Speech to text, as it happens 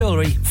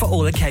jewellery for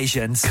all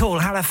occasions. Call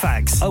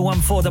Halifax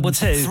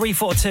 01422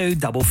 342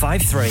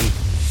 553.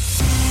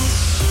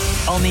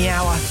 On the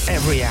hour,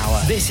 every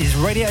hour. This is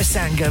Radio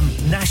Sangam,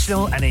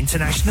 national and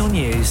international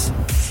news.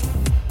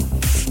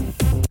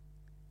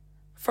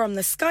 From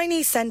the Sky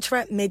News Centre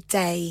at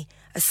midday.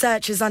 A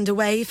search is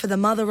underway for the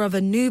mother of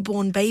a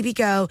newborn baby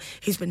girl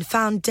who's been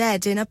found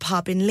dead in a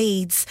pub in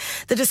Leeds.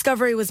 The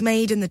discovery was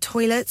made in the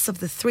toilets of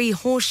the Three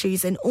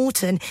Horseshoes in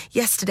Alton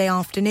yesterday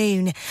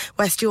afternoon.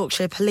 West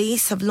Yorkshire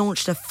Police have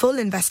launched a full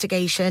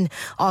investigation.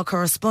 Our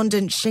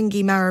correspondent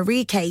Shingi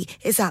Mararike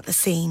is at the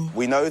scene.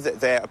 We know that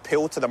their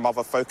appeal to the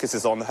mother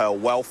focuses on her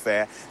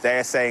welfare.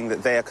 They're saying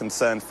that they are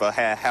concerned for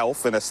her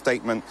health. In a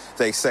statement,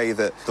 they say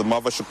that the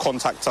mother should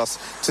contact us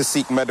to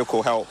seek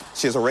medical help.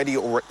 She has already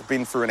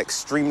been through an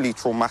extremely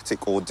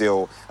traumatic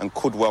ordeal and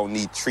could well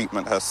need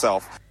treatment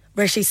herself.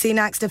 Rishi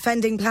Sunak's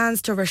defending plans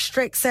to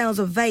restrict sales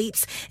of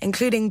vapes,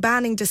 including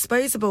banning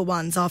disposable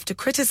ones after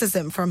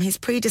criticism from his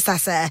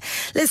predecessor.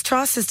 Liz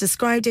Truss has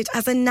described it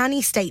as a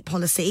nanny state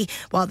policy,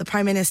 while the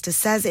Prime Minister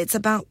says it's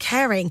about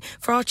caring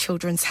for our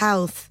children's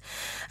health.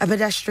 A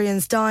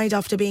pedestrian's died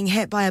after being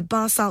hit by a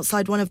bus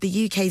outside one of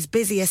the UK's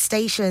busiest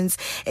stations.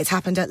 It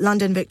happened at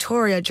London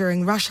Victoria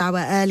during rush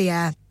hour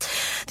earlier.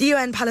 The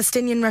UN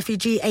Palestinian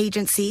Refugee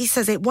Agency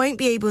says it won't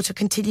be able to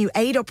continue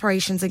aid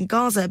operations in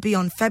Gaza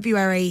beyond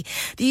February.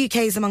 The UK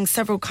is among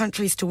several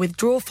countries to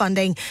withdraw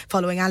funding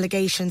following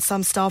allegations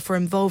some staff were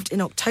involved in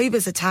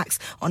October's attacks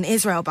on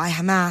Israel by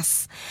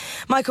Hamas.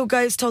 Michael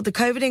Gove's told the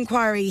COVID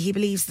inquiry he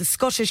believes the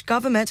Scottish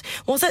Government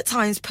was at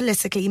times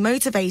politically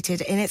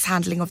motivated in its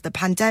handling of the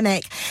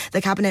pandemic.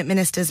 The Cabinet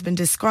Minister has been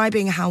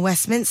describing how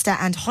Westminster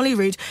and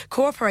Holyrood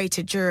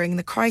cooperated during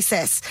the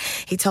crisis.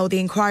 He told the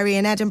inquiry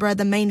in Edinburgh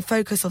the main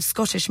focus of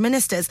Scottish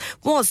ministers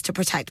was to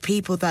protect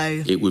people,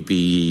 though. It would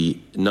be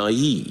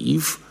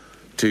naive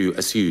to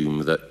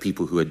assume that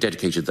people who had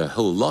dedicated their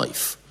whole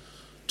life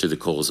to the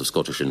cause of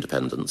Scottish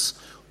independence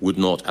would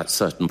not at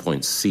certain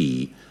points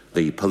see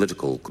the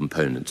political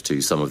component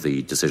to some of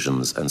the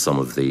decisions and some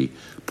of the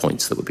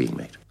points that were being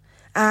made.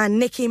 And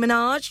Nicki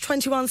Minaj,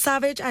 21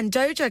 Savage and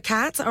Doja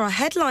Cat are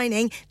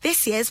headlining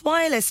this year's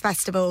Wireless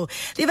Festival.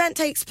 The event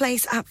takes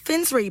place at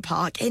Finsbury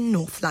Park in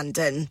North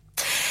London.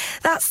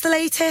 That's the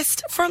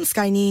latest from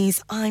Sky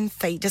News. I'm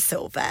Faye De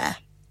Silva.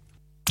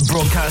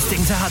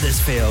 Broadcasting to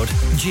Huddersfield,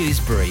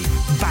 Dewsbury,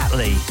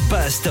 Batley,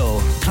 Birstall,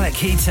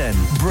 Cleckheaton,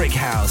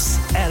 Brickhouse,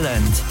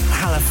 Elland,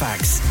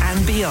 Halifax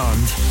and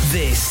beyond.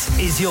 This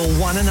is your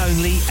one and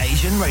only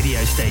Asian radio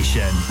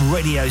station.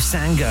 Radio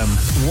Sangam,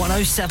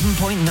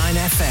 107.9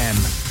 FM.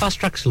 Fast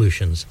Track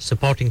Solutions,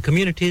 supporting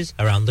communities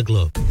around the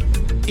globe.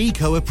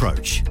 Eco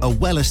Approach, a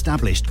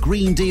well-established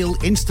Green Deal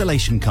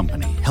installation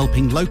company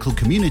helping local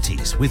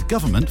communities with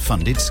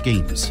government-funded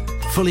schemes.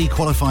 Fully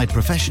qualified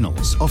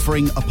professionals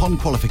offering, upon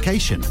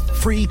qualification,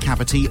 free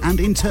cavity and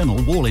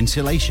internal wall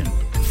insulation,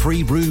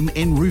 free room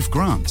in roof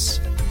grants,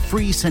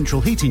 free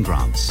central heating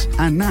grants,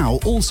 and now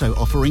also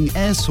offering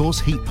air source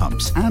heat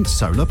pumps and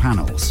solar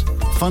panels.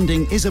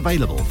 Funding is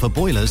available for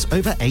boilers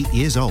over 8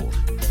 years old.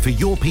 For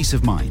your peace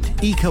of mind,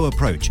 Eco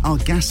Approach are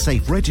gas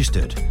safe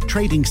registered,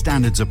 trading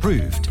standards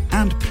approved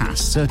and PASS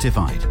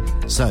certified.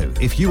 So,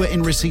 if you are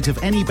in receipt of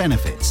any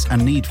benefits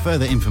and need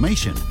further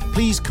information,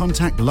 please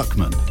contact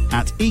Luckman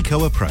at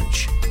Eco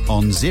Approach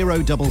on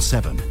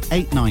 077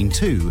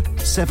 892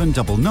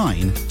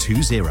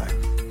 79920.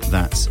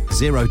 That's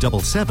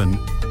 077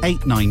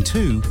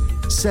 892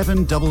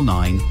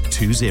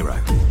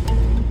 79920.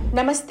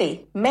 नमस्ते,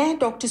 मैं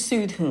doctor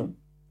सूद हूं।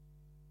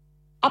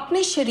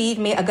 अपने शरीर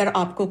में अगर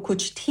आपको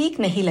कुछ ठीक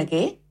नहीं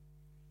लगे,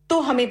 तो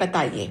हमें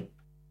बताइए।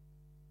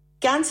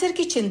 कैंसर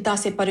की चिंता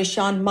से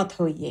परेशान मत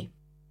होइए।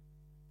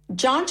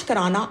 जांच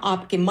कराना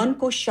आपके मन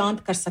को शांत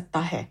कर सकता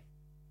है।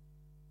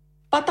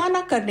 पता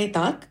न करने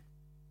तक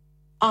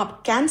आप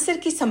कैंसर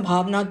की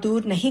संभावना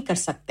दूर नहीं कर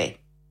सकते।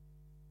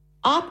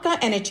 आपका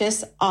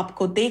एनएचएस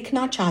आपको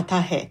देखना चाहता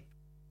है।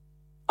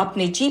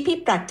 अपने जीपी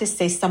प्रैक्टिस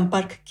से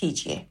संपर्क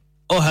कीजिए।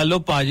 ओ हेलो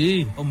पाजी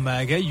ओ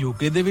मैं क्या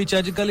यूके ਦੇ ਵਿੱਚ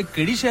ਅੱਜਕੱਲ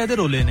ਕਿਹੜੀ ਸ਼ਹਿਰ ਦੇ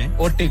ਰੋਲੇ ਨੇ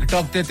ਉਹ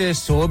ਟਿਕਟੌਕ ਤੇ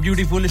ਸੋ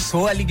ਬਿਊਟੀਫੁਲ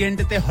ਸੋ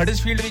ਐਲੀਗੈਂਟ ਤੇ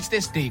ਹਡਸਫੀਲਡ ਵਿੱਚ ਤੇ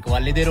ਸਟੇਕ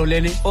ਵਾਲੇ ਦੇ ਰੋਲੇ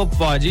ਨੇ ਉਹ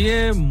ਪਾਜੀ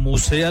ਇਹ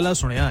ਮੂਸੇ ਵਾਲਾ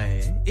ਸੁਣਿਆ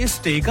ਹੈ ਇਹ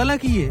ਸਟੇਕ ਵਾਲਾ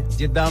ਕੀ ਹੈ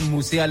ਜਿੱਦਾਂ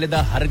ਮੂਸੇ ਵਾਲੇ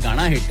ਦਾ ਹਰ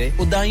ਗਾਣਾ ਹਿੱਟ ਹੈ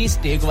ਉਦਾਂ ਹੀ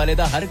ਸਟੇਕ ਵਾਲੇ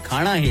ਦਾ ਹਰ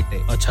ਖਾਣਾ ਹਿੱਟ ਹੈ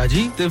ਅੱਛਾ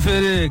ਜੀ ਤੇ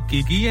ਫਿਰ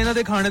ਕੀ ਕੀ ਹੈ ਇਹਨਾਂ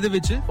ਦੇ ਖਾਣੇ ਦੇ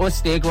ਵਿੱਚ ਉਹ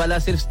ਸਟੇਕ ਵਾਲਾ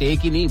ਸਿਰਫ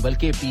ਸਟੇਕ ਹੀ ਨਹੀਂ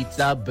ਬਲਕਿ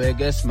ਪੀਜ਼ਾ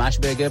버ਗਰ ਸਮੈਸ਼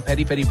버ਗਰ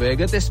ਫੈਰੀ ਫੈਰੀ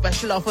버ਗਰ ਤੇ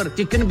ਸਪੈਸ਼ਲ ਆਫਰ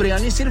ਚਿਕਨ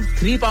ਬਿਰਿਆਨੀ ਸਿਰਫ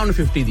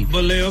 £3.50 ਦੀ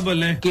ਬੱਲੇ ਉਹ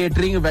ਬੱਲੇ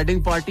catering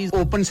wedding parties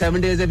open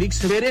 7 days a week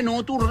ਸਵੇਰੇ 9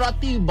 ਤੋਂ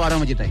ਰਾਤੀ 12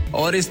 ਵਜੇ ਤੱਕ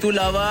ਔਰ ਇਸ ਤੋਂ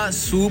ਇਲਾਵਾ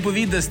ਸੂਪ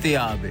ਵੀ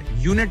ਦਸਤਿਆਬ ਹੈ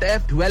ਯੂਨਿਟ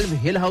F12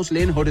 ਹਿਲ house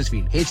lane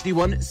Huddersfield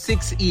HD1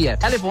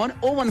 6EF telephone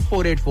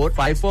 01484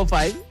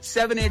 545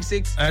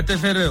 786 ਤੇ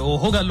ਫਿਰ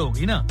ਉਹ ਗੱਲ ਹੋ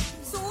ਗਈ ਨਾ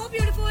so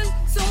beautiful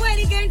so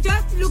weekend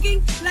just looking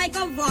like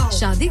a wow.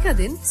 शादी का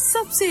दिन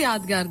सबसे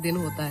यादगार दिन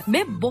होता है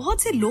मैं बहुत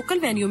से लोकल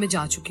वेन्यू में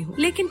जा चुकी हूँ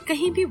लेकिन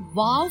कहीं भी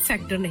वाव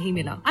फैक्टर नहीं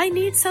मिला I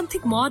need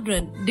something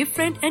modern,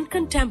 different and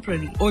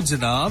contemporary. ओ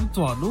जनाब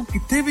ਤੁਹਾਨੂੰ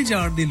ਕਿੱਥੇ ਵੀ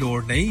ਜਾਣ ਦੀ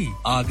ਲੋੜ ਨਹੀਂ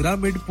ਆਗਰਾ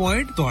ਮਿਡ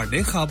ਪੁਆਇੰਟ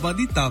ਤੁਹਾਡੇ ਖਾਬਾਂ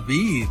ਦੀ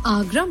ਤਾਬੀਰ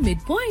आगरा मिड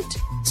पॉइंट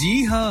जी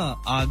हाँ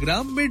आगरा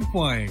मिड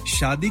पॉइंट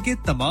शादी के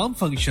तमाम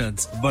functions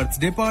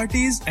birthday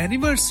parties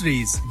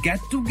anniversaries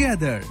get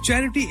together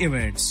charity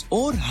events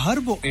और हर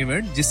वो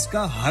इवेंट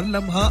जिसका हर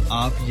लम्हा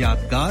आप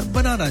यादगार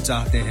बनाना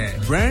चाहते हैं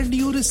ब्रांड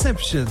न्यू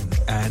रिसेप्शन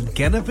एंड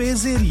कैनपेज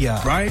एरिया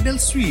ब्राइडल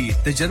स्वीट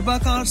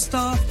तजर्बाकार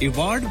स्टाफ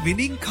अवार्ड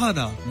विनिंग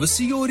खाना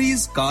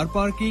वसीओरीज कार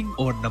पार्किंग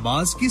और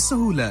नमाज की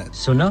सहूलत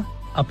सुना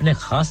अपने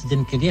खास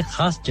दिन के लिए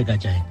खास जगह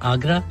जाएं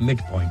Agra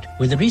Midpoint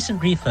with a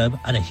recent refurb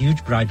and a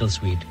huge bridal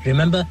suite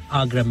remember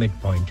Agra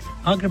Midpoint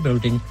Agra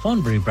Building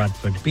Thornbury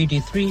Bradford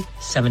BD3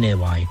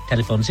 7AY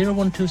telephone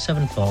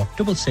 01274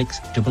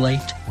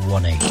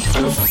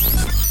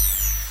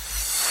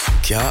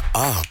 668818 क्या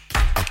आप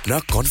अपना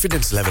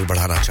कॉन्फिडेंस लेवल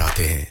बढ़ाना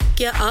चाहते हैं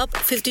क्या आप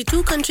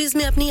 52 कंट्रीज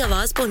में अपनी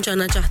आवाज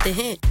पहुंचाना चाहते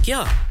हैं क्या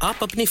आप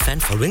अपनी फैन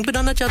फॉलोइंग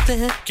बनाना चाहते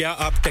हैं क्या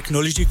आप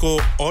टेक्नोलॉजी को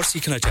और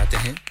सीखना चाहते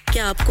हैं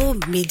क्या आपको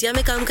मीडिया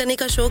में काम करने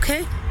का शौक है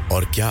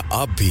और क्या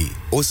आप भी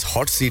उस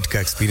हॉट सीट का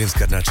एक्सपीरियंस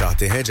करना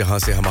चाहते हैं जहां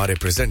से हमारे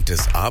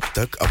प्रेजेंटर्स आप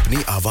तक अपनी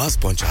आवाज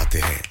पहुंचाते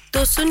हैं तो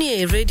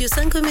सुनिए radio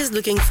Sangam is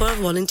looking for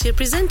volunteer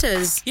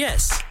presenters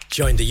yes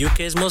join the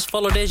UK's most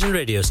followed Asian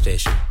radio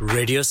station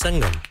Radio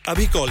Sangam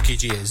abhi call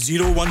kijiye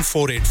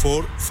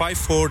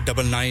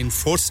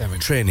 01484549947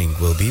 training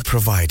will be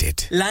provided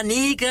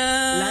लानिका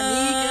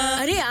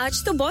अरे आज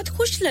तो बहुत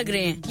खुश लग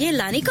रहे हैं ये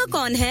लानिका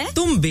कौन है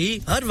तुम भी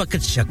हर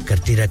वक्त शक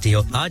करती रहती हो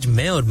आज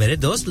मैं और मेरे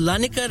दोस्त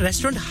लानिका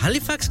रेस्टोरेंट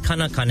हैलिफैक्स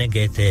खाना खाने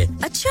गए थे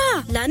अच्छा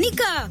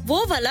लानिका वो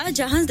वाला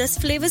जहां 10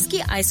 फ्लेवर्स की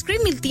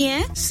आइसक्रीम मिलती है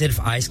सिर्फ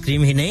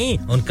आइसक्रीम ही नहीं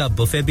उनका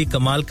बुफे भी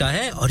कमाल का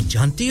है और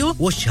जानती हो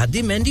वो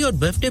शादी मेहंदी और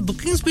बर्थडे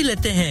बुकिंग्स भी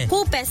लेते हैं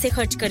खूब पैसे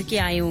खर्च करके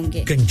आए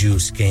होंगे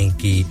कंजूस कहीं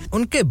की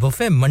उनके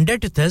buffet Monday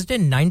to Thursday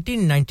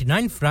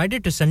 1999 Friday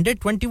to Sunday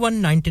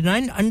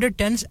 2199 under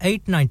 10s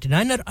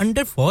 899 और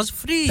अंडर 4s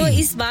फ्री तो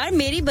इस बार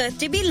मेरी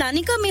बर्थडे भी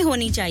लानिका में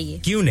होनी चाहिए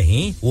क्यों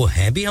नहीं वो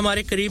है भी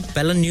हमारे करीब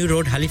पेलन new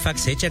road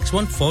Halifax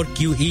HX1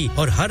 4QE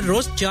और हर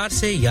रोज 4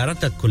 से 11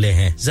 तक खुले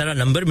हैं जरा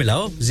नंबर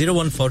मिलाओ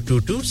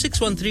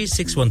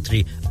 01422613613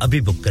 अभी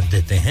बुक कर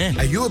देते हैं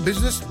Are you a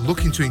business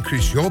looking to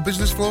increase your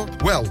business flow?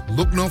 Well,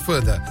 look no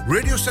further.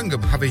 Radio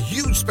Sangam have a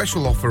huge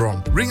special offer on.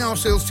 Ring our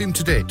sales team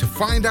today to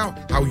find out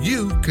how you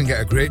can get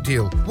a great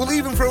deal. We'll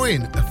even throw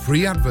in a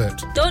free advert.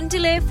 Don't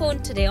delay phone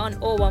today on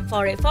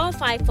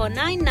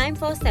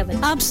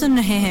 01484549947 आप सुन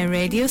रहे हैं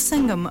radio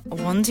संगम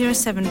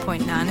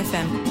 107.9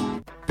 FM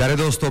प्यारे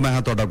दोस्तों मैं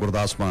हां ਤੁਹਾਡਾ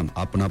ਗੁਰਦਾਸ ਮਾਨ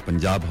ਆਪਣਾ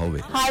ਪੰਜਾਬ ਹੋਵੇ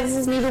Hi this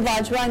is Neeru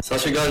Bajwa ਸਤਿ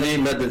ਸ਼੍ਰੀ ਅਕਾਲ ਜੀ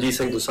ਮੈਂ ਦਲਜੀਤ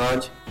ਸਿੰਘ ਦੁਸਾਂਝ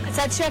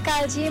ਸਤਿ ਸ਼੍ਰੀ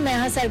ਅਕਾਲ ਜੀ ਮੈਂ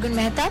ਹਾਂ ਸਰਗੁਣ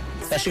ਮਹਿਤਾ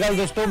ਸਤਿ ਸ਼੍ਰੀ ਅਕਾਲ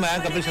ਦੋਸਤੋ ਮੈਂ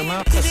ਕਪਿਲ ਸ਼ਰਮਾ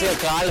ਸਤਿ ਸ਼੍ਰੀ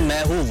ਅਕਾਲ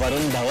ਮੈਂ ਹੂੰ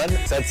ਵਰੁਣ ਧਵਨ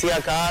ਸਤਿ ਸ਼੍ਰੀ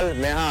ਅਕਾਲ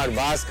ਮੈਂ ਹਾਂ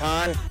ਅਰਬਾਜ਼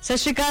ਖਾਨ ਸਤਿ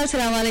ਸ਼੍ਰੀ ਅਕਾਲ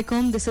assalamu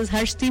alaikum this is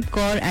Harshdeep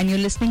Kaur and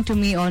you're listening to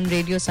me on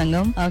Radio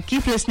Sangam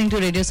keep listening to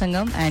Radio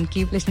Sangam and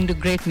keep listening to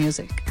great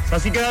music ਸਤਿ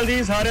ਸ਼੍ਰੀ ਅਕਾਲ ਜੀ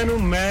ਸਾਰਿਆਂ ਨੂੰ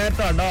ਮੈਂ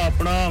ਤੁਹਾਡਾ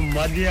ਆਪਣਾ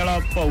ਮਾਝੇ ਵਾਲਾ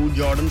ਭਾਊ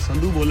ਜਾਰਡਨ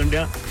ਸੰਧੂ ਬੋਲਣ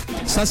ਡਿਆ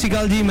ਸਤਿ ਸ਼੍ਰੀ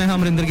ਅਕਾਲ ਜੀ ਮੈਂ ਹਾਂ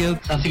ਅਮਰਿੰਦਰ ਗਿੱਲ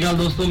ਸਤਿ ਸ਼੍ਰੀ ਅਕਾਲ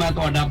ਦੋਸਤੋ ਮੈਂ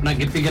ਤੁਹਾਡਾ ਆਪਣਾ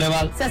ਗਿੱਪੀ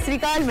ਗਰੇਵਾਲ ਸਤਿ ਸ਼੍ਰੀ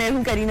ਅਕਾਲ ਮੈਂ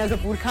ਹੂੰ Kareena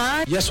Kapoor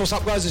Khan Yes what's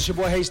up guys it's your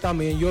boy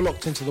Haystami and you're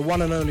locked into the one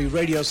and only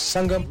Radio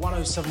Sangam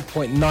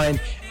 107.9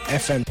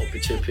 FM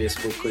पीछे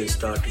Facebook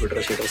Insta Twitter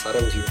शेयर सारा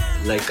कुछ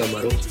लाइक का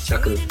मारो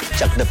चक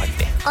दे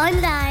फटते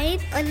online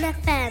on the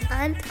FM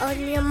and on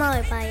your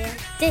mobile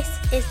this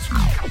is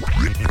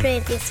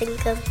Radio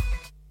Sangam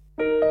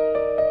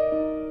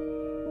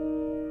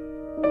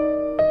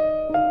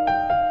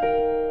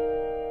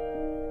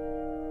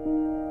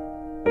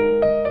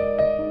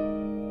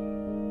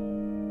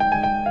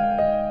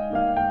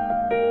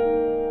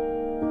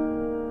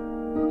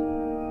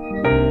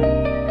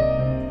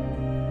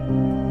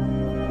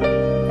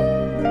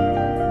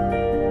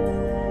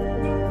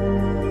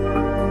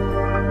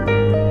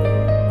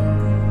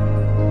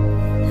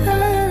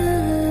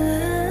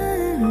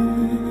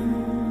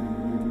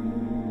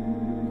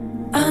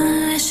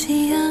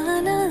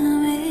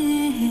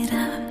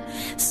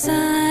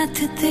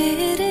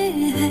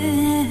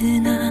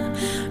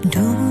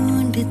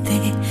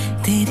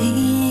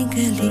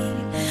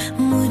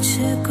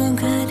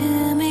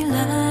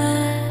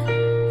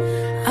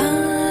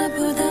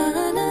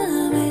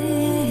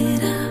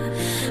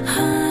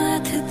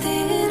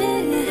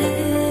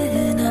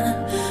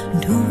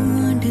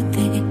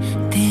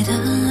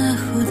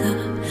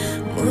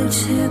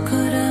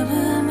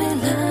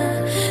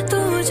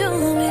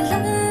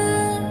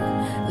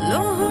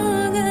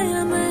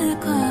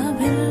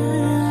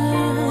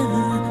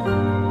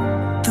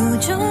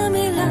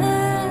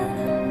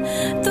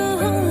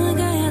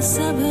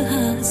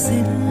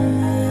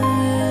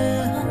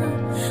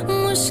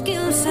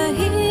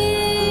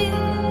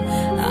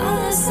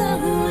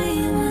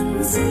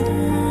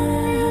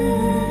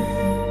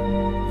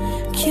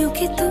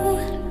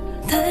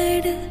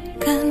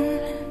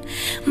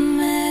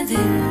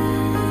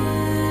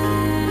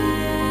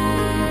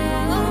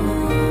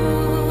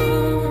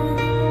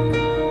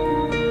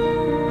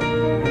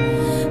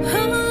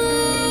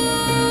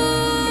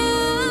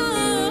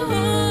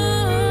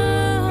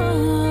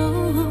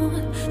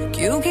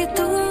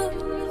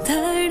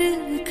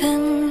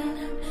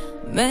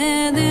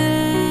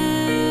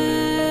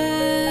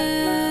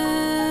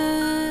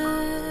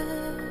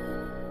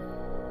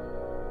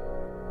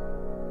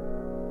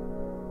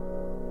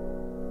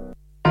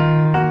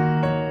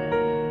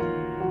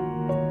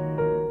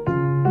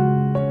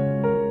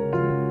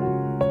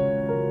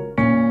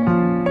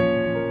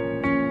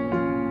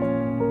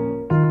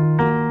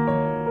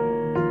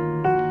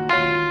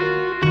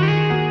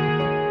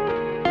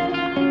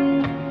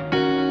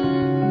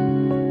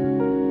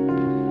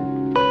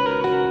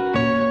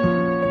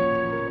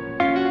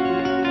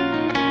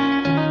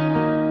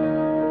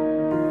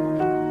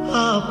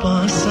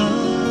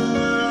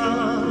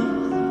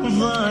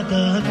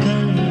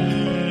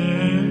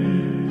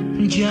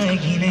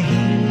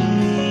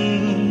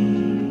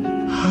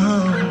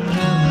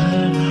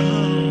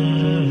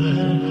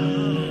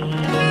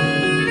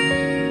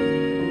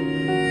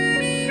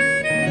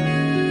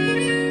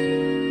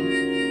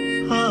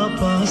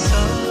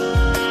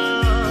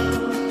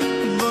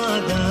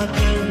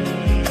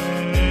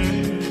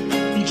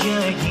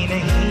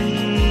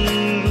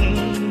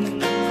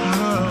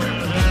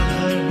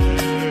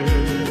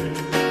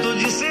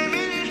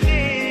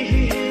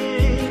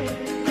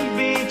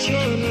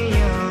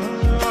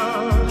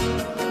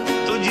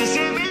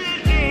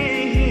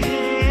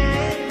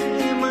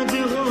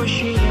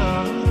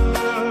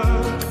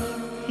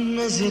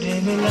नजर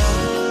मिला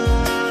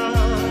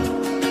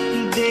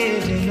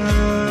देर ना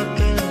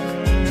कर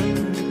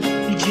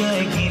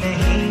जाएगी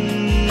नहीं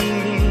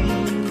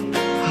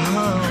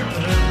हाँ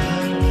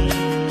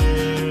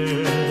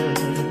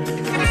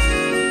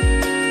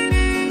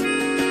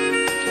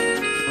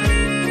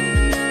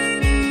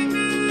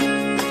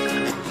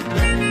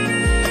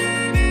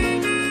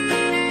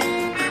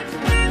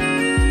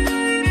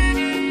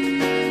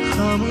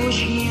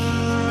खामोशियां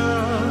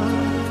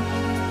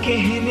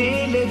कहने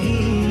लगी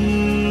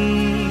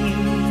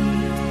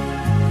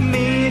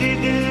मेरे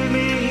दिल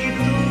में ही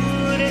तू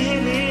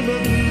रहने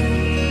लगी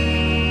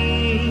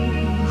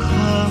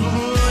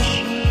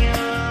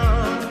खामोशियां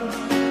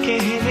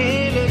कहने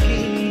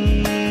लगी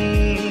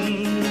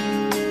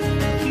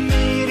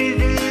मेरे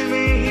दिल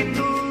में ही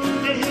तू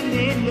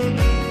रहने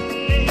लगी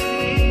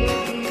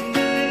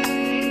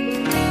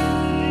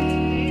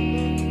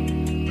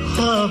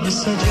ख्वाब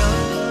सजा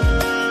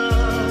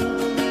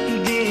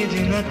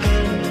न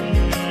कर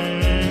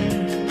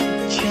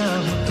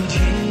चाहूं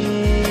तुझे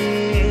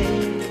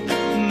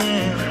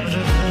मैं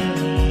उम्र भर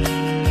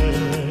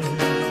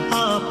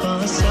आ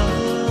पासा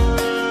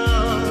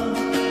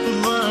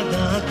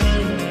वादा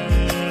कर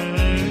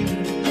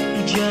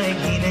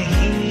जाएगी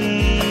नहीं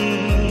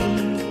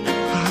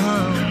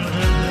हाँ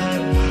उम्र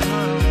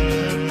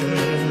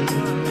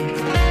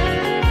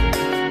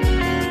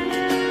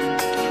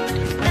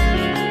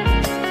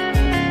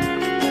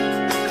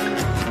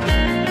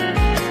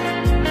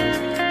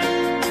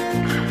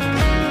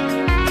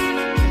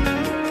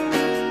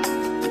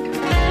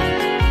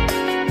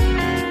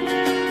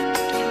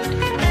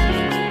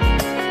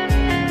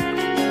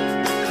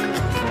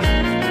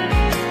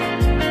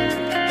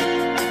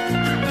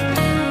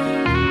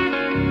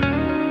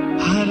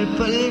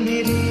पल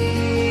मेरे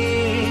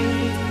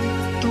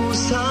तू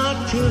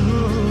साथ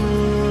हो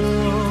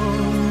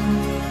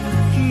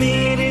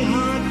मेरे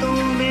हाथों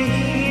में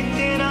ही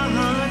तेरा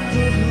हाथ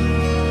हो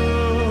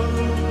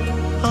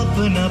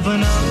अपना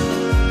बना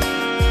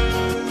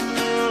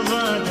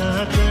वादा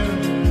कर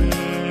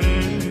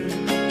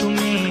तू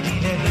मेरी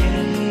रहे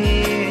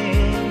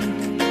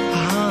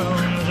हाँ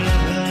उम्र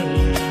भर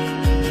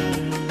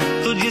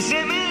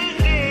तुझसे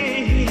मिलते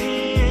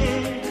हैं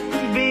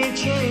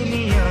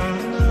बेचैनियां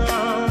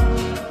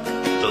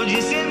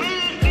तुझसे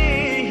मिलते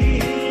ही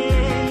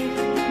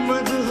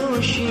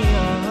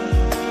मदहोशियां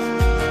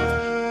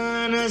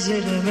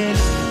नजर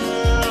मिला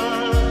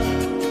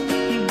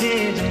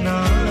देर ना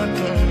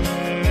कर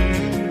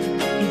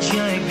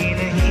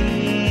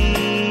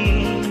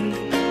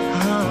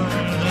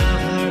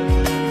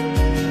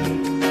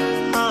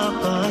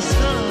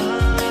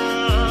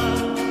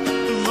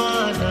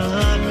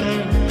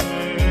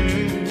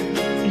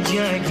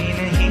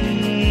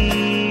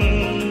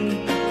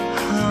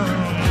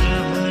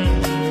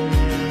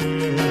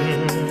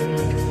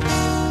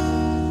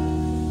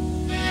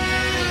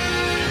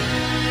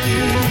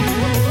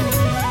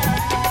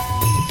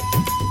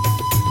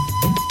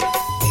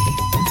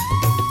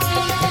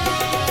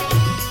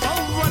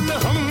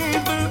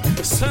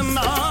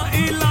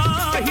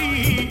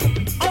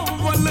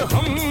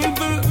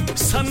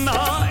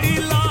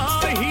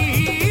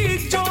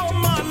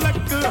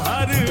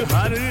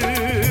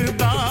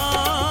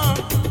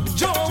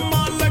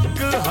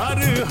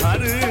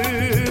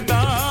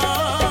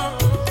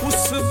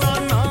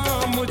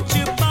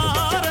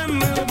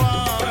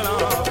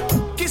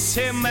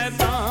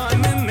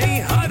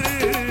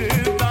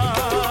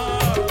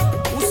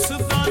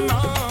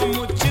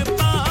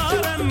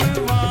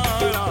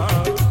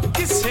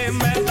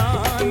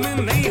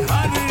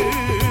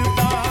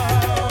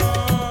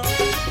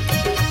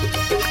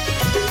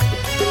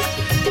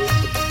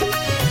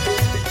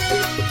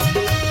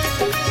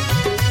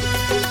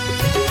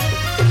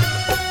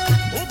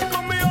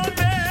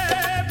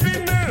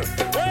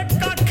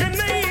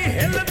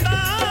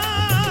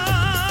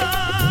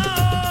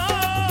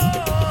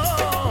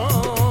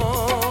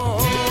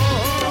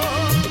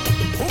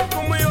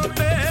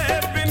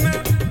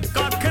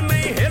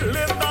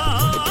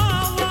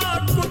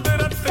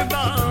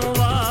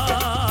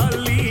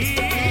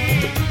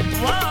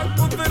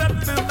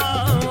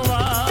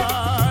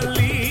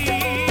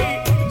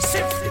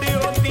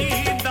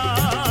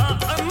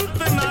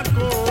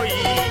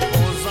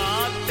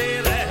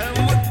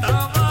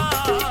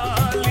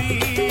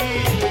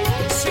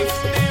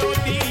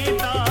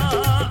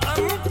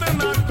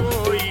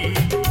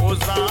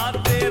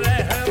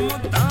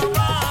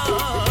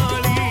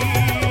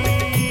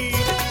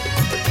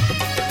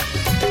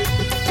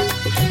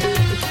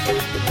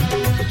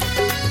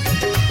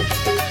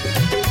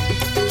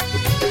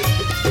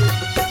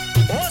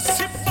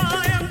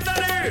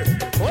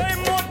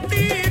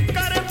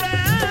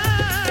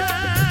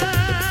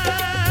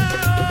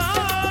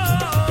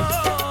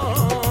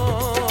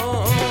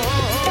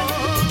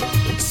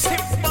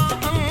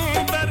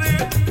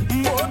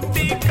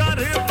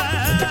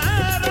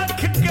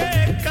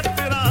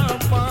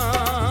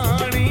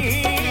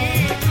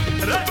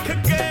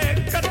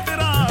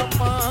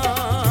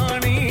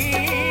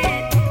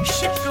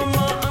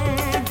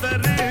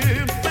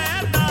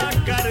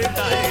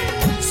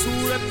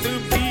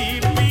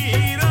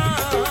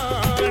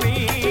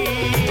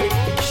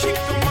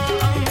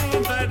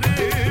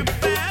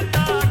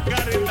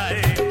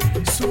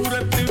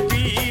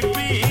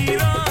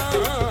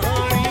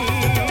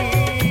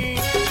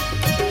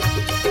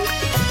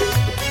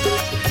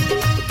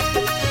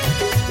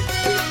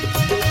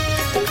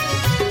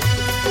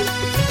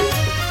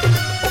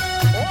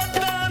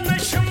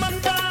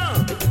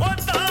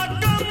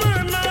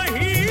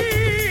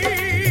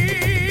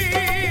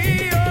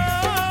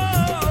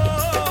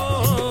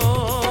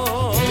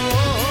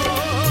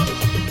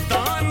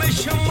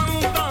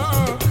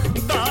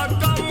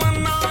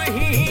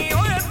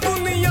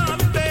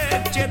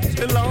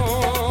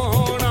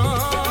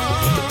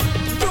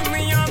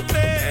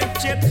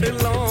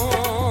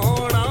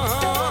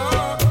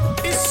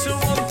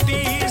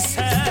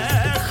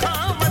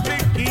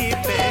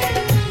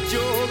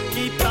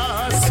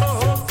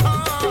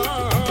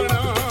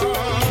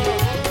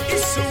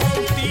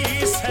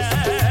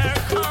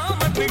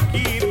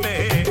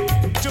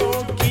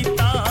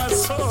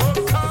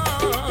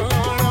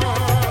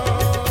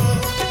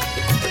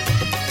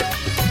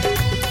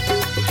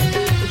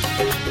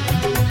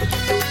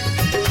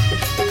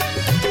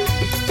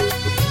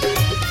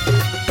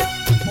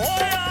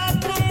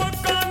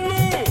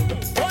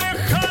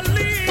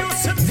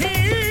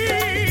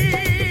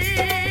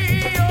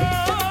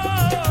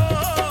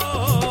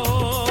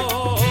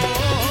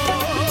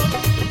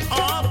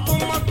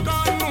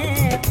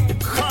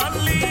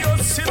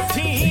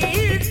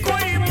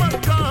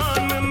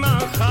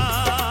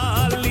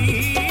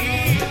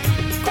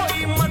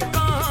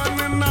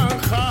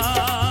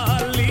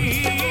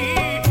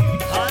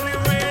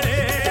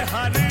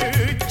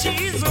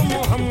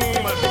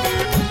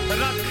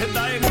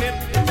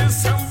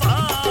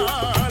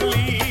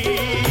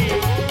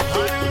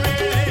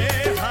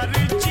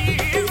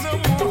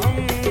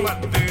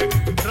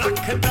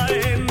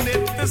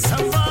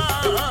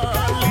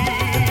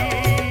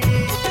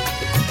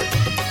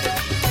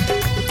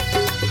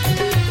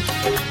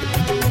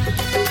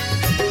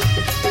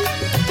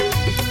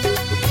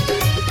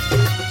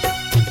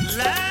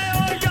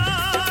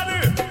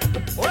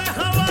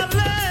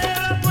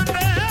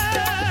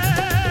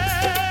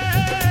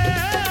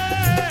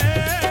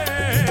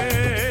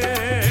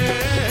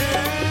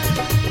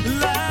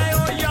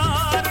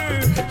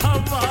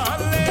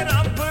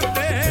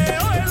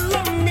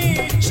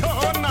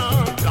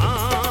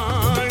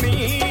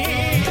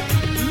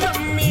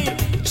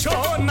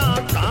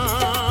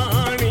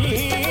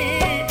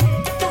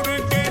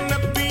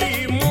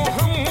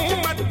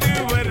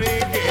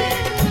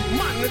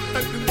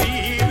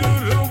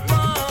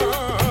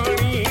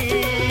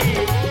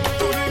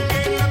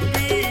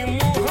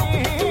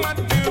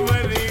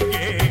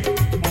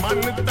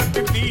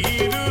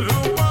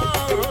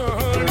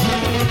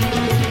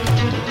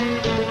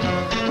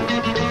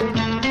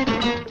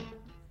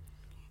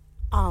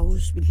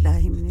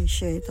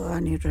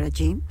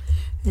मिनश्शैतानिर्रजीम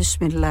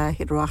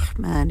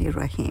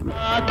बिस्मिल्लाहिर्रहमानिर्रहीम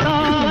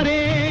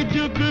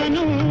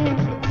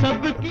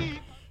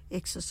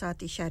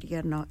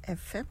 107.9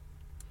 FM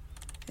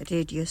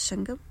रेडियो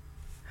संगम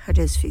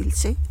हडर्सफील्ड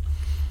से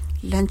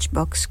लंच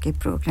बॉक्स के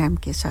प्रोग्राम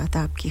के साथ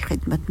आपकी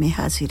खिदमत में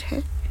हाजिर है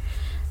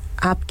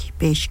आपकी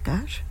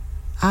पेशकार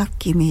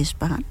आपकी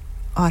मेज़बान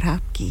और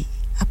आपकी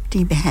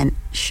अपनी बहन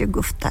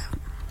शगुफ्ता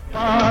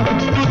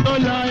तो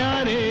लाया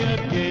रे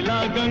अकेला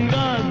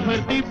गंगा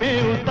धरती पे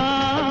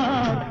उतार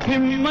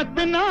हिम्मत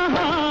ना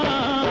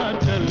हार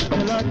चल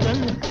चला चल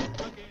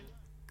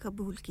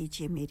कबूल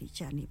कीजिए मेरी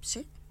जानिब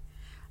से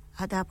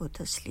आदाब व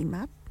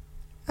तस्लीमात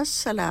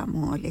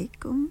अस्सलामु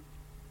अलैकुम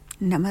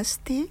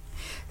नमस्ते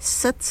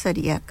सत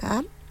श्री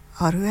अकाल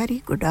और very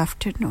good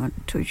afternoon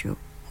to you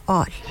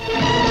all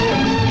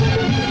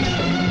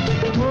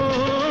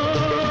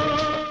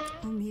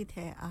उम्मीद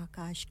है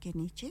आकाश के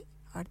नीचे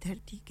और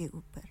धरती के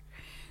ऊपर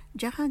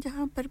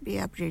जहाँ-जहाँ पर भी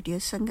आप रेडियो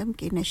संगम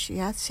की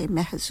नशरियात से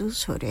महसूस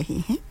हो रही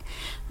हैं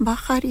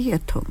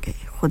बाखैरियत होंगे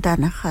खुदा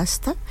न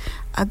खास्ता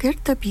अगर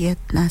तबीयत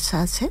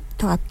नासाज है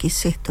तो आपकी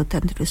सेहत और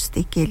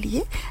तंदुरुस्ती के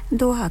लिए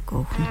दुआ को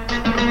हूँ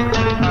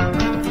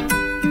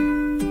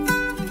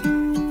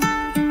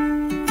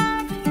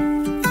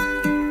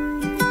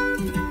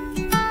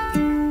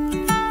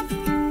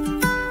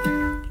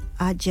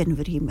आज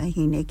जनवरी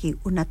महीने की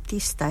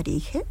 29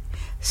 तारीख है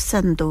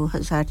सन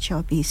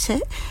 2024 है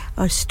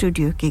और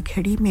स्टूडियो की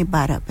घड़ी में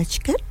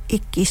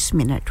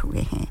 12:21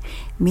 हुए हैं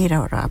मेरा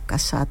और आपका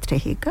साथ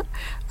रहेगा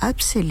अब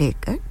से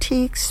लेकर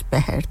ठीक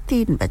दोपहर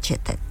 3 बजे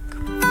तक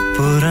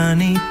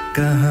पुरानी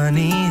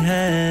कहानी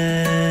है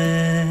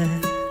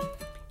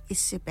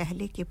इससे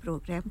पहले के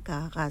प्रोग्राम का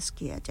आगाज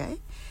किया जाए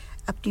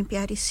अपनी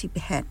प्यारी सी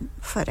बहन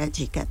फरा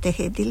जी का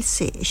तहे दिल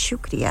से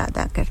शुक्रिया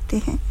अदा करते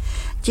हैं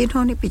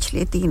जिन्होंने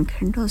पिछले 3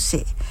 घंटों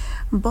से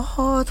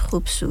बहुत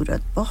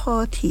खूबसूरत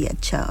बहुत ही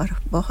अच्छा और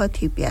बहुत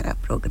ही प्यारा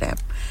प्रोग्राम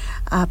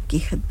आपकी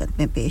खिदमत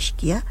में पेश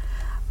किया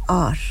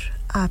और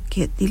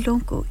आपके दिलों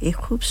को एक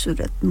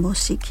खूबसूरत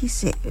मौसीकी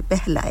से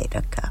बहलाए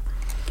रखा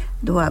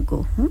दुआ गो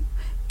हूँ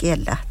कि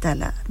अल्लाह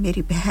ताला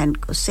मेरी बहन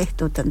को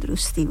सेहत और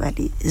तंदुरुस्ती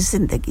वाली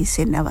ज़िंदगी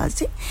से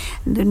नवाजे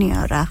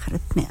दुनिया और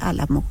आखिरत में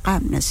आला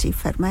मुकाम नसीब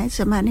फरमाए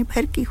ज़माने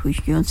भर की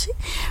खुशियों से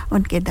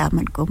उनके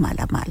दामन को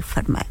माला माल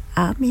फरमाए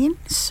आमीन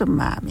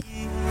सुम्मा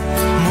आमीन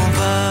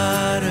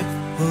मुबारक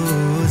हो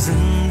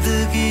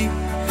ज़िंदगी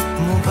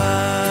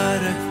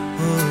मुबारक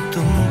हो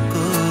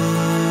तुमको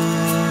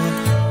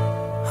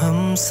हम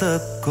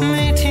सबको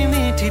मीठी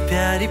मीठी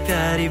प्यारी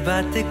प्यारी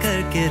बातें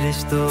करके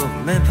रिश्तों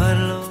में भर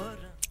लो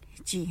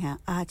जी हाँ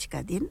आज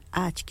का दिन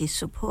आज की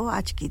सुबह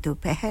आज की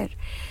दोपहर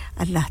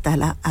अल्लाह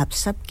ताला आप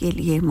सब के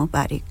लिए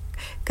मुबारक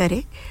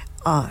करे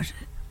और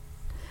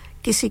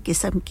किसी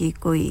किस्म की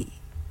कोई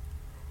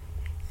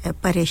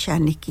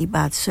परेशानी की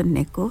बात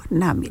सुनने को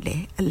ना मिले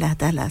अल्लाह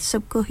ताला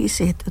सबको ही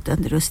सेहत और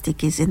तंदुरुस्ती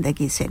की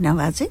ज़िंदगी से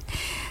नवाजे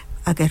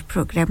अगर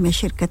प्रोग्राम में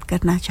शिरकत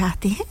करना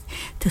चाहते हैं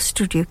तो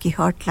स्टूडियो की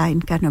हॉटलाइन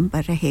का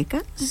नंबर रहेगा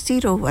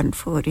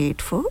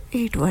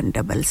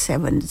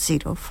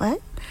 01484817705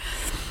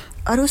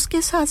 और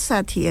उसके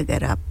साथ-साथ ही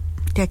अगर आप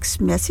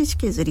टेक्स्ट मैसेज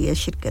के ज़रिए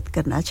शिरकत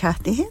करना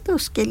चाहते हैं तो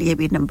उसके लिए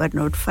भी नंबर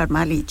नोट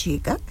फरमा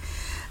लीजिएगा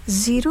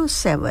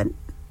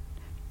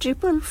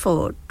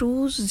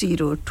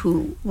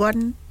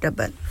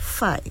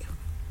 07442021555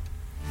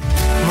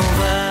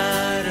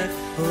 मुबारक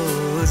हो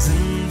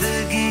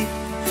ज़िंदगी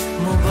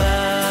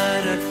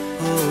मुबारक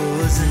हो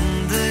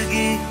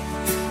ज़िंदगी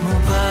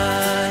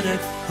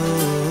मुबारक हो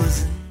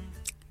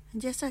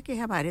जैसा कि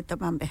हमारे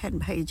तमाम बहन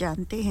भाई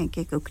जानते हैं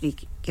कि कुकरी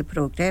के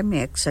प्रोग्राम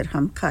में अक्सर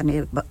हम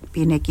खाने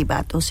पीने की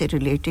बातों से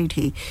रिलेटेड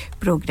ही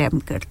प्रोग्राम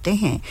करते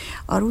हैं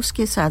और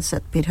उसके साथ-साथ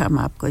फिर हम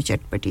आपको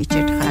चटपटी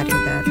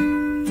चटखारेदार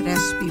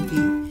रेसिपी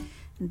भी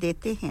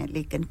देते हैं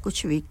लेकिन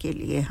कुछ वीक के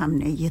लिए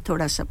हमने ये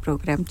थोड़ा सा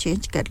प्रोग्राम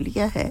चेंज कर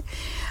लिया है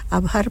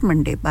अब हर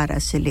मंडे 12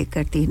 से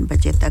लेकर 3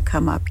 बजे तक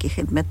हम आपकी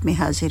खिदमत में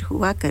हाजिर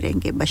हुआ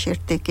करेंगे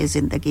बशर्ते कि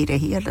ज़िंदगी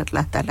रही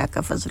अल्लाह ताला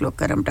का फजल व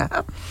करम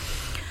रहा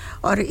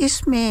और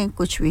इसमें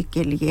कुछ वीक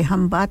के लिए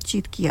हम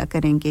बातचीत किया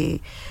करेंगे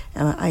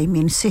आई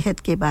मीन सेहत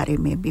के बारे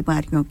में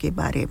बीमारियों के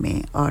बारे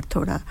में और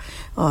थोड़ा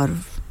और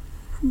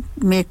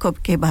मेकअप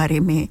के बारे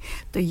में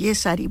तो ये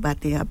सारी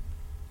बातें अब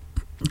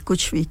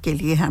कुछ वीक के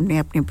लिए हमने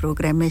अपने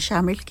प्रोग्राम में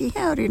शामिल की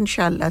हैं और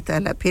इंशाअल्लाह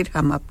ताला फिर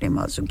हम अपने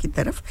मौजू की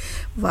तरफ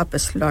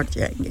वापस लौट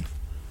जाएंगे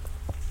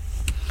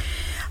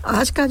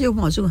आज का जो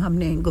मौजू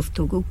हमने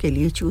गुफ्तगू के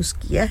लिए चूज़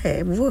किया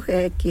है वो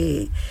है कि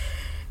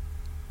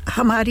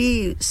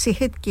हमारी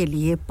सेहत के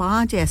लिए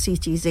 5 ऐसी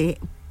चीज़ें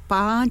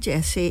 5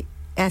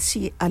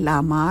 ऐसी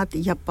अलामात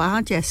या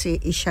 5 ऐसे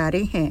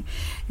इशारे हैं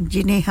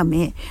जिन्हें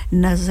हमें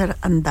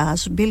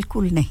नज़रअंदाज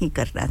बिल्कुल नहीं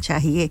करना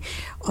चाहिए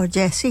और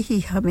जैसे ही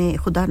हमें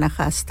खुदा न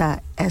खास्ता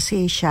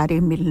ऐसे इशारे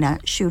मिलना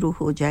शुरू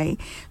हो जाए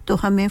तो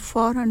हमें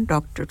फ़ौरन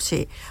डॉक्टर से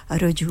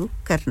रुजू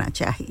करना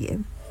चाहिए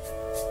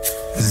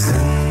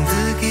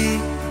ज़िंदगी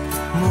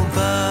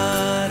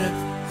मुबारक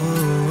हो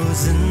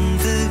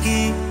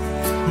ज़िंदगी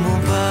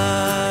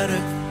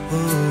मुबारक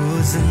हो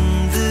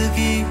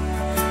ज़िंदगी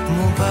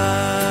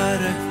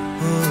मुबारक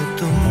हो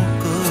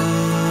तुमको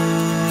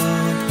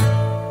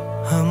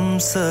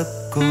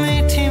सबको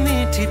मीठी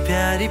मीठी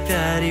प्यारी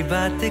प्यारी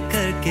बातें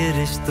करके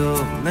रिश्तों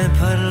में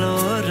भर लो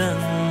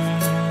रंग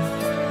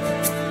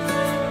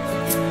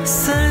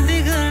सर्दी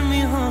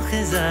गर्मी हो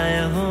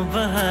खिजाया हो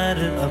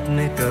बहार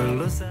अपने कर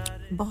लो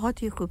सारे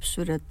बहुत ही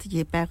खूबसूरत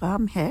ये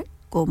पैगाम है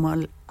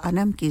कोमल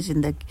अनम की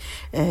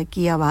जिंदगी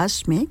की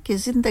आवाज में कि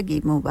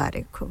जिंदगी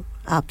मुबारक हो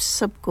आप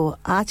सबको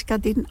आज का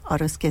दिन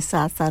और उसके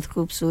साथ-साथ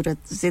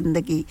खूबसूरत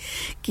जिंदगी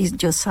की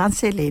जो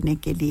सांसें लेने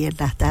के लिए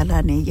अल्लाह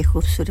ताला ने ये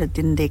खूबसूरत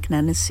दिन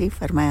देखना नसीब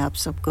फरमाया आप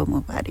सबको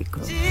मुबारक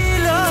हो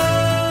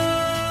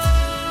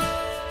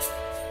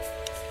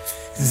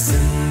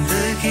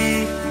जिंदगी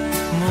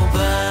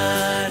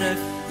मुबारक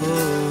हो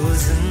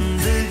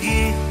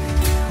जिंदगी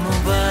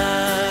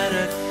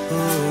मुबारक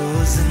हो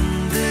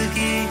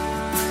जिंदगी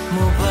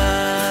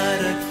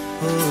मुबारक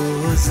हो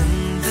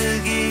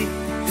जिंदगी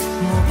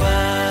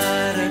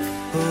मुबारक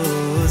हो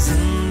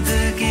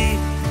जिंदगी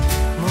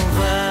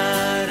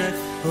मुबारक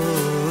हो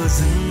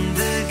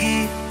जिंदगी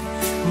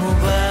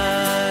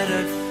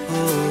मुबारक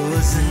हो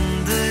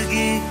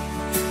जिंदगी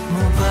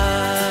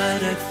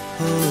मुबारक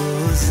हो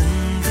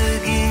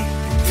जिंदगी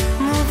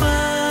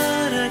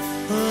मुबारक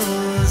हो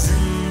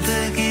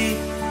जिंदगी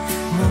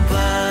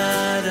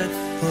मुबारक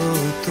हो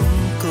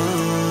तुमको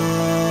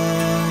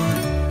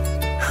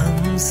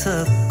हम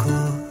सबको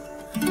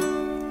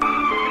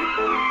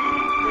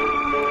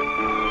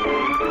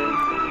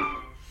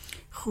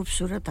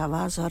खूबसूरत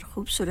आवाज और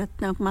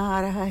खूबसूरत नगमा आ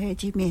रहा है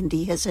जी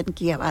मेहंदी हसन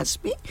की आवाज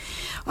में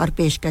और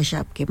पेशकश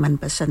आपके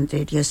मनपसंद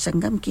रेडियो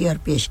संगम की और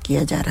पेश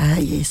किया जा रहा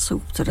है ये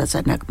खूबसूरत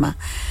सा नगमा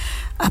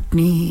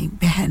अपनी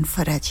बहन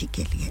फराजी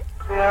के लिए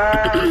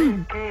प्यार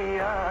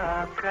किया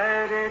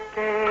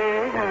करते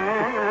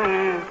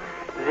हैं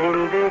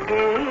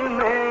जिंदगी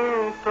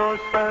में तो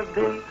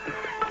सभी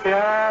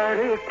प्यार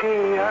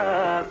किया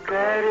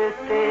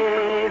करते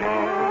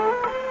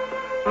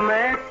हैं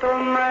मैं तो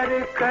मर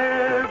कर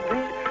भी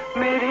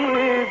मेरी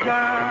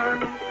जान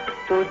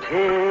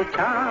तुझे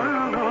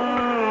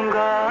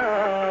चाहूंगा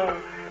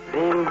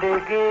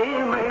जिंदगी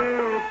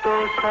में तो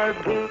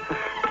सभी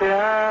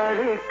प्यार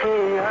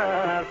किया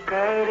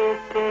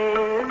करते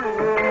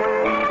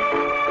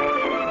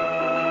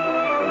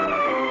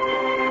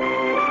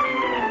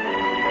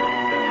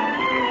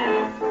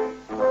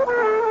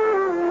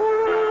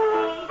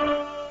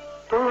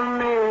तू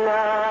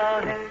मिला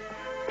है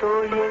तो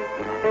ये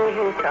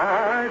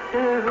एहसास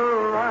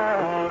हुआ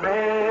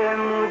है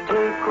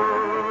मुझको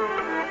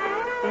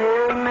ये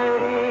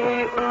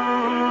मेरी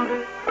उम्र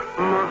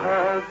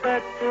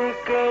मोहब्बत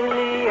के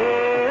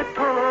लिए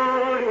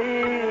थोड़ी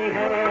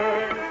है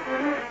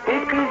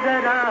एक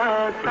जरा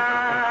सा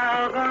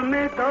गम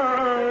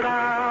दौरा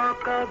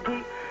कभी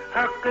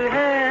हक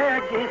है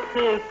जिस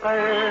पर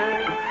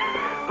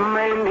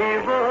मैंने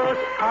वो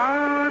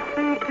सांस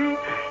भी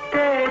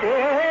तेरे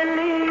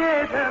लिए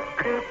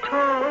रख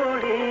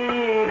छोड़ी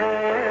है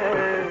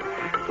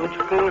तुझ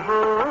पे हो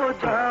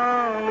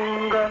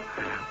जाऊंगा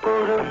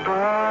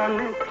कुर्बान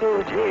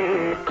तुझे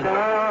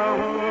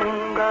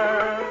चाहूंगा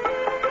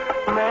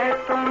मैं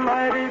तो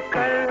मर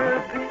कर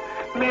भी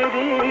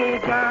मेरी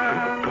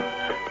जान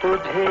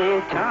तुझे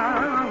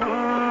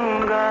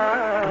चाहूंगा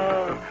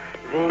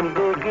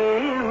जिंदगी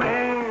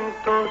में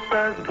तो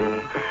सभी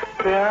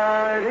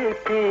प्यार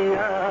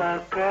किया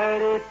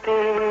करते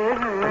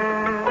हैं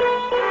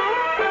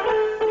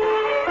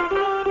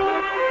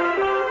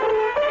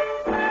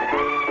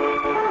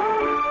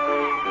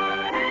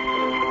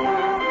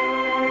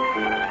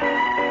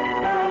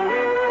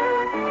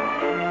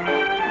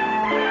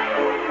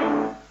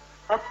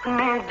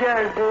अपने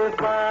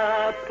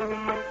जज्बात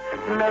में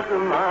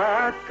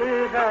नगमात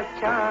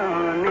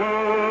रचाने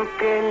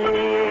के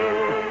लिए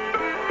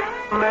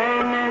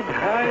मैंने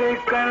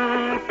धड़कन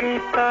की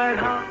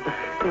तरह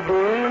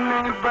दिल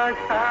में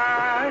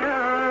बसाया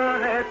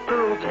है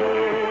तुझे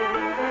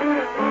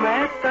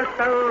मैं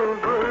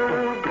तसव्वुर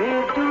भी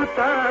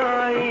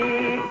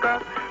जुदाई का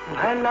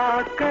भला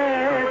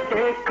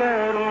कैसे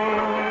करूं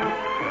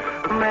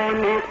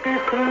मैंने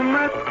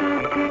किस्मत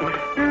की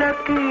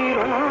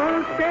लकीरों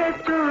से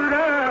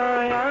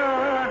चुराया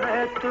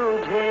है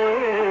तुझे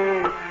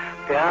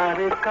प्यार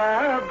का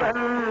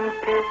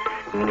बनके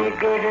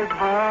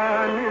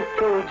निगहबान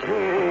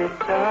तुझे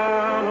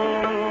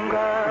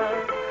चाहूंगा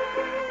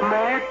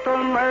मैं तो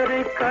मर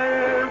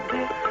कर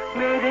भी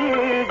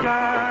मेरी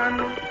जान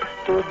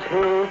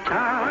तुझे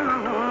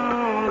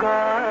चाहूंगा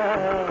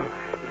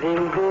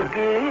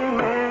जिंदगी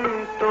में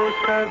तो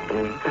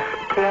सभी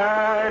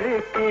प्यार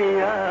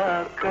किया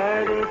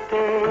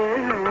करते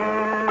हैं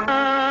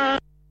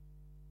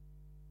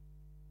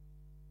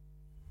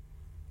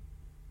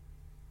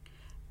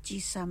जी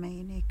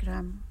सामीन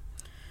इकराम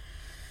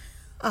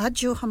आज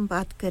जो हम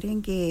बात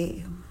करेंगे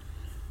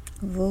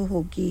वो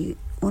होगी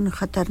उन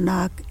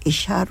खतरनाक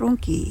इशारों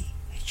की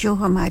जो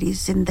हमारी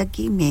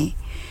ज़िंदगी में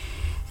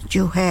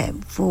जो है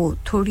वो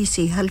थोड़ी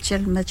सी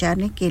हलचल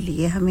मचाने के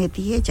लिए हमें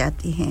दिए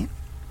जाते हैं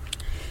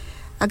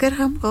अगर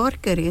हम गौर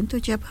करें तो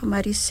जब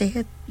हमारी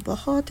सेहत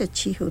बहुत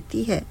अच्छी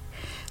होती है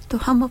तो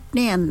हम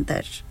अपने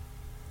अंदर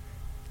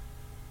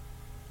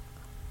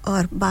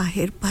और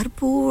बाहर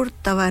भरपूर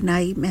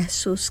तवानाई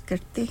महसूस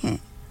करते हैं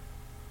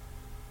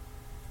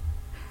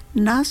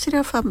ना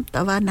सिर्फ हम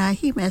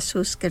तवानाई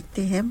महसूस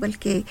करते हैं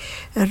बल्कि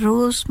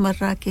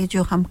रोज़मर्रा के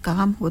जो हम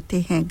काम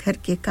होते हैं घर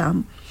के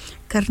काम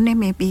करने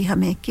में भी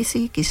हमें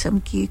किसी किस्म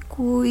की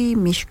कोई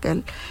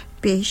मुश्किल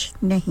पेश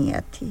नहीं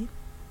आती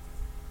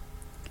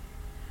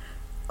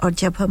और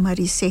जब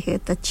हमारी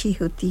सेहत अच्छी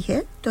होती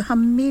है तो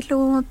हम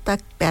मीलों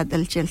तक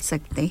पैदल चल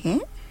सकते हैं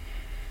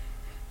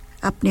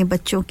अपने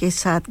बच्चों के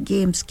साथ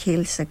गेम्स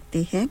खेल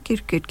सकते हैं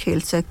क्रिकेट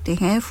खेल सकते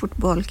हैं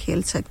फुटबॉल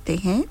खेल सकते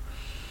हैं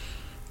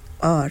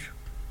और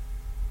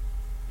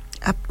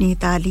अपनी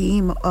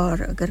तालीम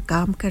और अगर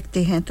काम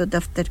करते हैं तो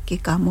दफ्तर के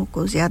कामों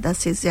को ज़्यादा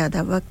से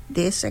ज़्यादा वक्त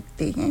दे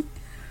सकते हैं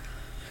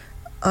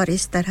और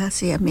इस तरह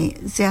से हमें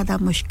ज़्यादा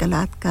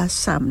मुश्किलात का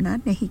सामना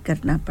नहीं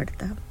करना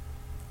पड़ता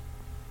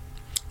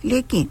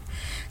लेकिन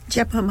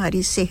जब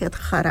हमारी सेहत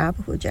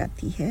ख़राब हो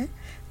जाती है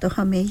तो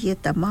हमें ये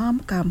तमाम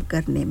काम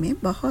करने में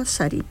बहुत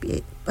सारी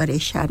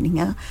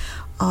परेशानियां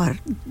और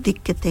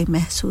दिक्कतें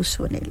महसूस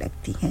होने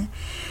लगती हैं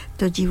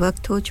तो जी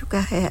वक्त हो चुका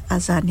है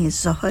अज़ान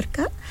ज़ोहर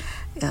का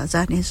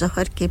अज़ान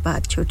ज़ोहर के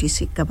बाद छोटी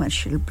सी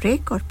कमर्शियल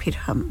ब्रेक और फिर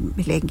हम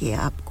मिलेंगे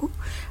आपको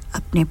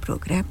अपने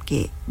प्रोग्राम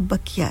के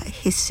बकिया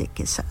हिस्से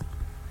के साथ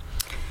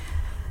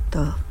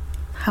तो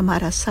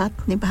हमारा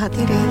साथ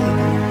निभाते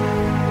रहिएगा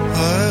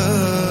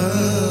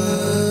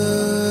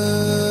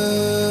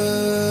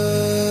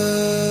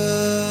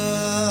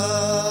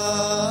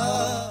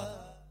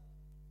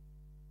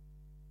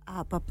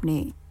आप अपने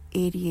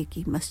एरिया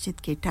की मस्जिद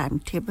के टाइम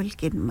टेबल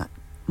के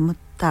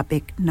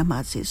मुताबिक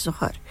नमाज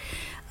ज़ोहर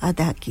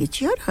अदा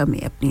कीजिए और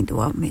हमें अपनी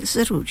दुआओं में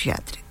ज़रूर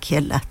याद रखिए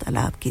अल्लाह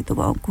ताला आपकी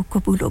दुआओं को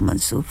कबूल और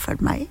मंजूर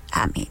फरमाए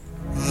आमीन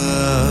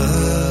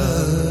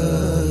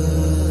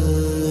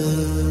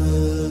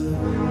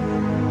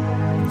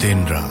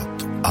दिन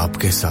रात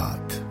आपके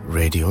साथ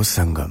रेडियो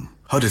संगम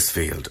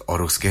हडर्सफील्ड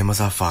और उसके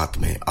मज़ाफ़ात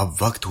में अब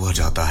वक्त हुआ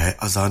जाता है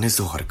अज़ान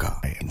ज़ोहर का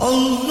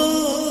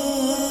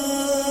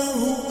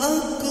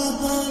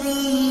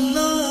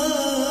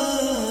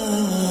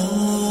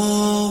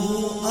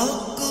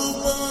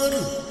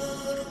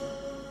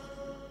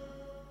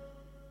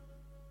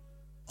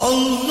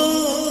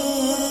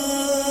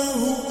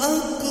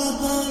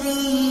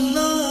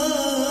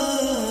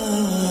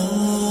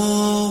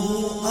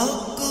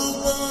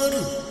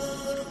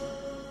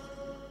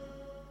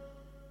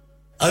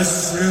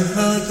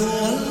أشهد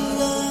أن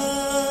لا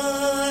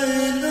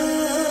إله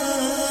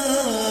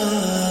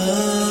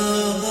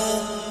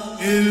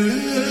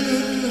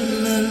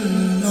إلا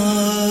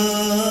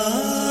الله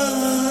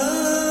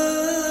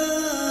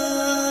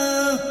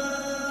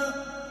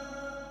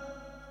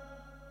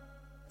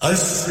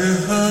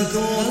أشهد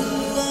أن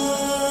لا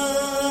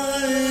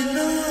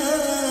إله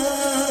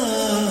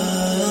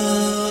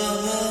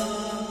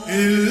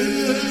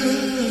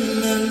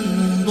إلا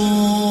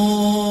الله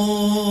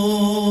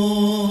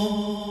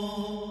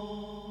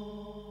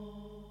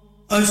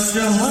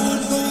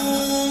أشهد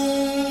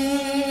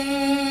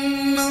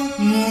أن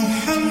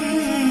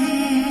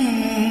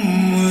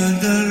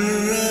محمدًا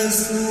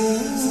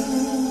رسول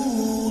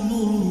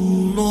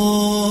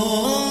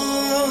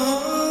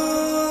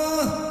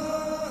الله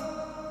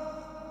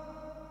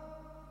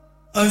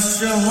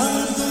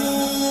أشهد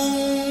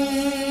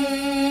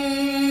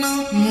أن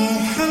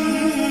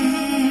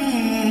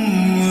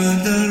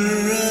محمدًا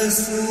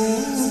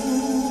رسول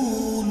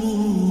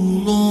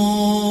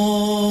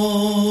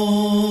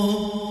الله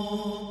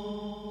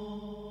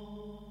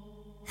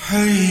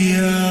حي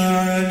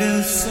على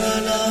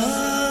الصلاة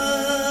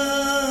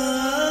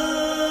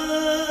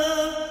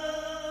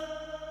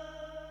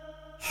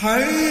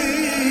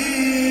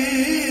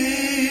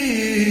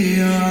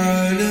حي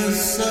على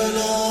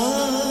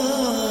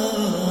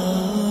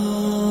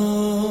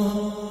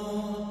الصلاة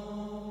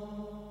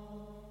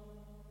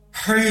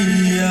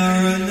حي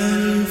على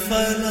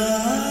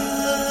الفلاح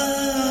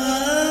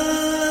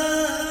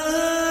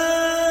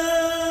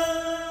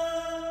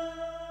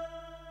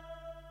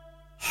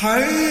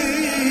حي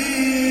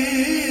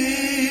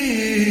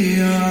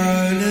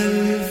على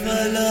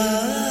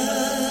الفلاح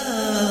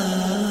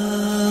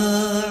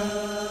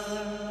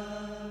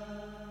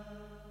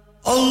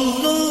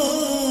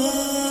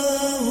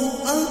الله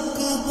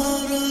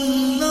أكبر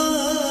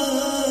الله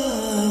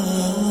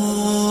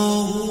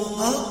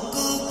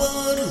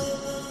أكبر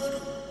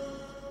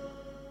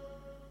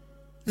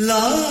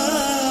لا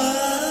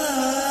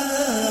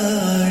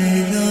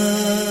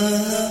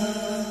إله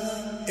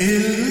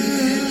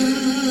إلا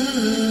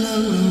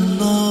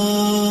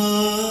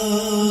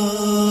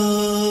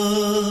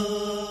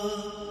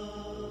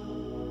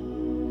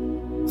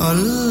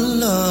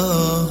الله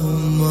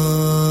اللهم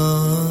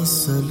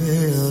صل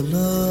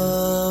على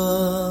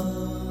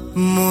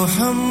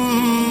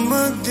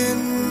محمد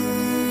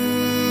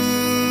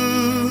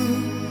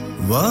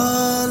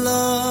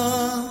وعلى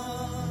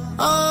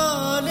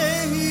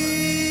آله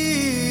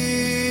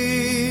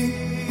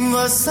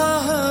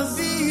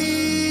وصحبه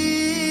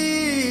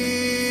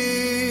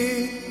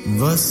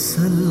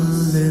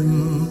وسلم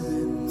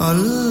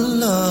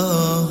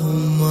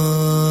اللهم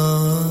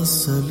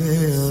صل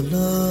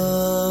على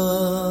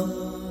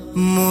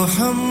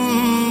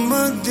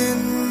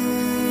मुहम्मदिन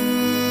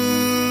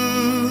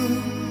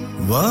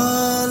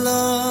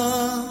वाला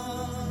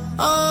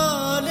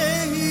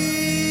आलही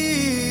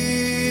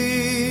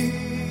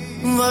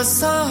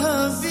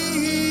वसहबी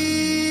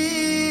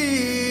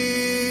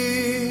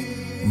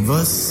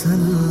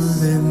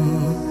वसल्लिम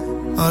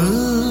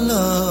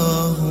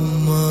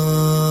अल्लाहुम्मा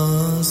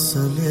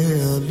सल्ली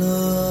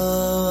अला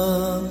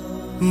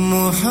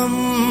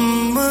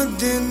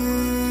मुहम्मदिन।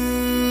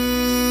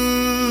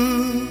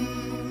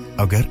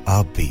 अगर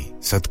आप भी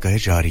सदका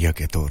जारिया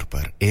के तौर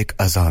पर एक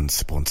अजान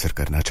स्पॉन्सर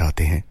करना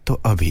चाहते हैं तो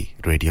अभी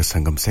रेडियो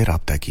संगम से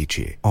राब्ता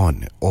कीजिए ऑन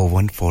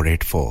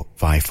 01484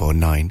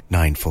 549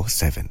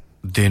 947।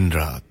 दिन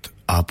रात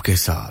आपके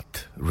साथ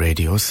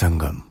रेडियो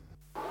संगम।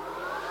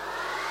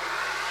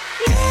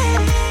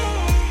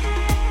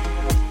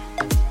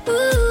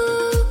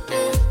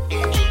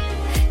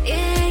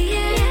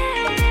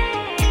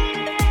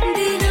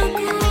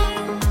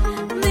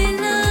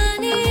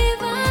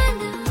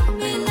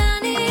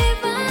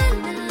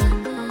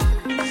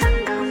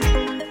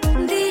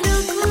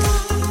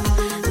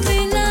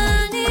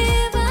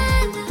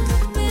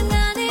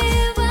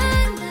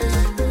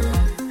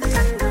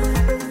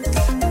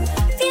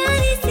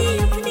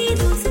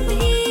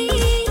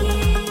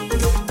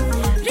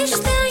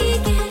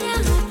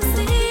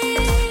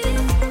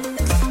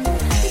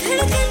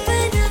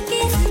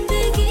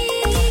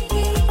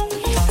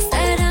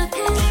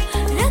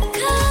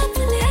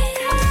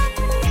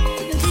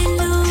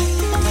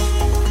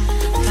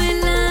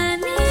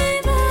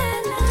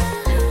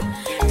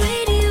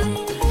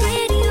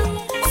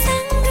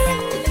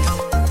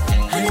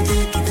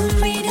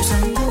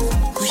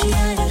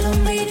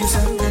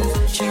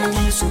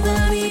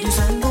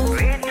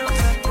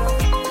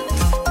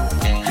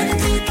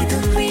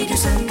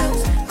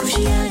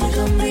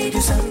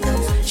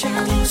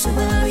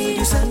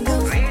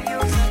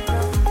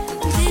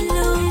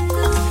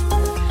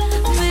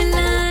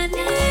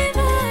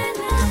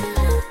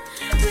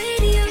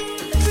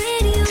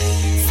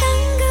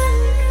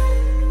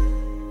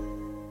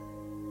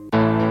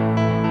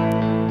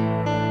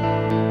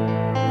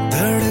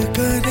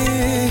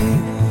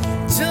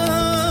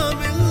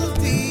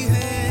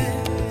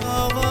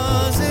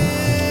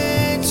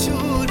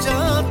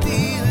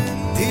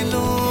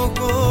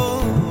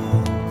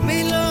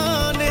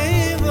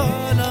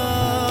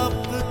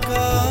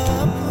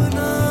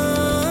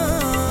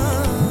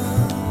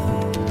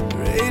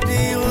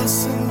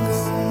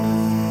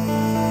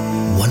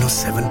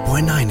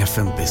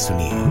 FM पे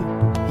सुनिए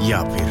या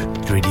फिर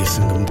रेडियो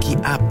संगम की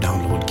ऐप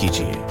डाउनलोड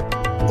कीजिए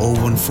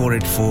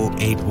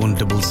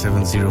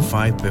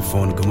 01484817705 पे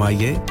फोन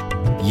घुमाइए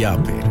या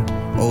फिर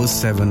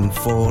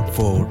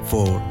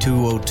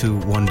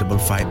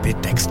 07444202155 पे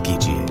टेक्स्ट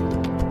कीजिए।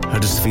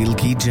 हडर्सफील्ड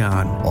की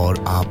जान और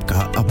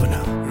आपका अपना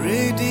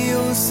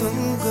रेडियो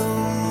संगम।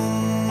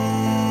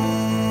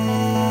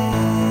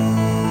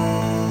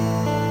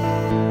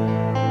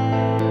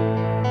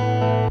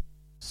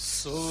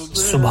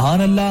 सुभान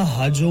अल्लाह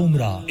हज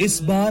उम्रा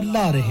इस बार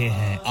ला रहे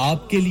हैं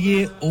आपके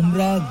लिए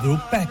उम्रा ग्रुप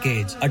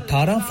पैकेज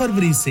 18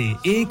 फरवरी से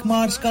 1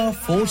 मार्च का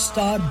 4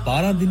 स्टार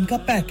 12 दिन का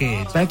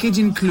package. Package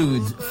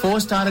includes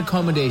 4-star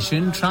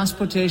accommodation,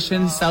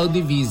 transportation,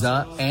 Saudi visa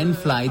and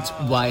flights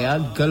via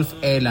Gulf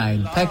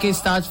Airline. Package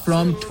starts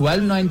from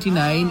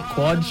 $12.99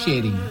 quad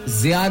sharing.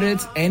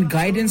 Ziyarats and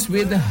guidance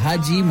with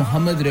Haji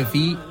Muhammad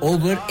Rafi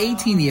over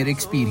 18-year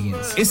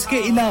experience.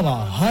 इसके अलावा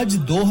हज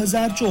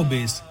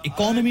 2024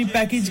 economy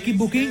package की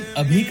booking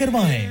अभी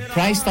करवाएं।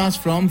 Price starts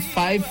from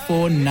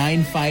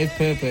 5495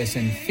 per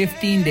person.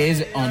 15 days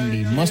only.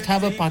 Must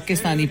have a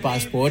Pakistani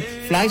passport.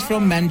 Flights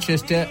from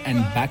Manchester and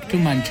back to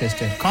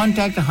Manchester.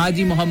 Contact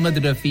Haji Muhammad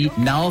Rafi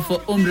now for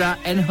Umrah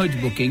and Hajj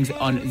bookings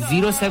on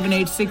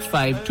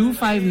 07865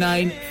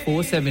 259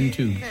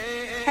 472.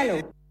 Hello,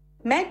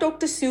 मैं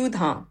doctor Sood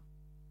हां।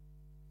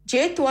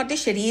 जे ਤੁਹਾਡੇ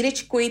शरीर ਵਿੱਚ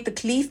कोई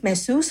तकलीफ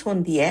महसूस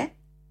ਹੁੰਦੀ ਹੈ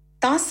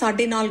ਤਾਂ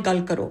ਸਾਡੇ ਨਾਲ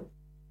ਗੱਲ ਕਰੋ।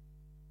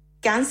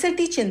 ਕੈਂਸਰ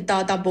ਦੀ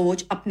ਚਿੰਤਾ ਦਾ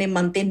ਬੋਝ ਆਪਣੇ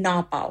ਮਨ ਤੇ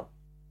ਨਾ ਪਾਓ।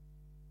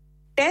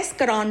 ਟੈਸਟ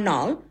ਕਰਾਉਣ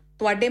ਨਾਲ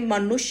ਤੁਹਾਡੇ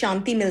ਮਨ ਨੂੰ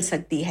ਸ਼ਾਂਤੀ ਮਿਲ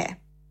ਸਕਦੀ ਹੈ।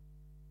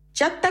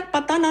 ਜਦ ਤੱਕ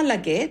ਪਤਾ ਨਾ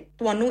ਲੱਗੇ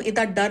ਤੁਹਾਨੂੰ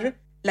ਇਹਦਾ ਡਰ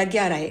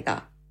ਲੱਗਿਆ ਰਹੇਗਾ।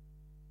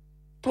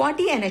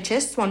 ਤੁਹਾਡੀ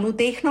NHS ਤੁਹਾਨੂੰ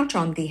ਦੇਖਣਾ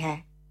ਚਾਹੁੰਦੀ ਹੈ।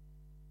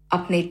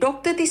 अपने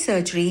डॉक्टर की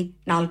सर्जरी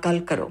नाल गल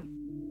करो।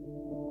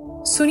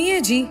 सुनिए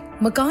जी,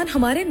 मकान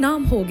हमारे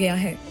नाम हो गया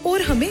है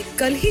और हमें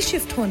कल ही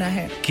शिफ्ट होना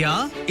है। क्या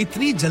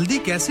इतनी जल्दी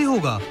कैसे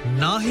होगा?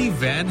 ना ही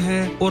वैन है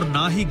और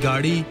ना ही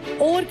गाड़ी।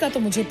 और का तो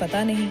मुझे पता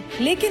नहीं,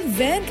 लेकिन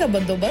वैन का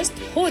बंदोबस्त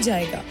हो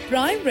जाएगा।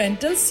 प्राइम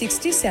रेंटल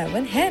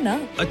 67 है ना?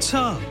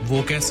 अच्छा, वो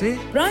कैसे?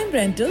 प्राइम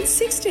रेंटल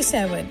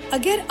 67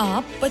 अगर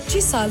आप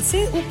 25 साल से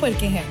ऊपर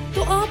के हैं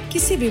तो आप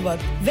किसी भी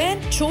वक्त वैन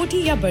छोटी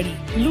या बड़ी,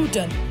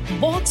 Luton,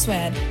 box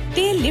van,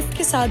 tail lift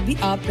के साथ भी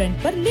आप रेंट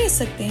पर ले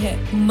सकते हैं।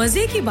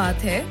 मजे की बात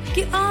है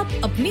कि आप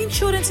अपनी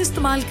इंश्योरेंस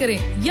इस्तेमाल करें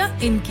या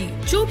इनकी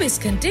 24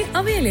 घंटे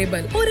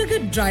अवेलेबल, और अगर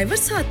ड्राइवर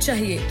साथ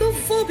चाहिए तो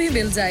वो भी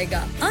मिल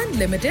जाएगा।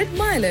 Unlimited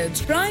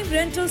mileage. Prime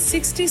rental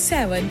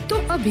 67। तो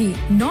अभी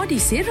नॉडी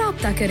से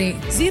राब्ता करें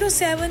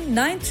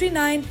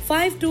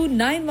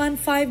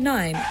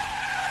 07939529159।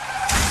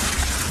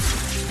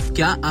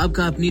 क्या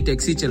आपका अपनी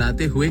टैक्सी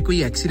चलाते हुए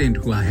कोई एक्सीडेंट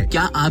हुआ है?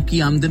 क्या आपकी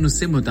आमदन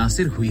उससे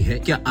मुतासिर हुई है?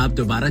 क्या आप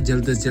दोबारा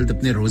जल्द से जल्द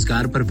अपने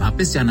रोजगार पर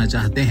वापस जाना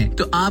चाहते हैं?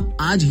 तो आप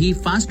आज ही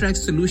फास्ट ट्रैक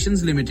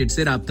सॉल्यूशंस लिमिटेड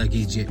से राब्ता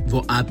कीजिए।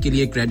 वो आपके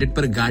लिए क्रेडिट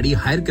पर गाड़ी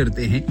हायर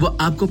करते हैं। वो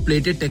आपको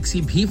प्लेटेड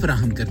टैक्सी भी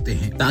फराहम करते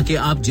हैं ताकि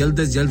आप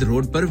जल्द से जल्द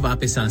रोड पर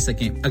वापस आ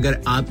सकें।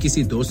 अगर आप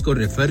किसी दोस्त को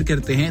रेफर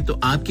करते हैं तो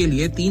आपके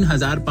लिए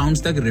 3000 पाउंड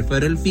तक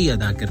रेफरल फी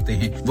अदा करते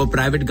हैं। वो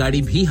प्राइवेट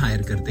गाड़ी भी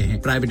हायर करते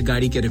हैं। प्राइवेट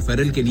गाड़ी के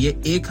रेफरल के लिए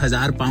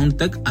 1000 पाउंड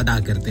तक अदा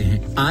करते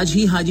हैं। आज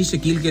ही हाजी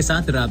शकील के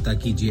साथ राब्ता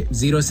कीजिए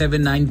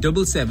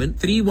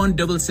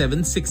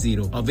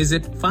 07977317760 और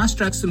visit fast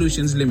track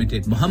solutions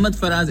limited, Mohammad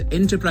Faraz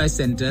enterprise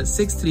centre,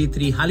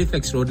 633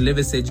 Halifax road,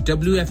 Liversedge,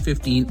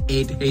 WF15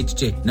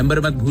 8HJ। Number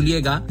मत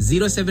भूलिएगा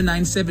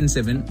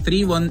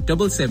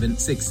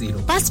 07977317760।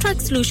 Fast Track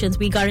Solutions,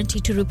 we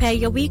guarantee to repair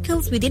your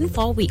vehicles within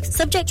 4 weeks,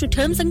 subject to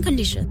terms and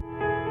conditions.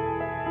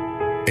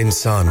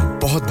 इंसान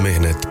बहुत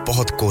मेहनत,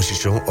 बहुत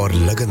कोशिशों और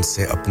लगन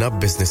से अपना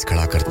बिजनेस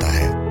खड़ा करता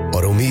है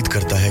और उम्मीद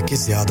करता है कि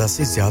ज्यादा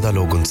से ज्यादा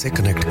लोग उनसे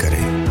कनेक्ट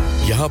करें।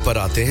 यहाँ पर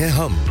आते हैं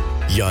हम,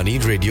 यानी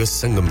रेडियो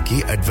संगम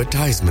की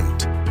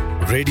एडवर्टाइजमेंट।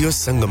 रेडियो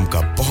संगम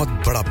का बहुत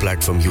बड़ा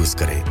प्लेटफॉर्म यूज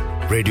करें।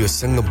 रेडियो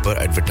संगम पर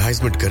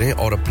एडवर्टाइजमेंट करें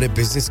और अपने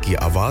बिजनेस की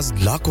आवाज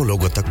लाखों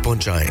लोगों तक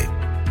पहुंचाएं।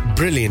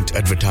 Brilliant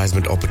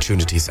advertisement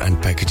opportunities and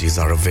packages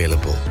are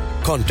available.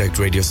 Contact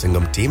Radio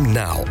Sangam team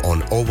now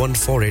on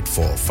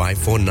 01484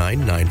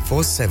 549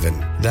 947.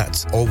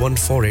 That's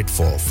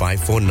 01484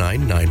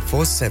 549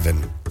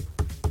 947.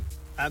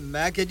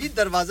 मैं के जी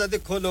दरवाजा दे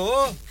खोलो।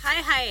 हाय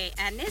हाय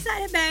एने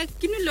सारे बैग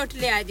किनु लुट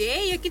ले आजे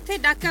ये किथे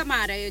डाका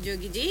मार रहे हो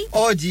जोगी जी?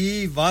 ओ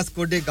जी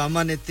वास्को डे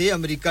गामा ने ते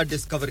अमेरिका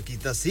डिस्कवर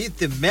कीता सी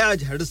ते मैं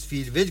आज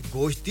हडर्सफील्ड विच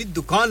गोश्त दी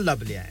दुकान लब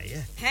ले आया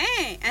है।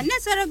 एने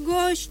सारा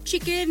गोश्त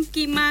चिकन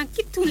कीमा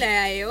किथु ले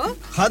आए हो?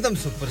 खादम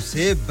सुपर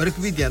से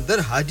बरकवी दे अंदर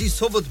हाजी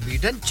सोबत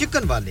मीट एंड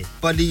चिकन वाले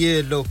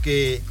पलिए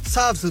लोके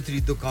साफ सुथरी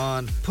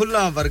दुकान,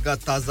 फुल्ला वर्गा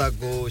ताजा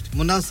गोश्त,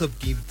 मुनासिब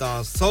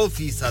कीमतां,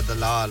 100%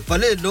 दलाल,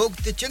 भले लोग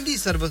ते चंगी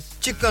service.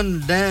 Chicken,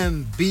 lamb,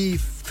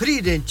 beef, free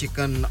range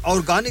chicken,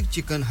 organic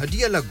chicken,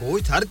 हड्डी वाला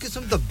गोश्त, हर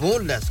किस्म दा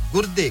बोनलेस,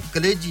 गुर्दे,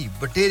 कलेजी,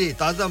 बटेरे,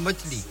 ताजा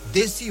मछली,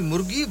 देसी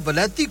मुर्गी,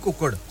 बलाती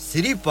कुकड़,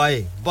 सिरी पाए,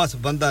 बस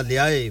बंदा ले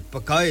आए,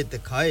 पकाए ते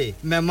खाए,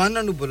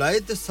 मेहमानां नु बुलाए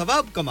ते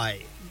सवाब कमाए।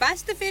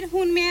 बस तो फिर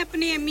हुन मैं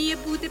अपने अम्मी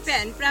अब्बू ते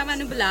भैन भरावां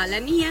नु बुला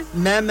लेनी है।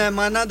 मैं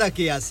मेहमानां दा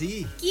किया सी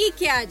की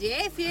क्या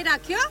जे फिर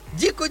आखियो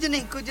जी कुछ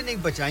नहीं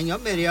बचाइयो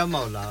मेरे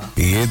मौला।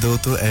 ये दो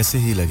तो ऐसे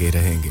ही लगे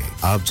रहेंगे।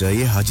 आप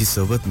जाइए Haji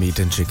Sobat meat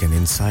and chicken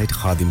inside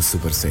Khadim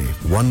super से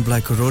 1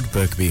 Black Road,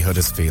 Birkby,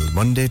 Huddersfield,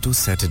 Monday to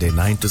Saturday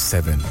 9 to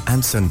 7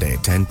 and Sunday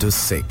 10 to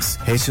 6.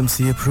 HMC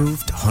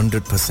approved,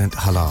 100%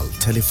 halal.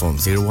 Telephone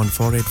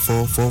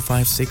 01484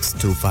 456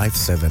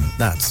 257.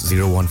 That's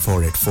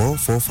 01484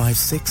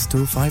 456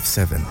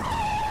 257.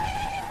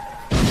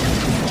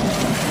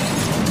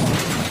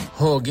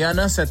 हो गया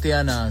ना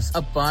सत्यानाश।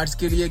 अब पार्ट्स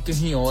के लिए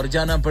कहीं और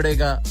जाना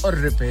पड़ेगा और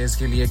रिपेयर्स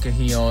के लिए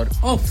कहीं और।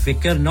 ओ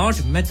फिकर नॉट,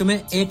 मैं तुम्हें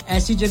एक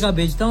ऐसी जगह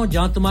भेजता हूं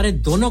जहां तुम्हारे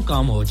दोनों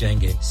काम हो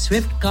जाएंगे।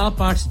 स्विफ्ट कार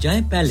पार्ट्स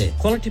जाएं पहले।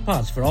 Quality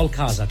parts for all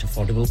cars at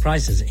affordable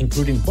prices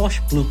including Bosch,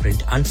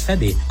 Blueprint and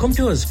Febby. Come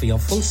to us for your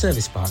full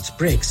service parts,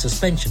 brakes,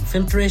 suspension,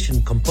 filtration,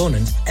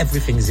 components,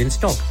 everything is in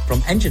stock from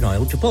engine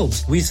oil to bulbs.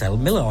 We sell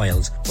Miller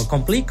oils. For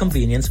complete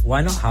convenience,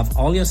 why not have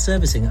all your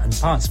servicing and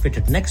parts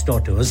fitted next door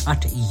to us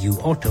at EU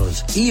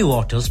Autos. EU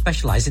Autos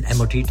specialize in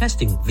MOT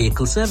testing,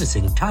 vehicle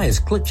servicing, tyres,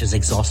 clutches,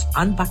 exhaust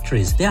and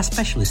batteries. They are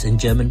specialists in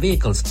German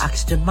vehicles,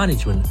 accident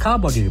management, car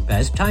body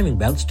repairs, timing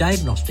belts,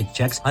 diagnostic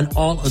checks and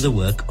all other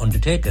work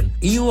undertaken.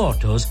 EU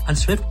Autos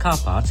and Swift Car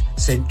Parts,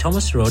 St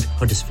Thomas Road,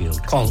 Huddersfield.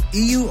 Call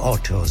EU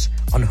Autos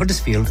on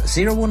Huddersfield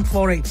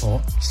 01484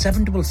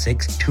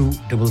 766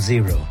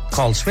 200.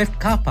 Call Swift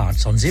Car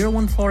Parts on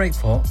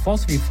 01484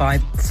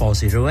 435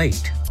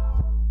 408.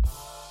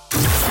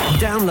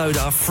 Download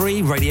our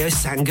free Radio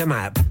Sangam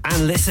app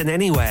and listen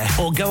anywhere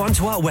or go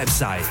onto our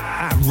website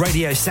at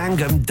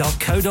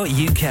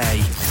radiosangam.co.uk.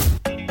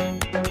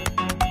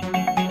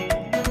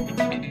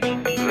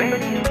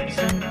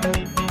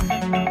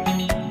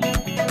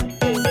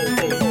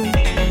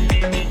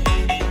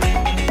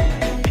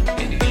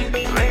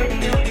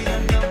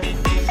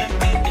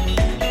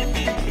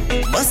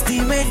 मस्ती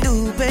में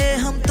डूबे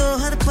हम तो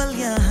हर पल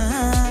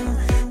यहाँ,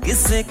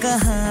 किस्से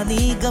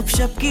कहानी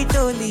गपशप की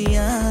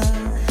टोलियाँ,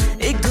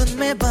 एक धुन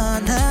में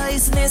बांधा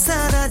इसने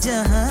सारा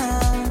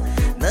जहां,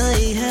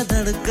 नई है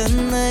धड़कन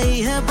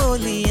नई है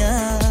बोलियां,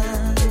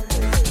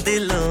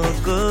 दिलों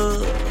को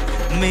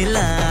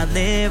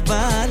मिलाने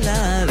वाला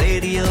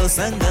रेडियो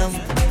संगम,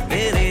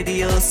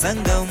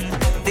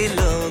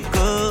 दिलों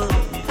को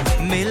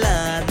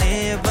मिलाने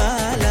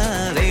वाला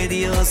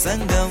रेडियो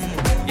संगम,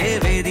 ये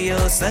रेडियो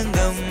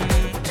संगम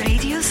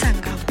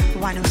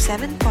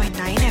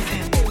 107.9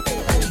 FM,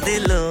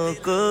 दिलों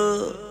को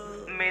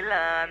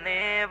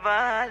मिलाने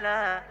वाला।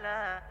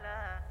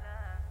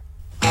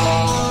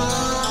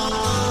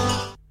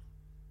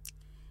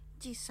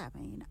 जी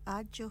सामीन,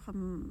 आज जो हम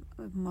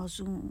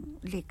मौजू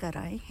लेकर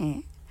आए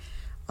हैं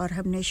और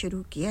हमने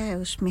शुरू किया है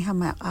उसमें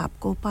हम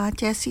आपको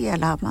 5 ऐसी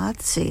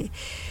अलामात से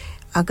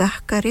आगाह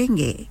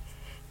करेंगे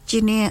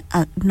जिन्हें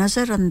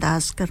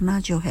नज़रअंदाज करना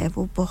जो है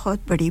वो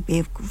बहुत बड़ी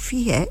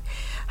बेवकूफ़ी है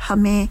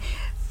हमें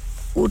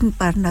उन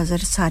पर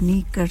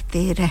नज़रसानी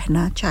करते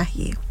रहना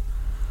चाहिए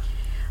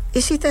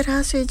इसी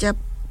तरह से जब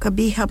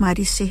कभी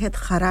हमारी सेहत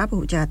ख़राब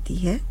हो जाती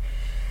है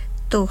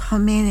तो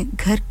हमें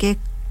घर के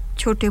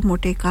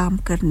छोटे-मोटे काम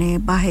करने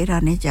बाहर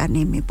आने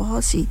जाने में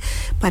बहुत सी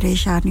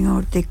परेशानियों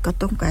और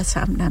दिक्कतों का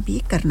सामना भी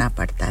करना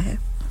पड़ता है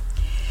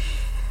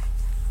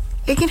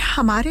लेकिन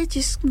हमारे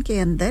जिस्म के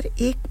अंदर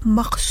एक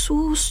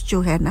मखसूस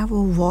जो है ना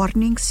वो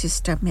वार्निंग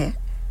सिस्टम है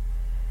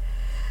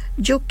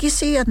जो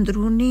किसी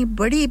अंदरूनी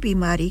बड़ी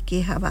बीमारी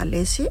के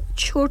हवाले से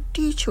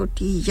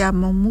छोटी-छोटी या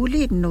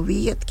मामूली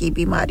नोवियत की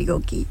बीमारियों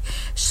की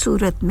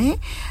सूरत में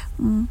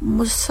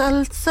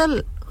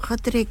मुसलसल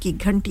खतरे की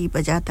घंटी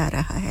बजाता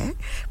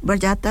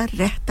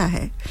रहता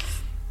है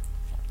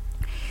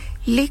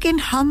लेकिन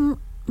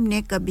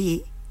हमने कभी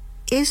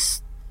इस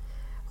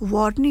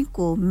वार्निंग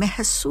को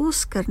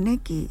महसूस करने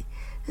की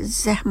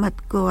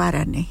ज़हमत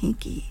गवारा नहीं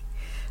की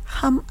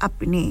हम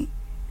अपनी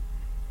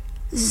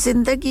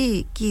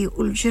ज़िंदगी की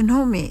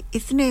उलझनों में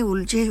इतने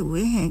उलझे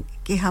हुए हैं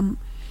कि हम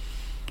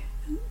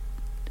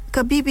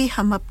कभी भी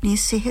हम अपनी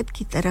सेहत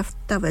की तरफ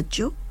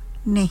तवज्जो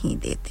नहीं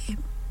देते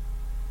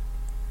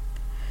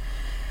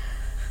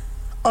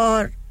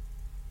और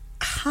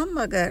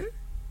हम अगर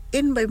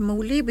इन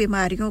मामूली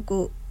बीमारियों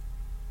को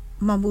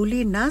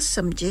मामूली ना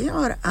समझें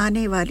और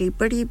आने वाली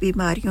बड़ी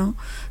बीमारियों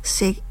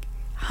से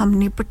हम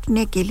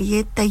निपटने के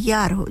लिए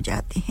तैयार हो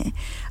जाते हैं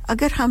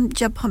अगर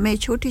जब हमें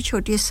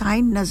छोटी-छोटी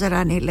साइन नजर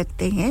आने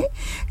लगते हैं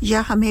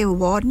या हमें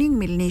वार्निंग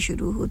मिलनी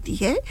शुरू होती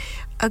है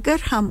अगर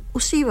हम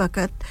उसी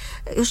वक्त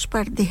उस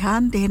पर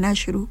ध्यान देना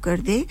शुरू कर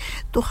दें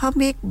तो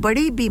हम एक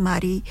बड़ी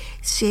बीमारी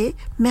से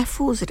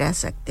महफूज रह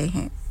सकते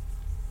हैं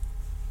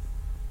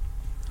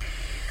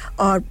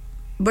और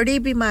बड़ी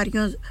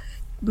बीमारियों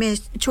में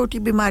छोटी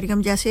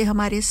बीमारियों जैसे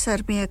हमारे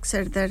सर में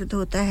अक्सर दर्द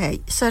होता है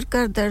सर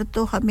का दर्द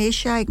तो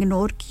हमेशा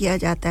इग्नोर किया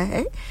जाता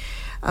है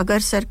अगर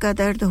सर का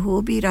दर्द हो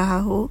भी रहा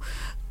हो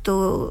तो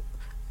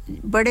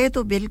बड़े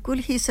तो बिल्कुल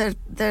ही सर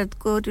दर्द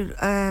को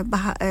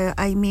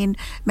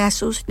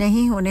महसूस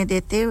नहीं होने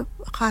देते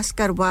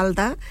खासकर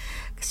वालदा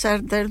सर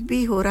दर्द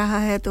भी हो रहा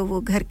है तो वो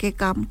घर के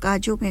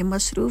कामकाजों में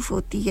मसरूफ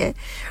होती है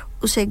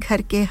उसे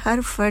घर के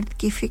हर फर्द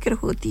की फिक्र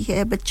होती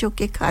है बच्चों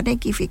के खाने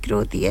की फिक्र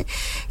होती है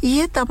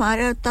ये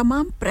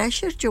तमाम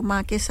प्रेशर जो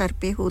माँ के सर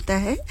पे होता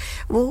है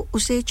वो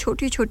उसे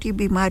छोटी-छोटी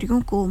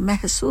बीमारियों को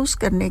महसूस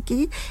करने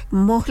की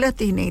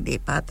मोहलत ही नहीं दे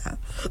पाता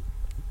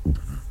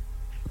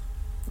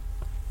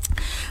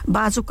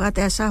बाज़ औक़ात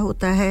ऐसा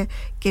होता है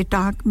कि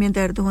टांग में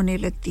दर्द होने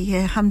लगती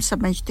है हम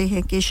समझते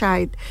हैं कि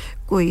शायद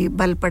कोई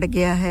बल पड़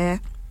गया है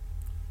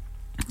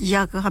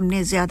या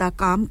हमने ज़्यादा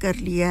काम कर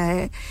लिया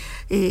है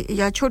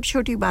या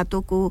छोटी-छोटी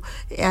बातों को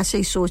ऐसे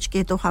ही सोच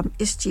के तो हम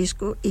इस चीज़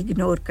को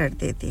इग्नोर कर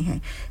देते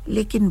हैं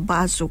लेकिन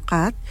बाज़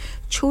औक़ात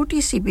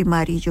छोटी सी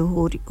बीमारी जो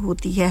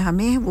होती है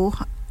हमें वो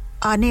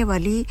आने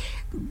वाली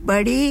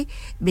बड़ी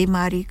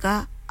बीमारी का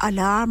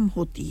अलार्म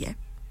होती है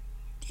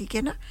ठीक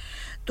है ना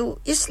तो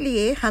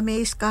इसलिए हमें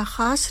इसका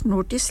ख़ास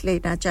नोटिस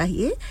लेना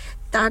चाहिए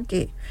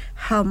ताकि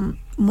हम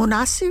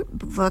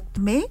मुनासिब वक्त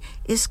में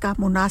इसका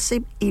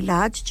मुनासिब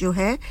इलाज जो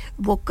है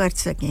वो कर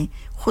सकें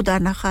खुदा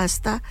न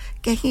खास्ता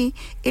कहीं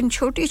इन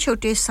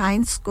छोटे-छोटे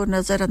साइंस को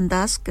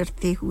नज़रअंदाज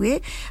करते हुए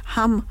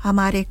हम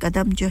हमारे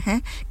कदम जो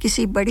हैं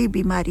किसी बड़ी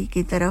बीमारी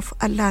की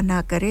तरफ अल्लाह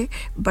ना करे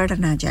बढ़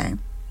ना जाएं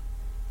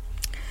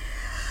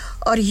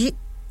और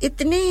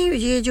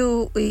ये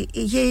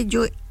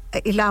जो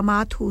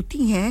इलामात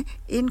होती हैं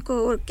इनको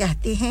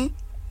कहते हैं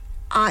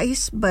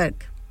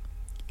आइसबर्ग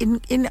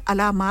इन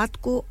अलामात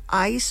को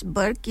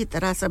आइसबर्ग की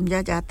तरह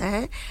समझा जाता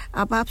है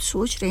अब आप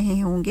सोच रहे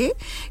होंगे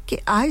कि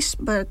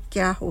आइसबर्ग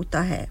क्या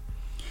होता है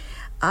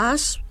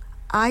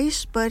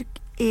आइसबर्ग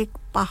एक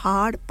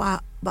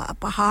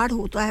पहाड़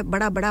होता है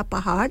बड़ा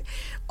पहाड़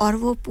और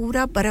वो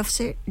पूरा बर्फ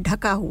से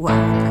ढका हुआ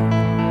होता है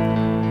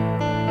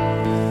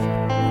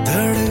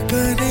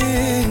धड़कने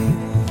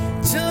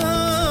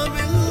जहाँ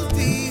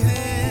मिलती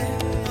है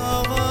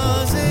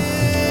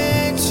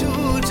आवाज़ें छू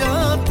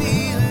जाती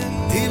है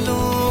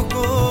दिलों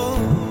को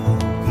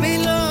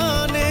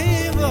मिलाने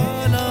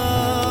वाला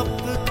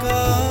आपका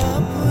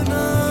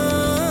अपना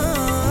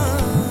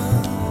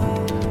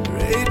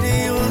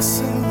radio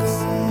Sangam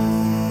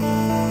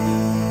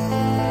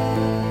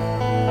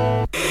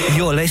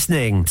You're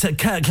listening to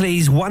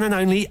Kirklees one and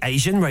only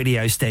Asian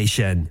radio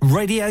station,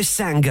 Radio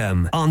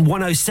Sangam, on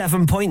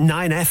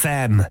 107.9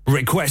 FM.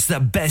 Request the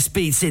best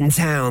beats in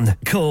town.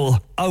 Call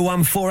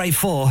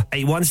 01484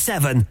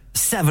 817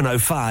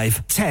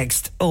 705.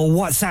 Text or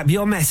WhatsApp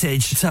your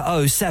message to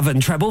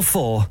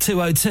 07444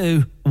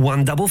 202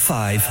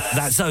 155.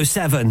 That's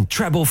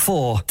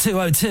 07444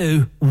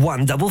 202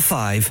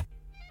 155.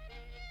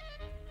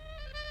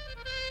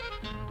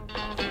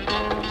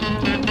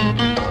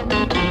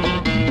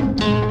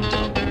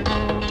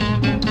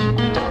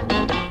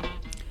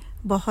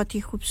 बहुत ही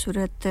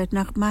खूबसूरत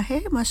नगमा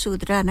है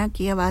मसूद राना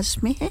की आवाज़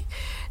में है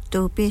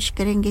तो पेश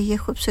करेंगे ये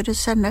खूबसूरत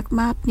सा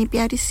नगमा अपनी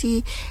प्यारी सी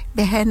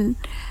बहन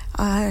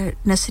और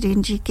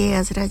नसरीन जी के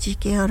अज़रा जी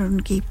के और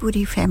उनकी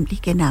पूरी फैमिली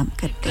के नाम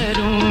करके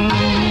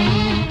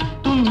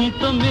तुम ही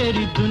तो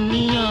मेरी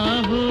दुनिया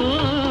हो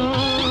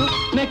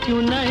मैं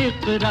क्यों ना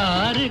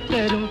इकरार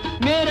करूं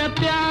मेरा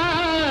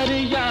प्यार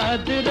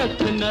याद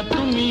रखना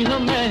तुम ही हो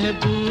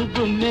महबूब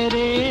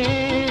मेरे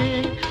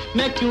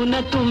मैं क्यों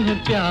ना तुम्हें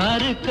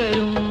प्यार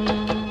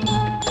करूं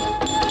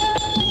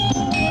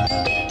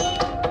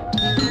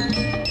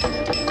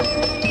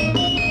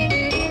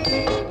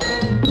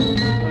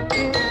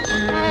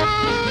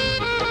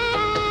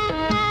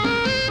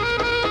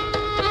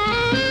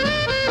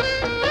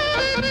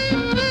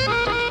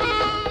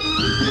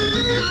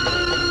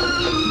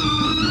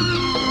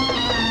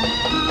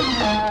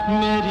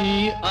मेरी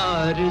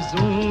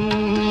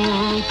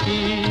आरज़ुओं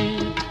की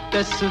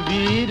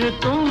तस्वीर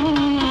तुम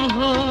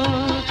हो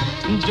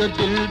जो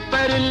दिल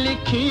पर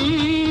लिखी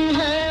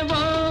है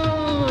वो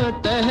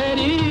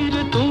तहरीर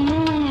तुम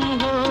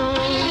हो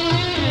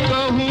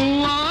कहूँ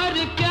और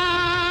क्या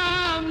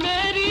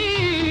मेरी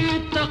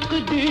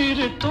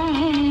तकदीर तुम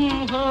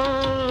हो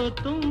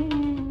तुम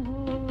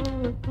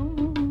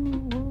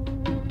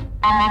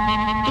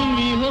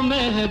ही हो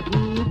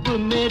महबूब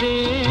मेरे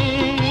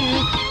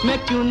मैं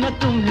क्यों न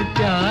तुम्हें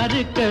प्यार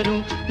करूं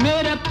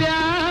मेरा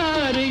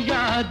प्यार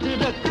याद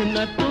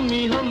रखना तुम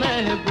ही हो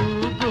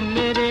महबूब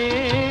मेरे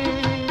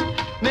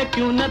मैं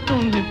क्यों न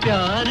तुम्हें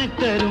प्यार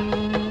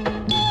करूं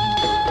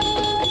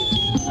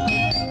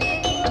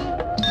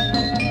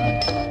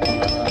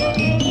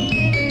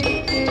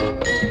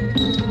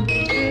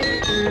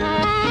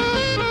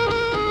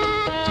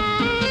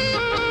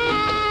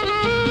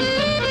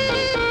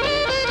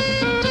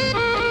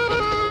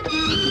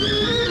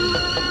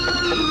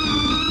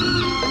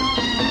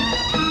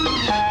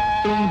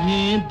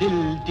दिल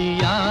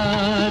दिया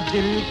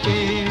दिल के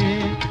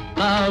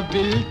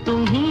काबिल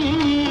तुम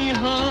ही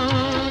हो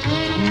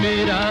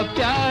मेरा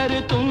प्यार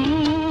तुम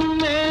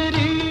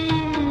मेरी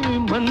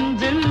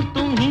मंजिल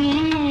तुम ही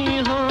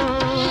हो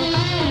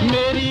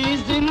मेरी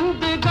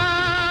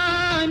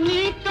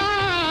जिंदगानी का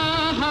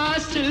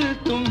हासिल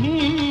तुम ही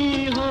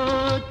हो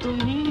तुम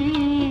ही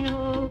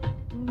हो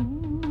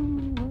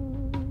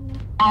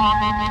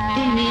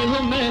तुम ही हो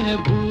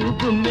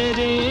महबूब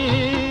मेरे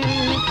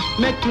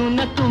मैं क्यों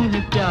न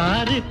तुम्हें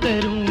प्यार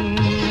करूं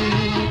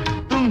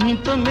तुम ही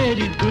तो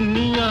मेरी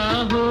दुनिया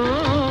हो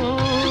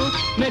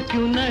मैं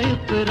क्यों न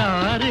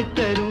इकरार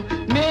करूं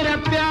मेरा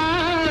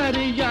प्यार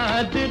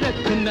याद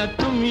रखना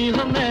तुम ही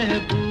हो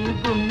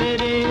महबूब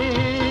मेरे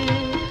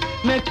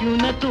मैं क्यों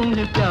न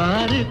तुम्हें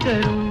प्यार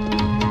करूं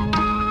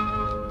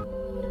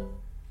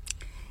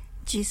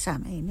जी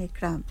सामीन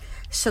इकराम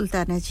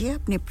सुल्ताना जी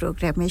अपने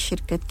प्रोग्राम में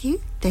शिरकत की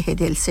तहे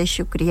दिल से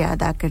शुक्रिया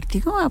अदा करती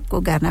हूँ आपको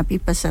गाना भी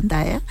पसंद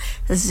आया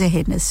ज़ेह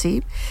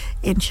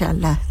नसीब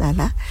इंशाअल्लाह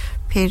ताला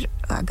फिर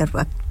अगर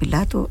वक्त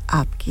मिला तो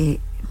आपके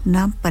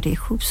नाम पर एक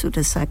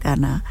खूबसूरत सा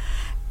गाना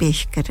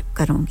पेश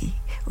करूँगी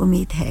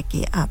उम्मीद है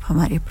कि आप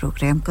हमारे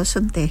प्रोग्राम को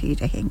सुनते ही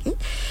रहेंगे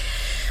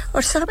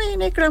और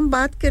सामीन इकराम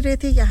बात कर रहे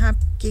थे यहाँ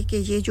कि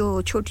ये जो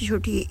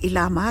छोटी-छोटी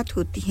इलामात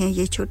होती हैं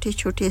ये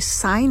छोटे-छोटे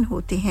साइन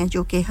होते हैं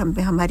जो कि हम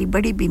हमारी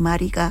बड़ी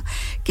बीमारी का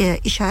के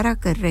इशारा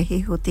कर रहे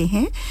होते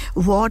हैं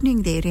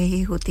वार्निंग दे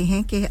रहे होते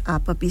हैं कि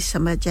आप अभी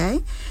समझ जाएं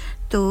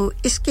तो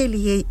इसके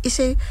लिए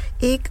इसे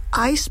एक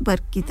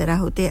आइसबर्ग की तरह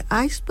होते हैं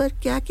आइसबर्ग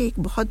क्या कि एक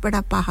बहुत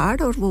बड़ा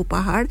पहाड़ और वो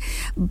पहाड़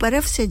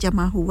बर्फ से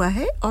जमा हुआ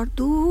है और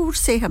दूर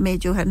से हमें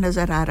जो है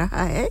नज़र आ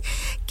रहा है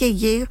कि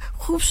ये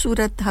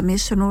खूबसूरत हमें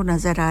स्नो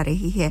नज़र आ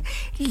रही है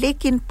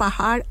लेकिन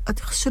पहाड़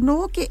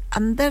स्नो के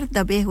अंदर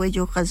दबे हुए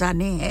जो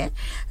खजाने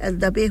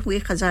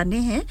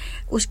हैं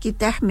उसकी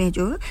तह में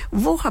जो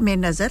वो हमें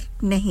नज़र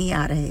नहीं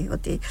आ रहे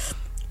होते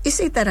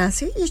इसी तरह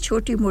से ये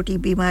छोटी-मोटी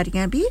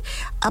बीमारियां भी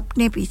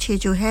अपने पीछे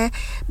जो है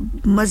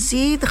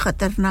मज़ीद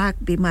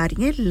खतरनाक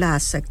बीमारियां ला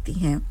सकती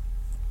हैं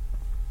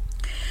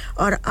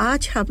और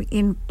आज हम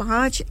इन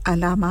 5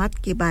 अलामात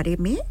के बारे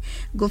में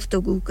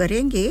गुफ्तगू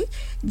करेंगे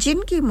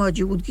जिनकी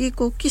मौजूदगी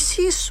को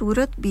किसी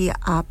सूरत भी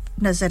आप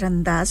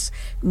नज़रअंदाज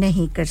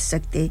नहीं कर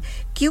सकते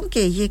क्योंकि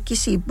ये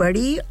किसी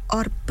बड़ी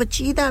और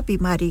पेचीदा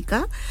बीमारी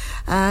का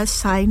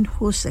साइन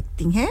हो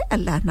सकती हैं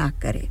अल्लाह ना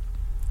करे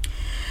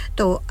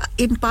तो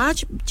इन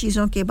 5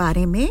 चीज़ों के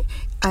बारे में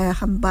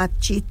हम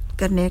बातचीत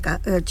करने का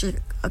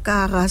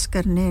आगाज़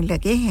करने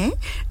लगे हैं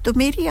तो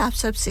मेरी आप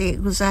सबसे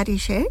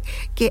गुजारिश है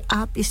कि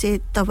आप इसे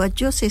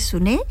तवज्जो से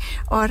सुनें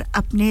और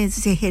अपने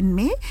ज़हन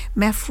में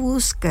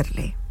महफूज कर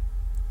लें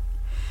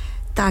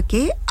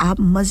ताकि आप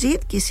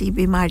मज़ीद किसी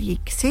बीमारी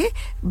से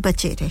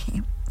बचे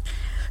रहें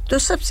तो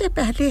सबसे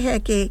पहले है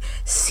कि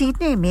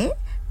सीने में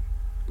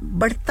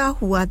बढ़ता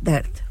हुआ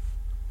दर्द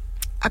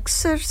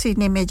अक्सर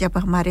सीने में जब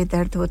हमारे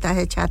दर्द होता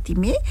है छाती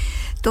में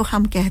तो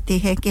हम कहते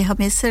हैं कि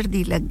हमें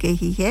सर्दी लग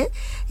गई है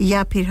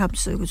या फिर हम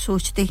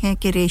सोचते हैं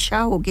कि रेशा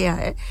हो गया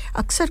है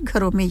अक्सर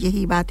घरों में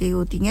यही बातें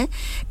होती हैं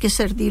कि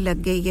सर्दी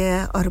लग गई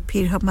है और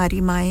फिर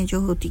हमारी माएँ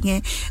जो होती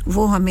हैं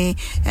वो हमें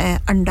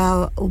अंडा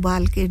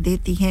उबाल के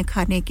देती हैं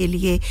खाने के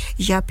लिए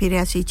या फिर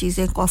ऐसी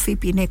चीज़ें कॉफ़ी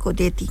पीने को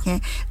देती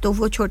हैं तो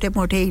वो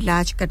छोटे-मोटे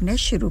इलाज करने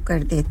शुरू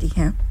कर देती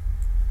हैं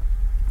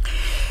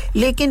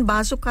लेकिन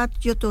बाज़-औक़ात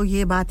जो तो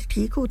ये बात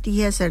ठीक होती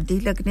है सर्दी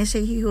लगने से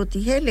ही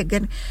होती है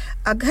लेकिन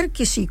अगर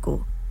किसी को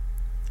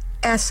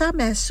ऐसा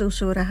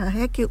महसूस हो रहा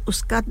है कि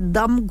उसका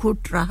दम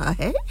घुट रहा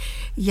है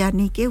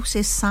यानी कि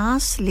उसे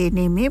सांस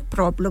लेने में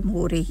प्रॉब्लम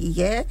हो रही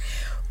है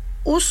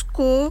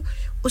उसको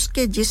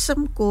उसके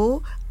जिस्म को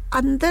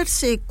अंदर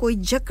से कोई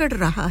जकड़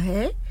रहा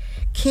है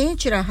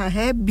खींच रहा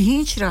है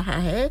भींच रहा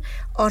है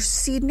और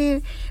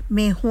सीने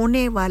में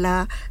होने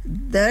वाला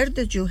दर्द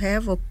जो है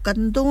वो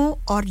कंधों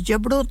और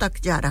जबड़ों तक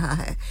जा रहा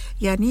है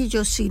यानी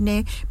जो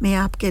सीने में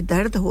आपके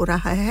दर्द हो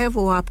रहा है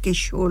वो आपके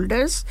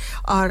शोल्डर्स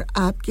और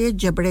आपके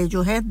जबड़े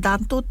जो है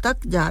दांतों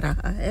तक जा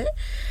रहा है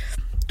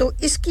तो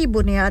इसकी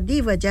बुनियादी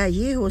वजह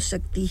ये हो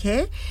सकती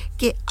है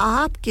कि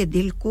आपके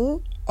दिल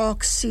को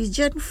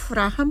ऑक्सीजन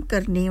फराहम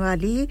करने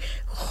वाली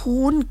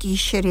खून की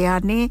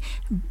शरियानें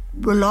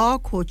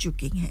ब्लॉक हो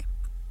चुकी हैं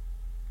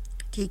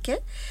ठीक है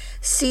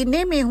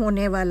सीने में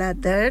होने वाला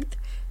दर्द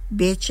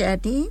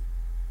बेचैनी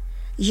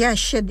या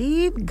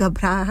शदीद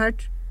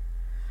घबराहट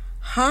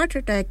हार्ट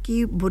अटैक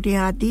की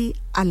बुनियादी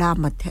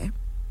अलामत है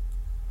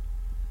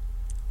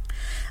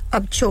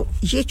अब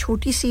ये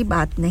छोटी सी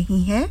बात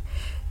नहीं है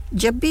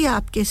जब भी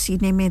आपके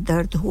सीने में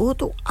दर्द हो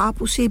तो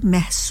आप उसे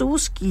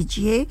महसूस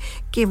कीजिए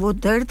कि वो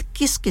दर्द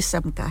किस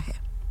किस्म का है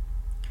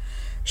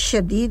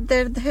शदीद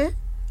दर्द है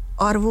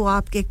और वो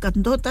आपके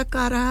कंधों तक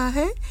आ रहा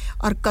है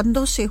और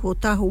कंधों से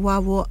होता हुआ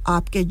वो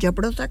आपके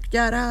जबड़ों तक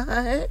जा रहा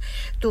है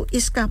तो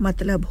इसका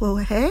मतलब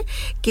है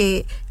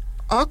कि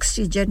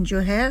ऑक्सीजन जो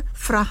है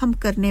फराहम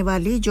करने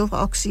वाली जो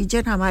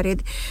ऑक्सीजन हमारे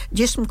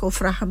जिस्म को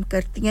फराहम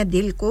करती है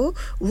दिल को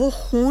वो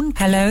खून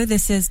Hello,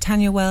 this is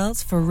Tanya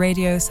Wells for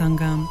Radio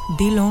Sangam.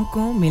 दिलों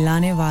को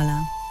मिलाने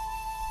वाला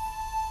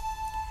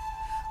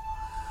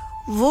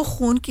वो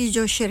खून की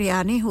जो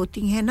शरियानें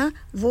होती हैं ना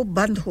वो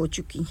बंद हो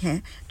चुकी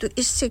हैं तो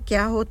इससे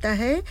क्या होता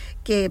है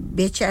कि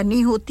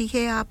बेचैनी होती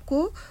है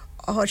आपको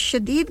और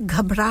शदीद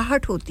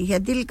घबराहट होती है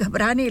दिल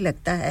घबराने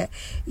लगता है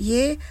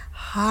ये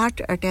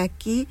हार्ट अटैक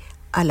की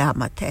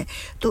अलामत है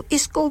तो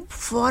इसको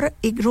फॉर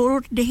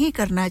इग्नोर नहीं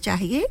करना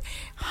चाहिए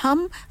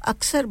हम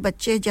अक्सर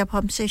बच्चे जब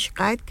हमसे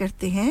शिकायत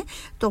करते हैं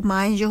तो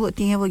माएँ जो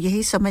होती हैं वो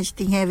यही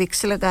समझती हैं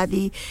विक्स लगा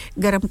दी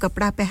गरम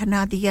कपड़ा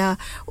पहना दिया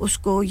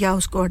उसको या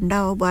उसको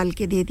अंडा उबाल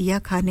के दे दिया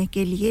खाने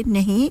के लिए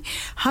नहीं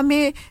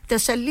हमें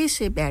तसल्ली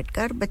से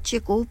बैठकर बच्चे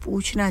को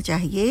पूछना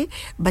चाहिए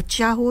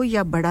बच्चा हो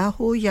या बड़ा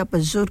हो या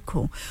बुजुर्ग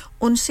हो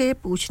उनसे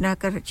पूछना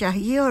कर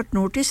चाहिए और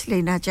नोटिस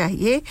लेना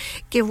चाहिए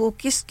कि वो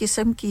किस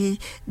किस्म की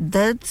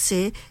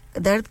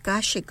दर्द का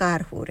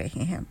शिकार हो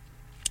रहे हैं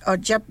और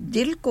जब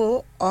दिल को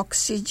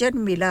ऑक्सीजन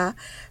मिला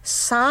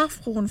साफ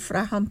खून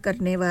फराहम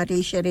करने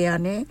वाली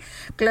शरियानें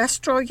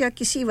कोलेस्ट्रॉल या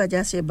किसी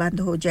वजह से बंद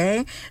हो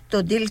जाएं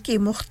तो दिल की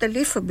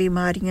मुख्तलिफ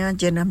बीमारियां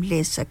जन्म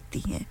ले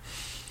सकती हैं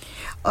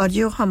और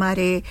जो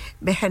हमारे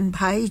बहन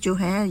भाई जो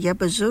हैं या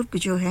बुजुर्ग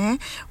जो हैं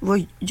वो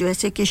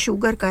जैसे कि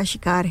शुगर का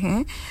शिकार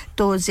हैं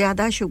तो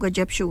ज़्यादा शुगर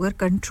जब शुगर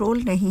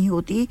कंट्रोल नहीं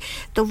होती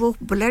तो वो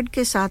ब्लड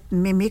के साथ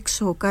में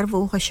मिक्स होकर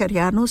वो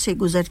शरियानों से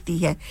गुजरती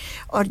है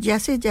और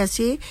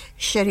जैसे-जैसे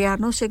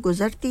शरियानों से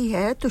गुजरती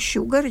है तो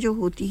शुगर जो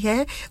होती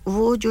है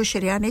वो जो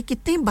शरियानें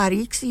कितनी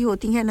बारीक सी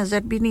होती हैं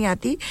नज़र भी नहीं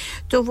आती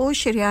तो वो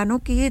शरियानों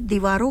की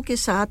दीवारों के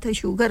साथ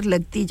शुगर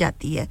लगती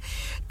जाती है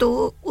तो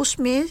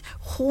उसमें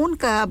खून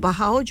का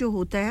बहाव जो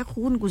होता है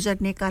खून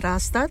गुजरने का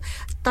रास्ता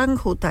तंग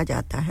होता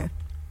जाता है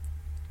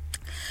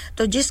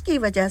तो जिसकी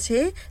वजह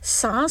से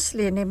सांस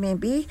लेने में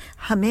भी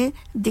हमें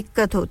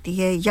दिक्कत होती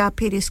है या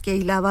फिर इसके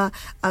अलावा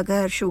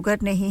अगर शुगर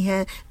नहीं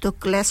है तो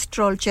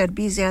कोलेस्ट्रॉल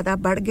चर्बी ज़्यादा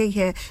बढ़ गई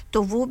है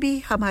तो वो भी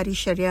हमारी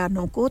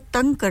शरियानों को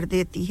तंग कर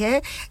देती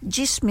है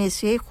जिसमें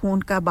से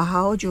खून का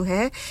बहाव जो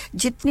है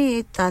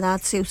जितनी तादाद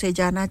से उसे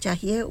जाना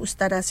चाहिए उस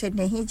तरह से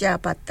नहीं जा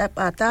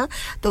पाता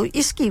तो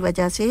इसकी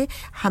वजह से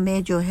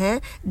हमें जो है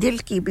दिल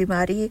की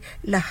बीमारी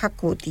लाहक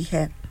होती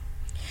है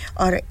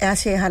और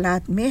ऐसे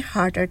हालात में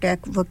हार्ट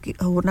अटैक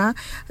होना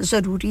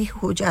ज़रूरी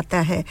हो जाता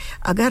है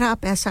अगर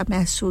आप ऐसा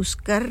महसूस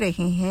कर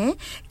रहे हैं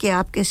कि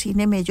आपके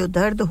सीने में जो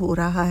दर्द हो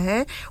रहा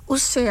है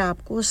उससे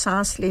आपको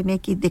सांस लेने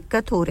की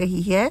दिक्कत हो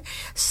रही है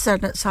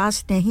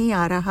सांस नहीं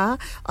आ रहा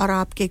और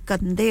आपके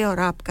कंधे और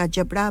आपका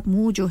जबड़ा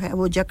मुंह जो है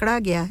वो जकड़ा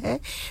गया है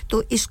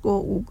तो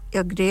इसको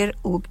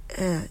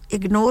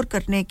इग्नोर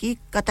करने की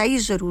कतई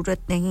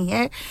ज़रूरत नहीं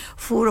है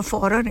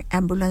फौरन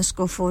एम्बुलेंस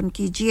को फ़ोन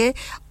कीजिए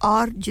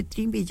और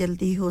जितनी भी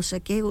जल्दी हो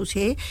सके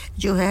उसे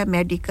जो है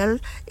मेडिकल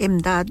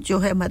इमदाद जो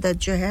है मदद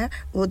जो है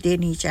वो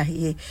देनी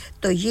चाहिए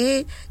तो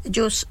ये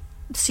जो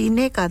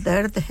सीने का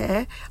दर्द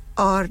है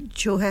और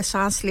जो है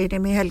सांस लेने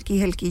में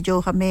हल्की-हल्की जो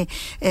हमें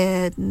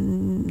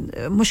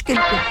मुश्किल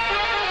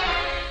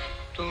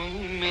तुम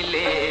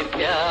मिले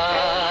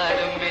प्यार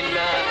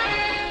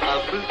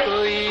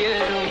कोई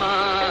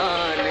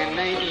अरमान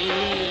नहीं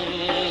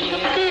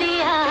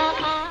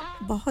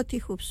बहुत ही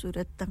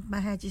खूबसूरत नगमा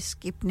है जी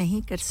स्किप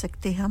नहीं कर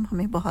सकते हम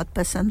हमें बहुत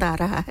पसंद आ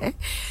रहा है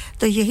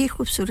तो यही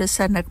खूबसूरत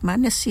सा नगमा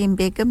नसीम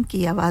बेगम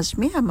की आवाज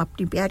में हम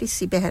अपनी प्यारी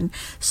सी बहन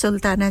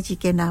सुल्ताना जी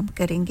के नाम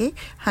करेंगे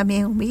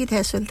हमें उम्मीद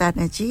है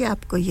सुल्ताना जी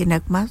आपको ये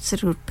नगमा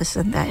जरूर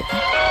पसंद आएगा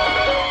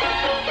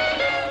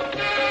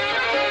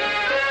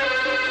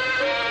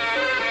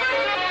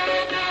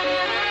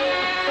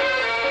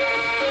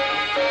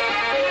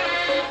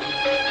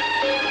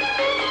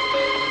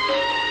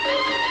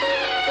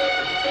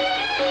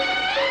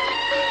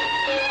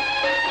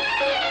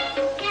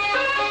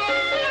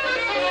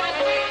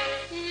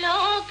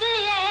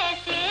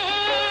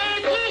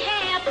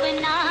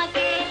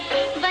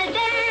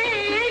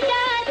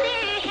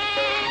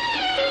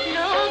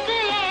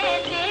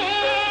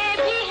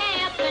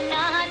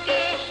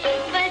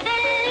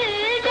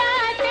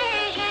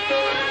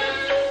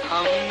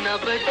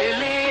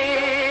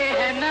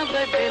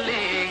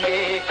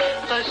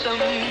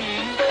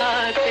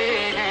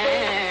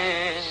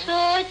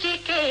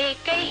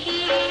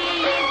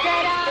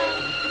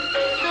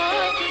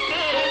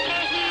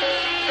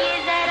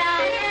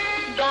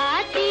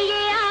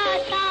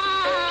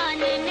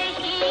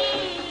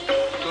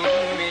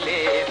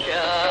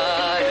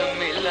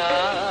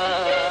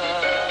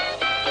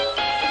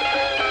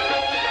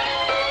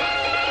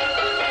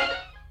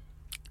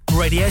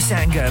Radio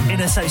Sangam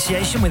in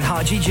association with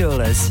Haji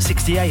Jewellers,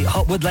 68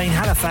 Hotwood Lane,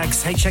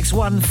 Halifax,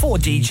 HX1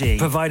 4DG.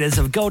 Providers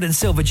of gold and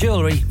silver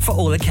jewellery for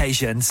all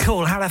occasions.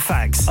 Call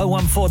Halifax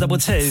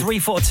 01422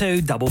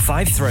 342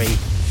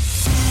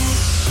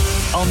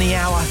 553. On the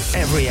hour,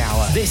 every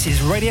hour. This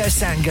is Radio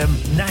Sangam,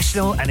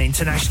 national and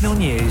international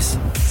news.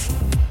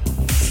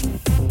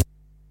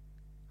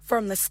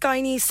 From the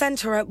Sky News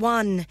Centre at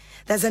 1,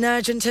 there's an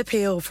urgent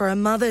appeal for a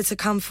mother to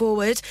come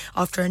forward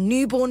after a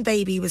newborn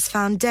baby was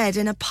found dead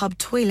in a pub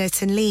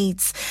toilet in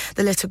Leeds.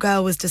 The little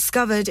girl was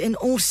discovered in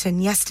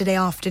Alton yesterday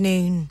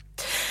afternoon.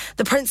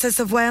 The Princess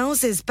of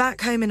Wales is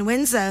back home in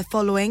Windsor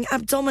following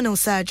abdominal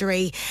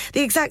surgery.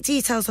 The exact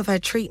details of her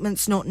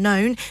treatment's not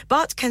known,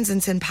 but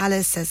Kensington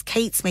Palace says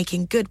Kate's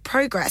making good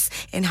progress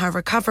in her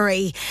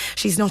recovery.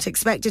 She's not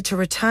expected to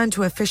return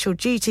to official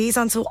duties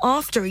until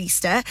after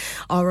Easter.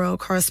 Our royal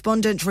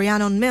correspondent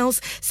Rhiannon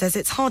Mills says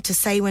it's hard to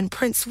say when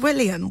Prince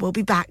William will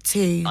be back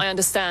too. I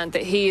understand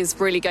that he is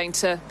really going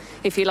to,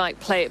 if you like,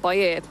 play it by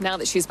ear. Now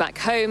that she's back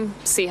home,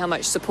 see how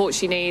much support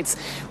she needs.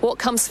 What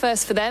comes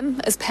first for them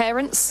as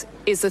parents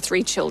is the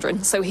 3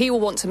 children. So he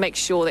will want to make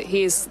sure that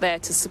he is there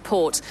to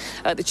support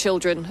the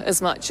children as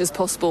much as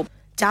possible.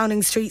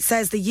 Downing Street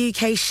says the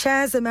UK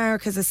shares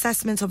America's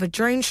assessment of a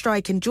drone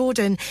strike in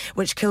Jordan,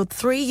 which killed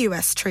 3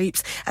 US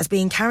troops, as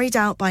being carried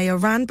out by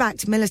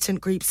Iran-backed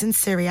militant groups in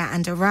Syria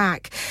and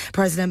Iraq.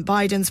 President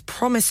Biden's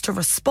promised to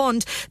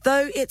respond,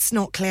 though it's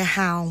not clear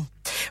how.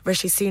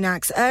 Rishi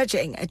Sunak's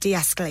urging a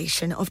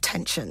de-escalation of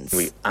tensions.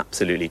 We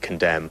absolutely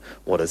condemn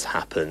what has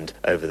happened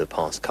over the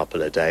past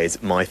couple of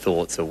days. My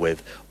thoughts are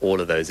with all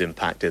of those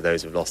impacted,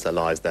 those who've lost their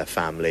lives, their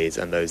families,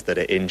 and those that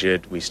are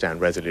injured. We stand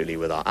resolutely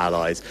with our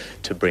allies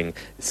to bring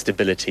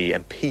stability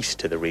and peace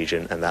to the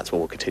region, and that's what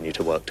we'll continue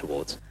to work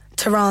towards.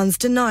 Tehran's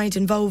denied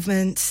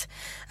involvement.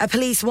 A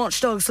police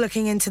watchdog's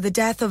looking into the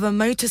death of a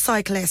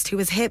motorcyclist who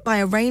was hit by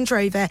a Range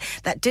Rover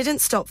that didn't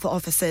stop for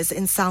officers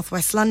in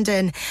southwest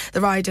London.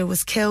 The rider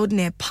was killed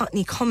near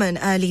Putney Common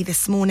early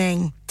this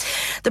morning.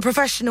 The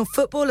Professional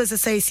Footballers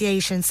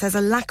Association says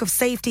a lack of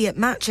safety at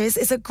matches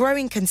is a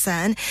growing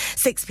concern.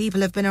 6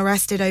 people have been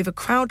arrested over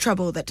crowd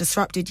trouble that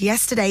disrupted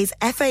yesterday's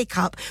FA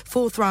Cup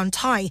 4th round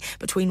tie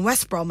between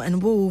West Brom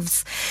and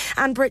Wolves.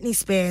 And Britney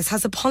Spears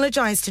has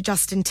apologised to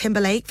Justin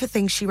Timberlake for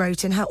things she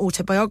wrote in her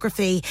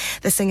autobiography.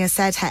 The singer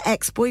said her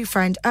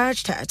ex-boyfriend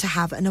urged her to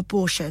have an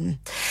abortion.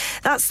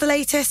 That's the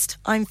latest.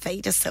 I'm Faye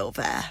De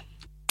Silva.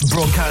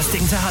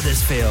 Broadcasting to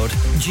Huddersfield,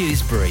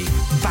 Dewsbury,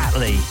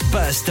 Batley,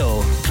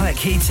 Birstall,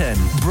 Cleckheaton,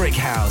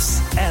 Brickhouse,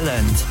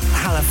 Elland,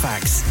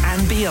 Halifax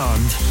and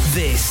beyond.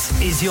 This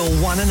is your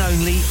one and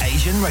only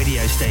Asian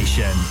radio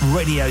station.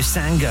 Radio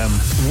Sangam,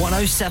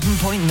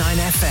 107.9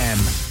 FM.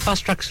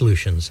 Fast Track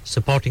Solutions,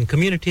 supporting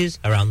communities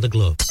around the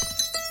globe.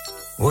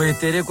 ओए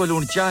तेरे को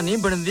लूण चा नहीं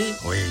बनदी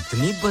ओए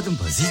इतनी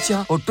बदमजी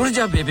चा और टुर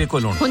जा बेबे को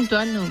लूण हुन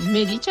ਤੁਹਾਨੂੰ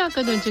ਮੇਰੀ ਚਾਹ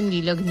ਕਦੋਂ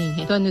ਚੰਗੀ ਲੱਗਣੀ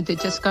ਹੈ ਤੁਹਾਨੂੰ ਤੇ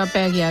ਚਸਕਾ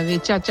ਪੈ ਗਿਆ ਵੇ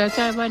ਚਾਚਾ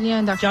ਚਾਹ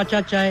ਵਾਲਿਆਂ ਦਾ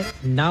Chacha Chai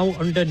now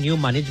under new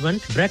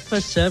management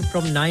breakfast served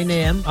from 9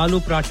 am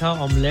aloo paratha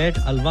omelette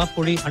alwa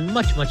puri and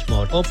much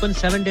more open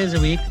 7 days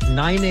a week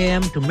 9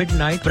 am to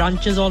midnight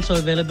branches also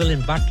available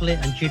in Batley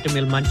and Cheetham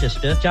Hill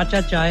Manchester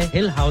Chacha Chai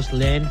Hill House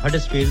Lane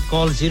Huddersfield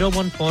call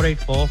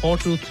 01484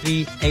 423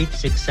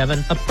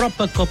 867 a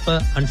proper cuppa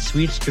and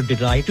sweets to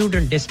delight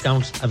student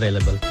discounts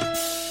available.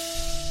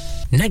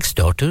 Next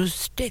door to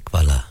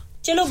Steakwala.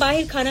 चलो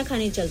बाहर खाना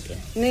खाने चलते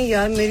हैं नहीं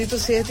यार मेरी तो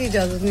सेहत ही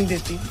इजाजत नहीं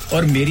देती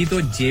और मेरी तो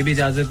जेब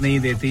इजाजत नहीं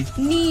देती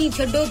नी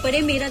छोड़ो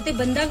परे मेरा ते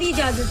बंदा भी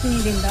इजाजत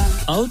नहीं देता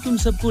आओ तुम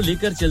सबको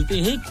लेकर चलते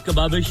हैं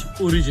कबाबिश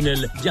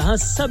ओरिजिनल जहां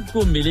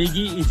सबको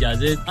मिलेगी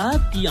इजाजत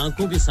आपकी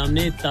आंखों के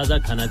सामने ताजा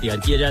खाना तैयार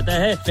किया जाता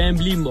है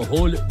फैमिली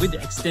माहौल with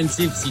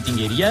extensive seating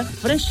area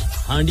fresh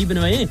हांडी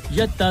बनवाएं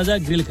या ताजा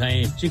ग्रिल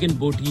खाएं चिकन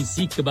बोटी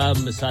seekh kebab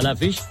masala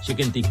fish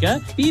chicken tikka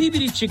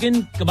peri peri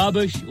chicken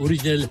Kababish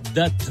original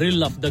the thrill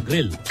of the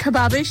grill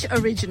Kababish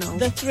Original.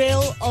 The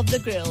thrill of the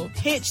grill.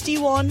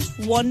 HD1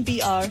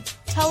 1BR.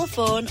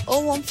 Telephone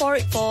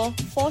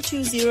 01484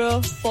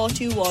 420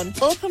 421.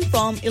 Open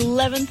from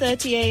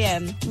 11:30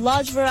 a.m.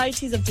 Large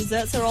varieties of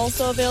desserts are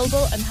also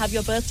available and have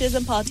your birthdays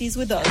and parties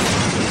with us.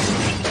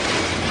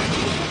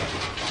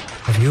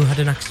 Have you had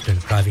an accident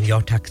driving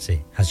your taxi?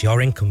 Has your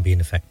income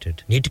been affected?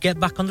 Need to get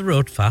back on the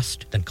road fast?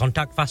 Then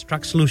contact Fast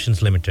Track Solutions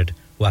Limited,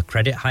 who are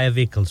credit hire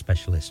vehicle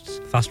specialists.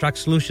 Fast Track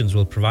Solutions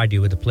will provide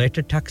you with a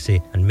plated taxi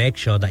and make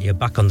sure that you're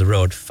back on the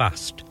road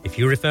fast. If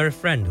you refer a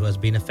friend who has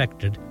been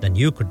affected, then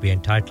you could be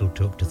entitled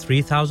to up to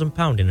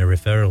 £3,000 in a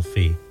referral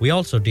fee. We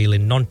also deal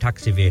in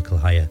non-taxi vehicle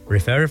hire.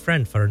 Refer a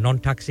friend for a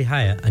non-taxi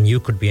hire and you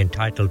could be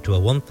entitled to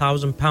a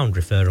 £1,000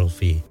 referral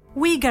fee.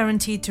 We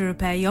guarantee to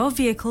repair your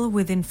vehicle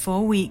within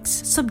 4 weeks,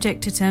 subject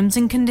to terms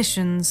and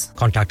conditions.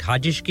 Contact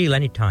Haji Shakil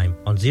anytime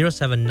on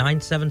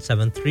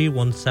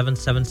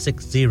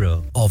 07977317760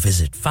 or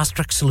visit Fast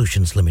Track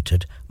Solutions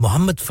Limited,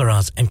 Mohammed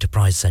Faraz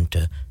Enterprise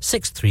Centre,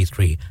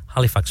 633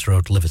 Halifax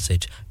Road,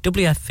 Liversedge,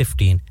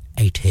 WF15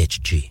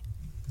 8HG.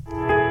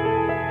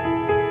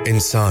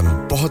 इंसान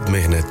बहुत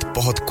मेहनत,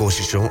 बहुत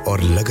कोशिशों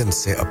और लगन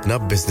से अपना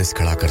business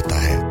खड़ा करता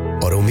है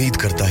और उम्मीद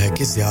करता है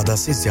कि ज्यादा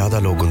से ज्यादा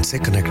लोग उनसे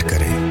कनेक्ट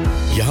करें।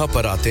 यहाँ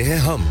पर आते हैं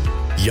हम,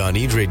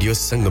 यानी रेडियो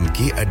संगम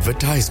की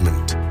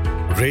एडवर्टाइजमेंट।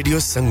 रेडियो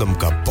संगम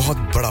का बहुत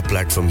बड़ा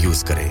प्लेटफॉर्म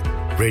यूज करें।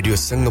 रेडियो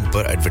संगम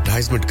पर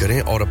एडवर्टाइजमेंट करें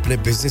और अपने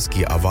बिजनेस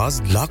की आवाज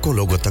लाखों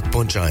लोगों तक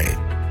पहुंचाएं।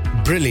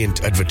 Brilliant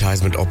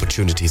advertisement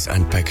opportunities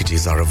and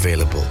packages are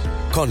available.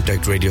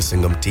 Contact Radio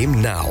Sangam team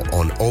now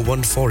on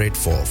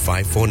 01484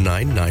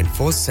 549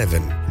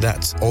 947.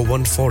 That's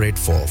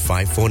 01484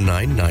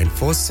 549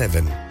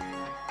 947.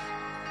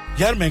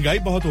 यार महंगाई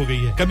बहुत हो गई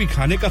है कभी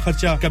खाने का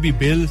खर्चा कभी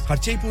बिल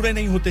खर्चे ही पूरे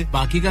नहीं होते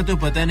बाकी का तो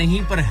पता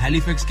नहीं पर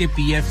हैलिफैक्स के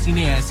पीएफसी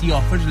ने ऐसी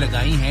ऑफर्स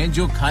लगाई हैं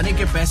जो खाने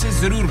के पैसे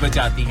जरूर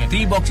बचाती हैं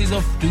 3 boxes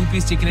of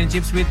 2-piece chicken and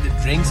chips with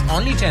drinks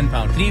only £10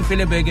 3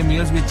 filet burger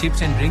meals with chips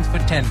and drinks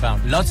for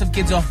 £10 lots of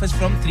kids offers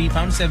from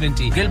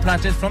 £3.70 grill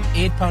platters from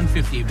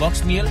 £8.50 box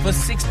meal for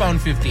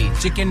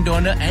 £6.50 chicken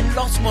doner and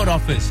lots more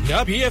offers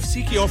यार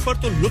PFC की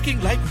offer तो looking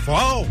like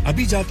wow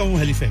अभी जाता हूं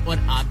Halifax और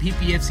आप भी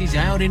PFC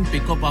जाएं और इन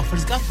पिकअप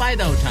ऑफर्स का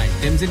फायदा उठाएं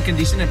terms and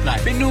condition apply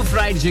Pinu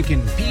fried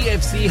chicken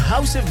PFC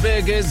House of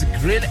Burgers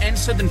Grill and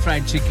Southern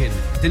Fried Chicken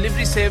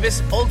delivery service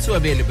also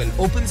available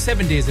open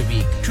 7 days a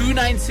week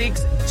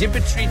 296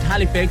 Gibbet Street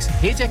Halifax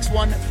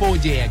HX1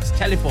 4JX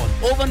telephone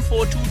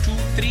 01422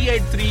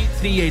 383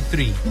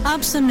 383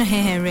 आप सुन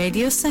रहे हैं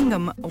radio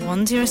संगम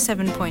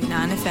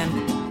 107.9 FM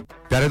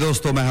प्यारे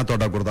दोस्तों मैं हां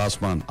तोड़ा गुरदास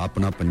मान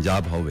अपना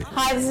पंजाब होवे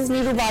Hi this is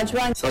Neeru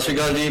Bajwa सत श्री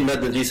अकाल जी मैं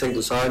दलजीत सिंह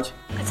दुसांझ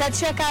सत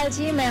श्री अकाल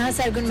जी मैं हां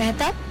सरगुन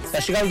मेहता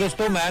सत श्री अकाल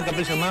दोस्तों मैं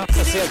कपिल शर्मा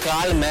सत श्री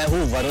अकाल मैं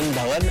हूं वरुण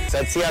धवन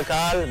सत श्री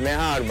अकाल मैं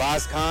हां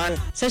अरबाज खान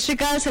सत श्री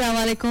अकाल अस्सलाम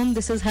वालेकुम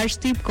this is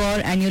Harshdeep Kaur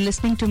and you are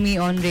listening to me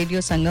on radio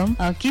Sangam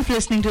keep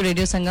listening to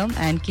radio Sangam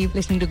and keep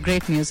listening to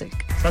great music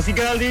Sat Shri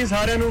अकाल जी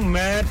साਰਿਆਂ ਨੂੰ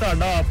ਮੈਂ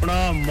ਤੁਹਾਡਾ ਆਪਣਾ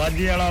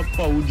ਮਾਝੇ ਵਾਲਾ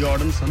ਭਾਊ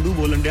ਜਾਰਡਨ ਸੰਧੂ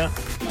ਬੋਲਣ ਡਿਆ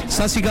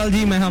ਸਤ श्री अकाल जी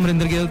मैं हां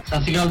अमरिंदर गिल सत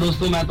श्री अकाल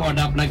दोस्तों मैं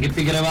ਤੁਹਾਡਾ ਆਪਣਾ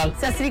ਗਿੱਪੀ ਗਰੇਵਾਲ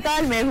सत श्री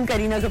अकाल मैं हूं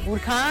Kareena Kapoor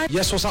Khan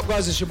Yes what's up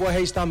guys it's your boy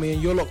Hayes Tammy and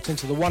you're locked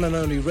into the one and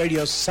only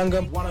Radio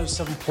Sangam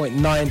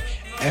 107.9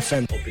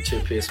 FM पीछे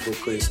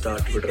Facebook Insta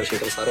Twitter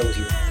शेयर सारा कुछ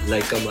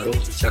लाइक का मारो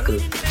चक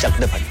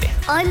दे फटते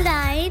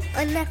online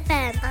on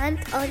FM and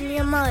on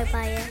your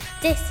mobile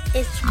this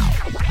is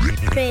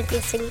Radio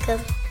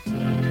Sangam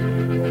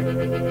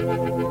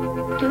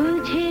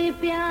तुझे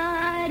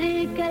प्यार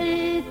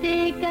करते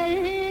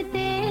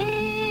करते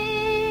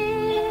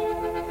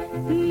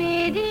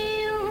मेरी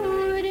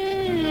उम्र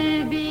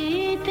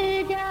बीत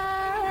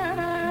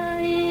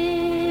जाए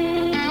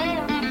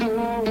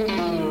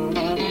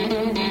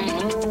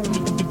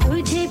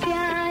तुझे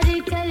प्यार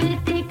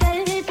करते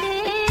करते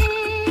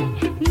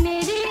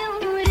मेरी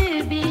उम्र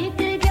बीत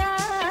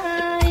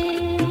जाए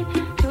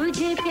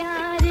तुझे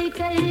प्यार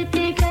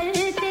करते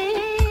करते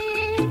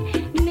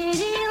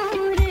मेरी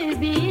उम्र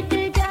बीत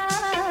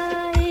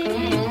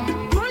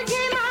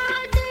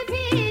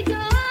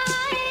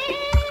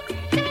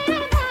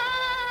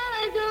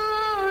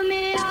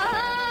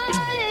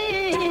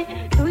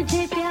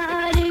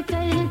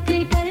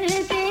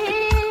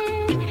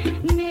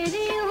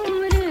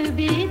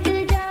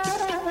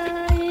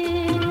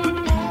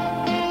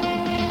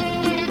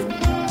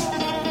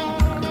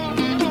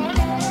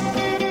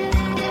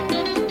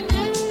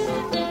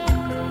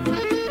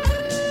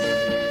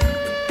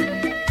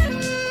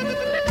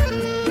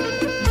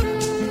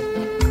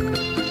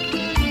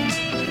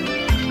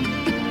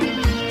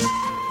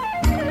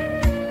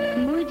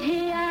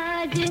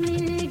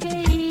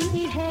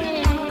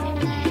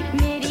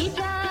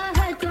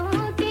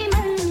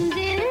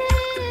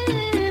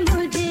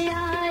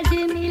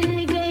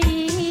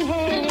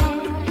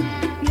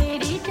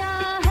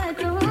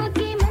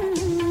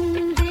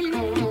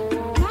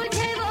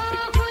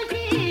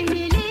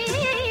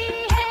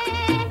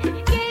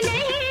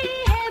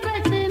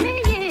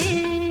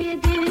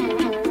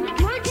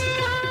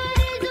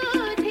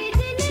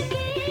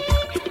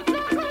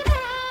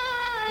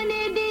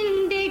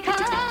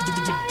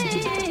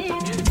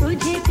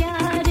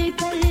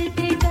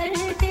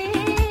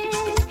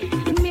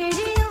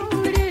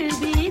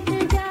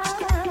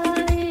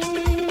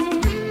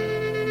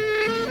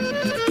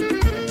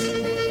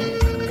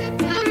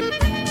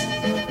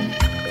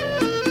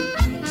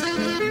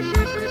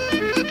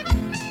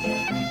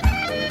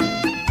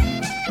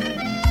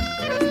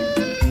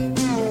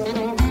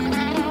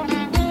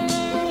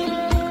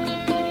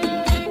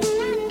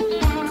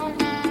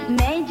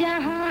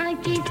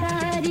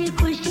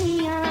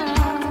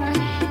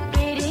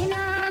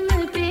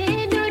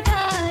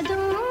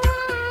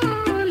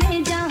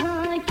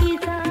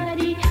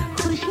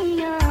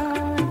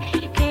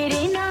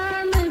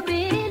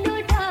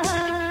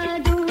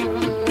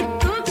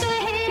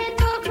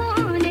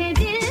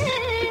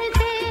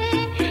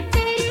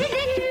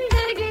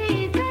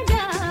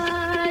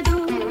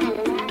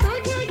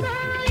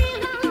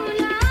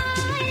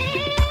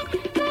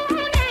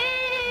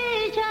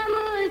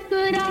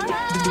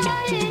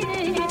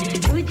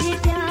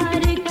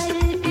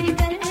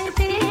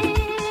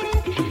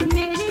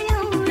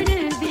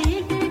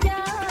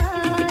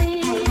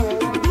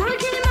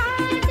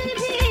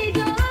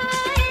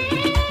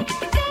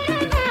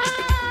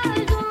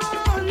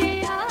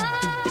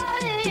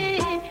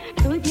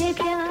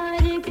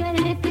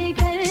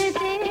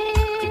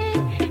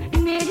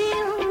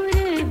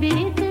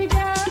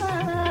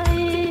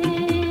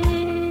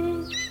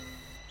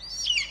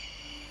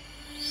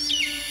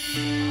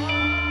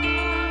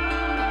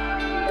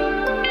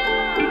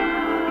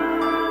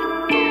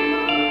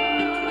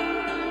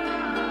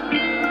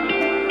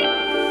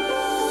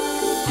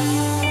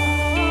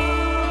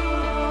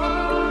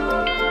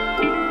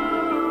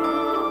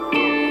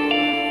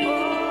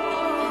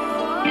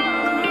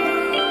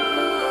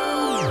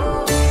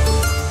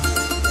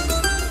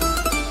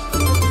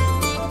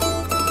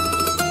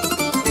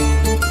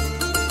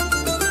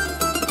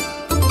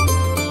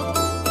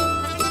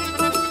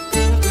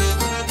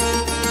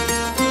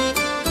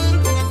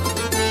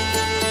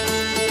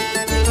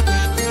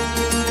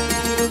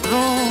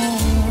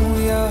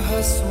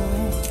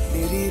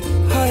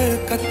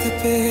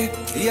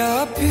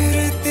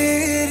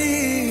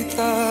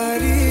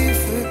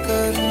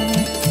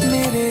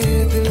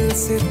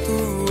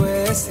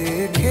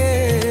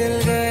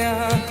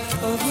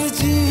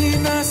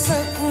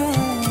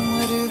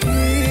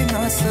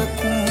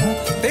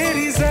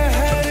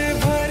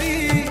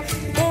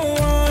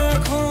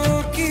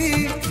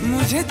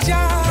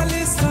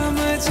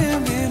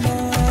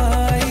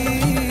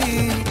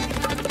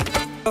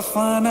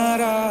वफा न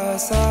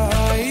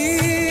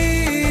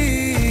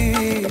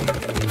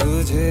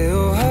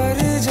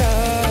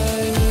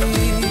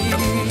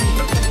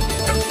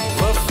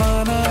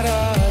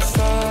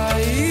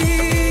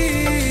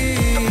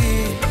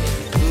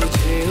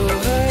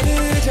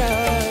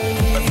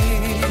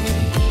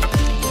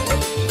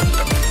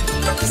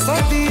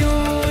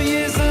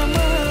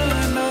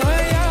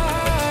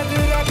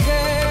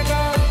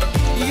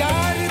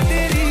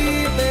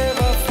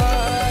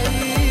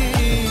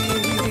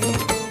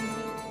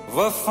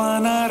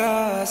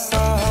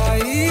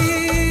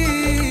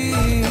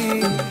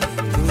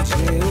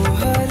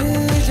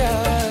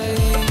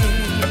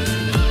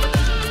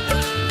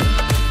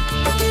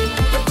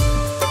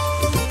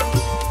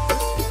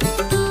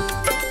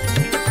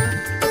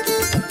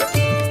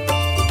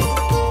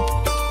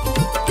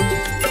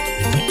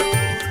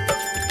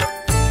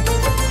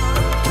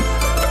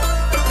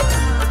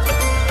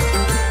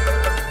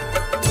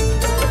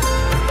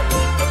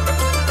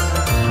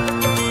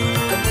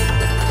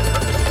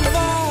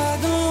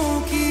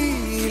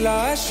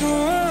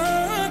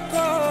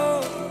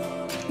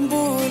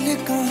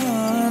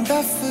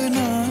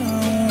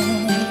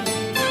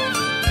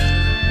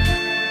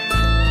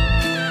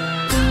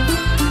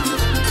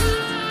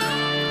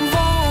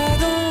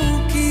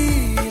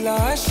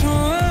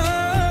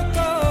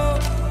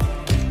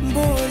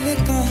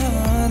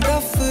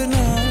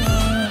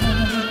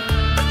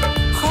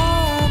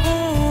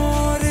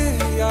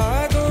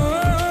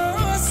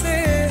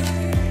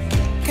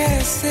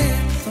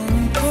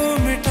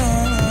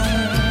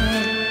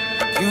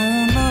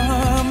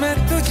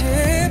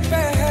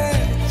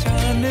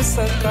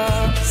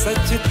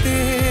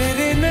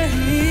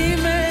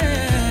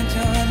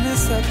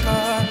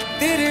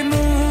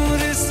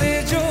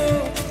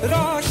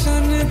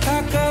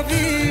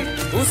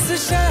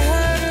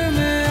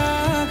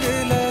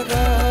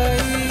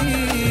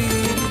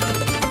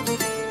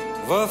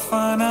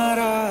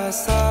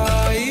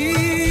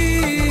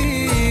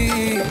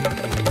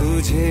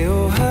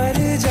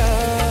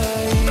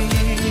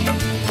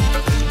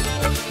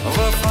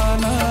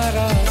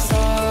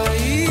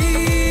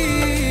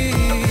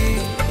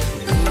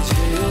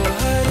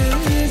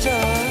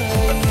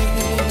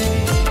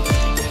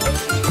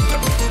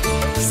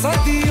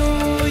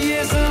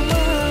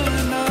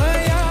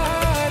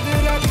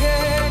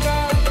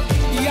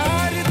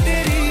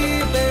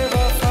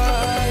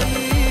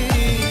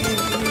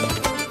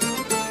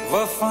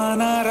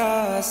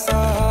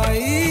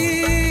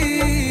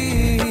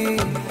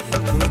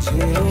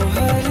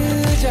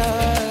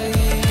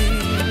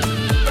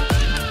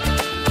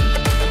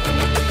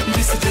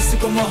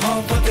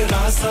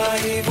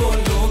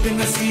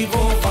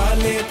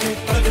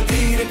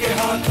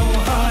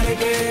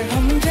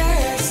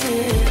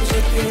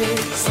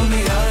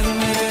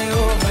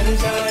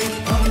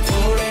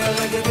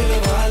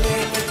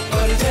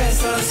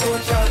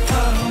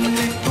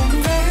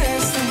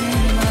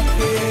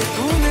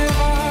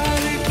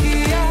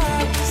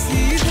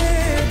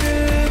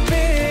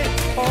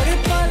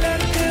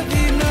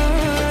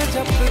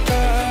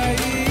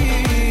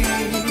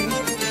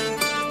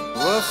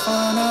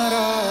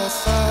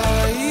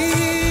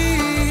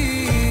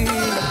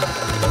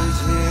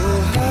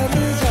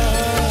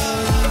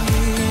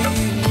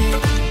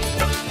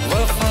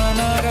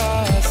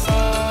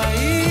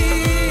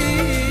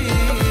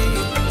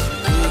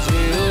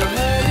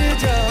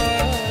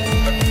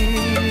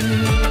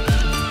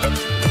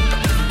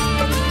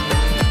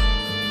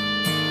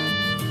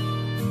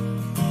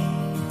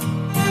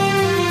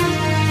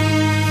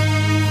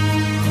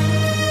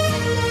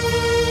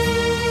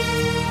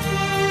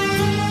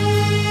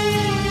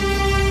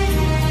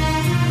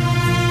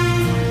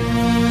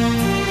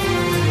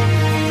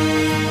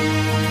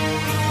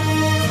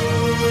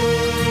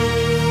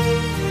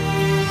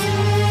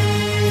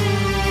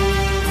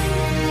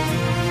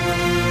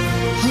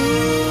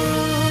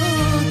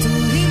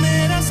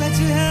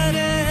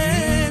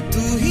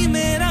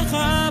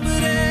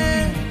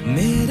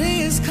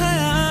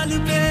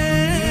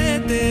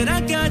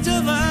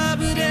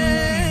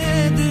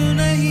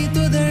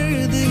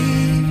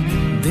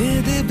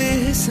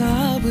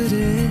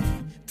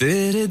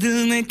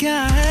में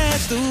क्या है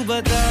तू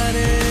बता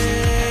रे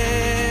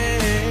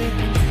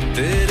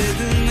तेरे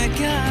दिल में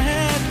क्या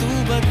है तू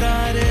बता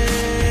रे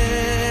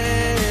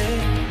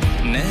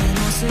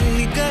नैनों से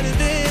ही कर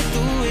दे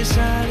तू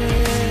इशारे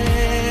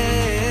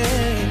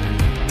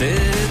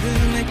तेरे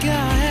दिल में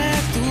क्या है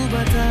तू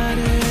बता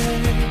रे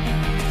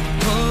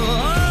ओ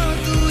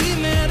तू ही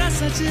मेरा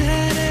सच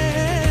है रे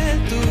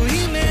तू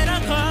ही मेरा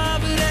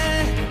ख्वाब रे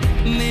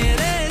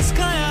मेरे इस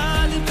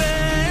ख्याल पे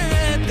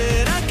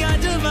तेरा क्या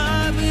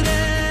जवाब रे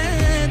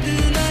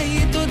दिल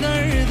नहीं तो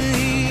दर्द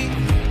ही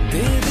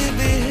दे दे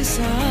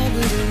बेहिसाब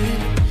रे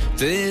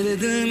तेरे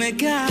दिल में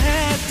क्या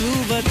है तू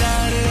बता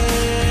रे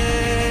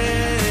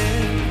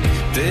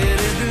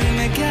तेरे दिल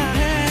में क्या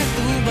है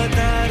तू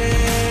बता रे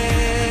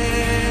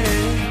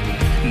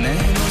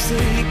नैनों से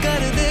ही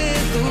कर दे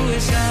तू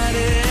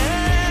इशारे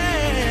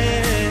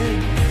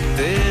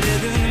तेरे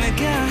दिल में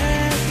क्या है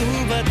तू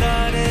बता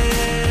रे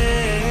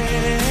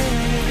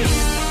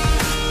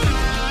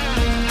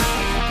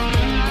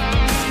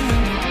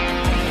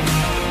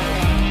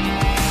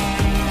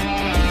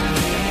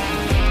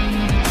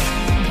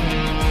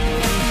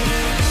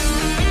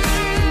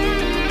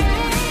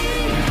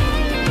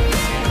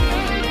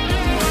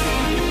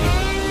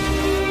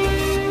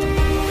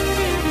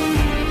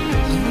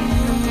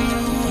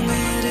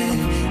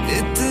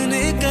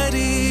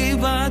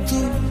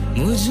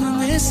मुझ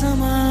में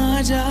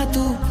समा जा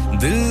तू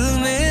दिल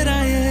मेरा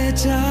ये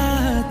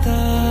चाहता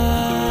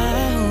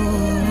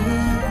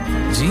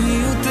हूँ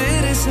जीऊं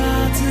तेरे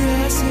साथ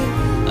ऐसे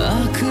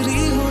आखिरी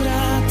हो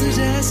रात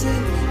जैसे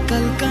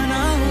कल का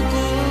ना हो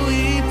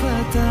कोई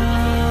पता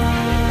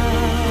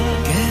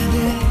कह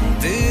दे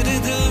तेरे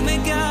दिल में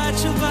क्या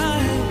छुपा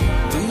है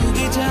तू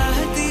भी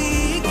चाहती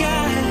क्या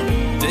है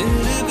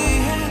तेरे भी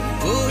है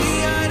कोई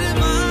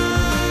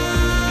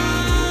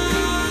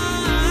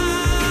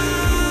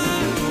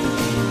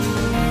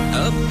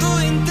अब तो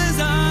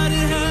इंतजार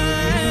है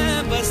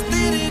बस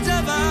तेरे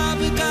जवाब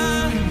का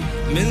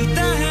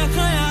मिलता है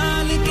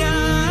ख्याल क्या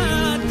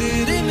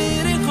तेरे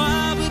मेरे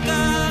ख्वाब का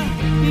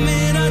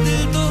मेरा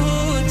दिल तो हो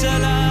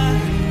चला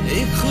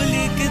एक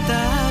खुली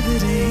किताब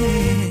रे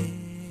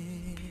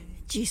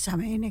जी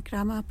सामईन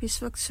इकराम आप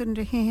इस वक्त सुन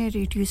रहे हैं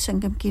रेडियो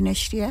संगम की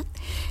नशरियात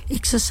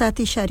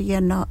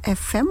 107.9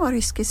 FM और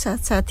इसके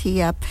साथ साथ ही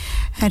आप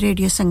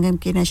रेडियो संगम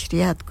की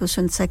नशरियात को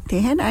सुन सकते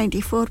हैं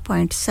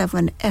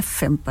 94.7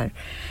 FM पर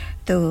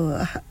तो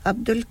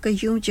अब्दुल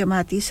कयूम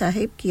जमाती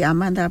साहिब की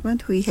आमद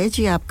हुई है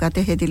जी आपका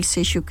तहे दिल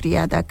से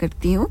शुक्रिया अदा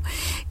करती हूँ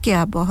कि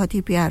आप बहुत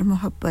ही प्यार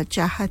मोहब्बत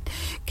चाहत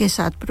के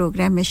साथ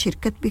प्रोग्राम में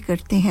शिरकत भी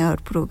करते हैं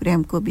और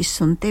प्रोग्राम को भी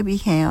सुनते भी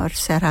हैं और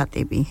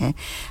सराहते भी हैं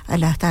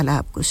अल्लाह ताला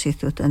आपको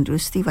सेहत और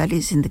तंदुरुस्ती वाली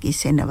ज़िंदगी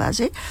से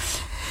नवाजे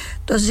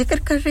तो जिक्र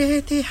कर रहे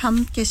थे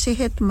हम कि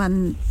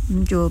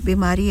सेहतमंद जो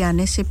बीमारी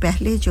आने से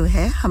पहले जो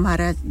है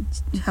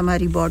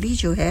हमारी बॉडी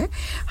जो है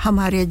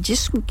हमारे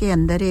जिस्म के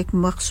अंदर एक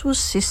मखसूस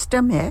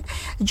सिस्टम है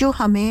जो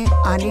हमें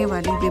आने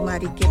वाली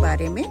बीमारी के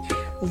बारे में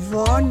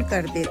वार्न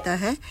कर देता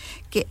है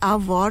कि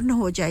आप वार्न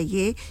हो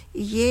जाइए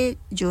ये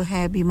जो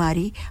है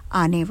बीमारी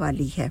आने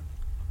वाली है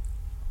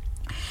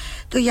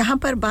तो यहाँ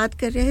पर बात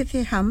कर रहे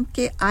थे हम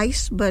कि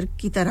आइसबर्ग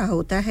की तरह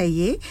होता है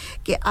ये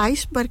कि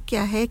आइसबर्ग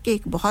क्या है कि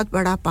एक बहुत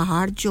बड़ा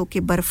पहाड़ जो कि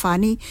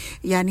बर्फानी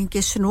यानी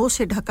कि स्नो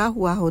से ढका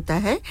हुआ होता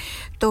है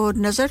तो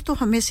नज़र तो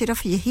हमें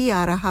सिर्फ यही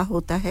आ रहा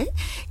होता है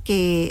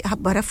कि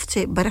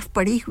बर्फ़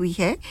पड़ी हुई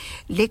है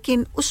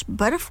लेकिन उस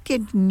बर्फ़ के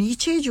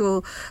नीचे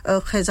जो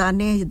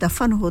ख़ज़ाने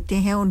दफन होते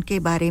हैं उनके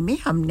बारे में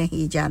हम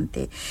नहीं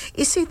जानते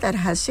इसी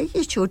तरह से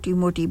ये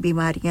छोटी-मोटी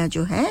बीमारियां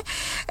जो हैं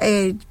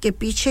के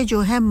पीछे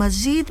जो है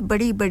मज़ीद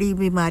बड़ी-बड़ी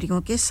बीमारियों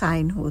के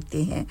साइन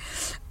होते हैं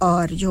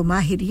और जो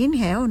माहिरीन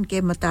हैं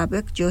उनके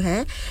मुताबिक जो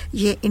है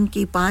ये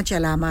इनकी 5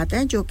 अलामत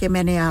हैं जो कि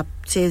मैंने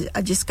आपसे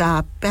जिसका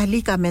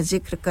पहली का मैं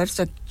जिक्र कर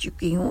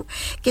चुकी हूँ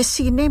कि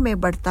सीने में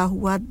बढ़ता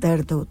हुआ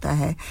दर्द होता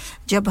है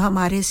जब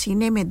हमारे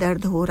सीने में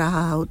दर्द हो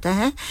रहा होता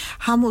है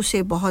हम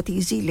उसे बहुत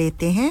इजी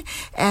लेते हैं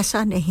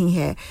ऐसा नहीं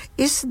है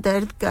इस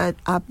दर्द का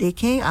आप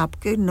देखें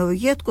आपके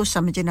नौइयत को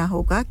समझना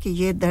होगा कि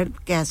ये दर्द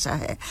कैसा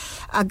है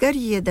अगर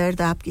ये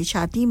दर्द आपकी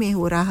छाती में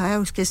हो रहा है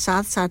उसके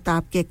साथ-साथ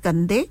आपके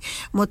कंधे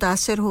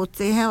मुतासिर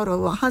होते हैं और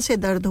वहां से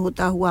दर्द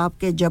होता हुआ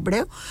आपके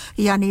जबड़े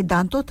यानी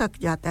दांतों तक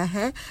जाता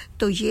है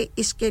तो ये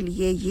इसके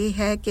लिए ये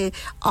है कि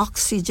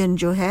ऑक्सीजन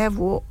जो है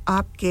वो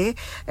आपके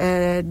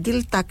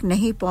दिल तक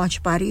नहीं पहुंच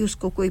पा रही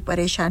उसको कोई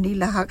परेशानी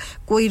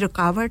कोई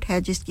रुकावट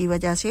है जिसकी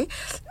वजह से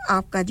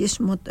आपका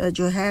जिस्म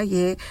जो है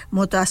ये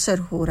मुतासर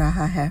हो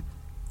रहा है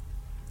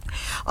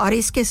और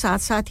इसके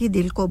साथ-साथ ही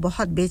दिल को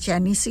बहुत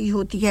बेचैनी सी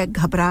होती है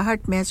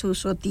घबराहट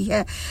महसूस होती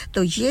है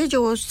तो ये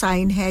जो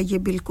साइन है ये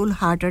बिल्कुल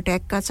हार्ट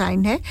अटैक का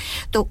साइन है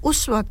तो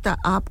उस वक्त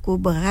आपको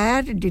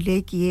बगैर डिले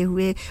किए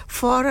हुए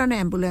फौरन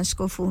एम्बुलेंस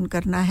को फ़ोन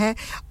करना है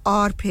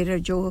और फिर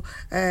जो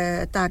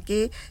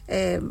ताकि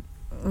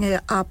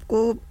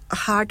आपको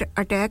हार्ट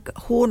अटैक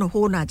हो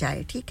ना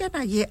जाए ठीक है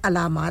ना ये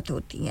अलामात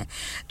होती हैं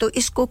तो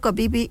इसको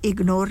कभी भी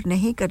इग्नोर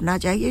नहीं करना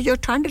चाहिए जो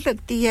ठंड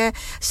लगती है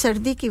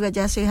सर्दी की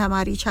वजह से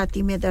हमारी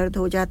छाती में दर्द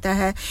हो जाता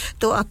है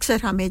तो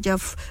अक्सर हमें जब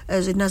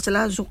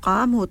नज़ला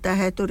ज़ुकाम होता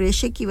है तो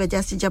रेशे की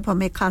वजह से जब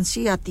हमें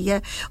खांसी आती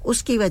है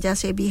उसकी वजह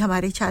से भी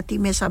हमारी छाती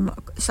में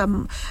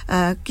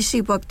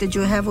किसी वक्त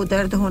जो है वो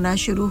दर्द होना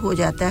शुरू हो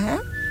जाता है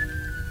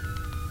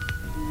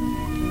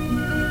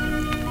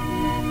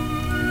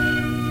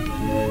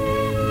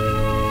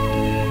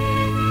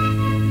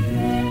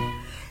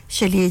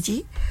चलिए जी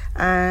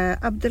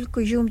अब्दुल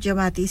कुयूम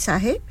जमाती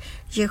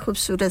साहिब ये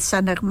खूबसूरत सा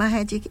नगमा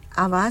है जी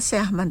आवाज़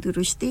है अहमद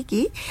रुश्ती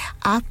की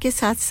आपके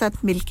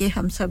साथ मिलके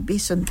हम सब भी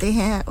सुनते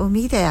हैं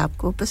उम्मीद है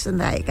आपको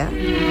पसंद आएगा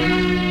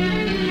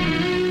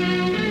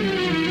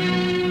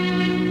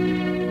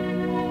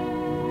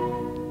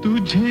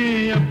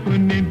तुझे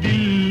अपने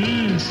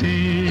दिल से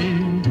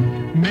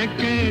मैं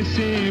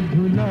कैसे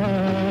भुला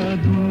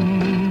दूं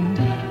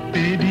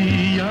तेरी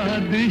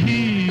याद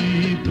ही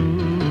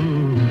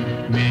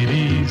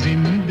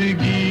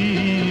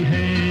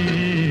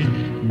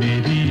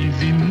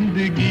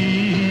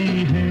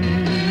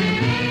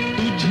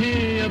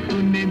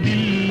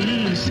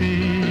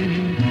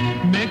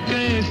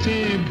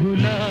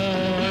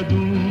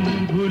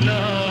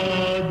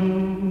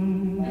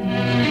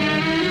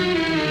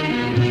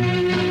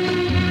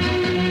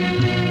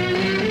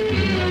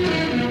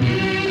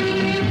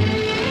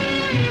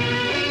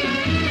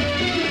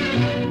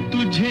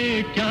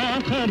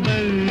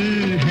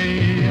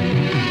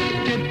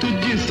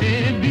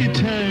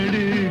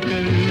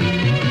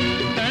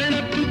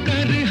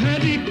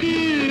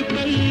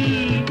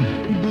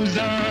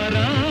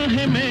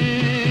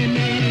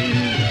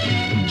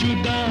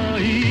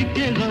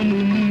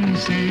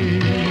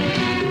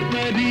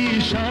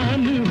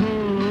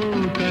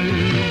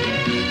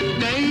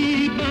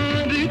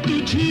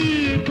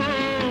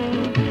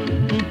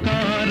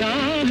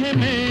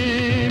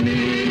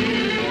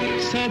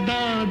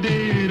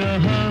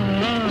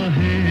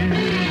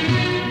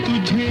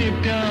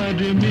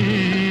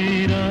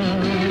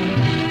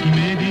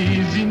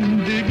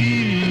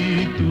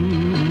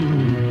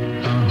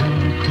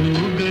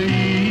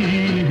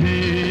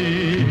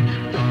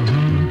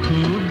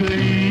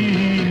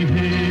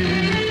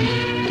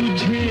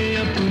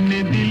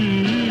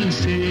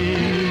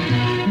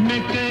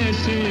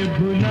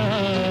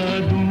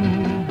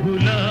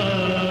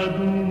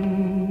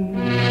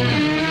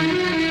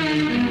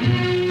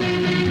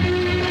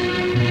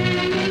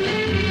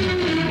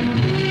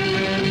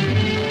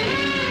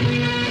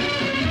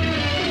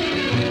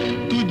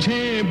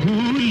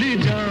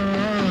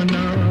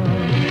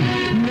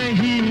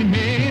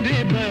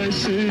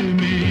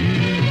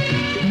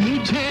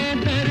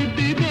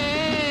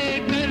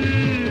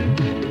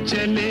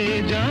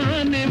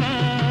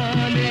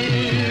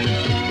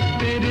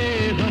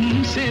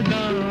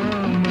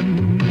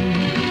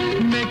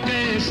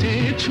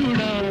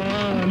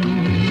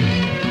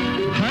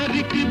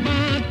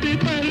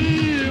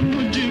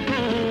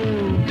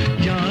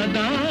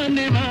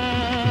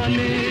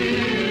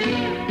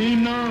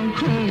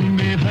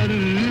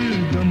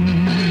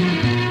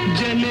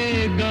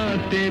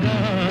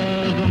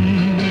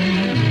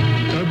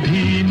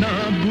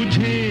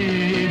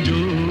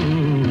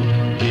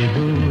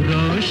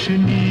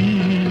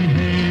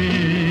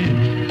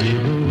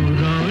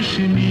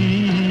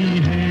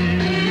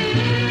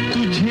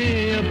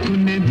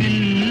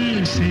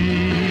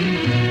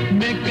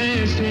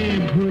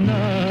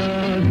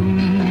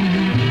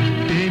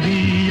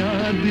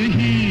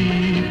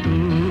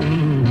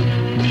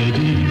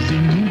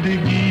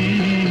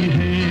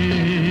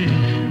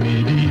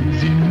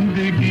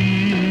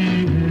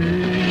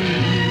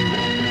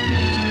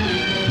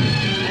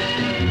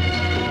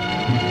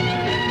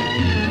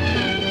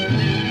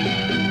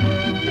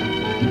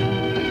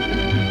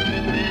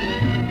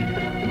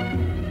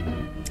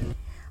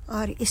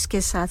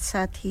इसके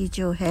साथ ही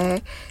जो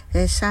है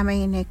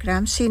सामईन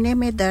इकराम सीने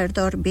में दर्द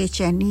और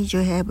बेचैनी जो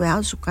है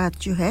बाज़ औक़ात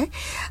जो है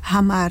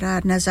हमारा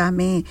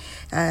निज़ामे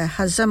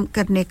हज़म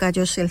करने का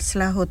जो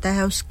सिलसिला होता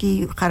है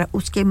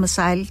उसके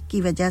मसाइल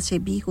की वजह से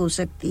भी हो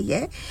सकती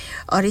है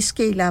और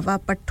इसके अलावा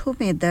पट्ठों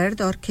में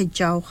दर्द और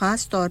खिंचाव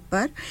ख़ास तौर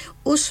पर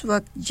उस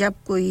वक्त जब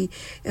कोई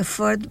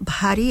फर्द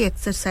भारी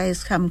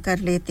एक्सरसाइज हम कर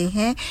लेते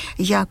हैं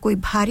या कोई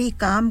भारी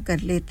काम कर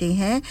लेते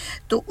हैं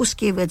तो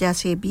उसकी वजह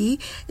से भी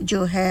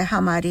जो है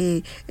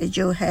हमारे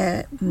जो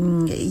है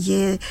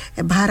ये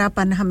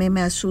भारापन हमें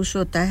महसूस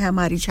होता है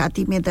हमारी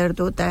छाती में दर्द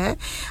होता है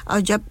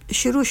और जब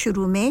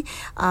शुरू में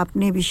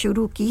आपने भी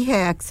शुरू की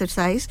है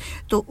एक्सरसाइज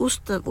तो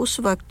उस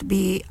वक्त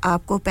भी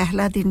आपको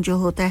पहला दिन जो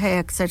होता है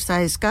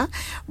एक्सरसाइज का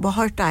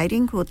बहुत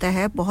टायरिंग होता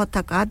है बहुत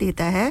थका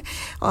देता है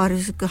और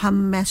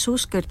हम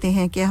महसूस करते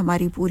हैं कि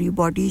हमारी पूरी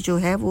बॉडी जो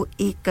है वो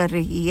एक कर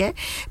रही है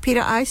फिर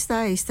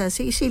आहिस्ता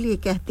से इसीलिए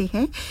कहते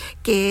हैं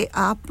कि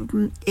आप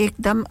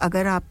एकदम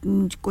अगर आप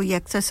कोई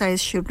एक्सरसाइज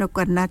शुरू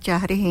करना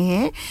चाह रहे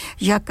हैं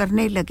या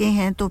करने लगे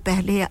हैं तो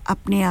पहले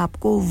अपने आप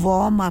को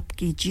वार्म अप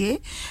कीजिए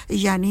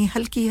यानी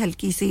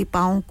हल्की-हल्की सी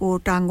पाँव को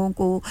टांगों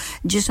को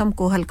जिस्म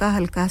को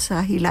हल्का-हल्का सा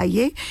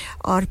हिलाइए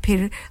और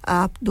फिर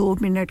आप 2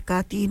 मिनट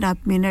का 3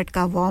 मिनट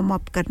का वार्म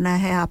अप करना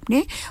है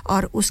आपने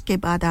और उसके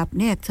बाद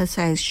आपने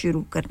एक्सरसाइज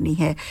शुरू करनी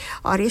है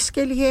और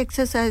इसके लिए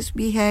एक्सरसाइज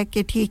भी है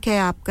कि ठीक है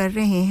आप कर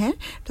रहे हैं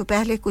तो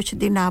पहले कुछ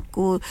दिन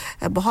आपको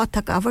बहुत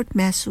थकावट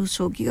महसूस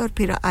होगी और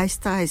फिर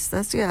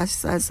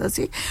आहिस्ता-आहिस्ता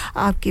से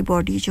आपकी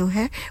बॉडी जो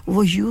है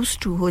वो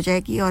यूज्ड टू हो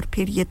जाएगी और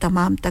फिर ये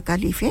तमाम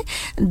तकलीफें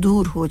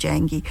दूर हो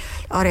जाएंगी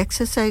और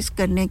एक्सरसाइज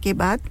करने के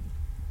बाद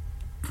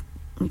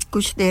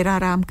कुछ देर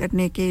आराम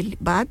करने के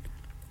बाद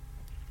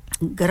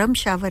गरम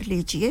शावर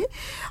लीजिए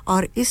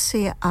और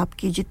इससे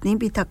आपकी जितनी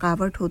भी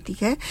थकावट होती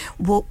है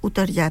वो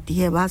उतर जाती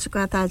है बाज़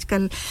औक़ात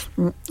आजकल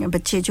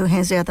बच्चे जो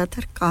हैं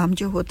ज़्यादातर काम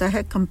जो होता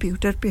है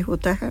कंप्यूटर पे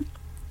होता है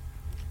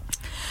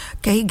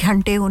कई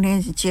घंटे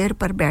उन्हें चेयर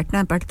पर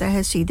बैठना पड़ता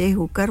है सीधे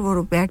होकर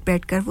वो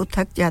बैठ-बैठ कर वो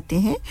थक जाते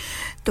हैं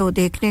तो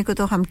देखने को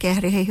तो हम कह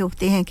रहे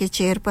होते हैं कि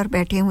चेयर पर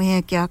बैठे हुए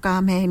हैं क्या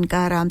काम है इनका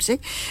आराम से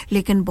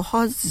लेकिन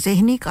बहुत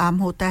ज़हनी काम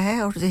होता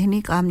है और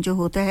ज़हनी काम जो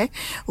होता है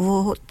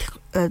वो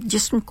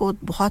जिस्म को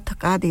बहुत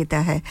थका देता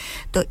है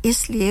तो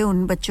इसलिए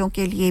उन बच्चों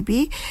के लिए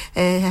भी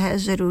है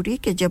ज़रूरी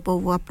कि जब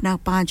वो अपना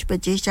 5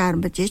 बजे 4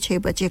 बजे 6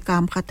 बजे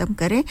काम ख़त्म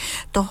करें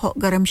तो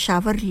गरम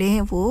शावर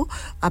लें वो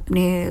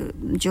अपने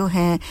जो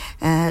हैं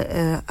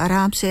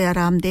आराम से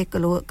आरामदेह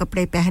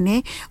कपड़े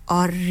पहने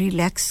और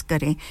रिलैक्स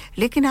करें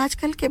लेकिन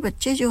आजकल के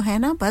बच्चे जो हैं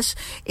ना बस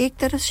एक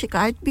तरफ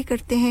शिकायत भी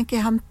करते हैं कि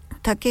हम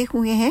थके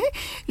हुए हैं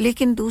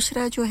लेकिन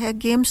दूसरा जो है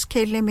गेम्स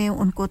खेलने में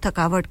उनको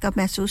थकावट का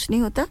महसूस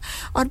नहीं होता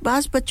और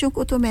बाज़ बच्चों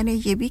को तो मैंने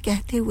ये भी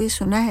कहते हुए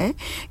सुना है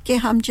कि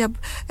हम जब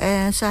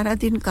सारा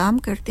दिन काम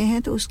करते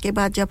हैं तो उसके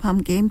बाद जब हम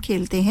गेम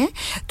खेलते हैं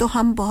तो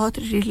हम बहुत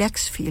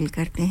रिलैक्स फील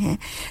करते हैं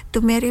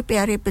तो मेरे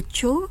प्यारे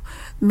बच्चों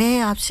मैं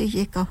आपसे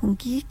ये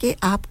कहूँगी कि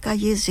आपका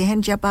ये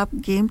ज़हन जब आप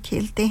गेम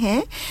खेलते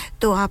हैं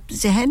तो आप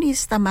ज़हन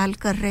इस्तेमाल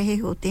कर रहे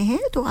होते हैं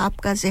तो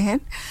आपका ज़हन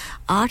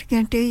 8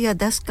 घंटे या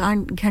 10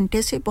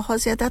 घंटे से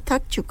बहुत ज़्यादा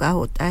थक चुका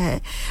होता है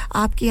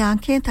आपकी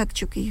आंखें थक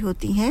चुकी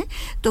होती हैं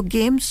तो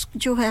गेम्स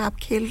जो है आप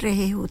खेल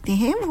रहे होते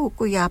हैं वो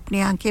कोई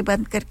आपने आंखें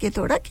बंद करके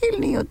थोड़ा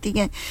खेलनी होती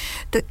हैं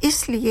तो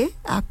इसलिए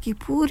आपकी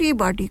पूरी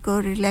बॉडी को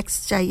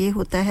रिलैक्स चाहिए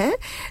होता है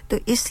तो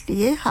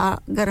इसलिए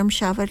गरम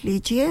शावर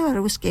लीजिए और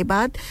उसके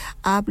बाद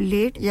आप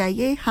लेट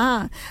जाइए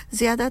हाँ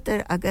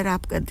ज़्यादातर अगर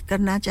आप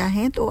करना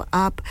चाहें तो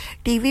आप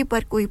टीवी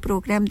पर कोई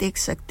प्रोग्राम देख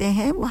सकते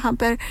हैं वहाँ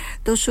पर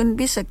तो सुन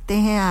भी सकते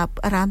हैं आप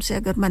आराम से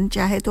अगर मन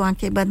चाहे तो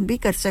आंखें बंद भी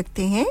कर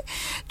सकते हैं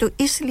तो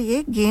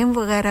इसलिए गेम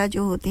वगैरह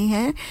जो होती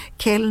हैं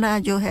खेलना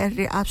जो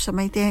है आप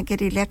समझते हैं कि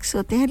रिलैक्स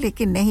होते हैं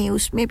लेकिन नहीं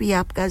उसमें भी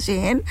आपका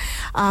ज़हन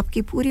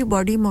आपकी पूरी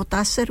बॉडी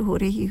मुतासर हो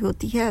रही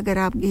होती है अगर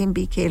आप गेम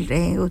भी खेल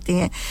रहे होते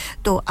हैं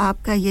तो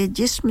आपका ये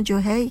जिस्म जो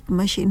है एक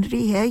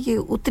मशीनरी है ये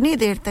उतनी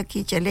देर तक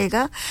ही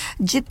चलेगा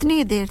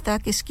जितनी देर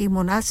तक इसकी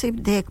मुनासिब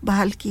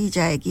देखभाल की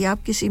जाएगी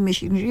आप किसी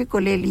मशीनरी को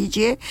ले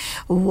लीजिए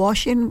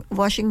वॉशिंग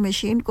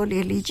मशीन को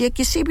ले लीजिए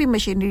किसी भी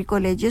मशीनरी को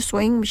ले लीजिए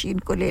सोइंग मशीन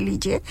को ले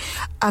लीजिए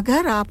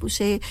अगर आप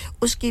उसे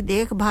उसकी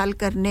देखभाल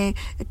करने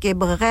के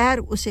बगैर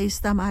उसे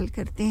इस्तेमाल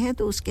करते हैं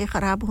तो उसके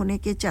ख़राब होने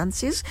के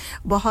चांसेस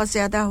बहुत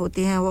ज़्यादा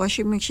होते हैं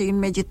वॉशिंग मशीन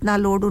में जितना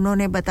लोड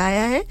उन्होंने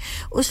बताया है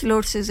उस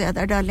लोड से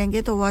ज़्यादा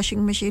डालेंगे तो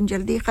वॉशिंग मशीन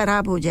जल्दी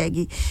ख़राब हो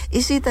जाएगी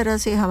इसी तरह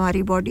से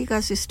हमारी बॉडी का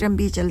सिस्टम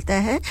भी चलता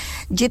है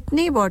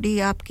जितनी बॉडी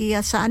आपकी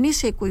आसानी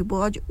से कोई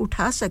बोझ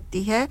उठा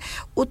सकती है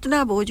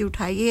उतना बोझ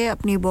उठाइए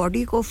अपनी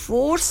बॉडी को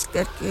फोर्स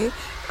करके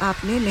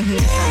आपने नहीं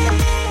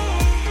उठाना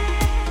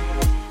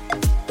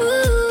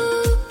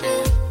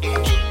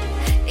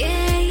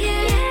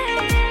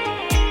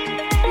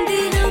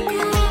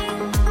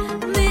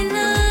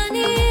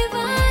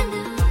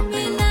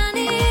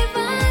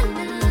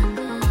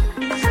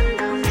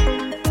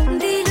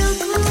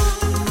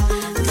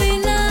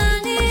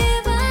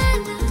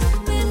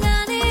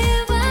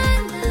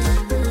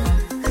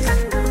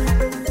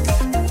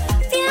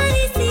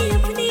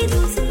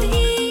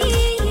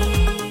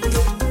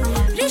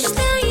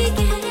रिश्ता ये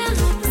गहरा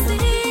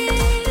हमसे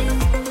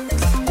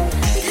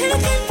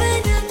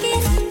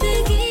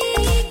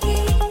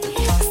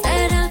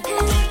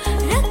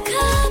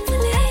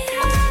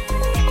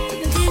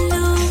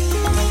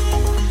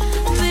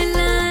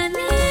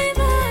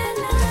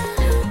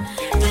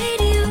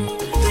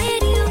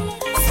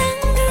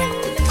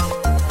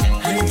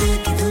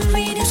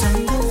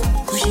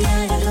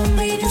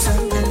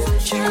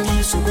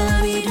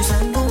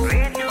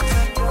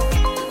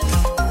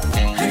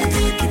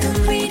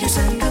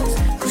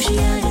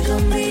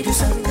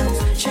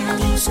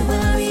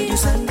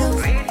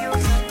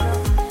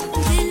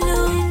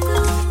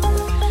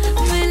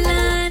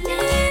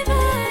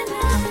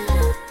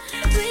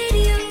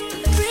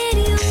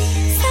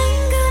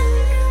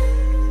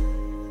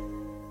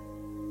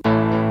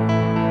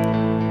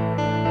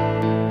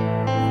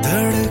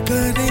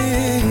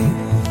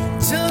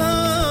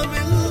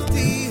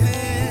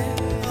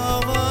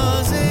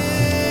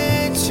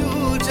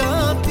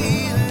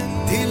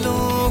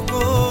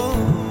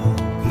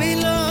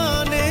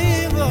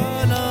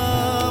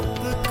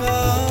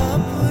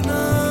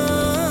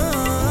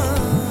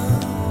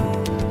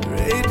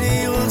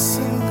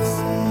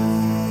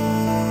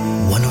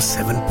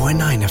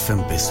 107.9 FM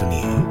पे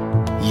सुनिए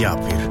या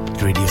फिर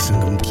रेडियो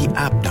संगम की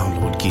ऐप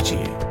डाउनलोड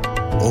कीजिए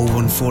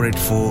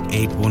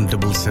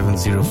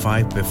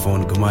 01484817705 पे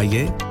फोन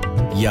घुमाइए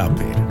या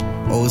फिर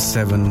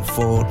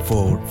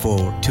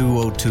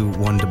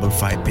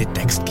 07444202155 पे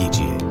टेक्स्ट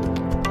कीजिए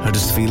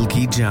हडर्सफील्ड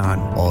की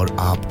जान और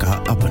आपका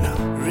अपना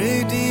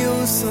radio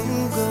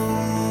Sangam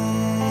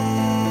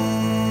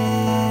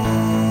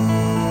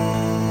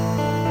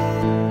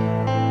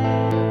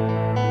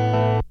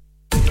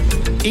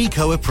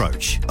Eco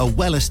Approach, a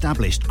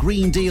well-established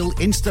Green Deal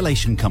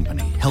installation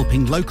company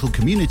helping local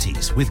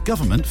communities with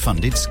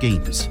government-funded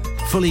schemes.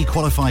 Fully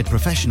qualified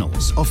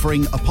professionals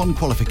offering, upon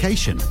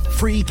qualification,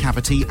 free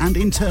cavity and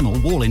internal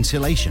wall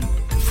insulation,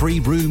 free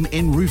room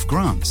in roof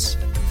grants,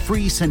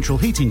 free central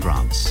heating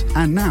grants,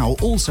 and now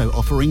also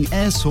offering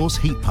air source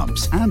heat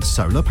pumps and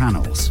solar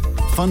panels.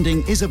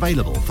 Funding is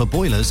available for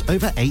boilers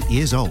over 8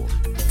 years old.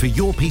 For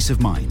your peace of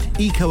mind,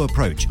 Eco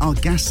Approach are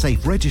gas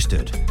safe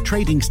registered,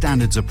 trading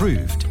standards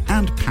approved,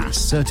 and PASS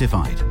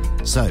certified.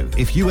 So,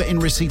 if you are in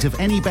receipt of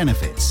any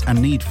benefits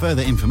and need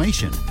further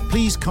information,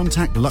 please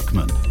contact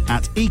Luckman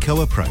at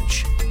Eco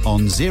Approach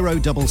on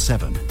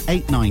 077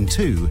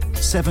 892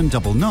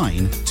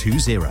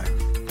 79920.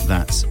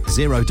 That's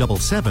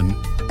 077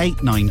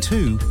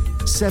 892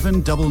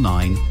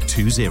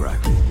 79920.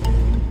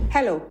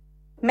 Hello,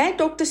 मैं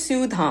doctor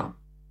Sood हां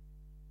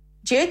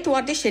जे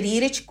ਤੁਹਾਡੇ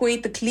ਸ਼ਰੀਰ ਵਿੱਚ ਕੋਈ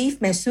ਤਕਲੀਫ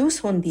ਮਹਿਸੂਸ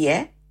ਹੁੰਦੀ ਹੈ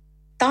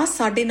ਤਾਂ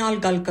ਸਾਡੇ ਨਾਲ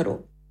ਗੱਲ ਕਰੋ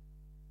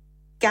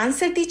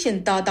ਕੈਂਸਰ ਦੀ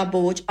ਚਿੰਤਾ ਦਾ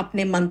ਬੋਝ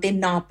ਆਪਣੇ ਮਨ ਤੇ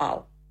ਨਾ ਪਾਓ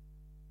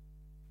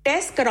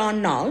ਟੈਸਟ ਕਰਾਉਣ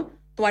ਨਾਲ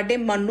ਤੁਹਾਡੇ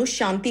ਮਨ ਨੂੰ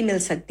ਸ਼ਾਂਤੀ ਮਿਲ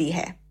ਸਕਦੀ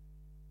ਹੈ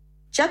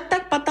ਜਦ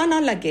ਤੱਕ ਪਤਾ ਨਾ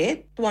ਲੱਗੇ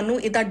ਤੁਹਾਨੂੰ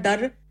ਇਹਦਾ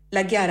ਡਰ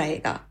ਲੱਗਿਆ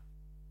ਰਹੇਗਾ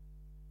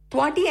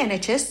ਤੁਹਾਡੀ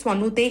NHS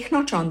ਤੁਹਾਨੂੰ ਦੇਖਣਾ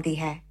ਚਾਹੁੰਦੀ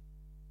ਹੈ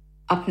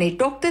अपने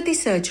डॉक्टर की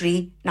सर्जरी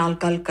नाल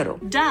गल करो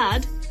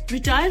डैड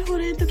रिटायर हो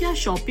रहे हैं तो क्या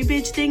शॉप भी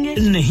बेच देंगे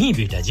नहीं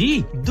बेटा जी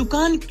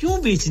दुकान क्यों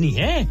बेचनी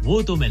है वो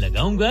तो मैं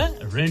लगाऊंगा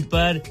रेंट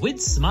पर with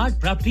smart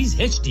properties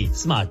HD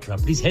smart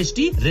properties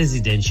HD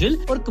residential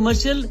और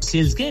कमर्शियल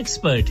सेल्स के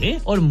एक्सपर्ट हैं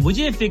और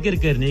मुझे फिक्र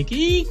करने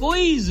की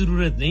कोई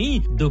जरूरत नहीं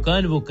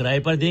दुकान वो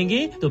किराए पर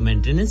देंगे तो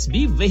मेंटेनेंस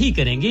भी वही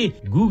करेंगे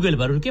गूगल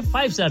पर उनके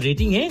 5 स्टार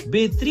रेटिंग है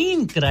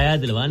बेहतरीन किराया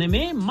दिलवाने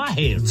में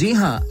माहिर जी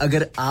हां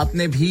अगर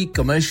आपने भी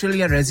कमर्शियल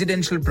या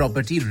रेजिडेंशियल प्रॉपर्टी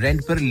रेंट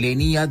पर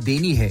लेनी या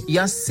देनी है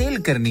या सेल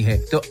करनी है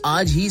तो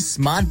आज ही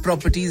स्मार्ट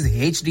प्रॉपर्टीज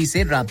HD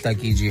से राब्ता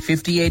कीजिए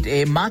 58A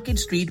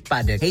market street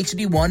Paddock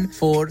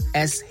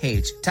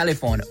HD14SH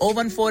telephone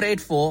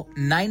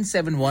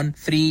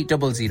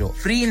 01484971300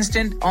 free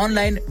instant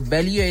online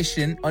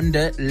valuation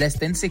under less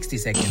than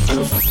 60 seconds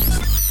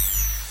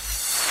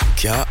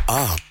क्या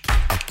आप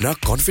अपना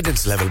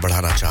कॉन्फिडेंस लेवल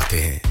बढ़ाना चाहते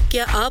हैं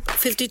क्या आप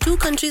 52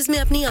 कंट्रीज में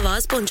अपनी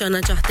आवाज पहुंचाना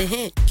चाहते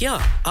हैं क्या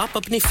आप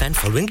अपनी फैन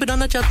फॉलोइंग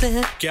बनाना चाहते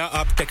हैं क्या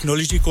आप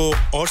टेक्नोलॉजी को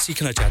और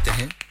सीखना चाहते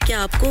हैं क्या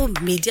आपको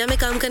मीडिया में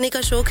काम करने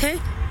का शौक है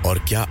और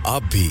क्या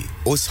आप भी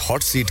उस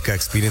हॉट सीट का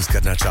एक्सपीरियंस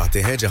करना चाहते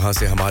हैं जहां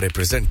से हमारे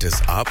प्रेजेंटर्स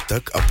आप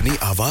तक अपनी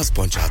आवाज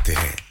पहुंचाते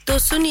हैं तो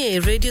सुनिए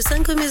radio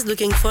Sangam is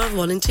looking for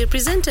volunteer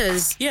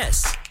presenters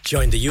yes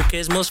join the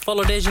UK's most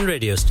followed Asian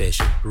radio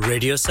station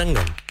Radio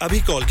Sangam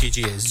अभी कॉल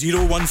कीजिए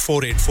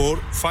 01484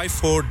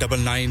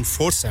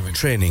 549947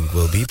 training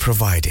will be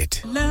provided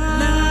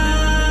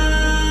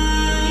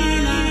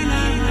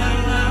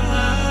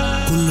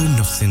Kullu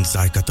नफ्सिन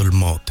जायकातुल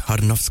मौत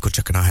हर नफ्स को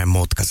चखना है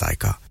मौत का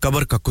जायका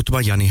कब्र का कुतबा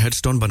यानी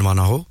हेडस्टोन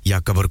बनवाना हो या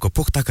कब्र को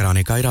पुख्ता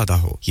कराने का इरादा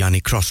हो यानी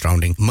cross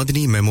rounding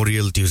Madni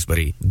memorial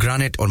Dewsbury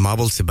granite और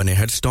मार्बल से बने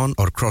हेडस्टोन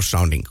और क्रॉस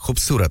राउंडिंग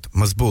खूबसूरत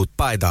मजबूत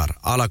पायदार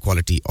आला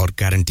क्वालिटी और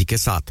गारंटी के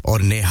साथ और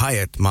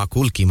निहायत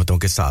माकूल कीमतों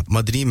के साथ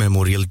मदनी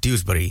मेमोरियल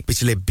ट्यूसबरी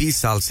पिछले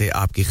 20 साल से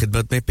आपकी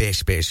खिदमत में पेश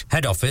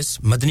head office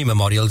Madni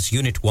memorials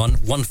unit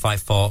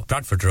 1154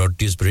 Bradford road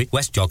Dewsbury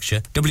west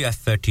Yorkshire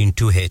WF13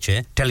 2HA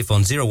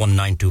telephone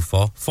 01924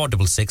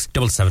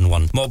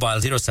 466 mobile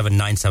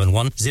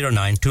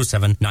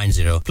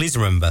 07971092790 please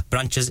remember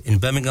branches in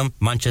Birmingham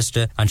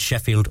Manchester and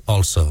Sheffield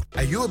also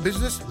Are you a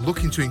business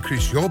looking to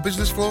increase your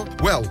business flow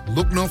well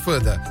look no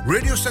further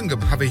Radio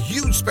Sangam have a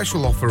huge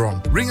special offer on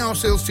ring our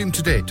sales team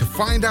today to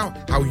find out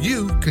how you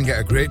can get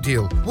a great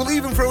deal we'll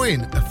even throw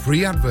in a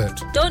free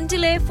advert don't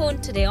delay phone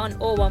today on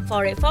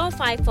 01484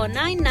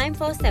 549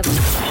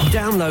 947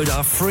 download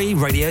our free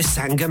Radio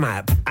Sangam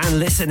app and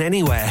listen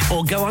anywhere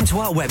or go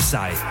onto our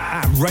website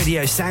at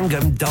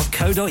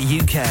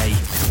radiosangam.co.uk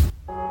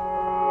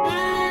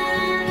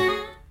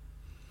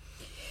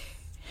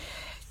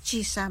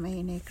जी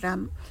सामीन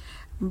इकराम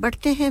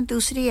बढ़ते हैं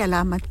दूसरी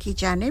अलामत की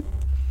जानिब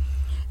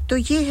तो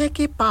ये है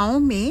कि पाँव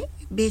में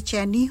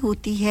बेचैनी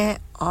होती है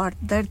और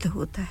दर्द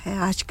होता है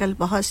आजकल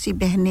बहुत सी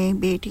बहनें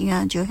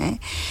बेटियां जो हैं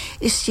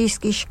इस चीज़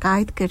की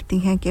शिकायत करती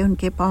हैं कि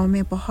उनके पाँव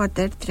में बहुत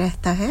दर्द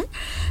रहता है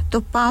तो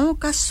पाँव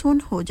का सुन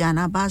हो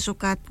जाना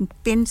बाज़-औक़ात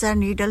पिन्स और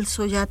नीडल्स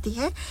हो जाती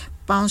है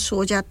पाँव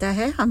सो जाता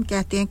है हम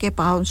कहते हैं कि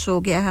पाँव सो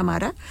गया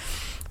हमारा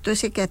तो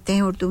इसे कहते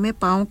हैं उर्दू में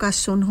पाँव का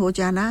सुन हो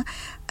जाना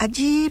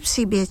अजीब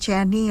सी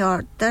बेचैनी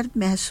और दर्द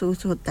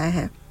महसूस होता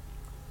है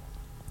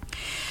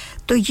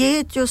तो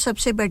ये जो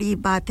सबसे बड़ी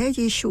बात है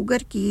ये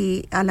शुगर की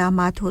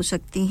अलामात हो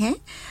सकती हैं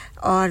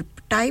और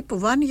टाइप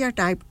 1 या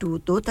टाइप 2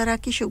 दो तरह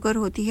की शुगर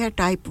होती है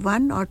टाइप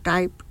 1 और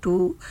टाइप 2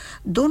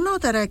 दोनों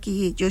तरह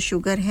की जो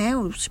शुगर हैं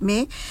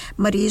उसमें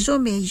मरीजों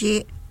में ये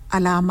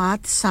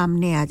अलामात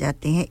सामने आ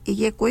जाते हैं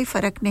ये कोई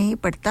फर्क नहीं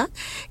पड़ता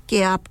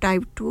कि आप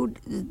टाइप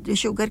 2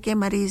 शुगर के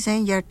मरीज हैं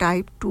या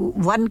टाइप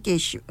 1 के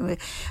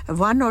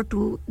 1 और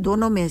 2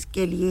 दोनों में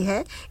के लिए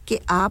है कि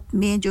आप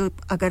में जो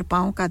अगर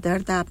पाँव का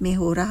दर्द आप में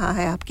हो रहा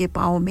है आपके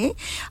पाँव में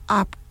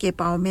आपके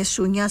पाँव में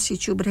सुइयां सी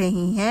चुभ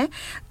रही हैं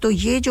तो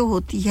ये जो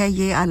होती है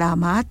ये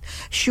अलामात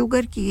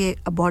शुगर की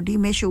बॉडी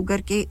में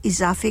शुगर के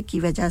इजाफे की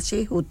वजह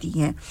से होती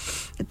हैं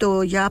तो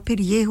या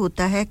फिर ये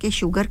होता है कि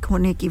शुगर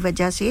होने की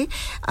वजह से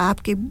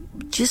आपके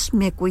जिस्म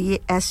में कोई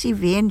ऐसी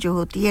वेन जो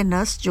होती है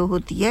नस जो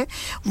होती है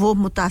वो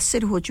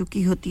मुतासिर हो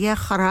चुकी होती है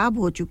खराब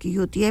हो चुकी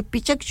होती है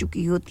पिचक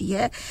चुकी होती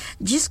है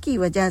जिसकी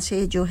वजह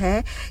से जो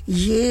है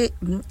ये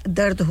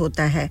दर्द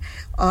होता है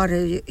और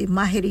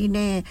माहिरीन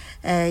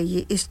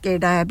ये इसके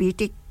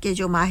डायबिटिक के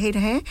जो माहिर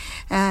हैं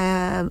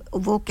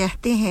वो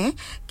कहते हैं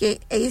कि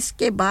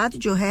इसके बाद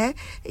जो है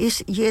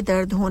इस ये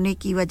दर्द होने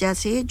की वजह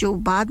से जो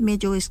बाद में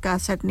जो इसका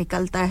असर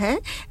निकलता है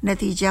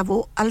नतीजा वो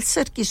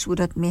अल्सर की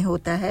सूरत में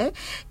होता है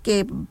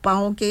कि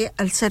पाँव के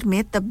अल्सर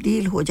में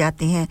तब्दील हो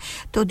जाते हैं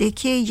तो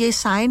देखिए ये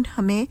साइन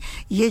हमें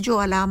ये जो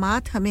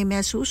अलामात हमें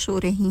महसूस हो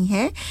रही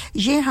हैं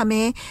ये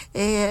हमें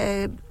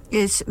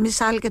इस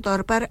मिसाल के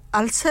तौर पर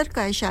अल्सर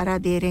का इशारा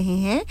दे रहे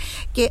हैं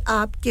कि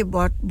आपके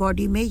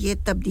बॉडी में ये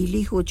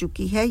तब्दीली हो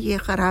चुकी है ये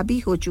खराबी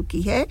हो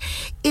चुकी है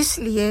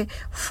इसलिए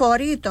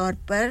फौरी तौर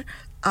पर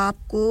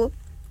आपको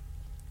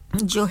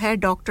जो है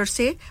डॉक्टर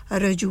से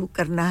रजू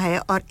करना है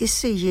और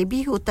इससे ये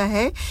भी होता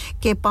है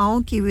कि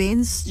पाँव की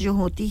वेन्स जो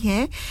होती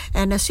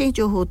हैं नसें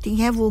जो होती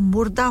हैं वो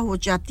मुर्दा हो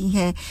जाती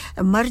हैं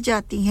मर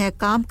जाती हैं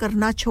काम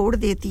करना छोड़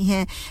देती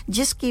हैं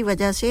जिसकी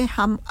वजह से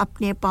हम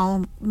अपने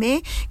पाँव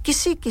में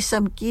किसी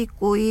किस्म की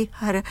कोई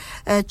हर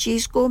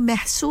चीज़ को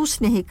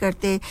महसूस नहीं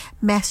करते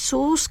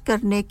महसूस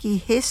करने की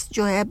हिस्स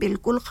जो है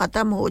बिल्कुल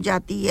ख़त्म हो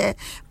जाती है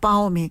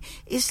पाँव में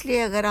इसलिए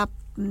अगर आप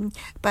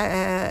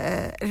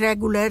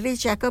रेगुलरली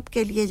चेकअप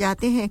के लिए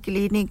जाते हैं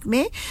क्लिनिक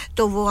में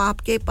तो वो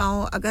आपके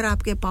पाँव अगर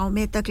आपके पाँव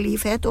में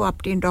तकलीफ है तो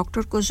अपने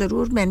डॉक्टर को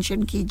ज़रूर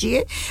मेंशन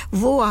कीजिए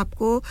वो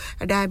आपको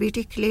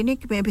डायबिटिक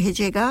क्लिनिक में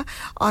भेजेगा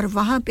और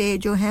वहाँ पे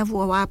जो है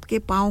वो आपके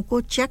पाँव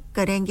को चेक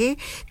करेंगे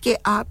कि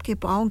आपके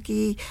पाँव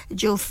की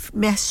जो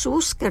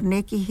महसूस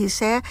करने की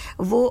हिस्सा है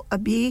वो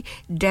अभी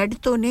डेड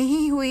तो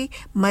नहीं हुई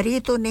मरी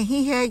तो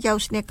नहीं है या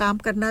उसने काम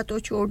करना तो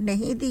छोड़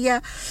नहीं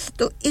दिया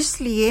तो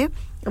इसलिए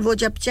वो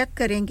जब चेक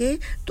करेंगे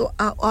तो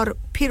और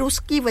फिर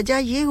उसकी वजह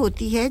ये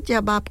होती है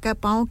जब आपका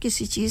पाँव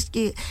किसी चीज़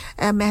की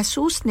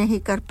महसूस नहीं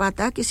कर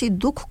पाता किसी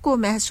दुख को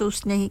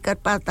महसूस नहीं कर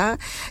पाता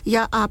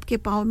या आपके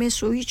पाँव में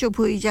सुई चुभ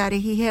हुई जा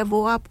रही है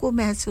वो आपको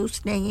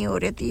महसूस नहीं हो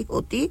रही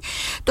होती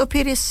तो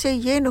फिर इससे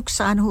ये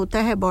नुकसान होता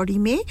है बॉडी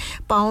में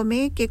पाँव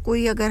में कि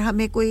कोई अगर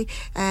हमें कोई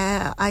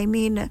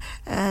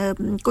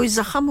कोई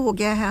ज़ख्म हो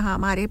गया है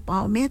हमारे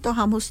पाँव में तो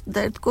हम उस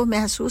दर्द को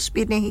महसूस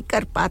भी नहीं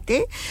कर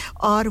पाते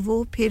और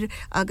वो फिर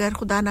अगर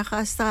खुदा न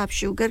खास्ता आप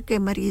शुगर के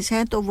मरीज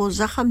हैं तो वो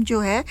ज़ख्म जो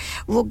है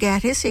वो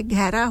गहरे से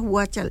गहरा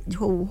हुआ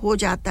हो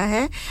जाता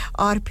है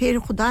और फिर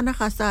खुदा न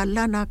खास्ता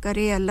अल्लाह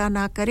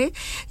ना करे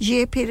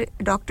ये फिर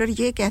डॉक्टर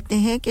ये कहते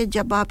हैं कि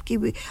जब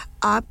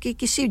आपकी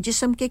किसी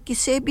जिस्म के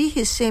किसी भी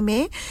हिस्से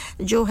में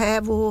जो है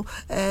वो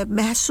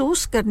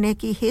महसूस करने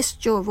की हिस्स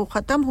जो वो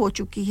ख़त्म हो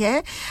चुकी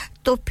है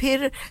तो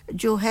फिर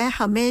जो है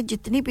हमें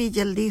जितनी भी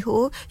जल्दी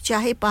हो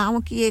चाहे पाँव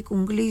की एक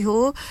उंगली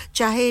हो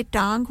चाहे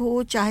टांग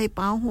हो चाहे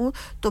पाँव हो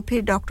तो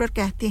फिर डॉक्टर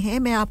कहते हैं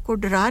मैं आपको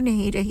डरा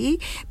नहीं रही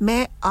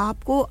मैं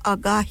आपको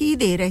आगाही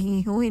दे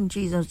रही हूँ इन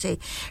चीज़ों से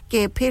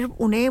कि फिर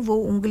उन्हें वो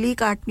उंगली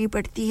काटनी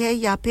पड़ती है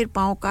या फिर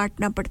पाँव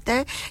काटना पड़ता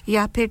है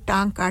या फिर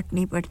टांग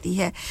काटनी पड़ती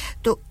है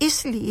तो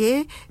इसलिए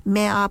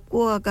मैं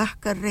आपको आगाह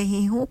कर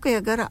रही हूँ कि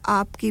अगर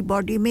आपकी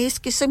बॉडी में इस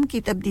किस्म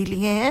की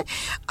तब्दीलियां हैं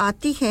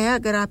आती हैं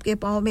अगर आपके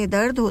पाँव में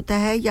दर्द होता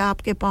है या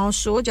आपके पाँव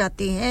सो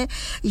जाते हैं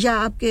या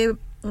आपके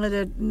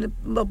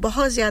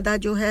बहुत ज़्यादा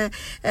जो है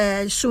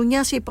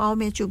सुइयां सी पाँव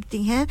में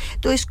चुभती हैं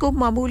तो इसको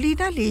मामूली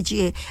ना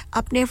लीजिए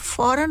अपने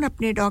फ़ौरन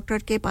अपने डॉक्टर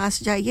के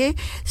पास जाइए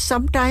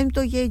सम टाइम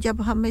तो ये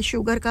जब हमें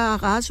शुगर का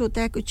आगाज़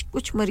होता है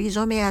कुछ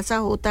मरीज़ों में ऐसा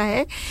होता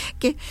है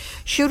कि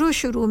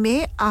शुरू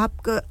में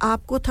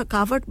आपको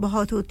थकावट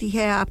बहुत होती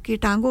है आपकी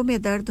टांगों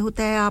में दर्द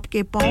होता है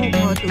आपके पाँव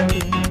बहुत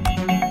होते हैं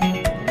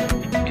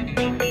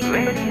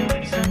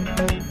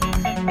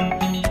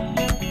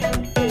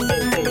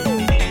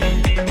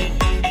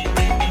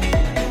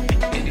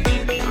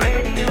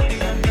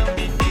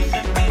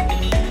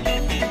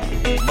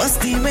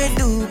में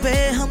डूबे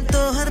हम तो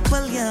हर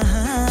पल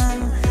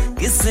यहाँ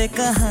किससे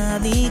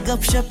कहानी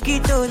गपशप की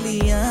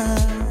टोलियाँ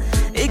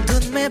एक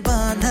धुन में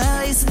बांधा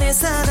इसने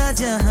सारा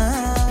जहां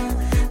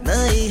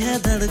नई है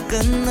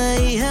धड़कन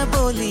नई है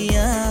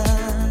बोलियाँ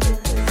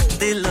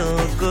दिलों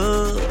को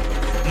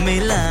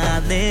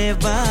मिलाने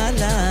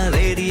वाला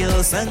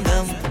रेडियो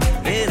संगम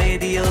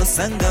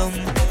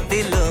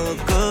दिलों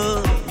को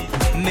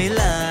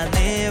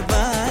मिलाने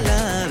वाला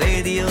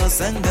रेडियो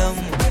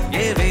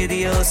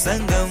रेडियो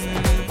संगम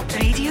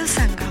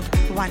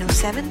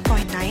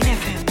 107.9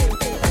 FM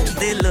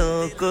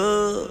दिलों को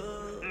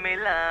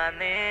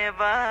मिलाने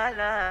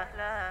वाला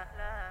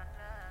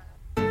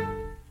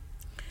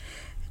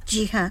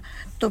जी हाँ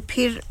तो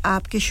फिर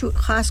आपके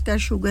खासकर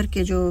शुगर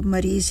के जो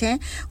मरीज हैं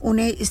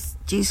उन्हें इस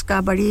चीज़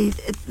का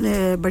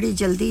बड़ी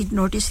जल्दी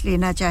नोटिस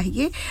लेना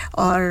चाहिए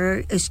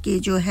और इसकी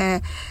जो है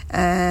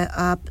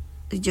आप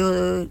जो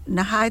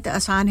नहायत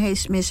आसान है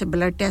इसमें से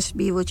ब्लड टेस्ट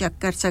भी वो चेक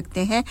कर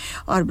सकते हैं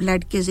और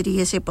ब्लड के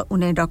ज़रिए से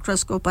उन्हें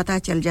डॉक्टर्स को पता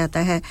चल जाता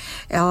है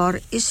और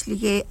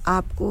इसलिए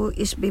आपको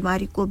इस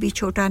बीमारी को भी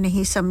छोटा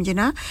नहीं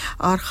समझना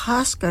और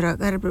ख़ास कर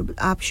अगर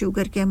आप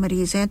शुगर के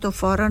मरीज़ हैं तो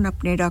फ़ौरन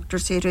अपने डॉक्टर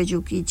से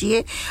रजू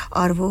कीजिए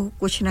और वो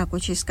कुछ ना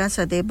कुछ इसका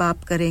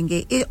सदेबाप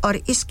करेंगे और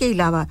इसके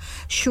अलावा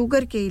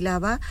शुगर के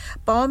अलावा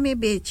पाँव में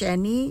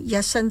बेचैनी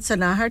या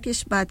सनसनाहट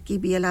इस बात की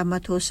भी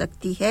अलामत हो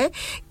सकती है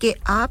कि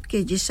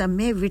आपके जिस्म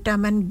में विटामिन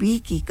बी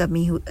की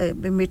कमी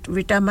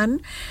विटामिन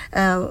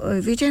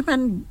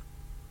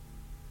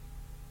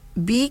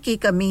बी की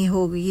कमी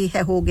हो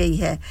गई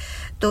है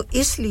तो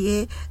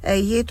इसलिए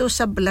ये तो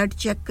सब ब्लड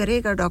चेक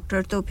करेगा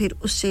डॉक्टर तो फिर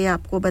उससे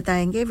आपको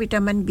बताएंगे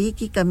विटामिन बी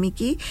की कमी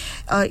की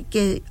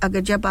कि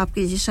अगर जब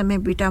आपके जिस्म में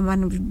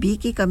विटामिन बी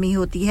की कमी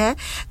होती है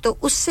तो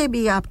उससे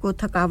भी आपको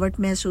थकावट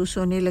महसूस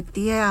होने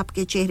लगती है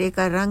आपके चेहरे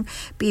का रंग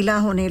पीला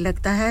होने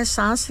लगता है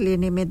सांस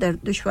लेने में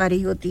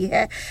दुश्वारी होती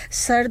है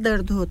सर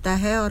दर्द होता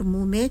है और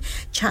मुंह में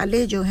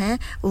छाले जो हैं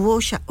वो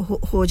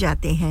हो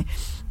जाते हैं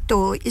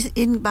तो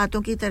इन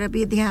बातों की तरफ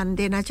भी ध्यान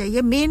देना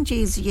चाहिए मेन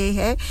चीज़ ये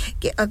है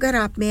कि अगर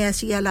आप में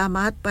ऐसी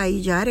अलामात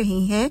पाई जा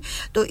रही हैं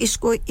तो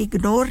इसको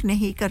इग्नोर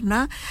नहीं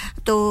करना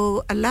तो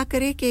अल्लाह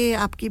करे कि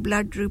आपकी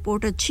ब्लड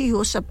रिपोर्ट अच्छी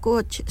हो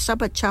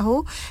सब अच्छा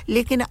हो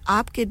लेकिन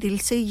आपके दिल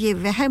से ये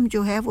वहम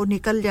जो है वो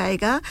निकल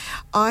जाएगा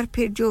और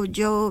फिर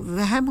जो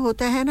वहम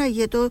होता है ना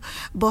ये तो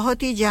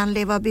बहुत ही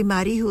जानलेवा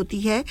बीमारी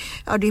होती है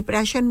और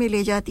डिप्रेशन में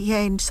ले जाती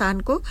है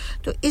इंसान को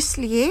तो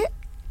इसलिए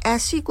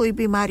ऐसी कोई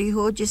बीमारी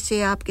हो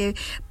जिससे आपके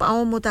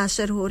पांव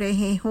मुतासर हो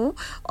रहे हों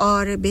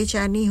और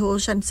बेचैनी हो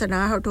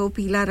सनसनाहट हो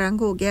पीला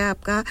रंग हो गया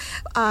आपका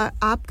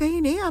आप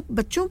कहीं नहीं आप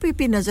बच्चों पे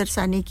भी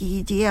नज़रसानी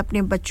कीजिए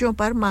अपने बच्चों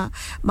पर माँ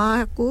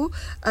को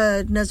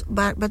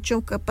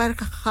बच्चों पर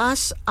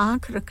खास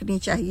आंख रखनी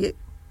चाहिए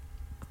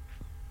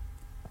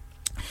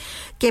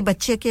कि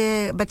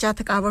बच्चा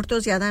थकावट तो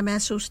ज़्यादा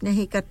महसूस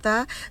नहीं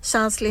करता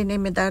सांस लेने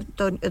में दर्द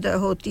तो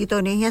होती तो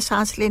नहीं है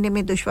सांस लेने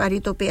में दुश्वारी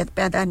तो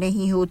पैदा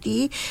नहीं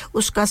होती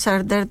उसका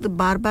सर दर्द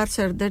बार-बार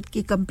सर दर्द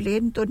की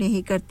कंप्लेन तो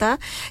नहीं करता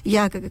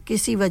या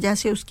किसी वजह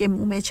से उसके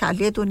मुंह में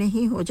छाले तो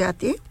नहीं हो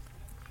जाते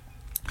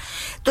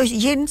तो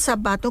ये इन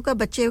सब बातों का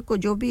बच्चे को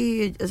जो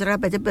भी ज़रा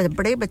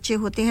बड़े बच्चे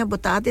होते हैं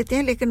बता देते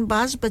हैं लेकिन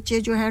बाज़ बच्चे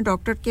जो हैं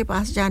डॉक्टर के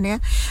पास जाने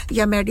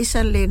या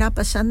मेडिसिन लेना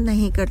पसंद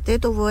नहीं करते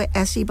तो वो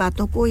ऐसी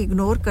बातों को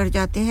इग्नोर कर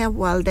जाते हैं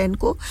वालिदैन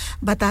को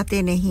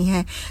बताते नहीं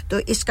हैं तो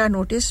इसका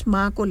नोटिस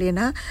माँ को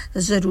लेना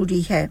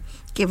ज़रूरी है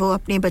कि वो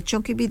अपने बच्चों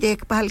की भी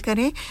देखभाल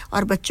करें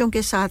और बच्चों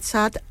के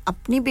साथ-साथ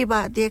अपनी भी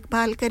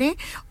देखभाल करें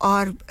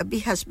और अभी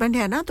हस्बैंड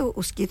है ना तो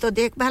उसकी तो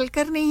देखभाल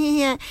करनी ही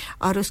है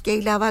और उसके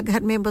अलावा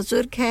घर में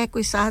बुजुर्ग हैं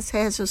कोई सास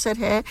है ससुर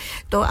है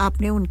तो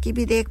आपने उनकी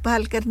भी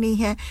देखभाल करनी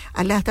है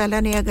अल्लाह ताला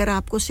ने अगर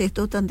आपको सेहत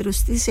और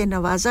तंदुरुस्ती से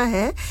नवाजा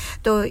है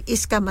तो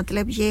इसका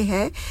मतलब ये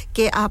है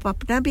कि आप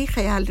अपना भी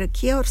ख्याल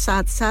रखिए और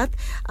साथ-साथ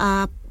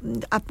आप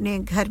अपने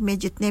घर में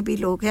जितने भी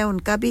लोग हैं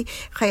उनका भी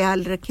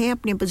ख्याल रखें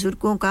अपने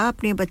बुजुर्गों का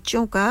अपने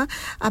बच्चों का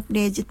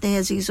अपने जितने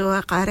अजीज़ व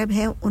अक़ारब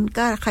हैं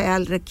उनका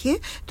ख्याल रखिए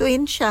तो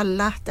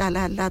इंशाअल्लाह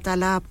ताला अल्लाह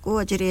ताला आपको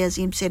अजर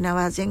अज़ीम से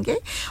नवाजेंगे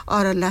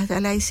और अल्लाह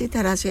ताला इसी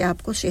तरह से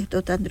आपको सेहत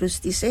और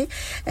तंदुरुस्ती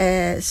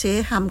से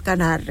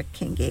हमकनार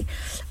रखेंगे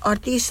और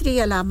तीसरी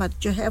अलामत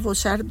जो है वो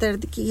सर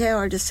दर्द की है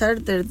और सर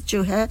दर्द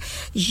जो है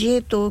ये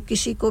तो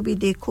किसी को भी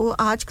देखो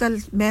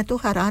आजकल मैं तो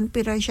हैरान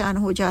परेशान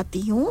हो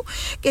जाती हूँ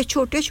कि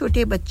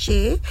छोटे-छोटे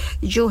बच्चे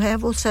जो है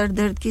वो सर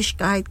दर्द की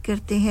शिकायत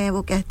करते हैं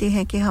वो कहते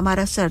हैं कि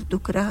हमारा सर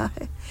दुख रहा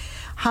है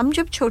हम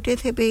जब छोटे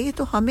थे बे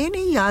तो हमें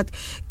नहीं याद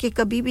कि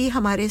कभी भी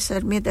हमारे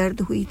सर में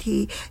दर्द हुई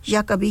थी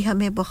या कभी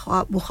हमें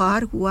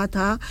बुखार हुआ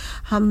था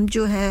हम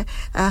जो है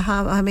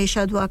हम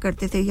हमेशा दुआ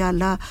करते थे या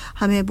अल्लाह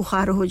हमें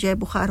बुखार हो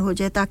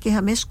जाए ताकि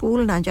हमें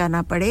स्कूल ना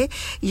जाना पड़े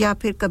या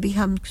फिर कभी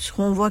हम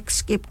होमवर्क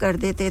स्किप कर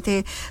देते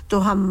थे तो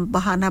हम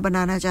बहाना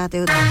बनाना चाहते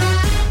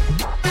होते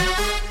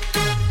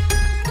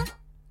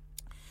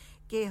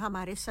कि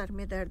हमारे सर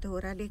में दर्द हो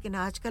रहा लेकिन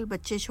आजकल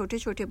बच्चे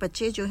छोटे-छोटे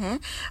बच्चे जो हैं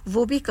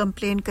वो भी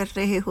कंप्लेन कर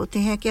रहे होते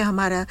हैं कि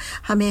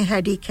हमें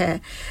हेडेक है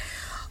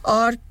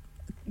और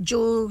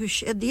जो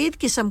शदीद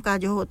किस्म का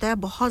जो होता है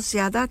बहुत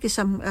ज़्यादा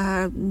किस्म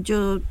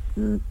जो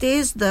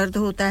तेज़ दर्द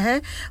होता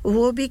है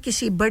वो भी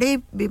किसी बड़े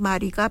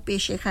बीमारी का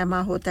पेशे खैमा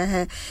होता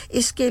है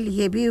इसके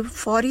लिए भी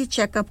फौरी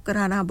चेकअप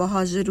कराना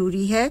बहुत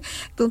ज़रूरी है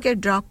क्योंकि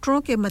डॉक्टरों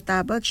के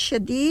मुताबिक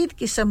शदीद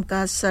किस्म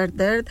का सर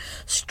दर्द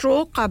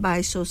स्ट्रोक का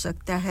बायस हो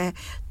सकता है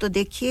तो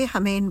देखिए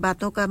हमें इन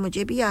बातों का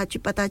मुझे भी आज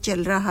पता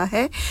चल रहा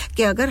है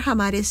कि अगर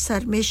हमारे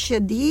सर में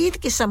शदीद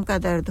किस्म का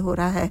दर्द हो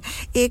रहा है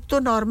एक तो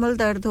नॉर्मल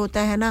दर्द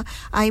होता है ना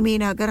आई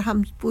मीन अगर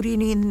हम पूरी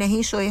नींद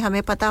नहीं सोए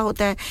हमें पता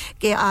होता है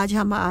कि आज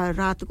हम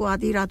रात को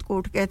आधी रात को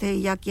उठ गए थे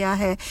या क्या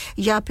है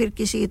या फिर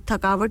किसी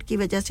थकावट की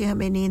वजह से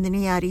हमें नींद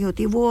नहीं आ रही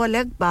होती वो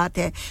अलग बात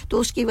है तो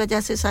उसकी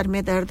वजह से सर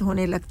में दर्द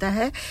होने लगता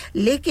है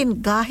लेकिन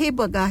गाहे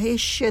बगाहे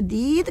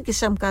शदीद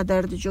किस्म का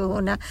दर्द जो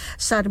होना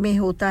सर में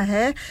होता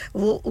है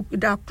वो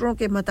डॉक्टरों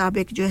के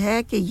मुताबिक जो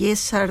है कि ये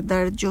सर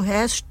दर्द जो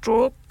है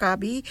स्ट्रोक का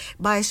भी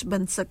बायस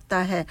बन सकता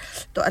है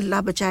तो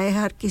अल्लाह बचाए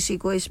हर किसी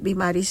को इस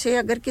बीमारी से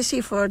अगर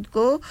किसी फर्द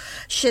को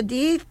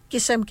शदीद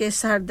किस्म के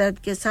सर दर्द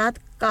के साथ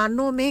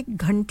कानों में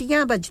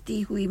घंटियां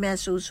बजती हुई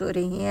महसूस हो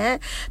रही हैं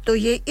तो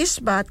ये इस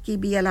बात की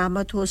भी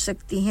अलामत हो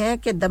सकती है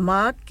कि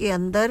दिमाग के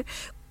अंदर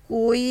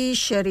कोई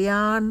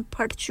शरियान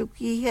फट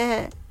चुकी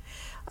है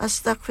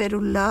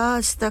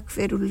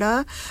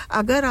अस्तगफिरुल्लाह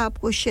अगर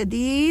आपको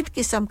शदीद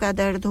किस्म का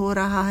दर्द हो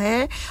रहा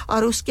है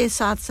और उसके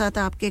साथ-साथ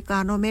आपके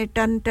कानों में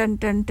टन टन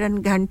टन टन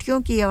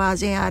घंटियों की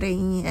आवाजें आ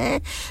रही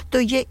हैं तो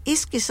ये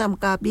इस किस्म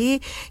का भी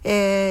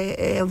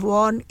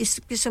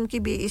इस किस्म की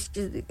भी इस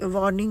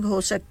वार्निंग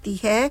हो सकती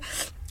है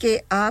कि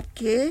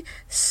आपके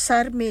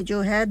सर में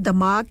जो है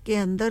दिमाग के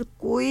अंदर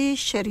कोई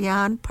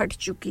शरियान फट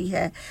चुकी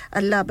है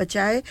अल्लाह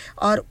बचाए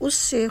और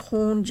उससे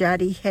खून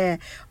जारी है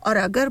और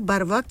अगर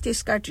बरवक्त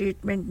इसका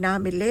ट्रीटमेंट ना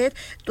मिले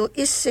तो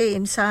इससे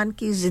इंसान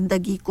की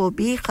ज़िंदगी को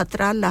भी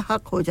खतरा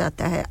लाहक हो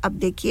जाता है अब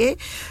देखिए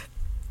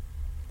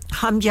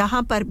हम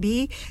जहां पर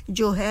भी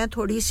जो है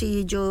थोड़ी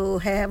सी जो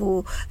है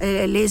वो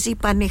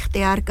लेजीपन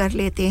इख्तियार कर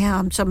लेते हैं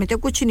हम समझते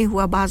कुछ नहीं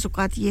हुआ बाज़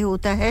औक़ात ये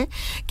होता है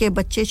कि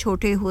बच्चे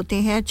छोटे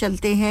होते हैं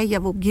चलते हैं या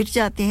वो गिर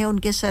जाते हैं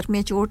उनके सर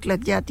में चोट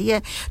लग जाती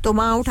है तो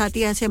मां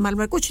उठाती है ऐसे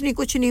मलमल कुछ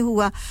नहीं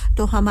हुआ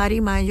तो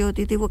हमारी मां जो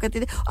होती थी वो कहती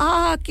थी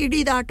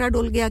कीड़ी दा आटा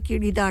डुल गया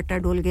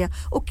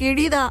वो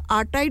कीड़ी दा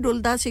आटा ही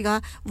डुलदा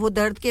सीगा वो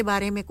दर्द के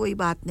बारे में कोई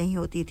बात नहीं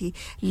होती थी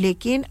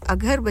लेकिन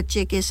अगर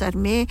बच्चे के सर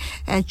में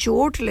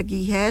चोट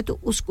लगी है तो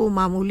उसको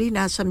मामूली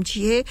ना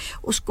समझिए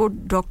उसको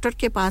डॉक्टर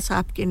के पास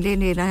आपके लिए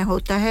लेना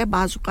होता है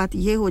बाज़ औक़ात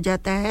ये हो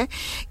जाता है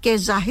कि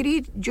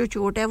ज़ाहिरी जो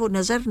चोट है वो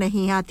नज़र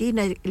नहीं आती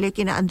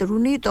लेकिन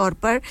अंदरूनी तौर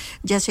पर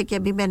जैसे कि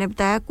अभी मैंने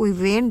बताया कोई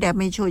वेन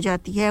डैमेज हो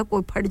जाती है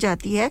कोई फट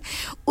जाती है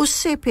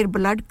उससे फिर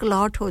ब्लड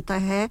क्लॉट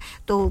होता है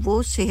तो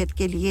वो सेहत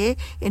के लिए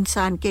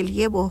इंसान के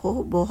लिए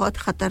वो बहुत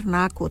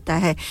ख़तरनाक होता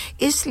है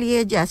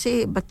इसलिए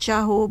जैसे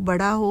बच्चा हो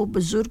बड़ा हो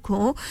बुजुर्ग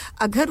हो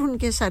अगर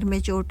उनके सर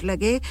में चोट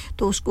लगे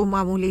तो उसको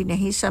मामूली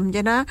नहीं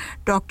समझना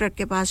डॉक्टर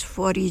के पास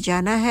फौरी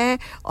जाना है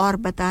और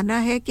बताना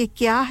है कि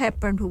क्या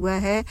हैपन हुआ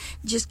है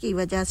जिसकी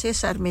वजह से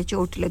सर में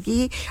चोट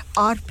लगी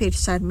और फिर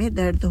सर में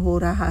दर्द हो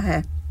रहा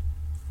है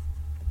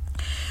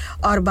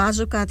और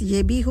बाज़ औक़ात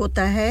ये भी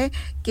होता है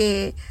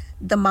कि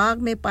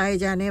दिमाग में पाए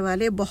जाने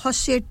वाले बहुत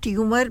से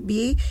ट्यूमर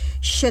भी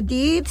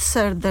शदीद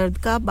सर दर्द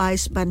का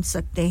बायस बन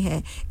सकते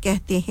हैं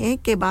कहते हैं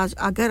कि बाज़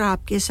अगर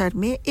आपके सर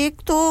में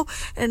एक तो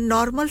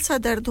नॉर्मल सा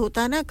दर्द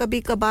होता है ना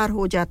कभी कभार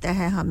हो जाता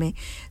है हमें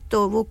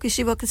तो वो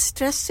किसी वक्त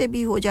स्ट्रेस से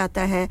भी हो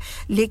जाता है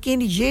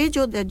लेकिन ये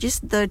जो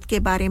जिस दर्द के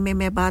बारे में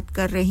मैं बात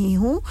कर रही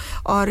हूँ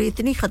और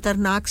इतनी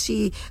ख़तरनाक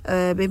सी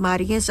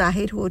बीमारियां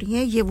ज़ाहिर हो रही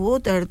हैं ये वो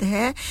दर्द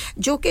है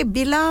जो कि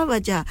बिला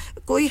वजह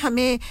कोई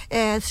हमें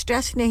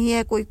स्ट्रेस नहीं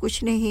है कोई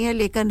कुछ नहीं है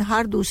लेकिन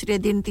हर दूसरे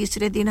दिन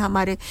तीसरे दिन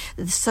हमारे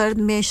सर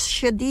में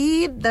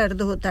शदीद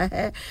दर्द होता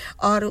है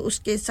और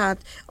उसके साथ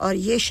और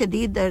ये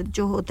शदीद दर्द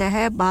जो होता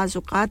है बाज़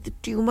औक़ात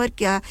ट्यूमर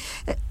क्या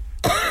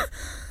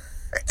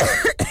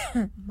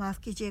माफ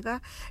कीजिएगा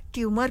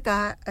ट्यूमर का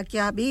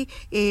क्या भी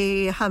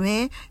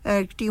हमें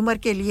ट्यूमर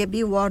के लिए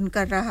भी वार्न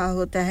कर रहा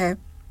होता है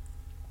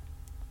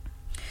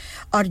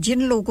और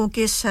जिन लोगों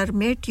के सर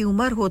में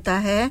ट्यूमर होता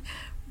है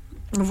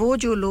वो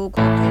जो लोग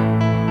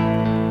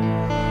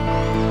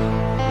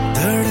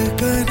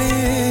धड़कने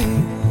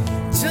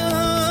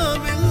जहाँ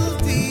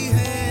मिलती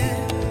है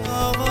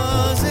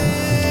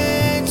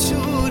आवाजें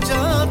छू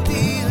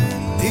जाती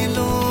है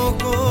दिलों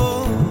को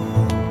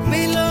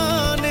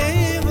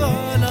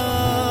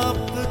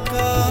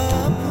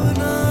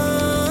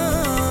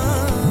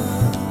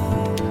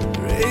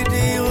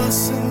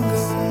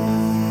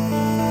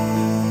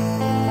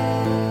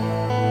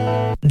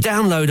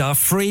Download our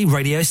free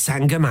Radio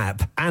Sangam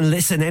app and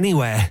listen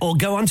anywhere or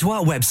go onto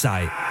our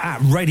website at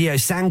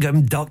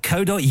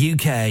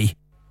radiosangam.co.uk.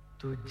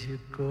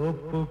 तुझको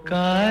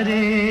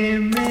पुकारे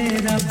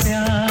मेरा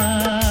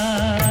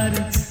प्यार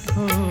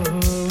हो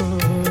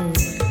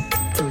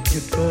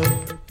तुझको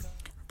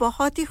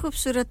बहुत ही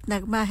खूबसूरत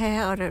नगमा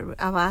है और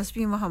आवाज़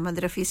भी मोहम्मद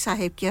रफ़ी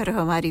साहिब की और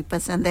हमारी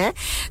पसंद है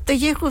तो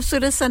ये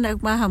खूबसूरत सा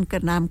नगमा हम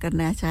नाम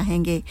करना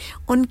चाहेंगे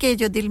उनके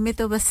जो दिल में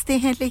तो बसते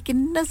हैं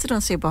लेकिन नज़रों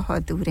से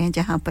बहुत दूर हैं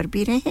जहाँ पर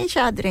भी रहें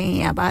शाद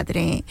रहें आबाद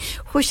रहें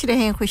खुश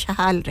रहें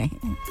खुशहाल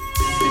रहें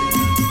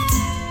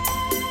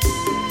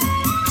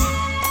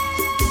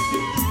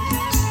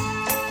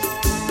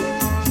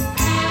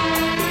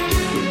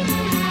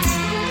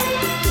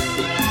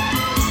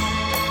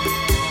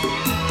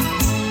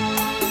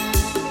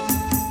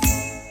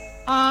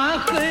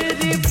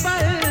आखिरी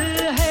पल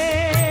है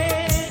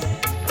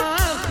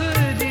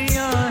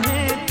आखिरियां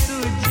हैं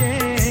तुझे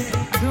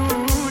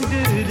ढूंढ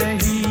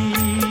रही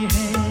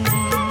हैं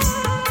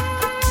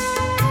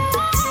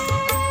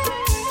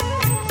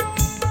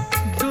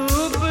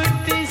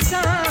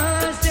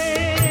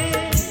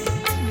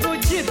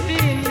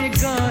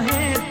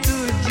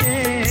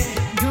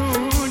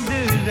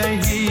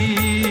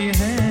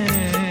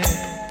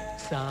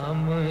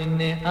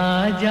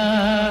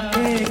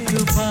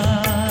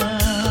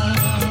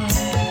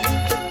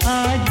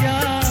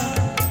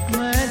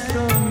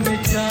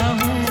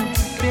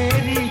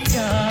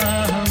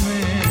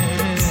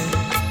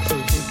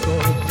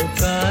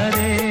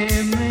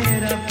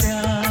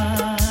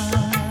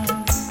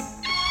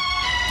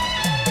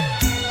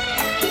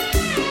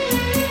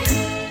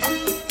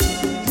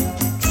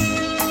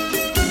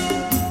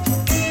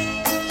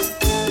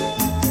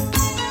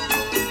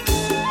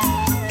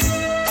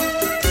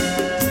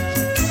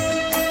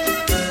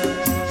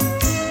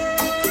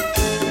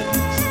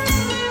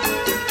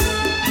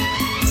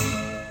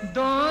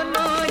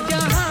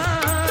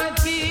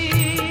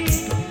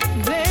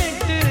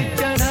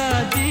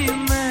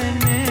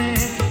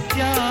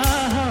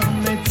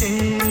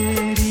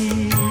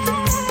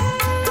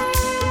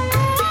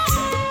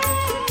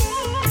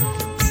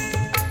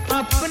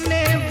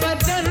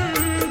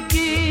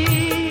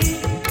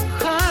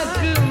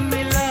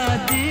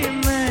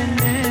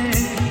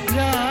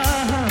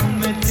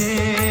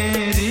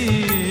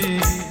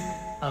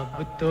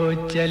तो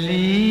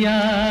चलिया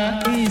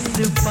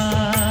इस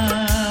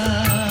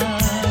पार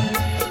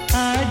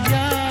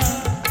आजा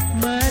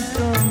मैं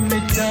तो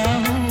मिटा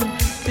हूँ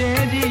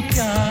तेरी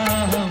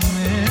चाह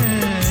में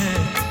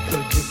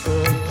तुझको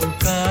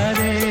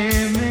पुकारे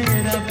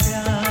मेरा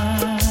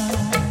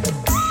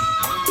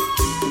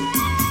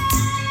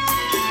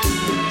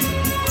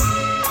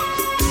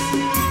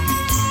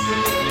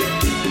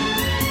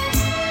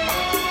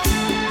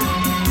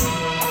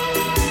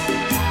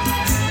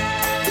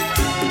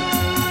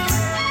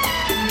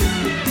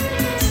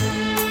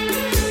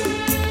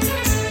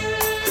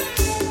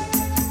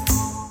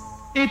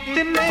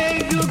इतने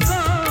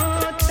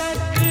युगों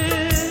तक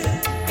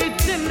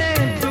इतने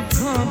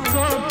दुखों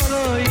को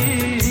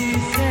कोई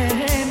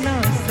सह न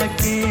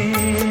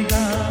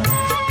सकेगा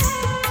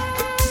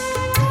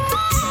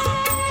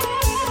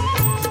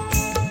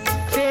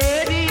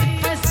तेरी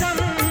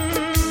कसम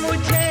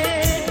मुझे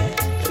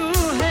तू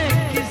है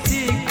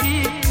किसी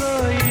की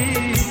कोई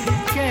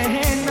कह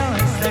न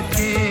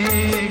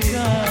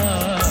सकेगा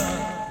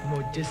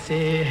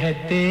मुझसे है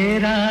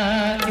तेरा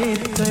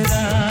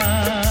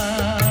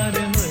इकरार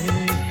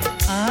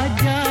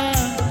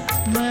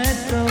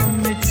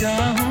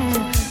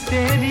चाहूं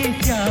तेरी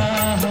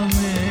चाह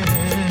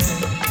में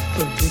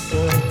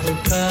तुझको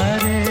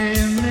पुकारे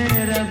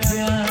मेरा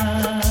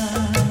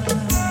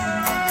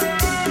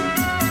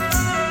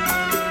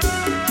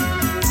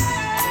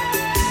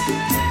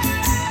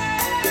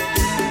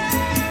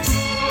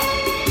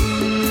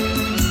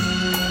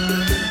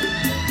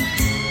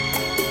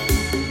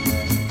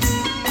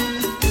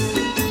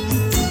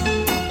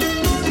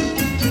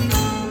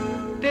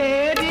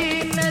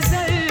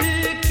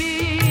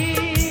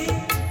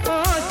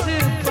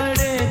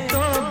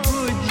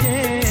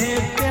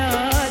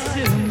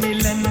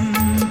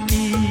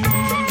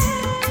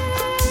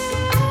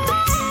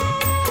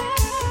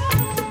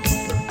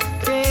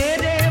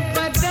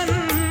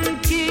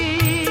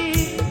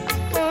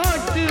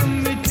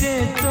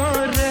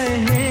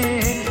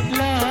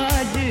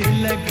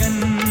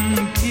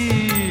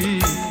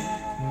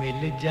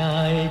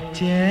जाए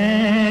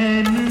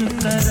चैन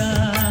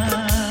करार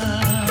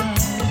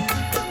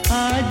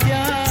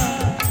आजा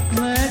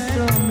मैं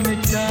तो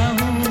मिटा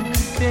हूँ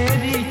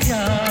तेरी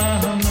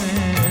चाह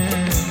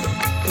में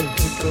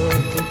तुझको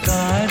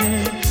पुकारे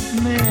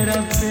मेरा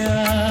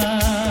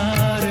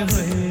प्यार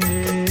हुए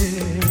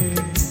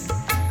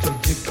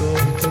तुझको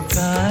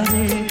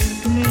पुकारे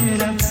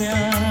मेरा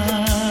प्यार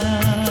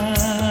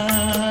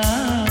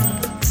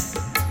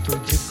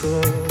तुझको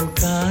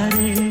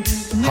पुकारे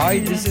हाय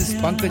दिस इज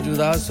पंकज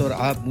उदास और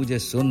आप मुझे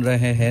सुन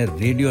रहे हैं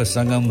रेडियो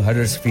संगम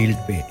हडर्सफील्ड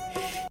पे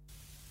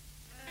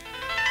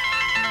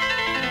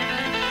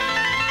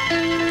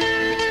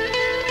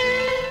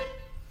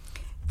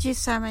जी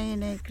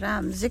सामईन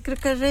इकराम जिक्र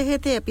कर रहे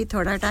थे अभी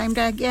थोड़ा टाइम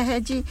रह गया है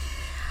जी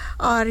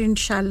और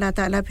इंशाअल्लाह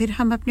ताला फिर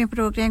हम अपने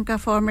प्रोग्राम का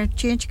फॉर्मेट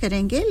चेंज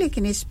करेंगे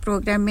लेकिन इस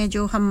प्रोग्राम में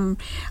जो हम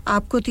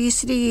आपको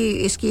तीसरी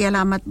इसकी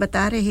अलामत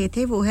बता रहे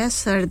थे वो है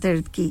सर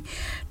दर्द की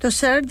तो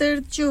सर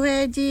दर्द जो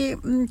है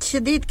जी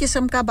शदीद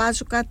किस्म का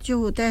बाजुकात जो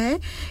होता है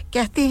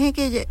कहते हैं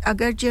कि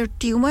अगर जो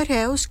ट्यूमर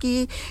है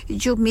उसकी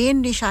जो मेन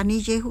निशानी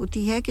ये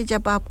होती है कि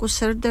जब आपको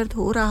सर दर्द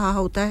हो रहा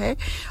होता है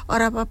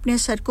और आप अपने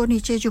सर को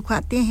नीचे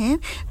झुकाते हैं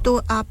तो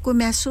आपको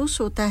महसूस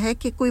होता है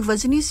कि कोई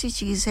वजनी सी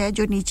चीज़ है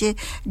जो नीचे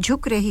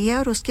झुक रही है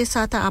और उसके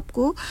साथ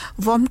आपको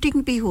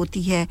वॉमिटिंग भी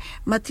होती है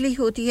मतली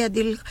होती है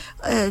दिल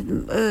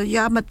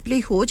या मतली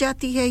हो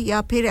जाती है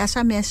या फिर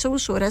ऐसा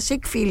महसूस हो रहा है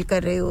सिक फील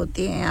कर रहे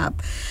होते हैं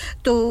आप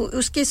तो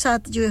उसके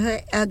साथ जो है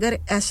अगर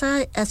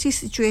ऐसी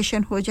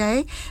सिचुएशन हो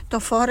जाए तो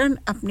फौरन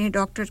अपने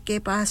डॉक्टर के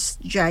पास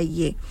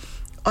जाइए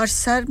और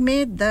सर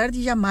में दर्द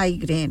या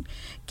माइग्रेन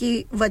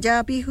की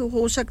वजह भी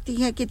हो सकती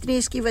है कितनी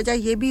इसकी वजह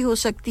ये भी हो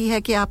सकती है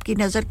कि आपकी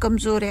नज़र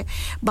कमज़ोर है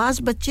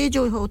बाज़ बच्चे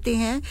जो होते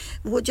हैं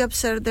वो जब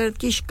सर दर्द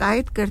की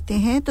शिकायत करते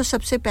हैं तो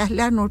सबसे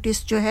पहला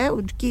नोटिस जो है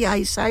उनकी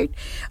आई साइट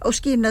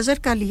उसकी नज़र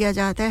का लिया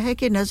जाता है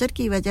कि नज़र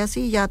की वजह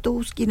से या तो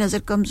उसकी नज़र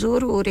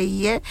कमज़ोर हो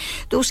रही है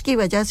तो उसकी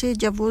वजह से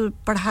जब वो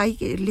पढ़ाई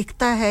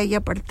लिखता है या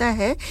पढ़ता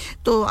है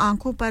तो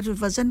आंखों पर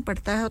वज़न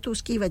पड़ता है तो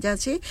उसकी वजह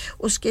से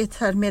उसके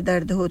सर में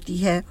दर्द होती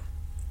है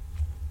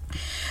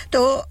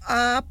तो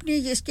आपने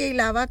इसके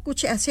अलावा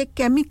कुछ ऐसे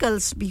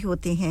केमिकल्स भी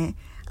होते हैं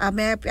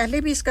मैं पहले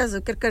भी इसका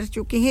जिक्र कर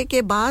चुकी हैं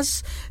कि बाज़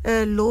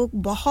लोग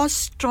बहुत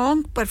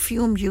स्ट्रॉन्ग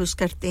परफ्यूम यूज़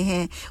करते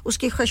हैं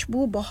उसकी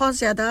खुशबू बहुत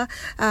ज़्यादा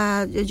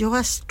जो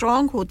है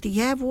स्ट्रॉन्ग होती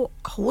है वो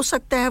हो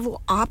सकता है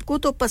वो आपको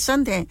तो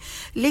पसंद है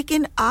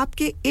लेकिन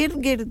आपके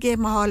इर्द-गिर्द के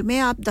माहौल में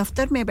आप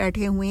दफ्तर में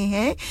बैठे हुए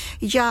हैं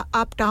या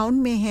आप टाउन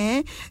में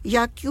हैं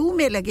या क्यू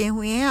में लगे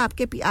हुए हैं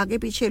आपके आगे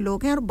पीछे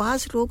लोग हैं और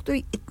बाज़ लोग तो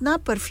इतना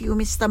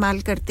परफ्यूम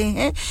इस्तेमाल करते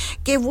हैं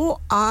कि वो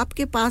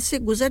आपके पास से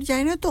गुजर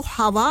जाए ना तो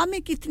हवा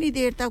में कितनी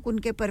देर तक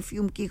उनके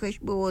परफ्यूम की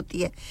खुशबू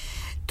होती है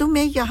तो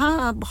मैं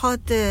यहाँ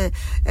बहुत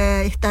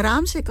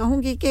एहतराम से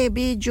कहूँगी कि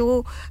भी जो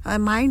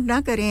माइंड ना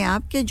करें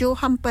आप कि जो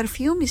हम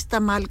परफ्यूम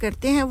इस्तेमाल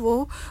करते हैं वो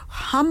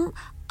हम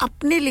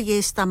अपने लिए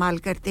इस्तेमाल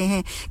करते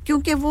हैं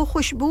क्योंकि वो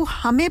खुशबू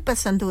हमें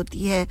पसंद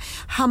होती है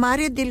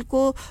हमारे दिल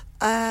को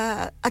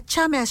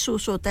अच्छा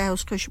महसूस होता है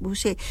उस खुशबू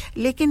से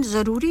लेकिन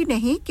ज़रूरी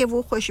नहीं कि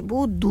वो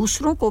खुशबू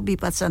दूसरों को भी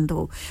पसंद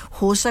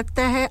हो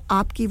सकता है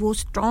आपकी वो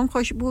स्ट्रॉन्ग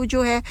खुशबू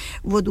जो है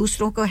वो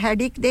दूसरों को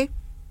हेडेक दे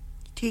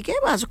ठीक है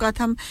बाज़ औक़ात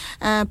हम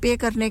पे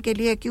करने के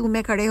लिए क्यू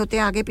में खड़े होते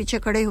हैं आगे पीछे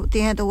खड़े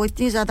होते हैं तो वो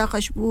इतनी ज़्यादा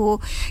खुशबू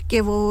हो कि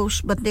वो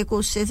उस बंदे को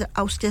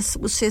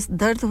उससे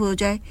दर्द हो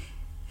जाए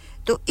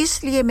तो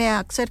इसलिए मैं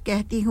अक्सर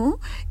कहती हूँ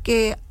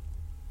कि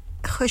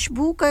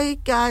खुशबू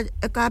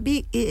का भी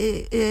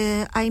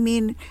आई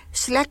मीन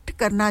सिलेक्ट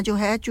करना जो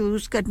है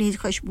चूज़ करनी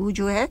खुशबू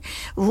जो है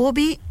वो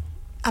भी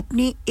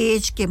अपनी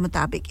एज के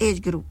मुताबिक एज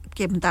ग्रुप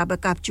के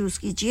मुताबिक आप चूज़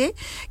कीजिए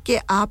कि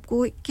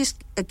आपको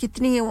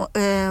कितनी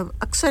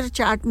अक्सर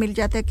चार्ट मिल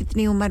जाता है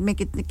कितनी उम्र में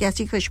कितनी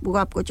कैसी खुशबू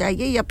आपको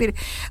चाहिए या फिर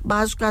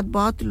बाज़ का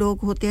बहुत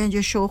लोग होते हैं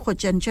जो शौक और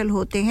चंचल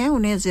होते हैं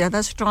उन्हें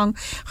ज़्यादा स्ट्रांग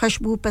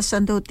खुशबू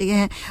पसंद होती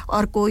है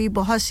और कोई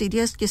बहुत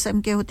सीरियस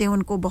किस्म के होते हैं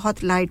उनको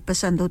बहुत लाइट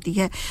पसंद होती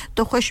है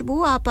तो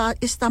खुशबू आप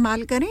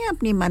इस्तेमाल करें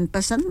अपनी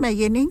मनपसंद मैं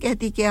ये नहीं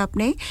कहती कि आप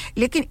नहीं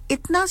लेकिन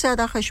इतना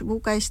ज़्यादा खुशबू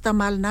का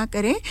इस्तेमाल ना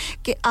करें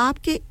कि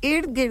आपके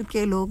इर्द-गिर्द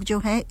के लोग जो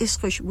हैं इस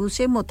खुशबू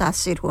से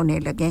मुतासिर होने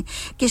लगें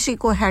किसी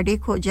को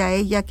हेडेक हो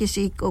जाए या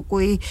किसी को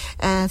कोई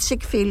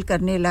सिक फील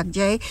करने लग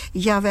जाए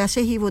या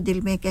वैसे ही वो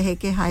दिल में कहे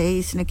कि हाय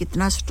इसने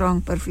कितना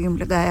स्ट्रांग परफ्यूम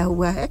लगाया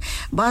हुआ है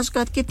बाज़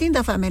का कितनी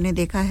दफ़ा मैंने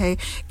देखा है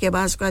कि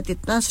बाज़ का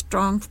इतना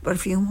स्ट्रांग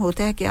परफ्यूम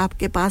होता है कि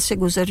आपके पास से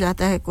गुजर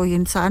जाता है कोई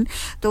इंसान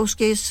तो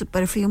उसके इस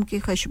परफ्यूम की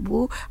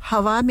खुशबू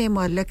हवा में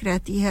मुअल्लक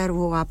रहती है और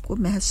वो आपको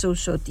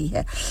महसूस होती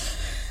है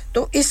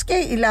तो इसके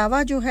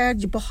अलावा जो है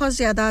बहुत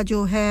ज़्यादा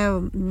जो है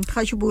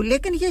खुशबू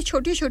लेकिन ये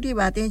छोटी-छोटी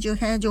बातें जो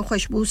हैं जो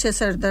खुशबू से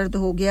सर दर्द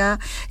हो गया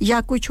या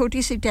कोई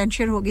छोटी सी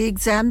टेंशन हो गई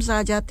एग्जाम्स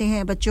आ जाते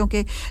हैं बच्चों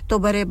के तो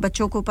बड़े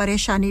बच्चों को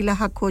परेशानी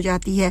लाहक हो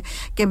जाती है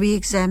कि भी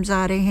एग्जाम्स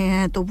आ रहे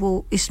हैं तो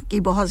वो इसकी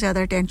बहुत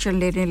ज़्यादा टेंशन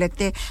लेने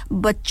लगते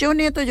हैं बच्चों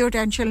ने तो जो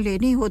टेंशन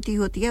लेनी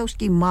होती है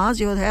उसकी माँ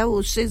जो है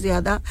उससे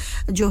ज़्यादा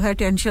जो है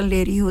टेंशन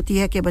ले रही होती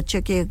है कि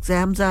बच्चे के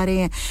एग्जाम्स आ रहे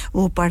हैं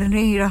वो पढ़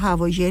नहीं रहा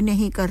वो ये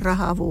नहीं कर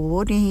रहा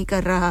वो नहीं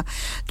कर रहा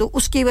तो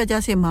उसकी वजह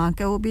से मां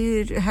का वो भी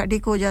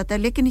हेडेक हो जाता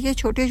है लेकिन ये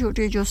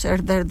छोटे-छोटे जो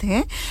सर दर्द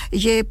हैं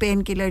ये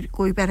पेन किलर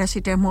कोई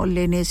पैरासिटामोल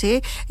लेने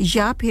से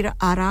या फिर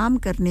आराम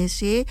करने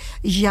से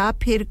या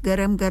फिर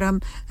गरम-गरम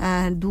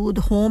दूध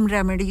होम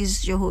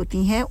रेमेडीज जो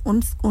होती हैं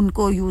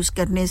उनको यूज़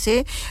करने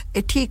से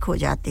ठीक हो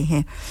जाते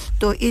हैं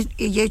तो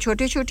ये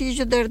छोटे-छोटे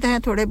जो दर्द हैं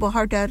थोड़े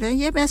बहुत डर हैं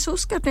ये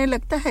महसूस करने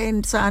लगता है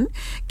इंसान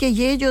कि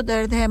ये जो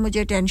दर्द है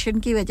मुझे टेंशन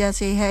की वजह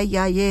से है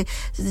या ये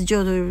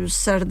जो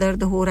सर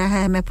दर्द हो रहा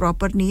है मैं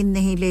प्रॉपर नींद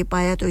नहीं ले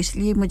पाया तो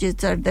इसलिए मुझे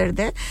सर दर्द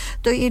है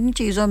तो इन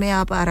चीज़ों में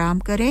आप आराम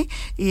करें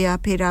या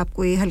फिर आप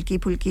कोई हल्की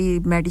फुल्की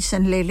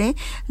मेडिसिन ले लें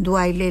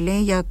दवाई ले लें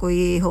या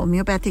कोई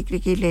होम्योपैथिक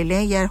की ले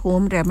लें या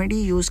होम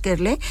रेमेडी यूज़ कर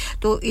लें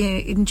तो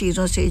इन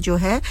चीज़ों से जो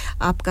है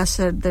आपका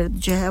सर दर्द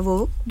जो है वो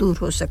दूर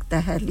हो सकता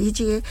है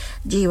लीजिए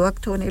जी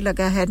वक्त होने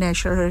लगा है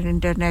नेशनल और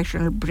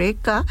इंटरनेशनल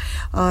ब्रेक का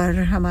और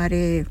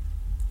हमारे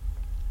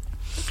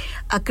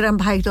अकरम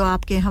भाई तो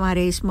आपके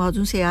हमारे इस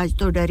मौजू से आज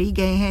तो डर ही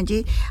गए हैं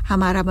जी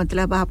हमारा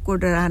मतलब आपको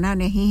डराना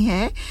नहीं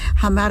है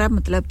हमारा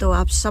मतलब तो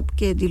आप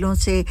सबके दिलों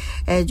से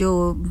जो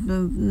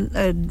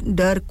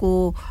डर को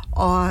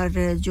और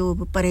जो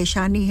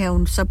परेशानी है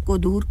उन सब को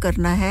दूर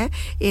करना है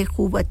एक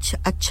खूब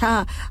अच्छा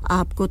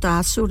आपको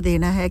तासुर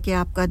देना है कि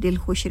आपका दिल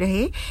खुश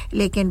रहे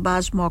लेकिन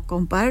बाज़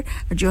मौक़ों पर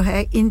जो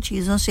है इन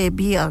चीज़ों से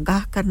भी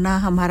आगाह करना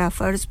हमारा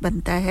फ़र्ज़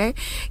बनता है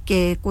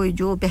कि कोई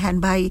जो बहन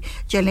भाई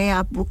चलें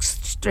आप बुक्स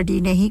स्टडी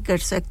नहीं कर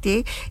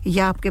सकते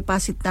या आपके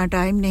पास इतना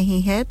टाइम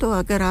नहीं है तो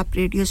अगर आप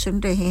रेडियो सुन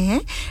रहे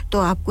हैं तो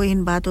आपको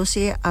इन बातों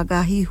से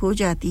आगाही हो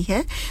जाती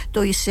है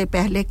तो इससे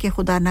पहले कि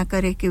खुदा ना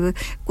करे कि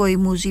कोई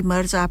मूजी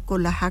मर्ज आपको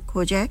लाहक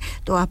हो जाए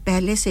तो आप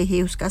पहले से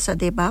ही उसका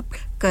सदेबाप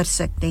कर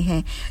सकते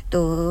हैं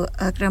तो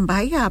अकरम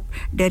भाई आप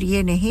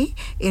डरिए नहीं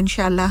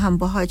इंशाल्लाह हम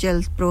बहुत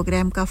जल्द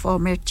प्रोग्राम का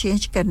फॉर्मेट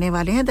चेंज करने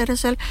वाले हैं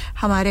दरअसल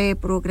हमारे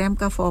प्रोग्राम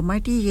का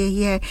फॉर्मेट ही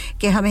यही है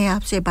कि हमें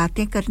आपसे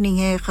बातें करनी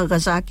है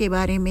ग़िज़ा के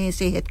बारे में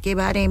सेहत के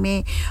बारे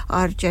में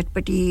और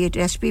चटपटी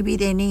रेसिपी भी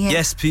देनी है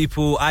Yes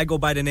people I go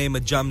by the name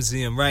of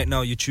Jamzi and right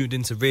now you're tuned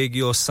into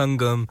Radio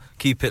Sangam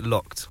keep it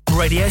locked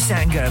Radio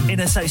Sangam in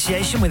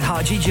association with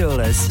Haji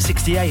Jewellers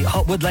 68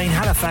 Hotwood Lane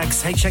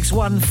Halifax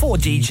HX1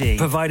 4DG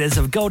providers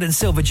of gold and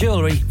silver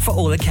jewellery for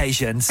all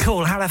occasions.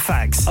 Call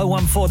Halifax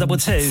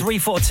 01422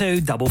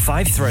 342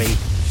 553.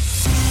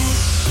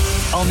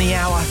 On the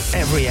hour,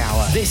 every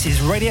hour. This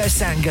is Radio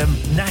Sangam,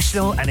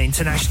 national and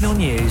international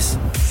news.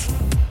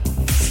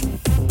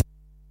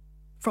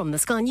 From the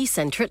Sky News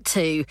Centre at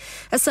 2.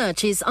 A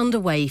search is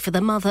underway for the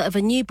mother of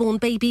a newborn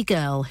baby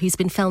girl who's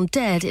been found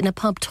dead in a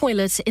pub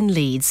toilet in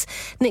Leeds.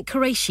 Nick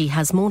Qureshi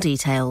has more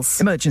details.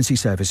 Emergency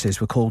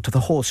services were called to the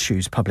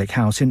Horseshoes public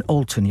house in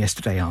Alton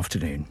yesterday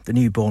afternoon. The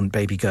newborn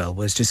baby girl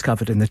was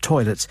discovered in the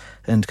toilets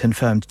and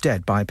confirmed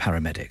dead by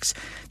paramedics.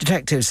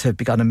 Detectives have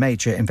begun a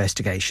major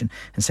investigation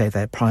and say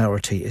their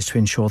priority is to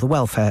ensure the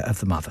welfare of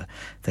the mother.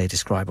 They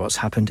describe what's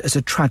happened as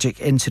a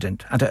tragic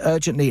incident and are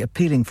urgently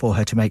appealing for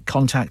her to make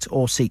contact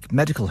or seek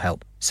medical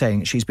help,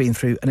 saying she's been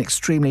through an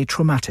extremely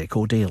traumatic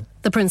ordeal.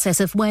 The Princess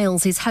of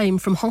Wales is home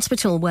from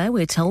hospital where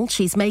we're told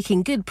she's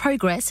making good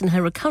progress in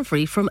her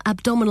recovery from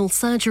abdominal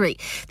surgery.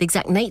 The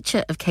exact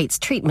nature of Kate's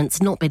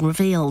treatment's not been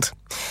revealed.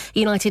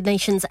 United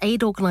Nations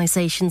aid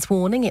organisations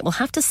warning it will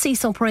have to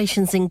cease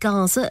operations in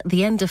Gaza at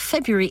the end of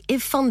February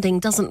if funding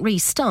doesn't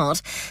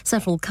restart.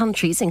 Several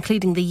countries,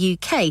 including the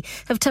UK,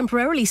 have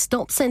temporarily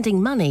stopped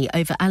sending money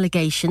over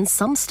allegations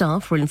some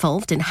staff were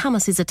involved in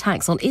Hamas's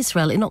attacks on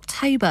Israel in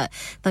October.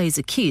 Those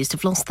accused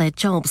have lost their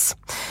jobs.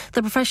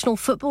 The Professional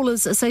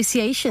Footballers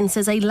Association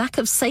says a lack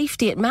of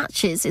safety at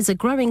matches is a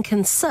growing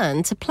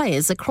concern to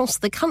players across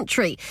the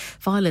country.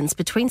 Violence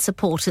between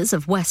supporters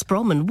of West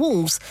Brom and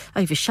Wolves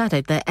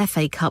overshadowed their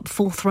FA Cup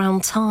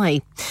fourth-round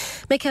tie.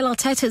 Mikel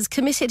Arteta's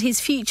committed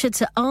his future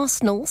to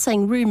Arsenal,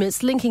 saying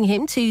rumours linking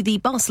him to the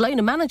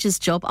Barcelona manager's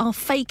job are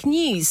fake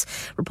news.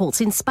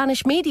 Reports in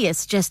Spanish media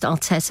suggest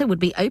Arteta would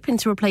be open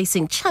to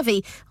replacing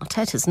Xavi.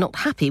 Arteta's not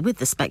happy with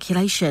the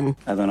speculation.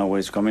 I don't know where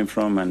it's coming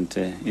from, and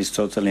it's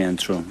totally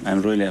untrue.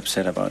 I'm really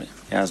upset about it.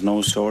 He has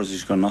no source,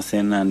 he's got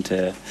nothing, and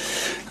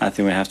I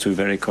think we have to be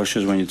very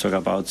cautious when you talk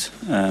about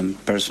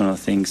personal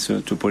things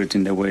to put it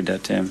in the way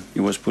that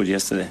it was put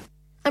yesterday.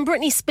 And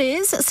Britney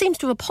Spears seems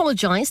to have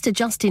apologised to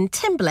Justin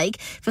Timberlake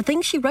for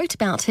things she wrote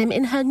about him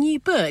in her new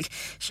book.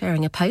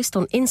 Sharing a post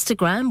on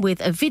Instagram with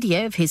a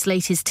video of his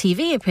latest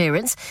TV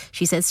appearance,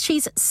 she says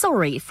she's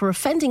sorry for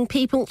offending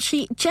people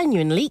she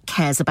genuinely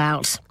cares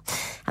about.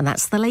 And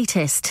that's the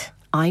latest.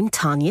 I'm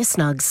Tanya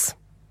Snuggs.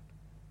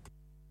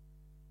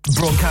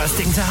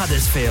 Broadcasting to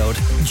Huddersfield,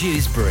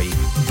 Dewsbury,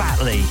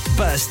 Batley,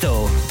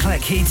 Birstall,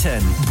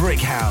 Cleckheaton,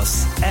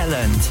 Brickhouse,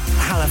 Elland,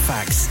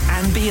 Halifax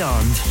and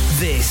beyond.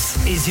 This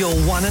is your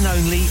one and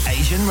only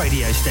Asian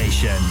radio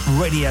station.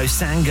 Radio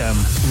Sangam,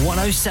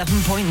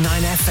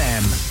 107.9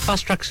 FM.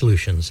 Fast Track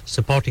Solutions,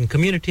 supporting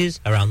communities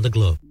around the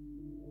globe.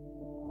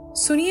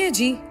 सुनिए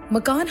जी,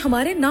 मकान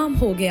हमारे नाम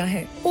हो गया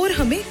है और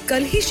हमें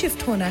कल ही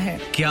शिफ्ट होना है।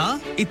 क्या?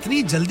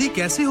 इतनी जल्दी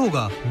कैसे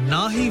होगा?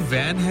 ना ही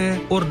वैन है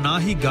और ना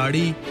ही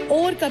गाड़ी।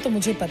 और का तो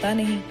मुझे पता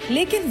नहीं,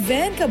 लेकिन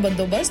वैन का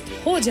बंदोबस्त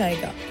हो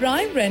जाएगा।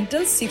 प्राइम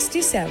रेंटल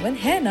 67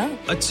 है ना?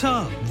 अच्छा,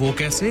 वो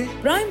कैसे?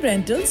 Prime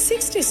rental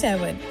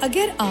 67।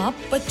 अगर आप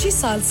 25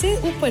 साल से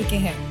ऊपर के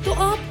हैं, तो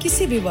आप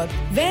किसी भी वक्त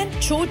वैन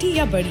छोटी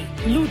या बड़ी,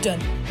 Luton,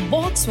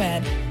 box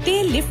van,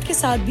 tail lift के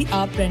साथ भी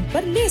आप रेंट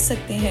पर ले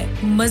सकते हैं।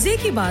 मजे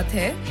की बात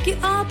है कि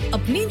आप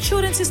अपनी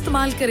इंश्योरेंस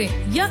इस्तेमाल करें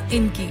या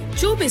इनकी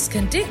 24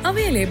 घंटे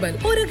अवेलेबल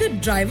और अगर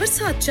ड्राइवर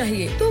साथ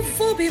चाहिए तो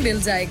वो भी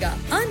मिल जाएगा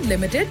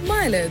अनलिमिटेड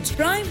माइलेज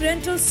प्राइम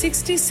रेंटल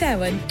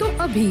 67 तो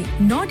अभी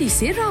नॉडी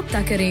से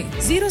राब्ता करें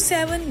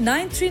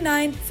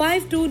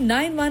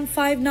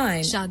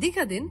 07939529159 शादी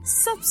का दिन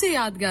सबसे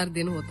यादगार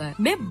दिन होता है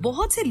मैं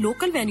बहुत से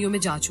लोकल वेन्यू में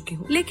जा चुकी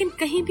हूँ लेकिन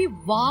कहीं भी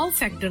वाव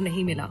फैक्टर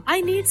नहीं मिला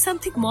I need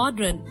something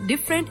modern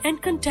different and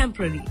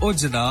contemporary ओ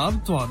जनाब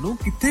ਤੁਹਾਨੂੰ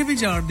ਕਿੱਥੇ ਵੀ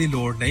ਜਾਣ ਦੀ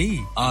ਲੋੜ ਨਹੀਂ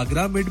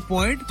ਆਗਰਾ ਮਿਡ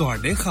ਪੁਆਇੰਟ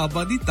ਤੁਹਾਡੇ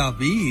ਖਾਬਾਂ ਦੀ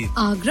ਤਾਬੀਰ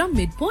आगरा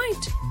मिड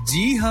पॉइंट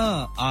जी हाँ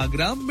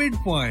आगरा मिड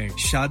पॉइंट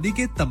शादी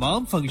के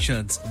तमाम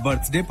functions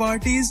birthday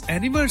parties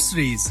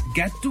anniversaries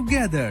get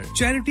together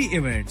charity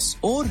events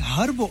और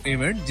हर वो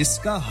इवेंट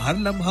जिसका हर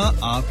लम्हा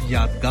आप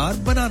यादगार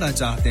बनाना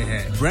चाहते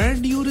हैं ब्रांड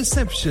न्यू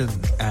रिसेप्शन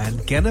एंड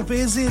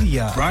कैनपेज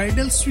एरिया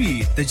ब्राइडल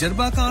स्वीट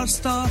तजर्बाकार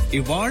स्टाफ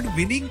अवार्ड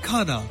विनिंग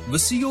खाना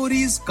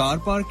वसीओरीज कार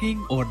पार्किंग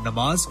और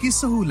नमाज की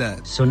सहूलत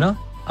सुना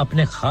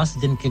अपने खास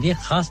दिन के लिए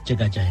खास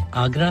जगह जाएं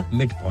Agra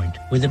mid point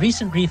with a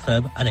recent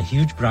refurb and a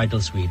huge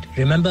bridal suite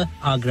remember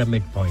Agra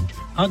Mid Point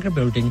Agra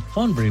Building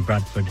Thornbury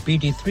Bradford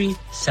BD3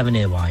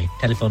 7AY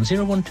telephone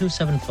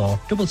 01274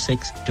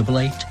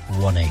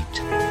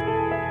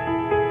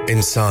 668818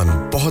 इंसान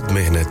बहुत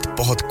मेहनत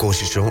बहुत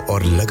कोशिशों और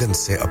लगन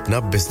से अपना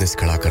बिजनेस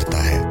खड़ा करता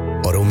है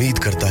और उम्मीद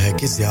करता है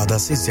कि ज्यादा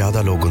से ज्यादा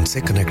लोग उनसे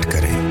कनेक्ट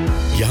करें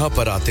यहाँ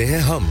पर आते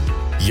हैं हम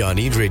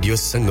यानी रेडियो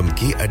संगम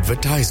की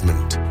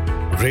एडवर्टाइजमेंट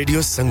रेडियो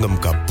संगम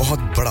का बहुत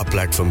बड़ा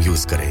प्लेटफॉर्म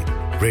यूज करें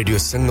रेडियो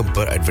संगम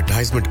पर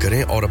एडवर्टाइजमेंट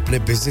करें और अपने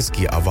बिजनेस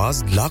की आवाज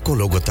लाखों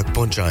लोगों तक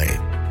पहुंचाएं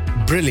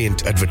Brilliant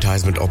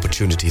advertisement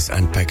opportunities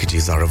and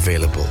packages are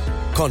available.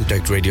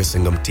 Contact Radio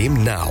Sangam team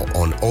now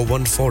on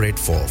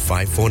 01484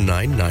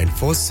 549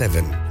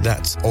 947.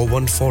 That's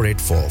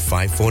 01484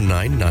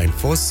 549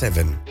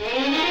 947.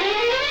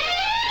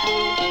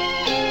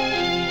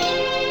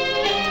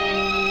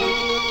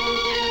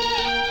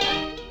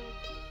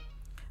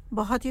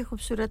 बहुत ही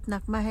खूबसूरत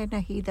नगमा है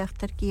नहीद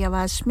अख्तर की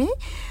आवाज़ में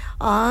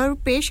और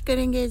पेश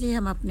करेंगे जी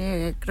हम अपने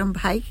अकरम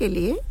भाई के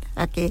लिए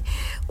ताकि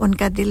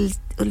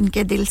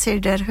उनके दिल से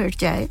डर हट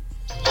जाए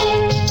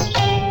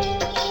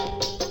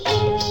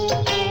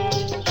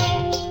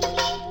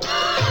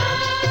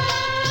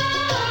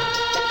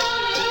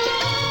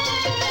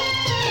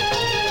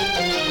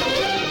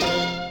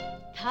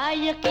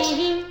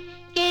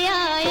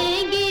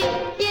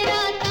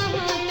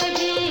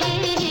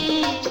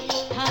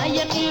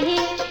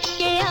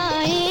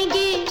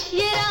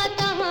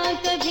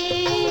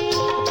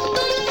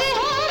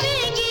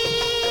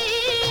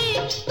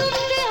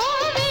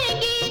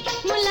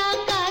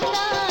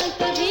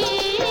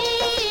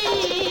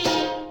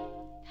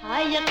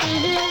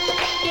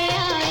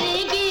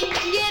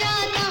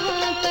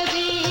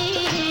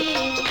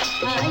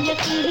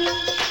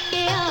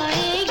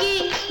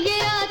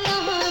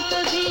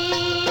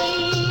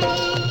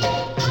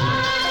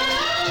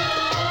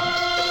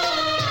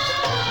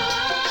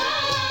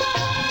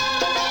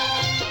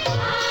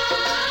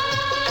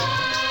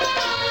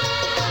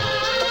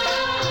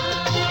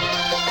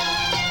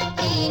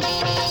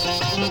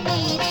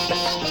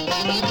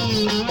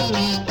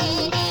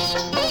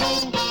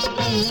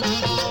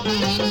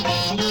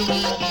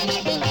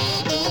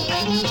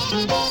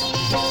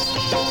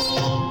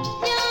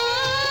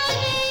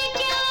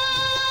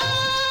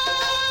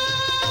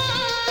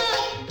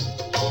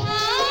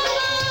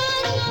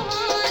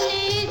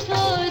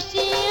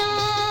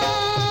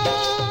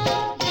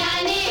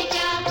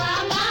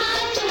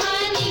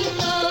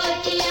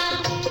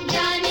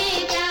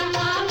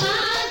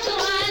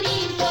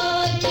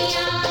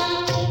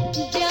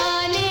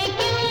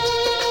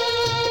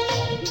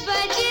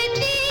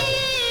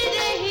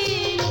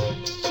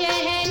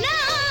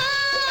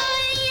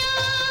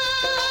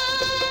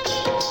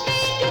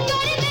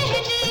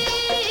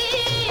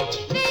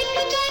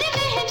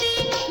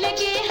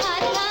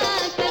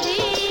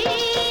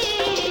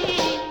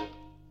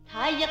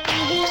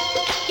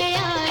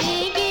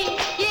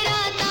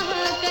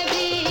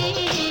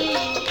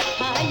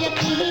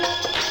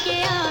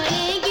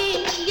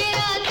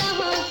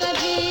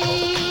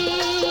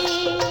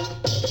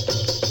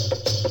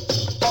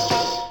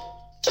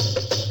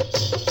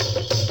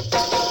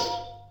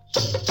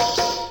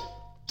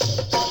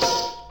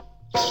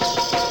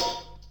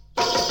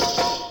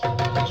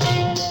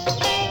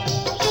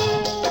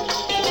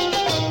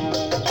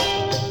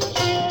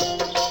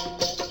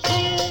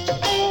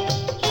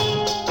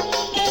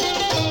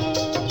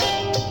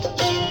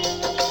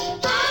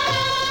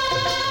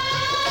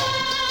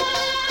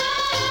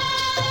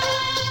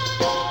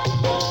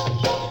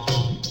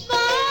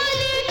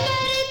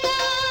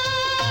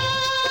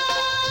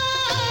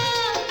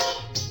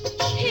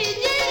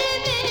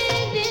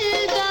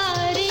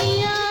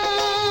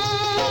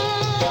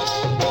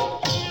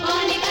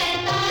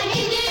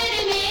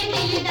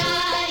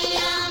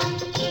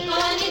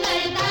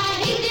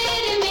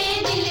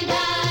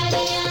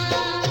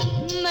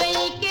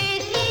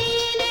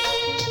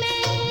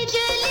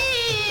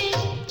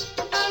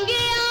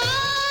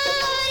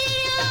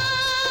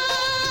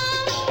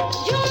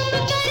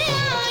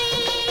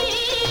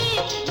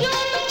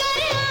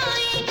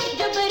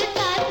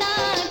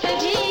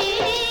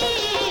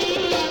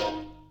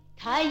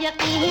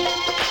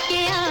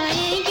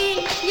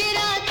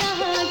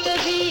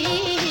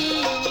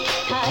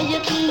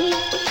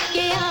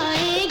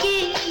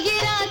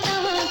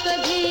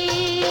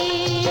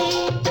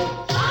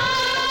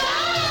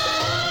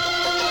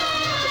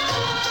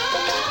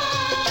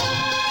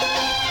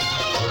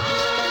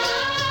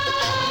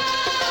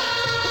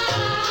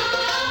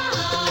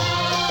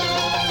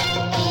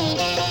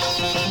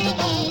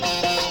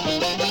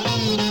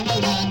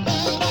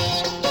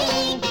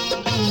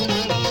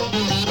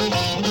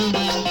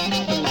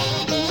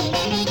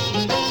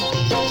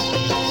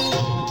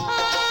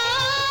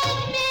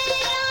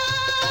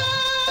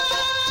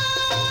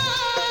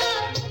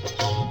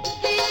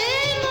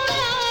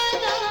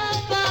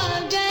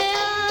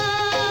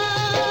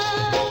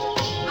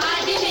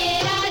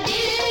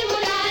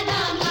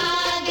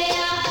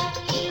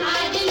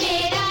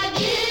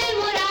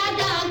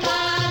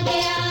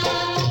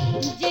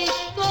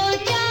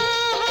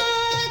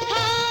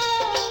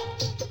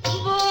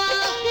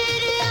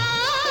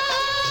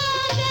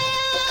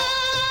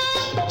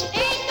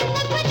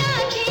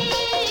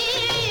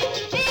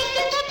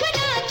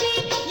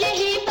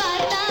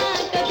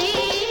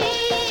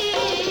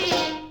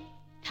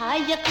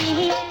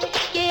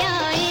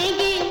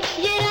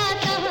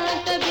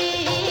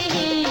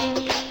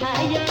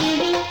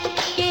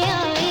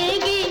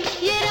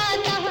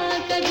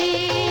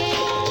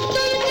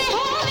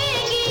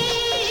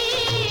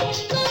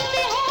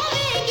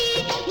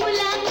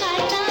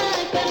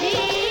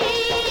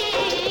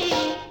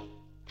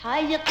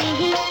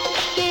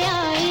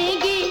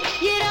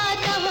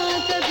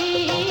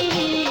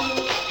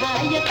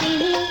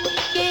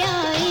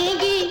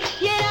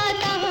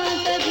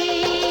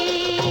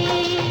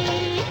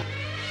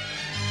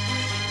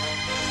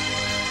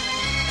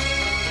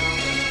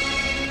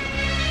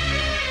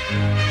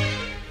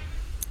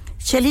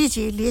चलिए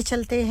जी लिए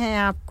चलते हैं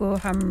आपको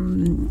हम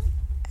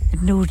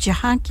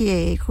नूरजहां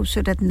के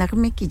खूबसूरत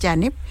नगमे की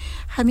जानिब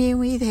हमें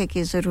उम्मीद है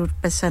कि ज़रूर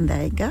पसंद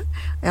आएगा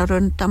और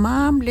उन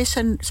तमाम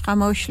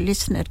खामोश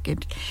लिसनर के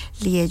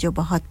लिए जो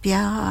बहुत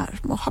प्यार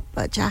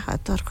मोहब्बत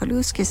चाहत और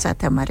खुलूस के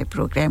साथ हमारे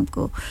प्रोग्राम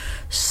को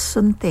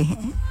सुनते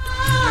हैं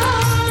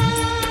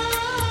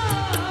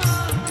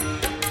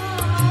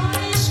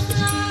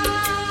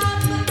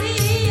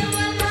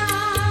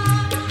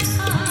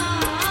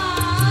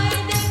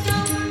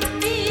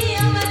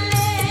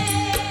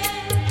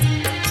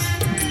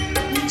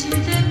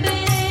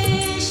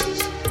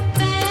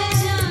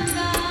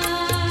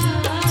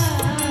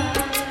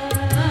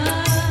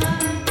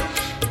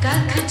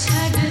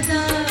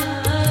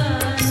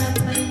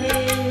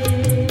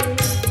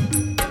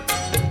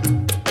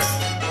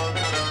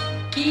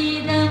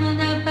Kidam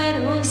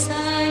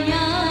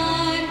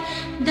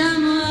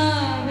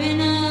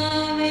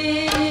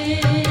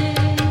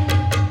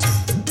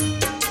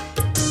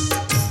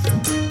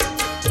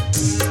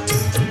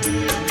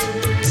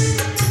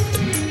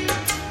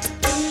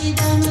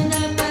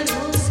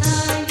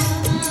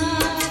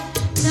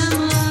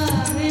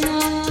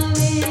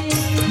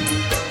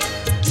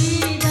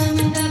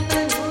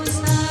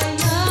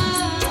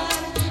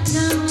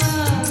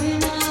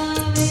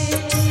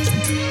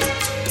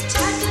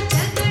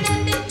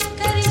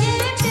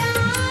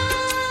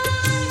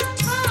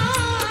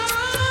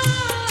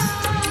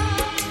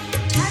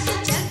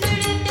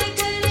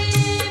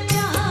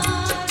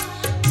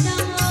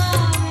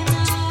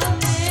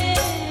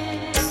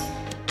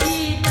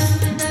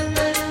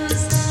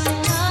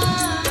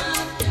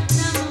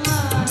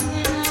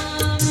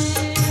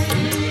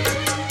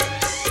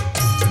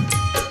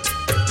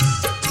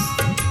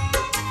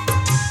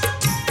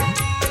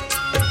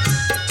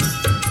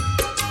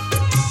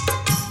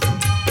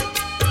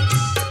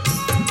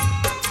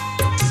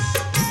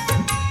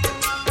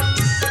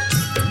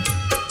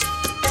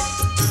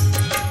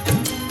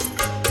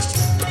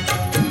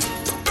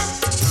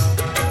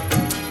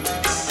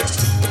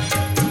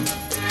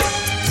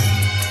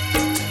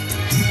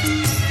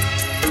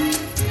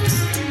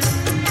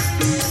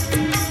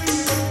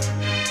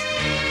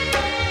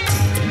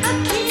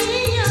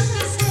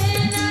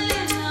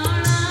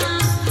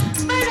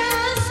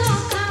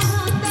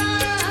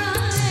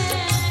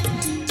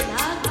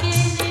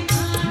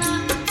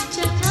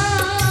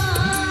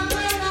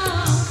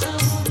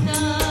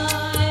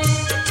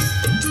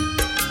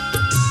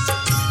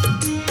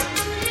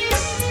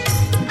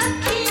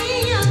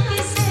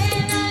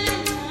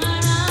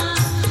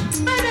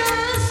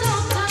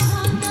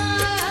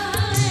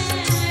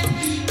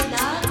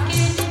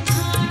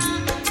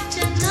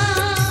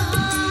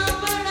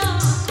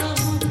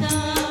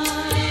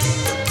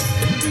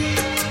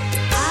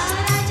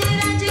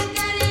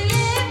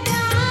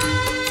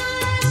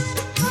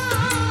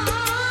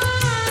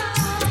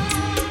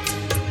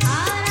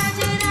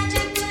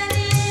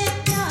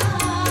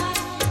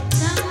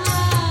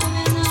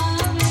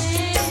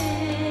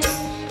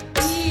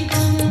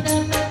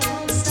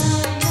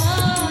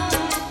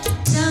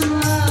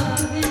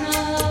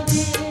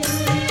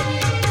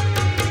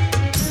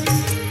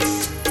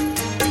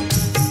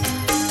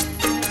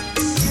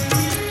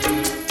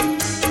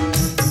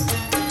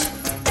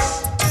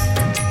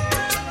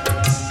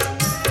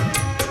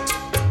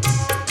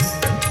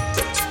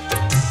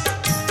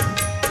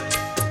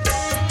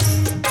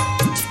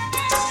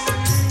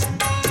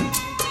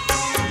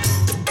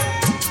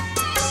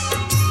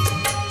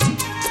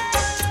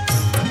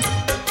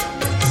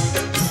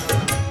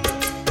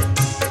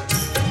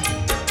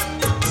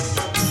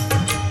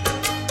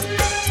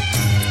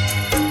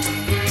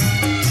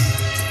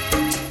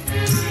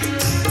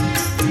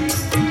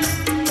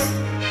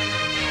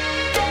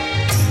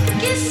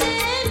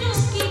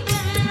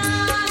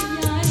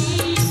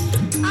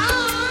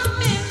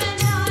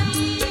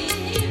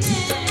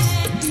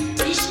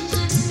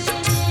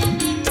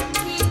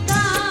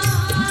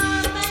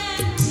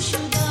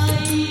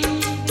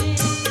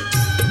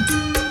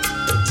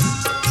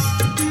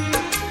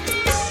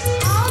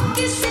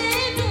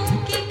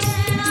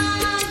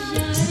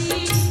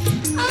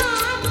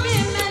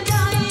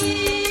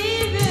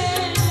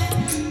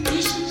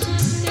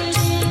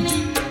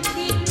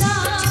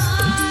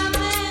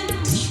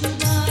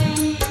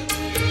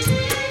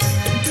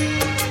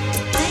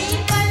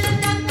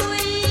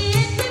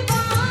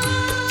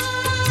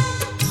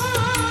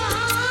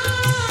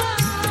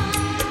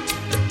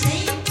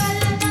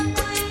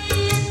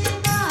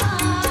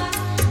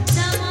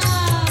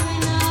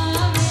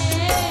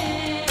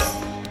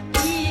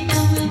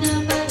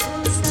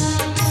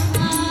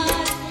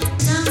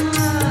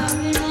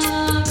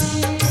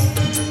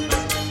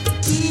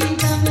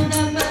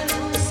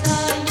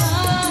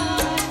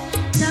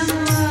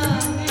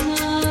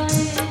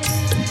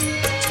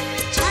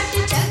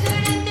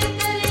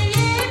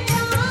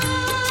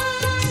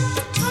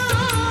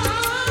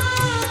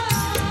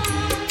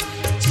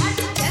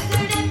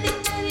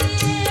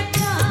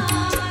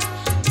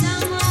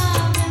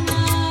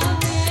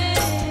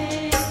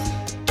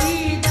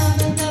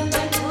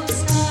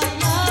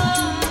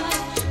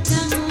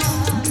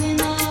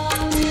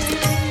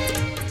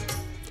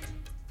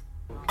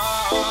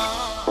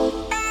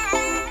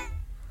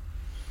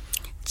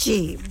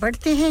जी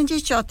बढ़ते हैं जी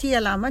चौथी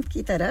अलामत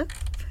की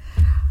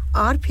तरफ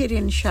और फिर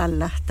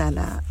इंशाअल्लाह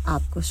ताला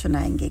आपको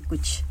सुनाएंगे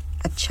कुछ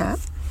अच्छा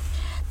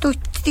तो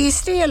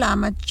तीसरी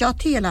अलामत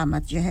चौथी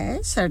अलामत जो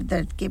है सर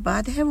दर्द के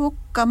बाद है वो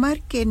कमर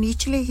के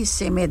निचले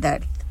हिस्से में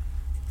दर्द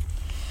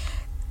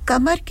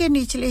कमर के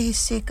निचले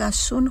हिस्से का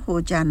सुन्न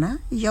हो जाना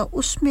या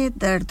उसमें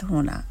दर्द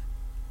होना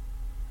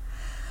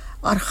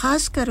और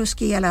खास कर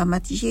उसकी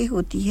अलामत ये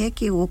होती है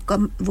कि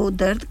वो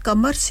दर्द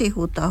कमर से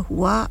होता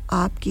हुआ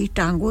आपकी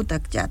टांगों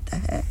तक जाता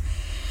है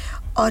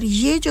और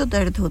ये जो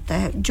दर्द होता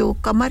है जो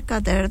कमर का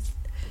दर्द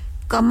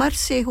कमर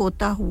से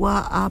होता हुआ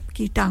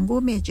आपकी टांगों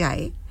में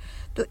जाए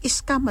तो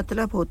इसका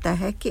मतलब होता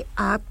है कि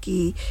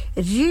आपकी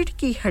रीढ़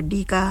की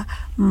हड्डी का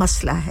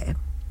मसला है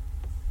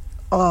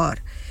और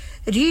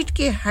रीढ़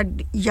के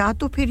हड्डी या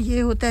तो फिर ये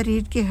होता है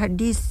रीढ़ की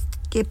हड्डी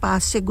के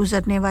पास से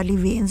गुजरने वाली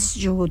वेन्स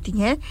जो होती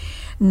हैं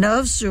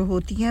नर्व्स जो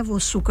होती हैं वो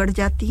सिकुड़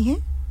जाती हैं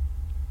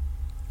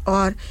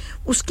और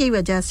उसकी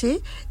वजह से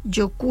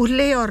जो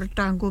कूल्हे और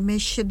टांगों में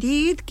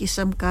शदीद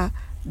किस्म का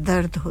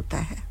दर्द होता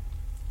है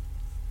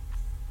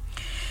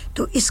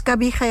तो इसका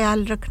भी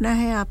ख्याल रखना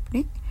है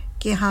आपने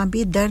कि हां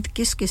भी दर्द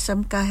किस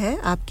किस्म का है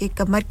आपके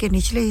कमर के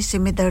निचले हिस्से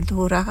में दर्द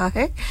हो रहा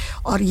है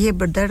और ये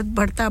दर्द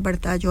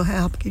बढ़ता जो है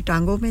आपकी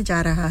टांगों में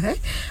जा रहा है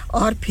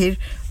और फिर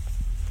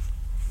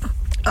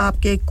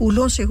आपके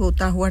कूलों से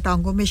होता हुआ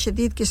टांगों में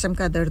शदीद किस्म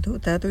का दर्द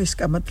होता है तो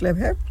इसका मतलब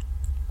है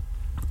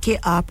कि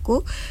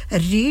आपको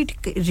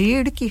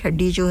रीढ़ की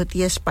हड्डी जो होती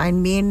है स्पाइन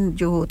मेन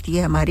जो होती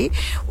है हमारी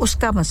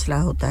उसका मसला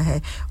होता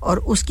है और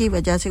उसकी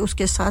वजह से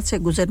उसके साथ से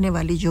गुजरने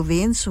वाली जो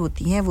वेन्स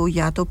होती हैं वो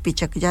या तो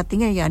पिचक जाती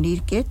हैं यानी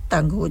कि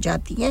तंग हो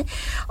जाती हैं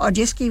और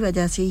जिसकी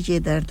वजह से ये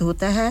दर्द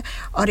होता है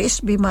और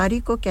इस बीमारी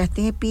को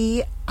कहते हैं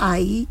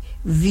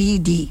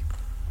PIVD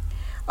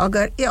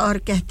और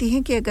कहती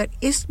हैं कि अगर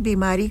इस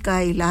बीमारी का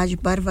इलाज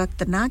बर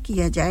वक्त ना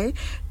किया जाए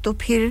तो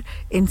फिर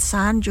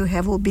इंसान जो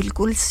है वो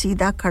बिल्कुल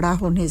सीधा खड़ा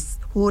हो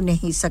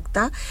नहीं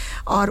सकता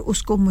और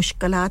उसको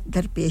मुश्किलात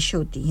दरपेश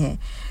होती हैं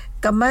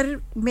कमर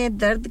में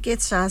दर्द के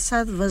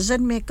साथ-साथ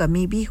वजन में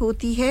कमी भी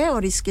होती है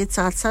और इसके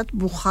साथ-साथ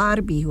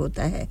बुखार भी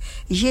होता है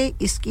ये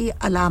इसकी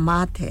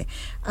अलामत है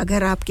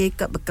अगर आपके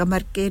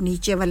कमर के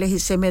नीचे वाले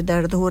हिस्से में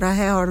दर्द हो रहा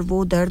है और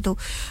वो दर्द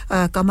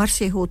कमर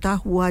से होता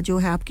हुआ जो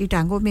है आपकी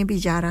टांगों में भी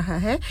जा रहा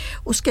है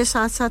उसके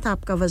साथ-साथ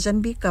आपका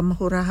वजन भी कम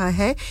हो रहा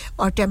है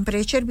और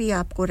टेंपरेचर भी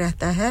आपको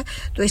रहता है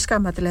तो इसका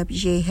मतलब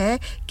ये है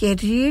कि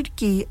रीढ़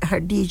की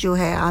हड्डी जो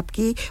है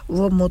आपकी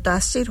वो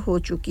मुतासिर हो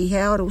चुकी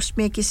है और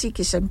उसमें किसी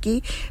किस्म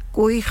की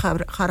कोई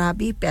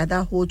खराबी पैदा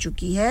हो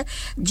चुकी है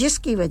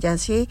जिसकी वजह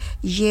से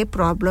ये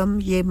प्रॉब्लम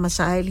ये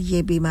मसाइल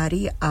ये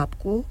बीमारी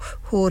आपको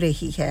हो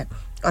रही है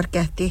और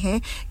कहते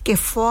हैं कि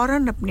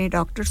फौरन अपने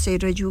डॉक्टर से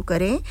रजू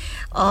करें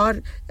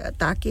और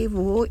ताकि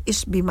वो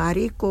इस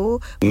बीमारी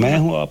को मैं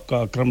हूं आपका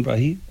अकरम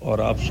राही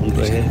और आप सुन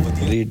रहे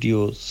हैं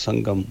रेडियो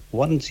संगम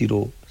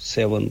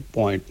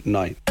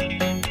 107.9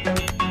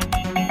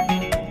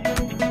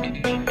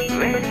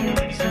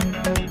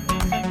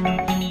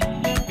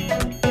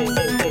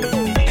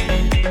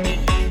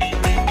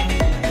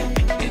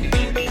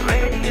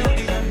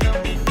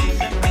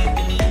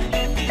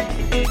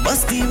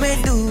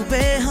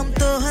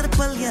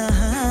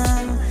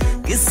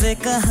 किससे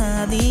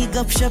कहानी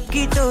गपशप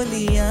की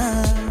टोलियां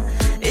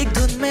एक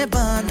धुन में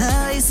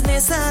बांधा इसने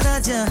सारा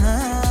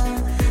जहां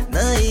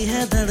नई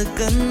है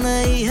धड़कन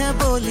नई है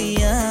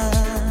बोलियां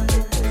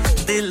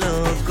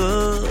दिलों को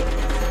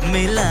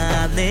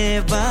मिलाने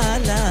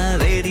वाला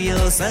रेडियो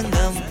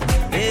संगम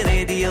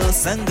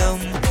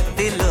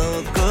दिलों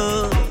को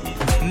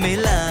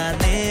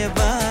मिलाने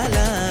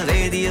वाला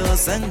रेडियो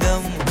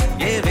संगम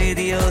ये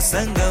रेडियो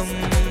संगम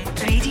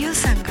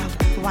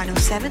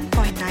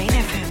 107.9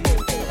 FM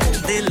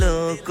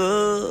दिलों को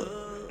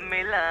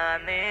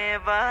मिलाने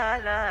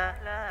वाला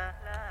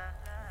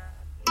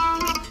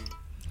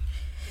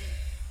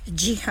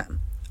जी हाँ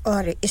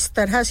और इस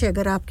तरह से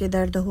अगर आपके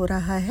दर्द हो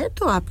रहा है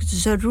तो आप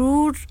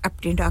ज़रूर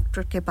अपने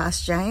डॉक्टर के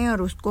पास जाएं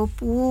और उसको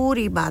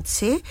पूरी बात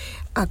से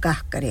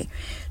आगाह करें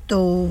तो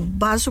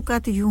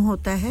बाज़-औक़ात यूं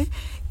होता है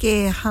कि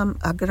हम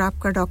अगर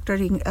आपका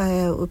डॉक्टर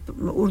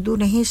उर्दू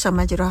नहीं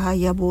समझ रहा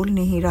या बोल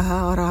नहीं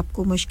रहा और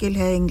आपको मुश्किल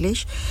है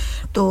इंग्लिश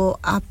तो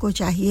आपको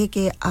चाहिए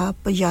कि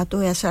आप या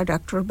तो ऐसा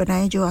डॉक्टर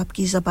बनाएं जो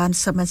आपकी ज़बान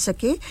समझ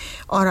सके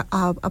और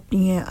आप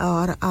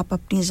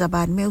अपनी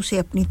ज़बान में उसे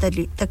अपनी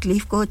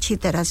तकलीफ को अच्छी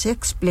तरह से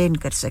एक्सप्लेन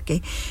कर सके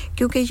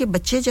क्योंकि ये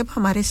बच्चे जब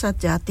हमारे साथ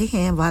जाते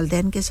हैं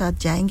वालिदैन के साथ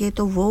जाएंगे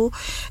तो वो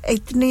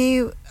इतने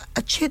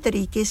अच्छे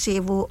तरीके से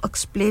वो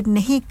एक्सप्लेन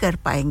नहीं कर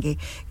पाएंगे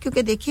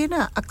क्योंकि देखिए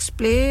ना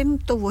एक्सप्लेन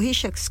तो वही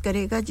शख्स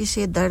करेगा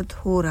जिसे दर्द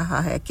हो रहा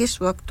है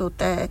किस वक्त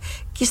होता है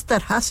किस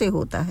तरह से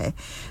होता है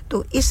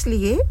तो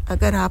इसलिए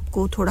अगर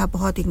आपको थोड़ा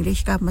बहुत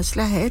इंग्लिश का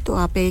मसला है तो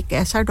आप एक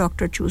ऐसा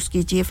डॉक्टर चूज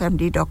कीजिए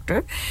फैमिली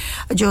डॉक्टर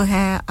जो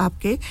है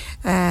आपके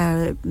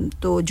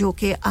तो जो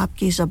कि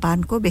आपकी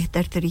ज़बान को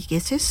बेहतर तरीके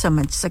से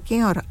समझ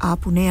सकें और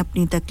आप उन्हें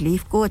अपनी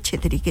तकलीफ को अच्छे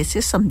तरीके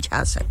से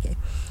समझा सकें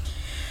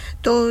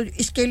तो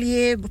इसके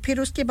लिए फिर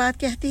उसके बाद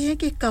कहती हैं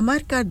कि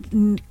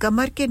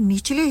कमर के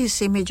निचले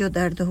हिस्से में जो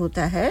दर्द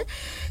होता है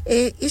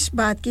इस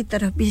बात की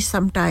तरफ भी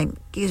सम टाइम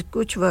कि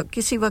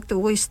किसी वक्त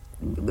वो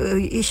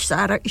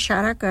इशारा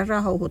कर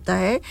रहा होता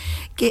है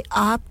कि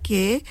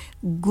आपके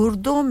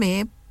गुर्दों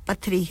में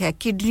पथरी है,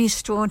 किडनी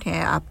स्टोन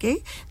है आपके,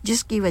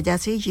 जिसकी वजह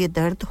से ये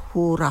दर्द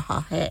हो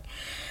रहा है।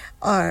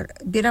 और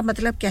मेरा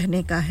मतलब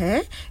कहने का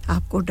है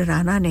आपको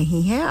डराना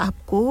नहीं है,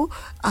 आपको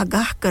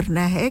आगाह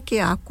करना है कि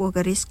आपको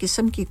अगर इस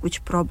किस्म की कुछ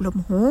प्रॉब्लम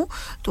हो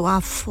तो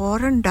आप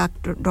फौरन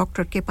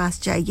डॉक्टर के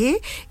पास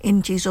जाइए,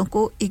 इन चीज़ों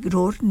को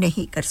इग्नोर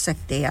नहीं कर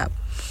सकते आप।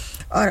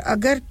 और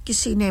अगर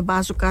किसी ने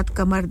बाज़-औक़ात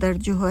कमर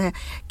दर्द जो है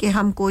कि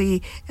हम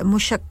कोई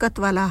मुशक्क़त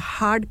वाला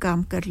हार्ड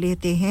काम कर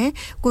लेते हैं,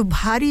 कोई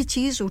भारी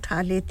चीज़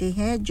उठा लेते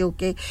हैं जो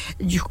कि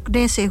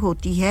झुकने से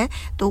होती है,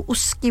 तो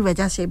उसकी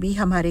वजह से भी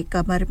हमारे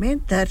कमर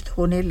में दर्द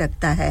होने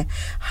लगता है।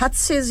 हद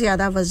से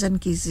ज़्यादा वज़न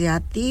की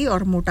ज़्यादती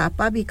और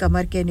मोटापा भी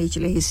कमर के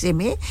निचले हिस्से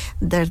में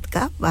दर्द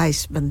का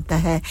बायस बनता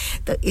है।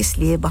 तो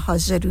इसलिए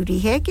बहुत ज़रूरी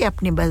है कि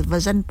अपने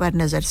वज़न पर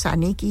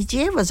नज़रसानी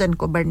कीजिए, वज़न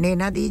को बढ़ने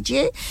ना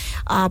दीजिए।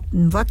 आप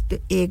वक्त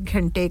 1 घंटे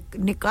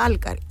निकाल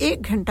कर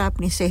 1 घंटा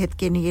अपनी सेहत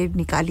के लिए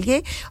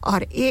निकालिए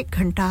और 1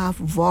 घंटा आप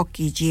वॉक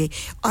कीजिए।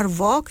 और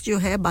वॉक जो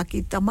है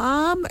बाकी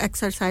तमाम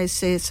एक्सरसाइज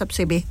से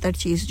सबसे बेहतर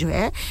चीज़ जो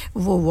है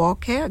वो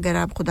वॉक है। अगर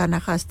आप खुदा न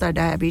खास्ता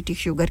डायबिटिक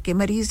शुगर के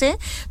मरीज़ हैं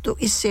तो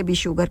इससे भी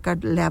शुगर का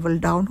लेवल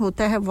डाउन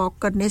होता है, वॉक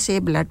करने से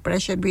ब्लड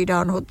प्रेशर भी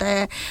डाउन होता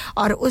है।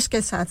 और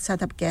उसके साथ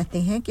साथ अब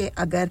कहते हैं कि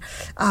अगर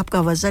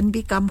आपका वज़न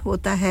भी कम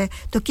होता है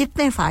तो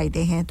कितने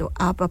फ़ायदे हैं, तो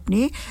आप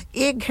अपनी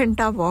 1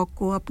 घंटा वॉक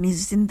को अपनी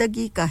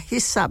ज़िंदगी का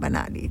हिस्सा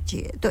बना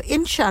लीजिए। तो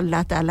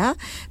इंशाअल्लाह ताला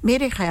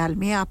मेरे ख्याल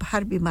में आप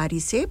हर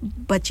बीमारी से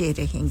बचे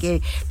रहेंगे,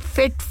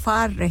 फिट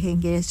फार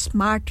रहेंगे,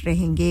 स्मार्ट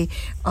रहेंगे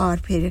और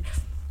फिर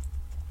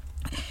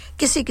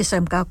किसी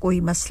किस्म का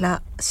कोई मसला,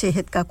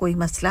 सेहत का कोई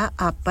मसला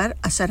आप पर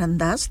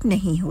असरअंदाज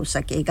नहीं हो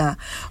सकेगा।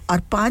 और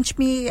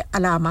 5वीं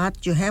अलामत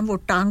जो है वो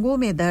टांगों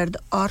में दर्द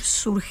और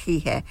सुर्खी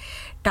है।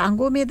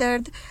 टांगों में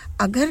दर्द,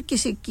 अगर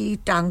किसी की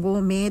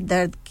टांगों में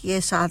दर्द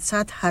के साथ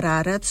साथ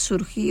हरारत,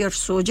 सुर्खी और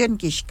सूजन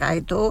की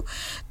शिकायत हो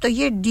तो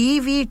ये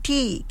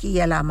डीवीटी की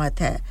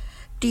अलामत है।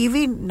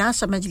 टीवी ना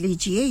समझ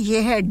लीजिए,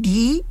 ये है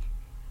D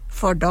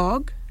for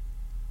dog,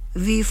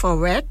 we for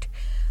wait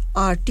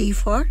और टी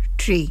फॉर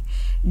ट्री।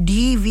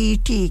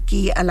 डीवीटी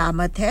की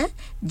अलामत है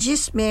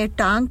जिसमें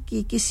टांग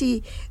की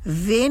किसी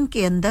वेन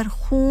के अंदर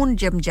खून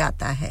जम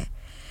जाता है।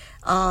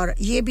 और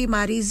ये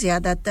बीमारी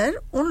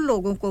ज़्यादातर उन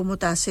लोगों को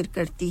मुतासिर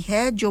करती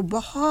है जो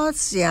बहुत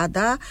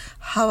ज़्यादा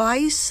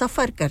हवाई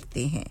सफ़र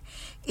करते हैं।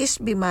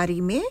 इस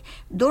बीमारी में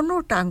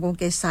दोनों टांगों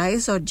के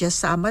साइज़ और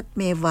जसामत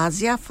में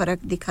वाज़िया फ़र्क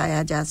देखा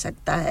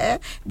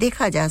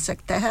जा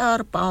सकता है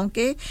और पाँव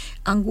के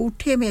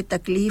अंगूठे में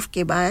तकलीफ़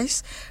के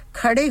बायस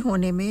खड़े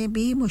होने में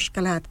भी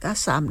मुश्किलात का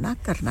सामना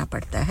करना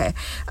पड़ता है।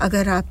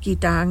 अगर आपकी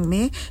टांग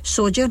में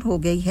सूजन हो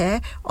गई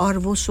है और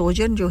वो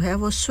सूजन जो है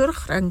वो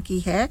सुर्ख रंग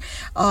की है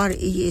और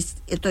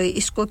तो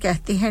इसको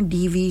कहते हैं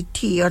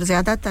डीवीटी। और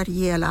ज़्यादातर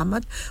ये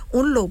अलामत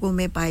उन लोगों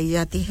में पाई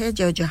जाती है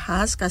जो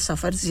जहाज़ का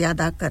सफ़र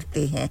ज़्यादा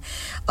करते हैं।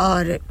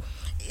 और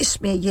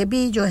इसमें ये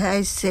भी जो है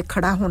इससे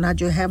खड़ा होना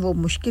जो है वो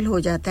मुश्किल हो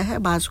जाता है।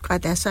 बाज़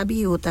औक़ात ऐसा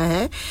भी होता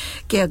है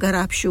कि अगर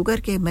आप शुगर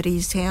के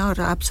मरीज़ हैं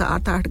और आप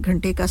 7-8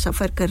 घंटे का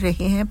सफ़र कर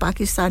रहे हैं,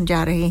 पाकिस्तान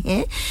जा रहे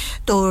हैं,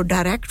 तो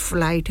डायरेक्ट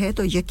फ़्लाइट है,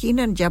 तो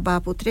यकीनन जब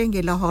आप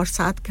उतरेंगे लाहौर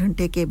 7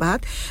 घंटे के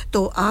बाद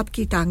तो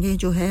आपकी टांगें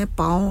जो हैं,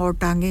 पाँव और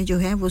टांगें जो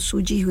हैं वो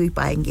सूजी हुई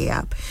पाएंगे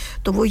आप।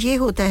 तो वो ये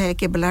होता है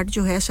कि ब्लड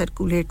जो है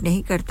सर्कुलेट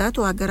नहीं करता।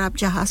 तो अगर आप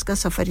जहाज़ का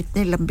सफ़र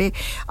इतने लंबे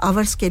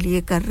आवर्स के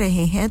लिए कर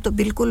रहे हैं तो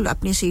बिल्कुल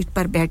अपनी सीट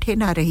पर बैठे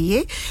ना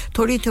रहिए।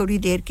 थोड़ी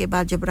देर के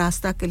बाद जब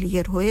रास्ता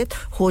क्लियर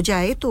हो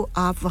जाए तो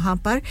आप वहां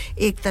पर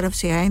एक तरफ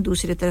से आएं,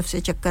 दूसरी तरफ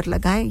से चक्कर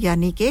लगाएं,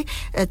 यानी कि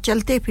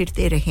चलते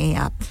फिरते रहें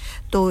आप।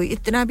 तो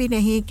इतना भी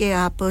नहीं कि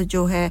आप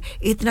जो है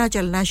इतना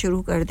चलना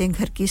शुरू कर दें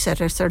घर की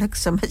सड़क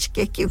समझ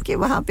के, क्योंकि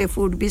वहां पे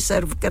फूड भी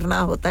सर्व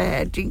करना होता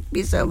है, ड्रिंक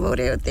भी सर्व हो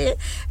रहे होते हैं।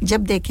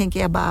 जब देखें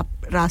कि अब आप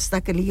रास्ता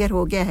क्लियर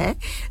हो गया है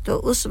तो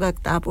उस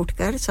वक्त आप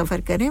उठकर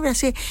सफ़र करें।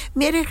 वैसे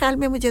मेरे ख्याल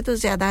में मुझे तो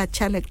ज़्यादा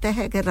अच्छा लगता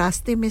है अगर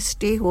रास्ते में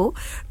स्टे हो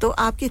तो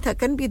आपकी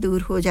थकन भी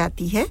दूर हो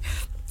जाती है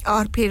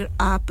और फिर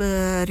आप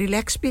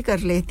रिलैक्स भी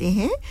कर लेते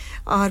हैं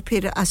और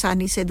फिर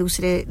आसानी से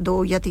दूसरे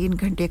 2 या 3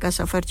 घंटे का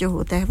सफ़र जो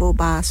होता है वो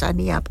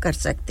बआसानी आप कर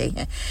सकते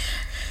हैं।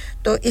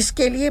 तो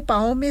इसके लिए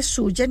पाँव में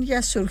सूजन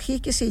या सुर्खी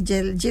किसी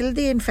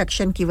जल्दी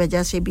इन्फेक्शन की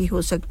वजह से भी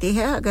हो सकती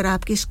है। अगर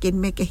आपकी स्किन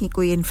में कहीं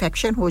कोई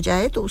इन्फेक्शन हो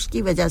जाए तो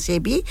उसकी वजह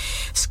से भी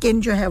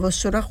स्किन जो है वो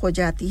सुर्ख हो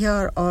जाती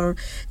है और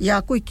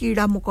या कोई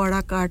कीड़ा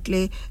मकोड़ा काट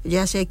ले,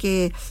 जैसे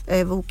कि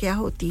वो क्या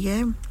होती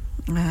है,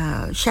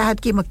 शहद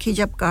की मक्खी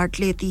जब काट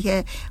लेती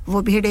है,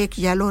 वो भीड़ एक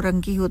येलो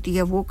रंग की होती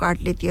है, वो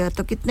काट लेती है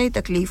तो कितनी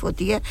तकलीफ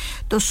होती है,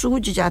 तो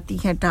सूज जाती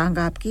है टांग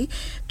आपकी।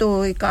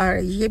 तो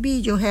ये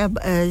भी जो है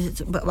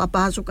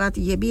बाज़ औक़ात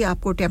ये भी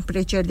आपको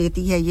टेम्परेचर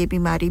देती है, ये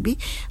बीमारी भी।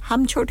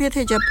 हम छोटे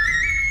थे जब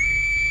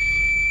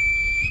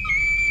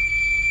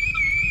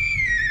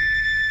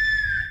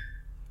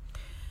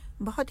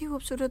बहुत ही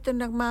खूबसूरत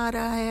नगमा आ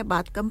रहा है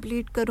बात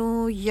कंप्लीट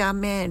करूं या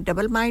मैं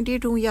डबल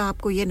माइंडेड हूं या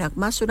आपको ये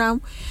नगमा सुनाऊं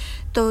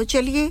तो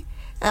चलिए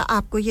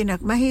आपको ये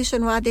नगमा ही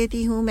सुनवा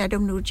देती हूं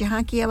मैडम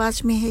नूरजहां की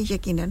आवाज में है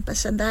यकीनन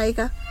पसंद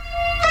आएगा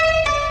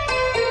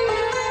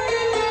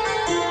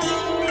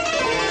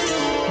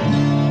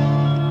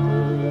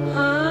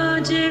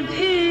आज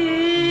भी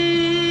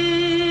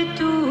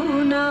तू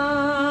ना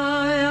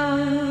आया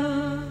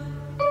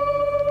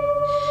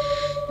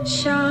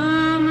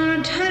शाम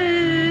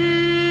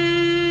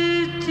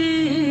ढलती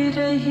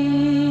रही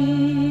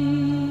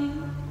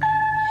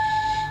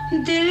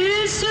दिल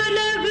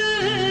सुलगता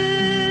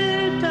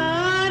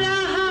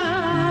रहा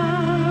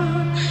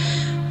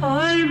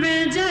और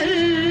मैं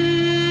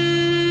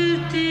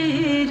जलती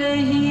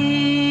रही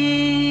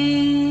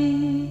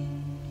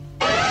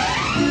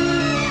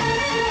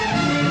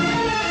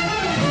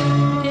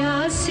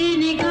प्यासी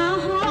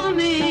निगाहों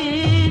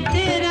में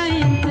तेरा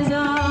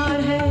इंतजार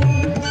है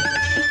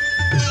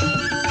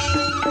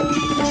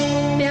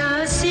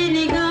प्यासी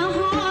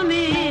निगाहों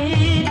में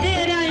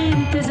तेरा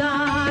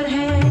इंतजार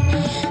है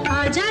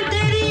आजा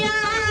तेरी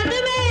याद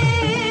में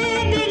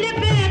दिल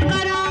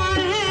बेकरार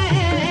है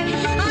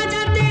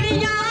आजा तेरी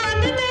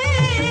याद में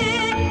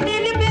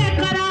दिल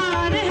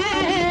बेकरार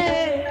है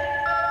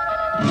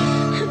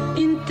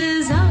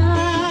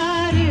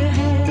इंतजार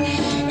है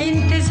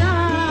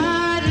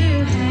इंतजार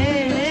है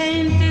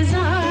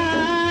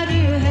इंतजार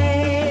है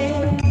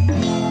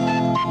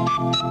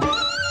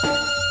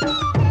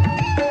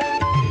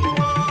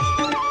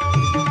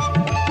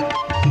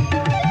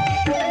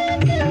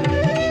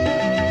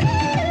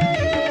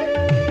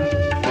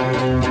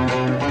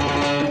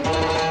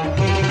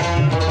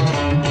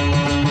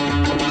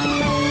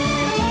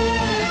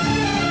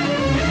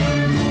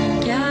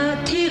क्या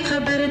थी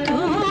खबर तो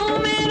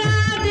मेरा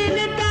दिल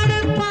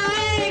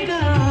तड़पाएगा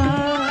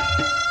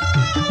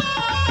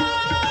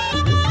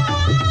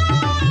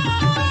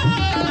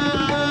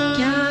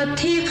क्या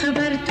थी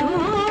खबर तो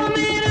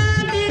मेरा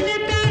दिल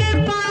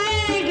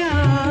तड़पाएगा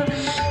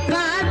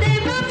वादे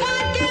वफा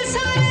के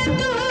सारे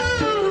तू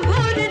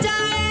भूल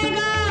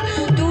जाएगा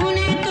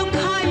तूने तो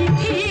खाई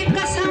थी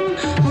कसम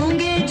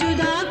होंगे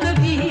जुदा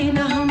कभी न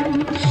हम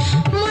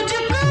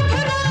मुझको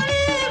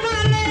भुलाने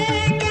वाले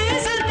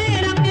कैसा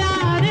तेरा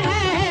प्यार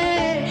है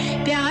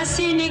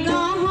प्यासी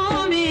निगाहों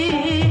में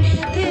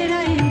तेरा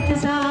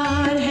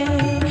इंतजार है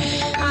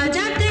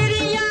आजा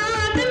तेरी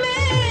याद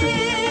में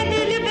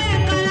दिल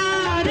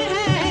बेकरार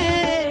है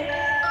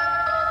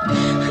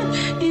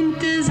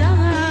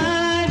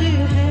इंतजार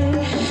है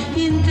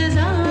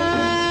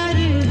इंतजार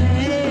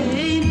है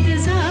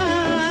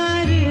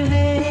इंतजार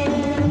है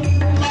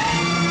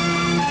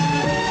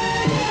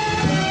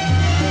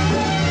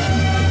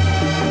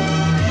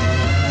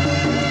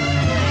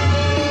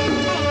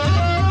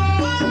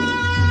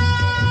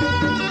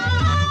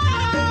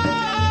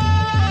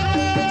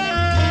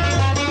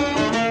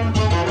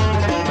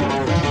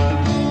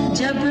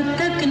जब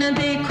तक न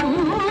देखूं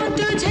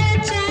तुझे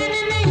चैन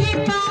नहीं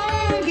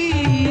पाऊंगी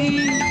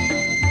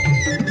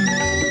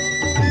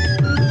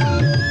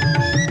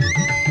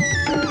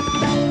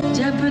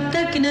जब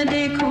तक न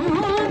देखूं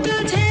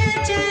तुझे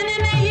चैन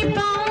नहीं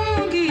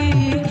पाऊंगी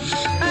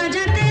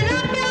आजा तेरा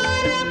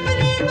प्यार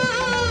अपनी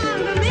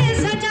मांग में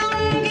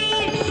सजाऊंगी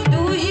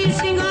तू ही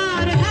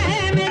सिंगार है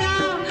मेरा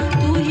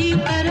तू ही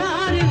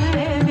करार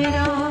है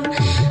मेरा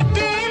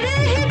तेरे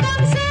ही दम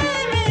से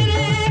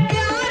मेरे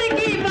प्यार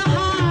की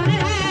बहार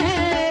है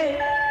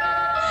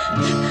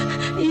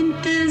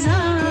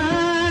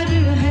इंतजार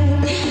है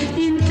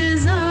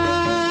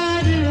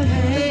इंतजार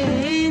है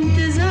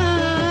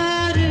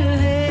इंतजार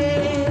है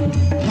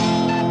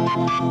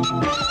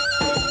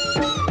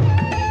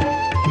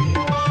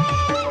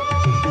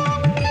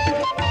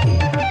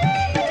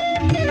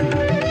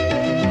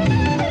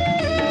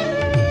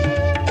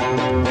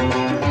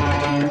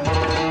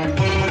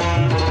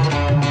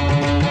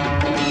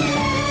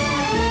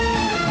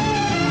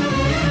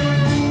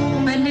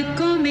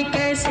पलकों में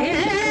कैसे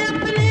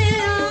अपने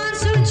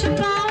आंसू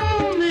छुपाऊं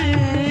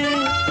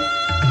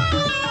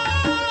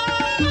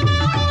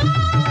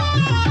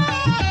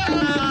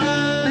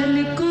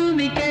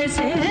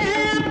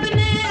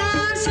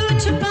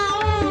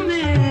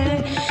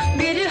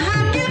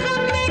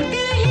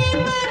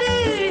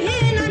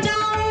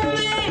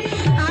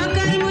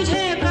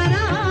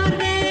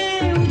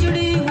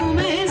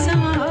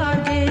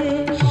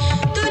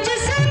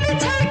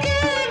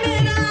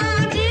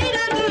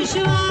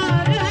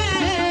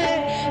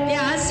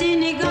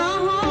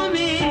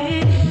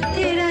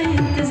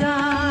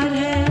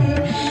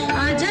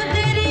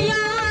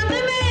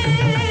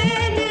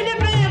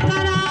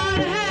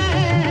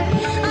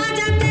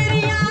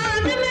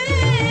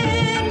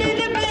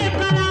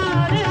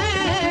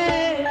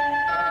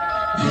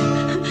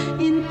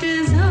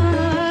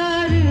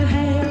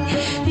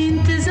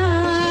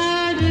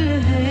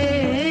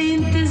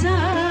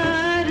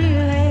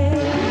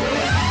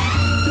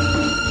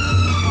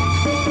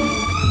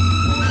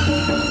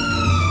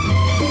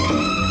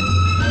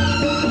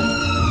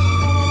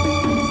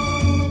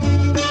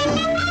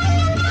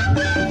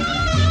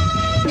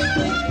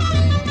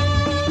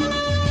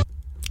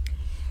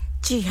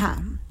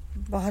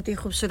बहुत ही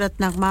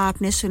खूबसूरत नगमा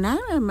आपने सुना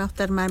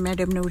मोहतरमा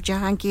मैडम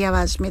नूरजहां की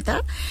आवाज़ में था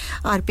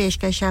और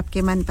पेशकश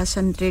आपके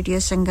मनपसंद रेडियो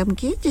संगम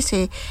की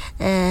जिसे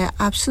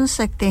आप सुन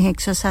सकते हैं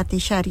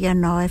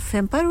 107.9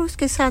 एफएम पर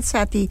उसके साथ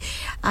साथ ही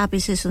आप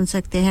इसे सुन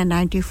सकते हैं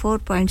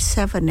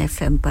 94.7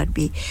 एफएम पर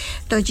भी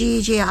तो जी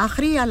ये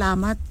आखिरी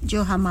अलामत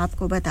जो हम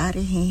आपको बता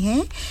रहे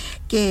हैं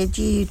कि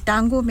जी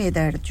टांगों में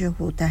दर्द जो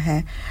होता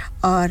है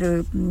और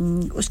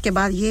उसके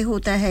बाद ये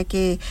होता है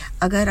कि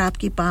अगर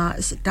आपकी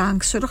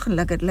टांग सुर्ख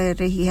लग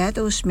रही है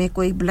तो उसमें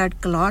कोई ब्लड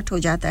क्लॉट हो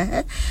जाता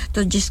है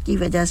तो जिसकी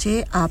वजह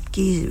से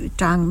आपकी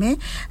टांग में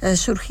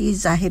सुर्खी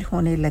जाहिर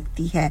होने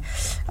लगती है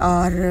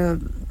और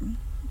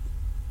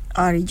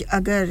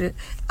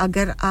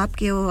अगर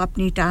आपके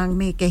अपनी टांग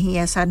में कहीं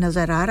ऐसा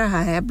नज़र आ रहा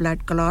है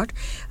ब्लड क्लॉट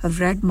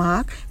रेड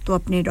मार्क तो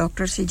अपने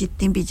डॉक्टर से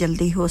जितनी भी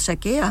जल्दी हो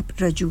सके आप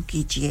रजू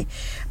कीजिए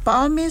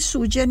पाँव में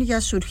सूजन या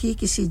सुर्खी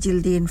किसी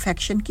जल्दी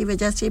इन्फेक्शन की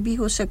वजह से भी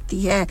हो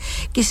सकती है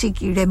किसी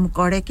कीड़े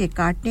मकोड़े के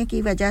काटने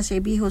की वजह से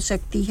भी हो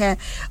सकती है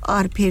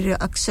और फिर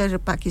अक्सर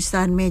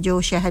पाकिस्तान में जो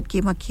शहद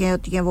की मक्खियाँ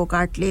होती हैं वो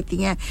काट लेती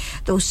हैं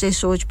तो उससे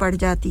सोज पड़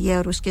जाती है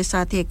और उसके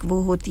साथ एक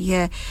वो होती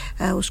है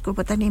उसको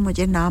पता नहीं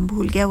मुझे नाम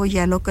भूल गया वो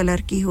येलो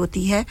कलर की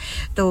होती है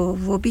तो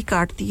वो भी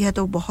काटती है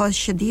तो बहुत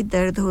शदीद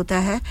दर्द होता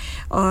है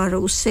और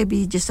उससे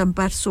भी जिस्म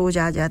पर सोज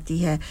आ जाती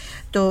है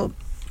तो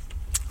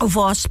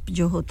वास्प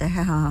जो होता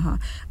है हाँ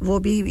वो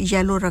भी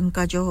येलो रंग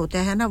का जो होता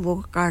है ना वो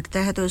काटता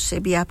है तो उससे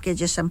भी आपके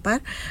जिस्म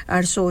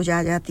पर सोज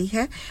आ जाती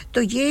है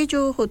तो ये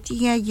जो होती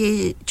हैं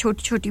ये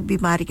छोटी-छोटी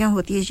बीमारियां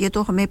होती है ये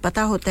तो हमें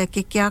पता होता है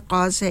कि क्या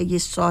कॉज है ये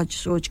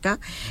सोज का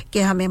कि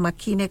हमें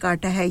मक्खी ने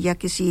काटा है या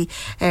किसी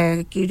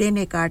कीड़े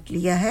ने काट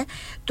लिया है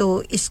तो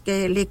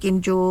इसके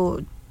लेकिन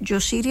जो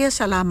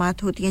सीरियस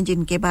अलामत होती हैं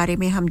जिनके बारे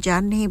में हम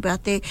जान नहीं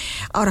पाते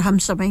और हम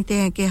समझते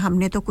हैं कि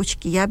हमने तो कुछ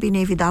किया भी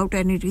नहीं विदाउट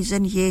एनी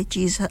रीज़न ये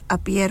चीज़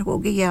अपीयर हो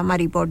गई है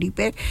हमारी बॉडी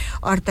पे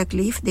और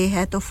तकलीफ दे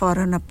है तो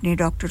फ़ौरन अपने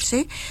डॉक्टर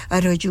से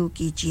रजू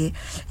कीजिए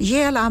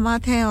ये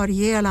अलामत हैं और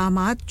ये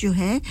अलामत जो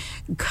हैं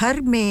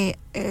घर में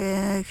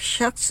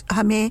शख्स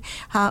हमें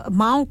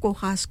माँओं को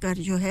खासकर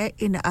जो है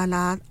इन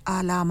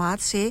अलामत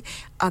से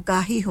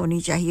आगाही होनी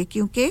चाहिए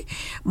क्योंकि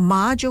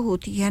माँ जो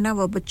होती है ना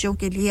वो बच्चों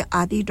के लिए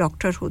आदि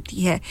डॉक्टर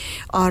होती है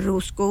और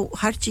उसको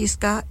हर चीज़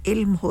का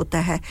इल्म होता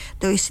है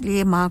तो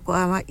इसलिए माँ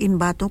को इन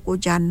बातों को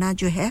जानना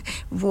जो है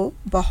वो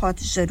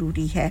बहुत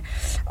ज़रूरी है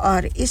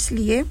और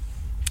इसलिए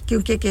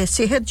क्योंकि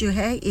सेहत जो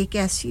है एक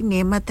ऐसी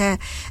नेमत है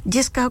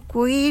जिसका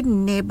कोई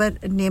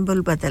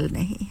नेबल बदल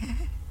नहीं है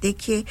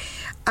देखिए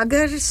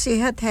अगर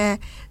सेहत है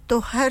तो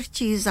हर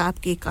चीज़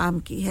आपके काम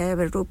की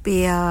है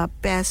रुपया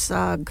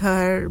पैसा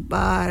घर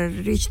बार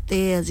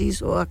रिश्ते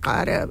अजीज़ व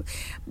अक़ारब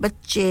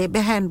बच्चे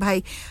बहन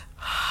भाई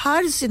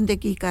हर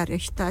ज़िंदगी का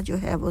रिश्ता जो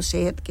है वो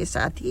सेहत के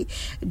साथ ही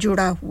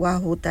जुड़ा हुआ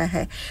होता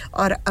है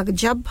और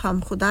जब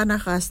हम खुदा न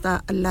खास्ता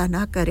अल्लाह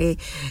ना करे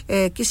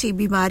किसी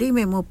बीमारी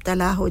में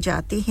मुब्तला हो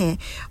जाते हैं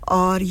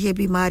और ये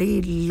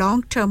बीमारी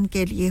लॉन्ग टर्म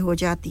के लिए हो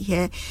जाती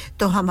है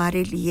तो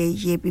हमारे लिए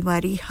ये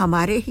बीमारी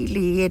हमारे ही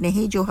लिए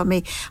नहीं जो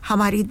हमें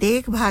हमारी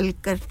देखभाल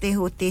करते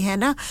होते हैं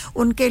ना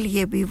उनके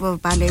लिए भी वो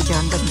वाले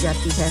जान बन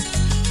जाती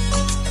है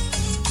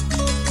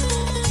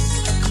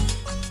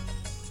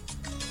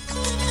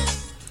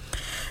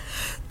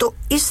तो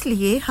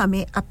इसलिए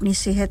हमें अपनी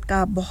सेहत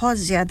का बहुत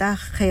ज़्यादा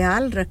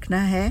ख्याल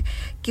रखना है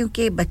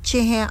क्योंकि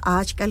बच्चे हैं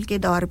आजकल के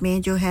दौर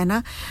में जो है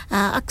ना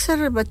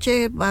अक्सर बच्चे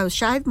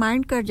शायद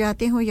माइंड कर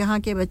जाते हो यहाँ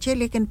के बच्चे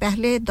लेकिन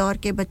पहले दौर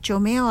के बच्चों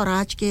में और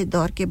आज के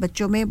दौर के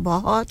बच्चों में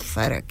बहुत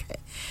फ़र्क है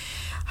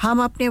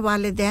हम अपने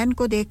वालिदैन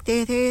को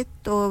देखते थे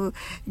तो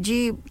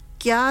जी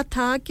क्या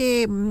था कि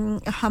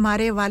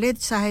हमारे वालिद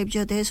साहब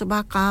जो थे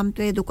सुबह काम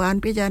पे दुकान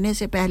पे जाने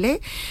से पहले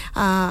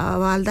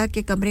वालदा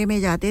के कमरे में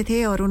जाते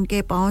थे और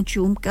उनके पाँव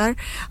चूम कर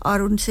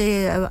और उनसे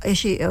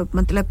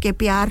मतलब के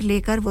प्यार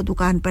लेकर वो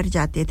दुकान पर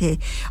जाते थे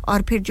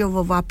और फिर जो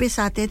वो वापस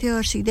आते थे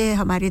और सीधे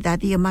हमारी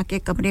दादी अम्मा के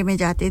कमरे में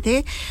जाते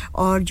थे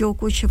और जो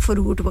कुछ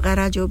फ्रूट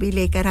वगैरह जो भी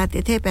लेकर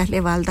आते थे पहले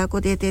वालदा को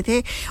देते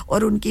थे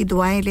और उनकी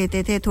दुआएं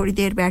लेते थे थोड़ी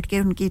देर बैठ के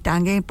उनकी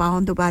टांगें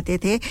पाँव दबाते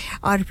थे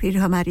और फिर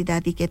हमारी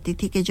दादी कहती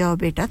थी कि जाओ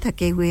बेटा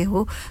थके हुए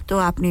हो तो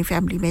अपनी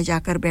फैमिली में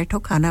जाकर बैठो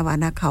खाना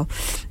वाना खाओ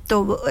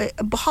तो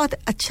बहुत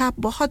अच्छा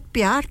बहुत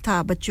प्यार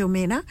था बच्चों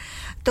में ना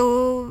तो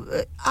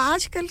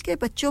आजकल के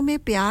बच्चों में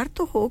प्यार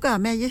तो होगा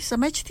मैं ये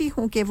समझती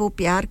हूँ कि वो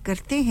प्यार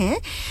करते हैं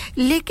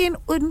लेकिन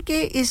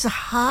उनके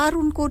इजहार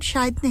उनको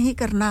शायद नहीं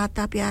करना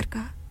आता प्यार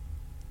का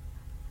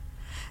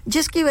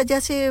जिसकी वजह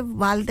से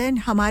वालिदैन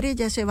हमारे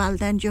जैसे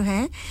वालिदैन जो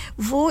हैं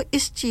वो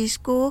इस चीज़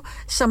को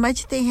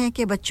समझते हैं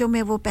कि बच्चों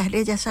में वो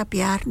पहले जैसा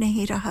प्यार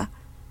नहीं रहा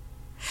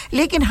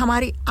लेकिन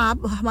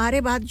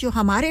हमारे बाद जो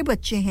हमारे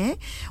बच्चे हैं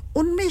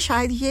उनमें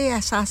शायद ये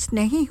एहसास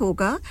नहीं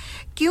होगा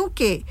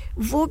क्योंकि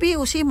वो भी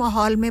उसी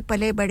माहौल में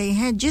पले बड़े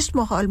हैं जिस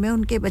माहौल में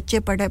उनके बच्चे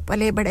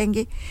पले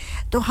बढ़ेंगे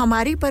तो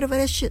हमारी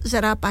परवरिश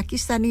ज़रा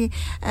Pakistani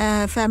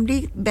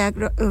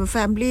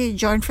family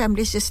joint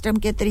family system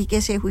के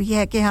तरीके से हुई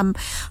है कि हम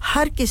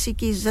हर किसी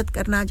की इज़्ज़त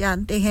करना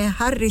जानते हैं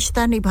हर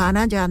रिश्ता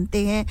निभाना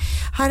जानते हैं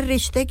हर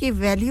रिश्ते की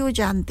वैल्यू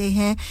जानते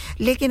हैं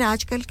लेकिन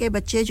आजकल के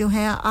बच्चे जो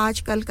हैं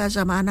आजकल का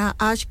ज़माना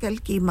आजकल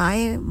की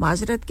माएँ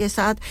माजरत के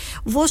साथ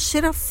वो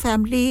सिर्फ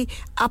फैमिली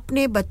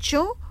अपने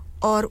बच्चों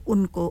और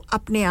उनको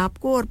अपने आप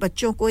को और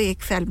बच्चों को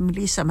एक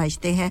फैमिली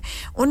समझते हैं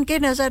उनके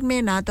नज़र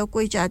में ना तो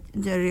कोई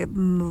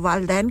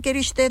वालिदैन के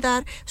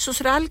रिश्तेदार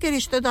ससुराल के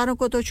रिश्तेदारों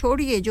को तो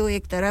छोड़िए जो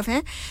एक तरफ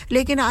हैं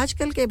लेकिन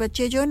आजकल के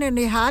बच्चे जो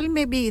निहाल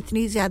में भी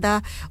इतनी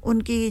ज़्यादा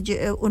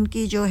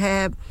उनकी जो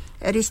है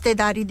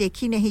रिश्तेदारी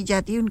देखी नहीं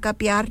जाती उनका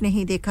प्यार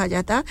नहीं देखा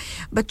जाता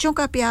बच्चों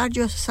का प्यार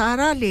जो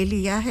सारा ले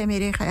लिया है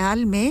मेरे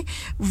ख्याल में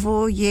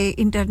वो ये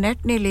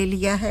इंटरनेट ने ले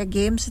लिया है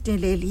गेम्स ने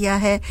ले लिया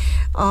है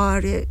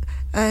और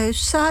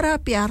सारा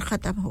प्यार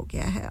ख़त्म हो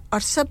गया है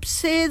और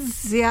सबसे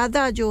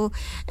ज़्यादा जो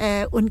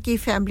उनकी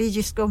फैमिली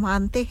जिसको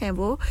मानते हैं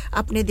वो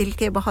अपने दिल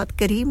के बहुत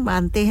करीब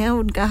मानते हैं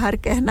उनका हर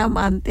कहना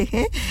मानते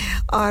हैं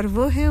और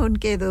वो हैं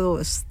उनके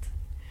दोस्त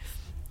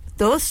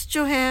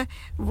जो है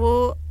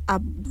वो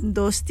अब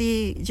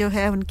दोस्ती जो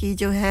है उनकी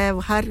जो है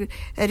हर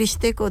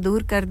रिश्ते को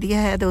दूर कर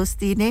दिया है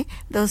दोस्ती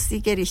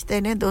के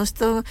रिश्ते ने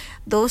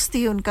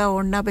दोस्ती उनका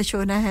ओढ़ना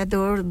बिछोना है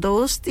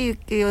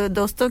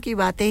दोस्तों की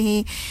बातें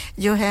ही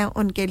जो है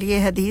उनके लिए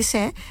हदीस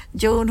हैं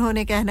जो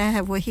उन्होंने कहना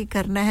है वही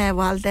करना है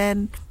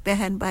वालिदैन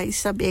बहन भाई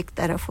सब एक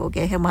तरफ हो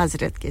गए हैं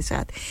माजरत के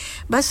साथ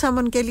बस हम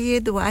उनके लिए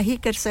दुआ ही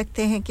कर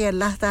सकते हैं कि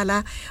अल्लाह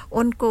ताला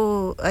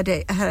उनको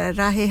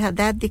राह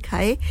हिदायत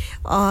दिखाए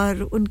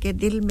और उनके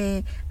दिल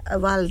में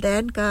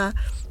वालिदैन का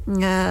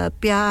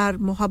प्यार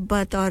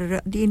मोहब्बत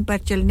और दीन पर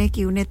चलने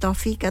की उन्हें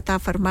तौफीक अता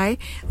फरमाए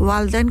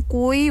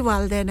कोई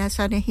वालिदैन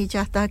ऐसा नहीं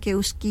चाहता कि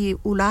उसकी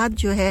औलाद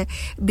जो है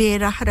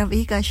बेराह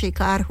रवी का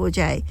शिकार हो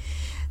जाए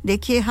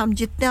देखिए हम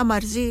जितना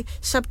मर्जी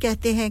सब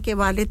कहते हैं कि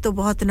वालिद तो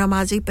बहुत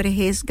नमाजी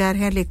परहेजगार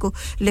हैं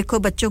लिखो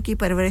बच्चों की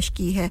परवरिश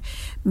की है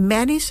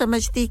मैं नहीं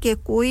समझती कि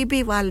कोई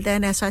भी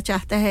वालिदैन ऐसा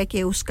चाहता है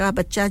कि उसका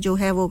बच्चा जो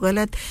है वो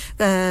गलत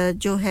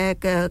जो है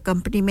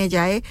कंपनी में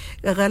जाए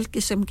गलत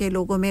किस्म के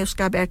लोगों में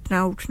उसका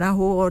बैठना उठना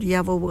हो और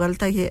या वो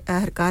गलत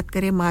हरकत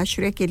करे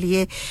माशरे के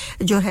लिए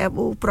जो है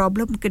वो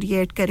प्रॉब्लम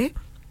क्रिएट करे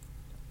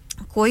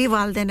कोई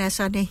वालिदैन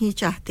ऐसा नहीं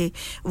चाहते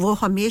वो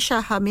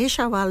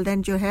हमेशा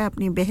वालिदैन जो है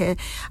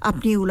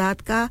अपनी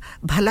औलाद का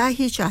भला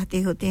ही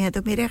चाहते होते हैं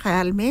तो मेरे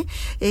ख्याल में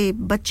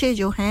बच्चे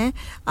जो हैं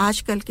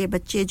आजकल के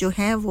बच्चे जो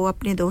हैं वो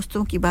अपने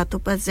दोस्तों की बातों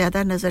पर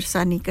ज़्यादा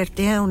नज़रसानी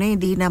करते हैं उन्हें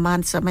दीन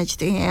अमान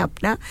समझते हैं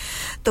अपना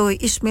तो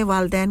इसमें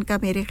वालिदैन का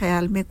मेरे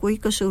ख्याल में कोई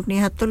कसूर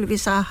नहीं हत्तुल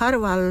विसा हर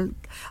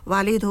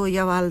वालिद हो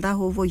या वालदा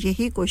हो वो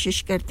यही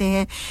कोशिश करते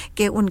हैं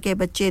कि उनके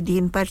बच्चे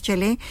दीन पर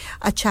चलें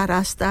अच्छा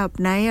रास्ता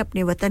अपनाएं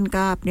अपने वतन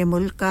का अपने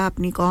मुल्क का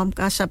अपनी कौम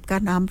का सबका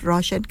नाम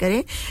रोशन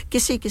करें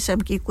किसी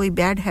किस्म की कोई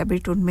बैड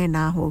हैबिट उनमें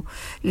ना हो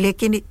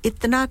लेकिन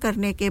इतना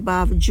करने के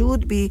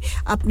बावजूद भी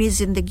अपनी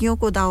ज़िंदगियों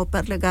को दांव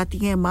पर लगाती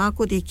हैं माँ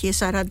को देखिए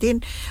सारा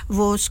दिन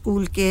वो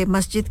स्कूल के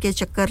मस्जिद के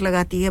चक्कर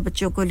लगाती है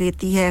बच्चों को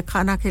लेती है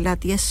खाना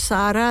खिलाती है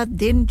सारा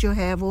दिन जो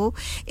है वो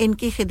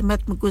इनकी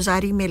खिदमत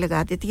गुजारी में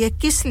लगा देती है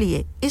किस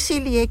लिए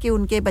इसीलिए कि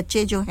उनके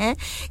बच्चे जो हैं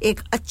एक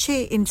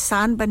अच्छे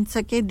इंसान बन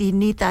सके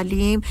दीनी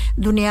तालीम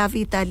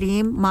दुनियावी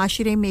तालीम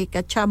माशरे में एक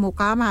अच्छा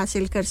मुकाम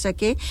हासिल कर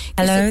सके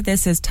Hello,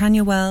 this is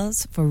Tanya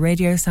Wells for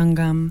Radio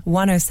Sangam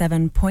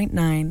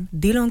 107.9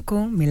 दिलों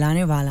को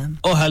मिलाने वाला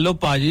ओ हेलो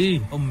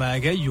पाजी ओ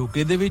मैं क्या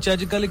यूके ਦੇ ਵਿੱਚ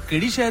ਅੱਜਕੱਲ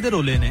ਕਿਹੜੀ ਸ਼ਹਿਰ ਦੇ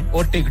ਰੋਲੇ ਨੇ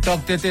ਉਹ ਟਿਕਟੌਕ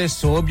ਤੇ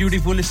ਸੋ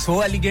ਬਿਊਟੀਫੁਲ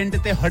ਸੋ ਐਲੀਗੈਂਟ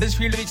ਤੇ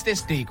ਹਡਰਸਫੀਲਡ ਵਿੱਚ ਤੇ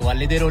ਸਟੇਕ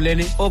ਵਾਲੇ ਦੇ ਰੋਲੇ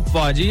ਨੇ ਉਹ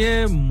ਪਾਜੀ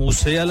ਇਹ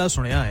ਮੂਸੇ ਵਾਲਾ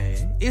ਸੁਣਿਆ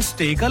ਹੈ ਇਹ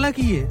ਸਟੇਕ ਵਾਲਾ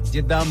ਕੀ ਹੈ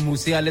ਜਿੱਦਾਂ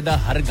ਮੂਸੇ ਵਾਲੇ ਦਾ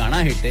ਹਰ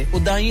ਗਾਣਾ ਹਿੱਟ ਹੈ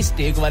ਉਦਾਂ ਹੀ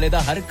ਸਟੇਕ ਵਾਲੇ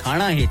ਦਾ ਹਰ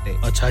ਖਾਣਾ ਹਿੱਟ ਹੈ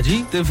ਅੱਛਾ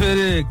ਜੀ ਤੇ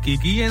ਫਿਰ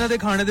ਕੀ ਹੈ ਇਹਨਾਂ ਦੇ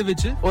ਖਾਣੇ ਦੇ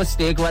ਵਿੱਚ ਉਹ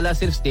ਸਟੇਕ ਵਾਲਾ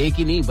ਸਿਰਫ ਸਟੇਕ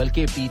ਹੀ ਨਹੀਂ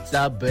ਬਲਕਿ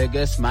ਪੀਜ਼ਾ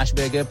버ਗਰ ਸਮੈਸ਼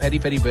버ਗਰ ਪੈਰੀ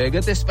ਪੈਰੀ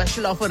버ਗਰ ਤੇ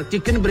ਸਪੈਸ਼ਲ ਆਫਰ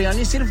ਚਿਕਨ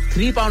ਬਿਰਿਆਨੀ ਸਿਰਫ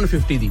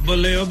 £3.50 ਦੀ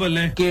ਬੱਲੇ ਓ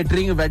ਬੱਲੇ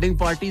catering wedding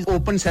parties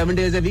open 7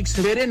 days a week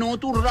ਸਵੇਰੇ 9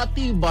 ਤੋਂ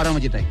ਰਾਤੀ 12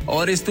 ਵਜੇ ਤੱਕ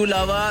ਔਰ ਇਸ ਤੋਂ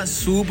ਇਲਾਵਾ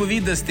ਸੂਪ ਵੀ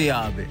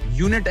ਦਸਤਿਆਬ ਹੈ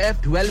ਯੂਨਿਟ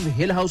F12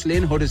 ਹਿਲ house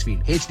lane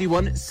Huddersfield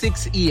HD1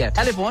 6EF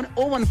telephone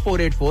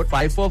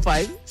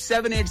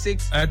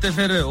 01484545786 ਤੇ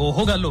ਫਿਰ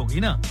ਉਹ ਗੱਲ ਹੋ ਗਈ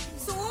ਨਾ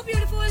So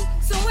beautiful,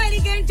 so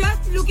elegant,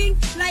 just looking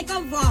like a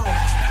wow.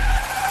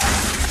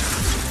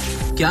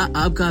 क्या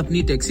आपका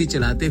अपनी टैक्सी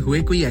चलाते हुए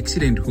कोई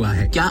एक्सीडेंट हुआ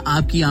है क्या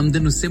आपकी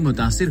आमदन उससे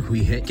मुतासिर हुई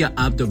है क्या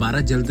आप दोबारा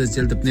जल्द से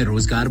जल्द अपने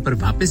रोजगार पर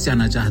वापस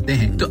जाना चाहते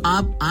हैं तो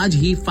आप आज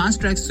ही फास्ट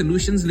ट्रैक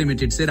सॉल्यूशंस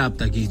लिमिटेड से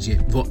राब्ता कीजिए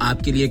वो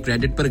आपके लिए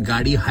क्रेडिट पर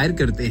गाड़ी हायर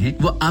करते हैं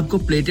वो आपको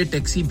प्लेटेड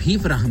टैक्सी भी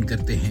फराहम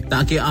करते हैं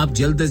ताकि आप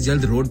जल्द से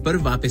जल्द रोड पर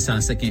वापस आ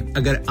सकें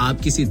अगर आप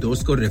किसी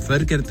दोस्त को रेफर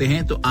करते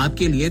हैं तो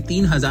आपके लिए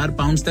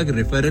 £3000 तक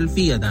रेफरल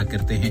फी अदा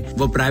करते हैं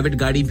वो प्राइवेट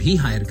गाड़ी भी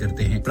हायर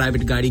करते हैं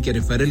प्राइवेट गाड़ी के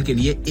रेफरल के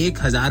लिए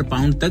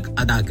 £1000 तक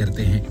अदा करते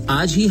हैं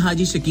आज ही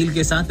हाजी शकील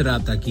के साथ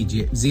राब्ता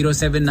कीजिए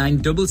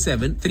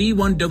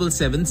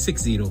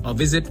 07977317760 और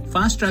visit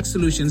fast track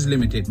solutions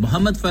limited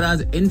Mohammad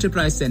Faraz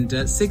enterprise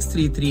centre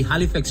 633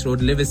 Halifax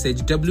road Liversedge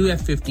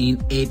WF15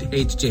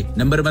 8HJ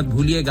number मत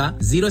भूलिएगा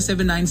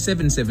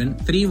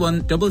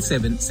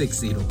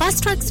 07977317760 Fast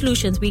Track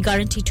Solutions we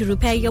guarantee to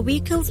repair your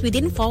vehicles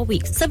within 4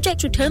 weeks subject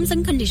to terms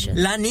and conditions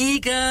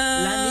लानिका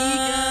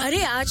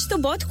अरे आज तो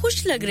बहुत खुश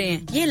लग रहे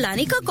हैं ये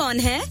लानिका कौन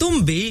है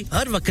तुम भी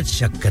हर वक्त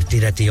शक करती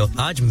रहती हो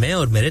आज मैं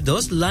और मेरे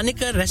दोस्त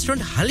लानिका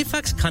रेस्टोरेंट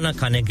हैलिफैक्स खाना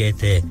खाने गए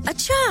थे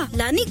अच्छा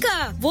लानिका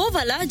वो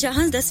वाला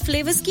जहां 10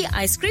 फ्लेवर्स की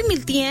आइसक्रीम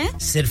मिलती हैं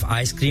सिर्फ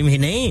आइसक्रीम ही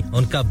नहीं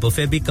उनका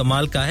बुफे भी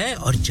कमाल का है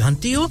और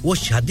जानती हो वो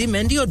शादी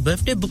मेहंदी और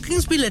बर्थडे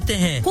बुकिंग्स भी लेते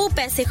हैं वो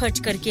पैसे खर्च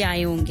करके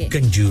आए होंगे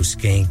कंजूस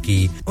कहीं की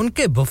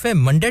उनके buffet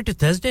Monday to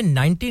Thursday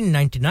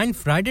 1999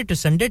 Friday to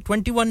Sunday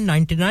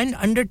 2199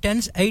 under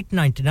 10s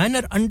 899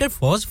 और अंडर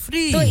 4s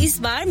फ्री तो इस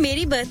बार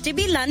मेरी बर्थडे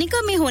भी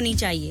लानिका में होनी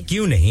चाहिए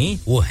क्यों नहीं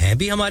वो है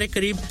भी हमारे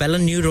करीब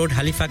पेलन new road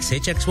Halifax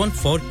HX1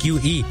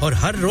 4QE और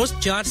हर रोज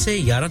 4 से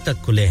 11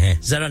 तक खुले हैं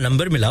जरा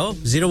नंबर मिलाओ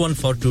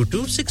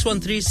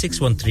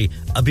 01422613613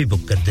 अभी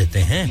बुक कर देते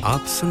हैं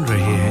आप सुन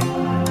रहे हैं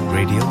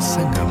रेडियो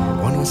संगम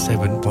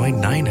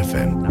 107.9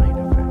 FM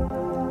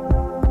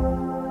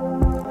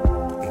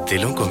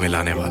दिलों को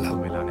मिलाने वाला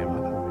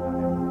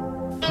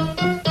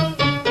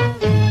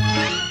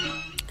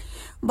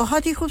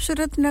बहुत ही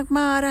खूबसूरत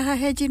नगमा आ रहा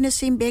है जी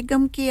नसीम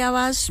बेगम की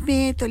आवाज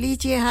में तो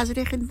लीजिए हाजिर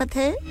खिदमत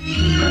है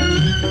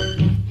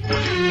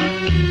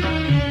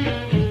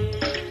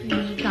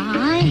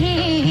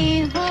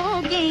निगाहें हो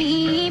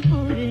गई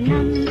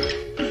पूर्णम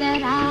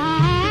जरा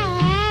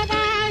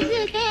राज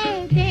दे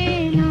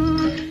देना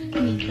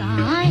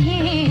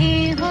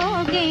निगाहें हो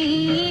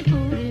गई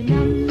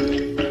पूर्णम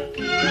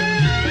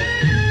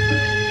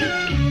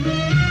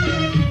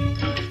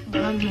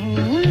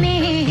गमों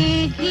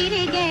में गिर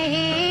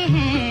गए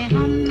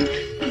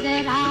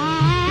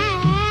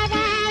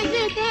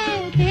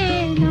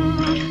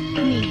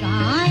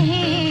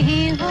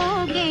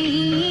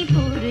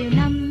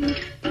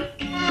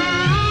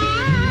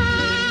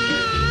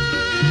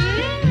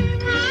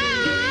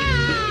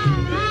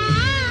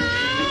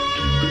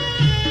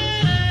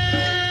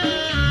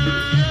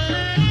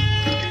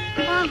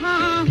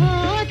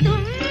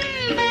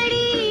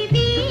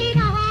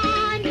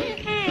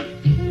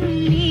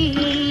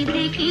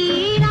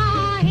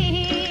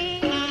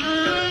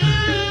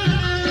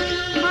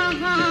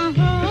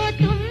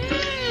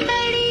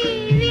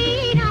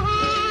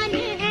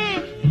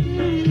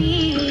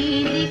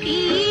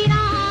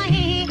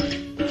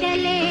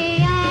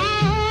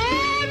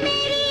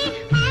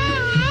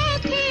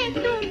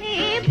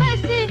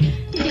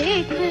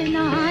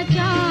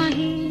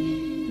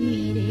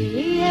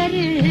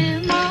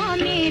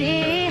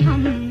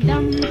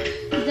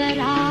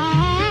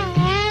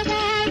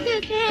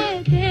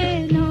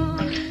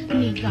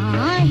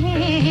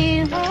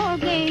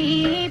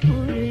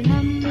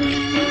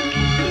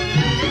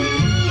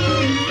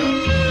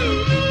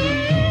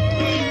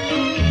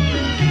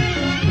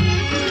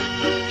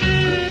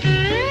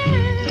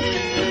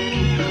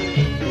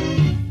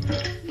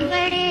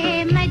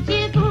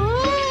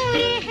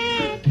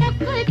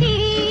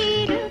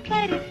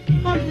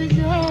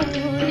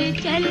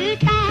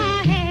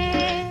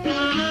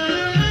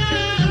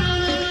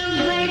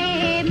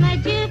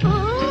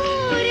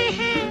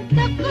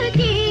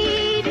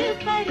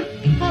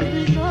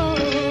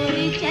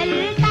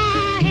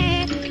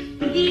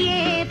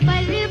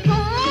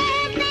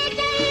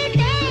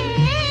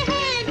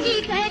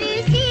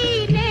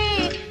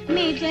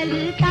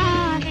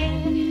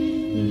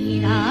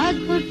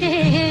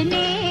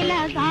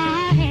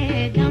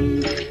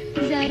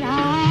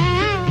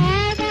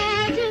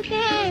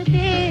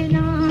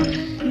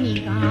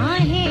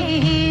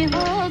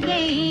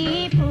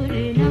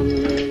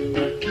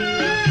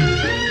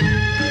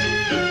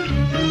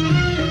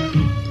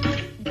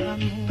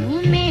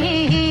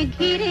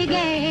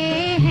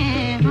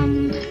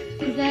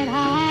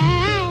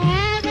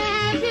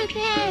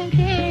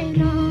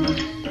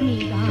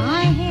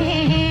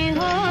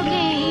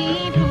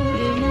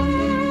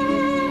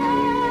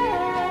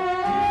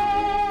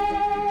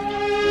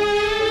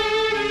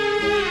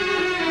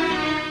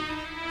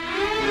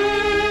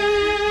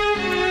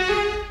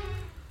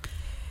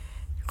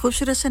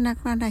खूबसूरत सा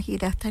नगमा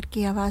नाहिद अख्तर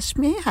की आवाज़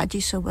में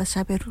हाजी सोबा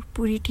साहब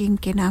पूरी टीम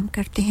के नाम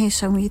करते हैं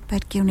इस उम्मीद पर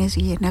कि उन्हें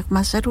ये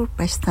नगमा ज़रूर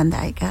पसंद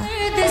आएगा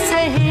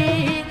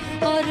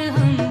और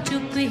हम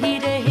चुप ही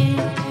रहे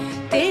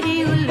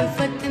तेरी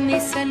उल्फत में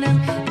सनम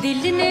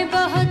दिल ने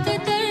बहुत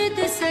दर्द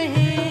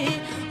सहे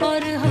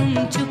और हम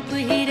चुप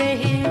ही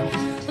रहे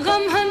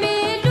गम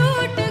हमें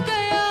लूट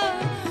गया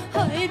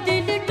हाय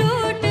दिल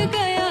टूट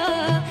गया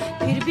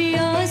फिर भी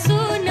आंसू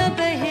न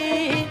बहे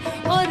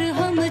और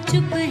हम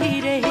चुप ही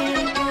रहे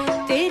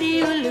तेरी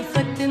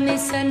उल्फत में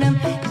सनम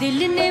दिल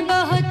ने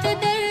बहुत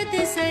दर्द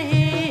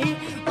सहे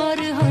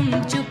और हम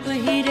चुप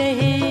ही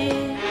रहे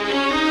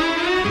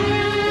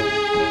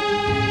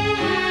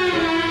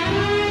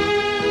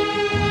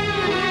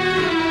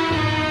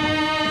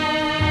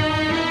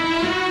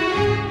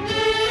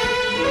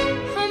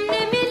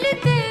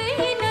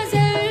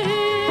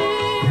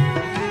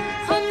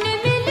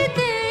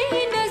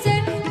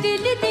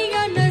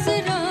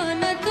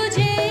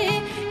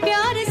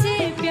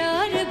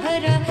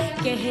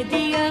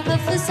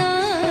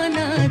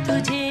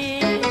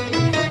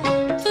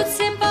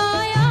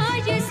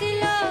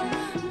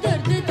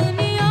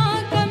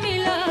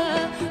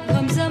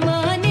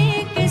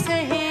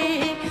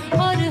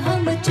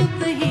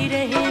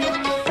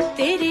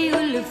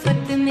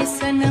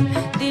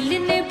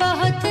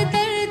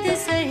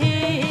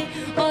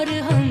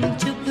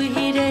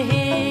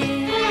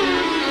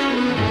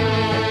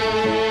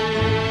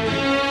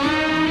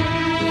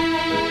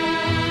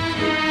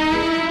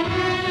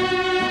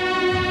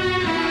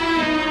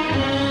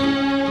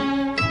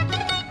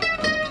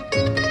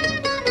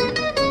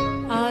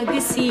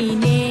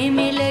सीने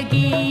में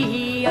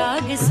लगी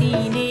आग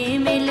सीने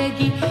में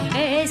लगी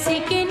ऐसे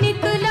कि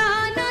निकला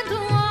ना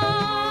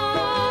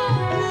धुआं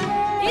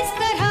इस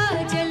तरह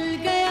जल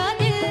गया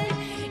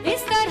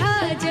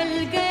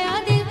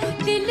दिल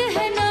दिल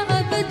है ना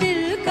अब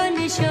दिल का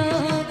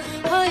निशान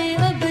हाय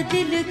अब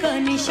दिल का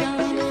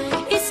निशान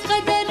इस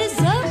कदर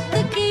ज़ब्त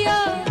किया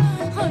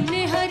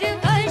हमने हर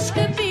अश्क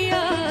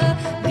पिया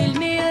दिल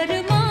में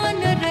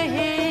अरमान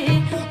रहे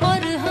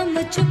और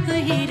हम चुप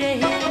ही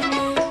रहे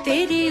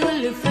तेरी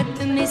उल्फत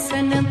में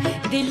सनम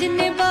दिल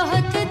ने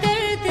बहुत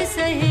दर्द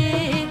सहे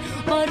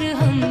और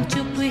हम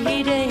चुप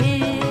ही रहे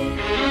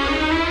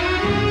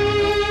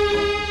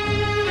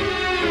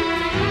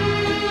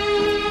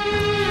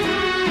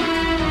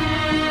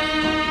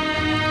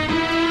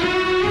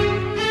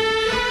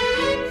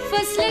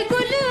फसले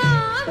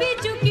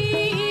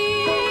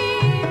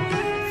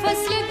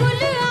गुल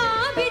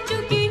आ भी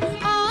चुकी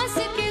आस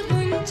के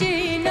गुंजे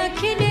न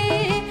खिले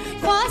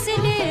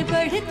फासले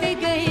बढ़ते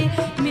गए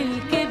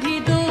मिलके भी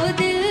दो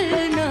दिल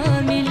ना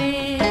मिले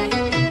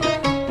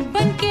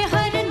बनके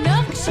हर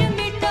नक्श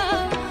मिटा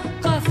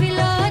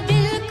काफिला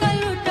दिल का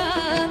लुटा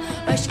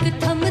अश्क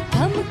थम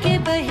थम के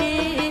बहे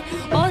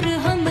और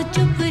हम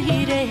चुप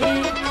ही रहे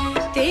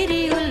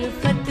तेरी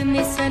उल्फत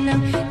में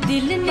सनम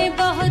दिल ने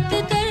बहुत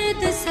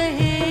दर्द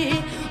सहे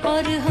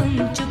और हम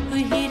चुप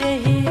ही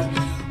रहे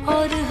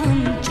और हम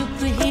चुप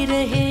ही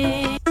रहे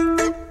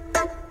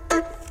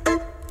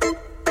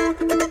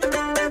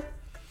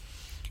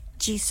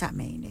जी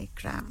सामीन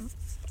इकराम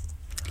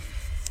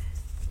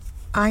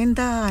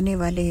आइंदा आने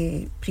वाले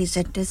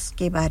प्रेजेंटर्स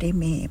के बारे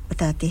में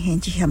बताते हैं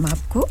जी हम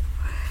आपको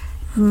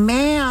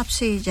मैं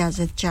आपसे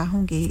इजाज़त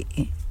चाहूँगी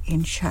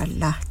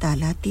इंशाअल्लाह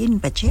ताला 3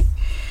 बजे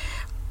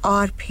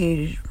और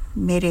फिर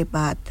मेरे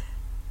बाद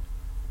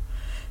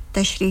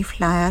तशरीफ़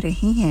लाया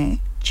रही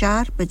हैं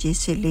 4 बजे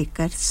से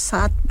लेकर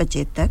 7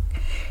 बजे तक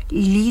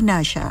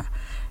Leena Shah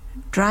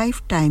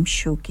drive time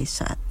show के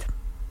साथ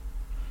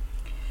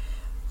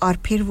और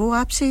फिर वो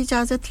आपसे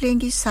इजाज़त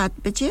लेंगी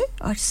 7 बजे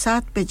और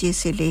 7 बजे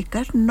से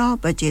लेकर 9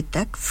 बजे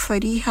तक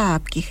फरीहा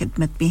आपकी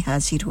खिदमत में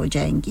हाजिर हो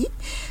जाएंगी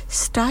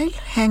स्टाइल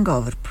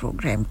हैंगओवर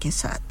प्रोग्राम के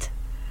साथ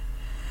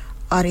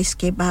और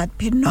इसके बाद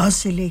फिर 9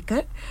 से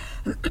लेकर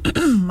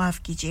माफ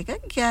कीजिएगा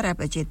 11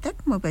 बजे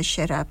तक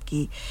मुबश्शिर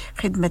आपकी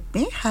खिदमत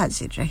में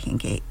हाजिर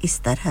रहेंगे इस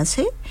तरह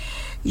से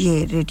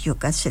ये रेडियो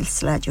का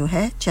सिलसिला जो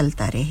है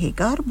चलता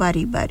रहेगा और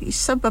बारी-बारी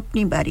सब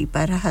अपनी बारी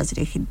पर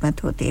हाजिर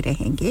खिदमत होते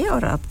रहेंगे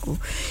और आपको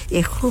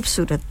एक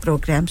खूबसूरत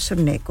प्रोग्राम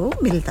सुनने को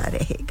मिलता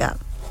रहेगा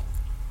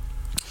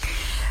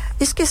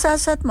इसके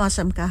साथ-साथ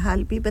मौसम का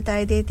हाल भी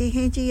बताए देते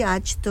हैं जी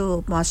आज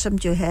तो मौसम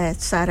जो है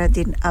सारा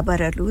दिन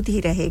अबरआलूद ही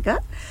रहेगा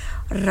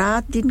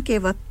रात दिन के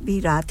वक्त भी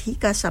रात ही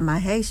का समय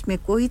है इसमें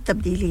कोई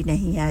तब्दीली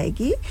नहीं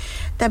आएगी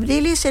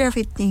तब्दीली सिर्फ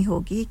इतनी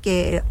होगी कि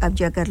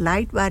अब अगर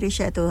लाइट बारिश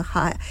है तो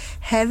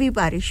हैवी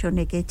बारिश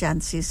होने के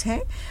चांसेस हैं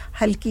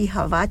हल्की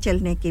हवा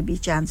चलने के भी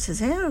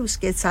चांसेस हैं और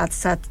उसके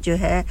साथ-साथ जो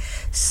है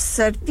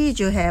सर्दी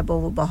जो है वो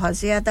बहुत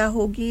ज़्यादा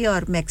होगी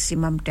और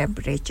मैक्सिमम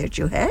टेंपरेचर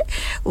जो है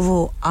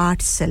वो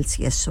 8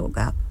 सेल्सियस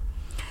होगा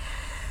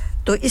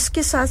तो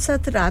इसके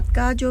साथ-साथ रात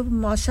का जो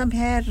मौसम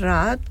है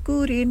रात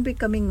को रेन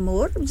बिकमिंग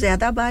मोर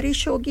ज़्यादा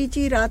बारिश होगी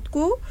जी रात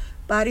को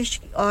बारिश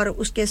और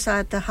उसके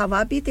साथ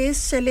हवा भी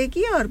तेज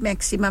चलेगी और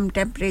मैक्सिमम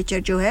टेंपरेचर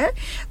जो है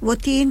वो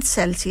 3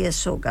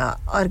 सेल्सियस होगा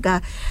और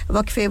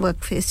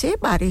वक्फे से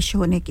बारिश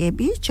होने के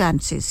भी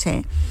चांसेस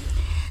हैं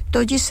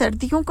तो जी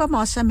सर्दियों का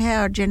मौसम है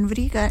और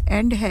जनवरी का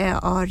एंड है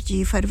और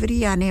जी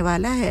फरवरी आने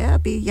वाला है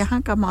अभी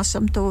यहाँ का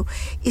मौसम तो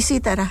इसी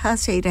तरह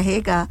से ही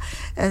रहेगा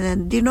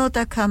दिनों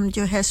तक हम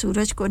जो है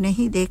सूरज को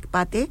नहीं देख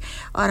पाते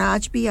और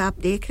आज भी आप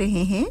देख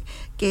रहे हैं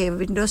कि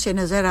विंडो से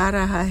नज़र आ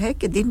रहा है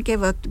कि दिन के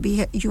वक्त भी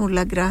यूं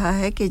लग रहा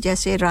है कि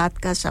जैसे रात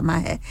का समय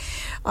है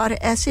और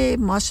ऐसे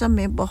मौसम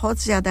में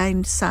बहुत ज़्यादा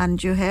इंसान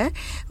जो है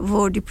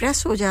वो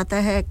डिप्रेस हो जाता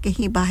है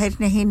कहीं बाहर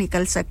नहीं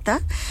निकल सकता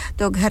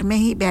तो घर में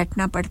ही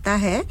बैठना पड़ता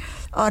है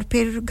और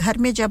फिर घर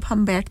में जब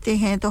हम बैठते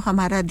हैं तो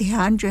हमारा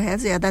ध्यान जो है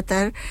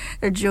ज़्यादातर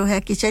जो है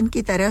किचन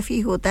की तरफ ही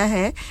होता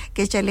है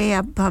कि चलें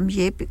अब हम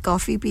ये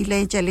कॉफ़ी पी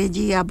लें चले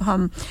जी अब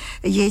हम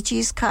ये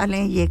चीज़ खा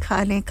लें ये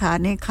खा लें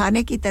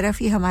खाने की तरफ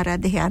ही हमारा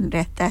ध्यान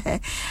रहता है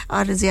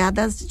और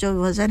ज़्यादा जो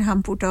वज़न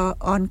हम पुट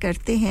ऑन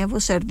करते हैं वो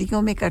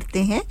सर्दियों में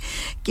करते हैं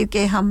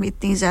क्योंकि हम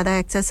इतनी ज़्यादा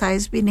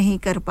एक्सरसाइज भी नहीं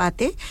कर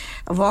पाते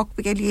वॉक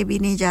के लिए भी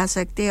नहीं जा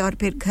सकते और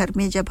फिर घर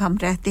में जब हम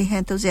रहते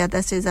हैं तो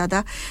ज़्यादा से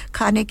ज़्यादा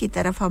खाने की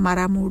तरफ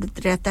हमारा मूड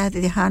रहता है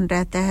ध्यान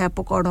रहता है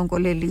पकौड़ों को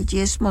ले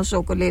लीजिए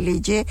समोसों को ले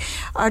लीजिए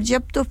और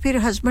जब तो फिर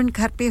हस्बैंड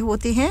घर पे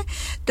होते हैं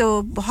तो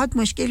बहुत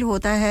मुश्किल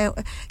होता है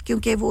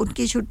क्योंकि वो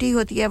उनकी छुट्टी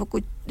होती है वो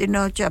कुछ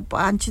दिनों जब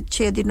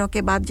 5-6 दिनों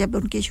के बाद जब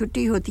उनकी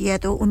छुट्टी होती है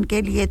तो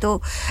उनके लिए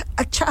तो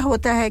अच्छा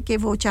होता है कि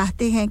वो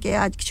चाहते हैं कि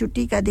आज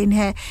छुट्टी का दिन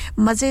है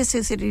मज़े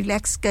से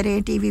रिलैक्स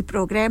करें टीवी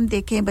प्रोग्राम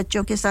देखें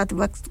बच्चों के साथ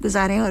वक्त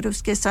गुजारें और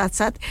उसके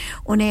साथ-साथ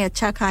उन्हें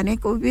अच्छा खाने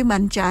को भी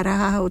मन चाह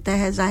रहा होता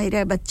है ज़ाहिर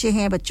है बच्चे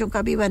हैं बच्चों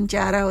का भी मन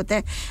चाह रहा होता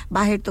है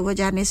बाहर तो वो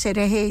जाने से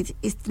रहे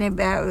इतने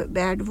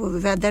बैड वो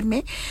वेदर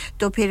में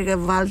तो फिर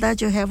वालदा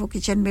जो है वो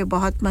किचन में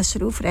बहुत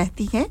मसरूफ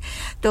रहती हैं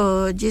तो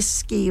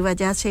जिसकी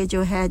वजह से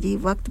जो है जी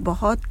वक्त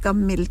बहुत कम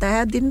मिलता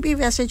है दिन भी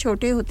वैसे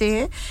छोटे होते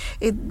हैं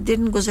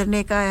दिन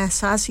गुजरने का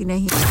एहसास ही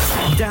नहीं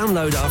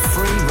Download our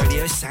free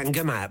Radio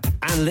Sangam app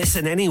and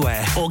listen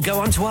anywhere or go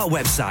onto our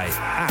website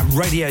at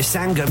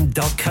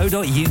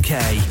radiosangam.co.uk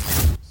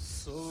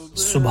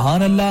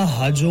सुभान अल्लाह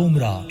हज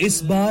उम्रा इस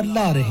बार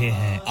ला रहे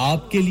हैं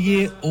आपके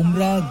लिए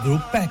उम्रा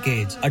ग्रुप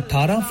पैकेज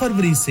 18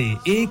 फरवरी से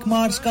 1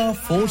 मार्च का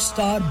 4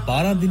 स्टार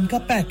 12 दिन का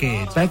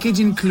package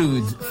Package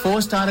includes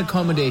 4-star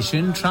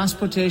accommodation,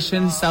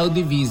 transportation,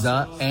 Saudi visa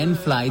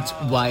and flights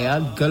via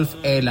Gulf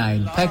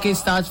Airline. Package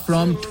starts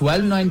from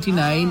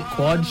 $12.99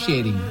 quad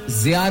sharing.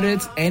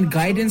 Ziyarats and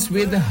guidance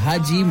with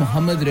Haji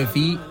Muhammad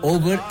Rafi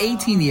over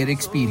 18-year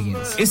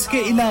experience.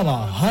 इसके अलावा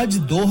हज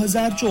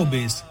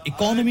 2024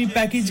 economy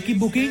package की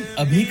booking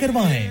अभी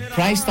करवाएं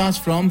Price starts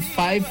from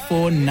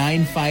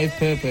 5495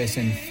 per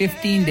person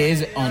 15 days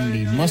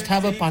only must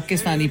have a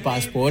Pakistani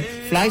passport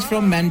flies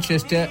from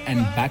Manchester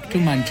and back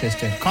to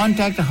Manchester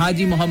contact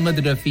Haji Muhammad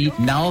Rafi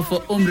now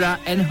for Umrah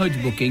and Hajj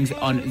bookings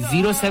on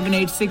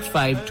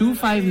 07865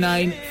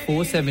 259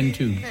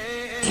 472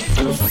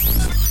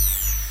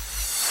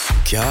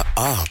 क्या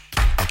आप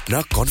अपना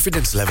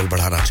confidence level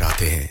बढ़ाना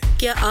चाहते हैं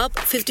क्या आप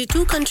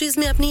 52 countries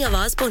में अपनी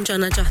आवाज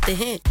पहुंचाना चाहते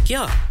हैं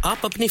क्या आप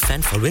अपनी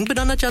फैन फॉलोइंग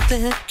बढ़ाना चाहते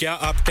हैं क्या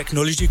आप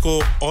टेक्नोलॉजी को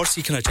और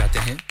सीखना चाहते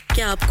हैं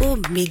क्या आपको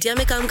मीडिया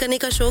में काम करने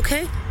का शौक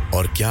है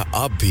और क्या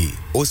आप भी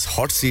उस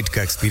हॉट सीट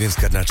का एक्सपीरियंस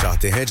करना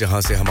चाहते हैं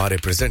जहां से हमारे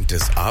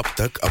प्रेजेंटर्स आप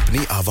तक अपनी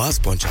आवाज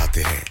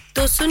पहुंचाते हैं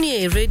तो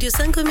सुनिए radio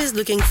Sangam is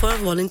looking for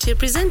volunteer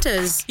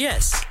presenters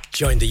Yes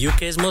join the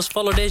UK's most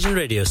followed Asian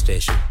radio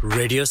station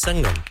Radio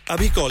Sangam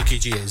अभी कॉल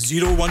कीजिए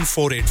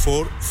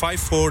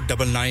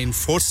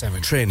 01484549947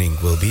 Training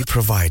will be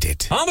provided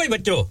हां भाई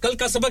बच्चों कल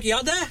का सबक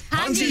याद है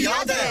हां जी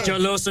याद है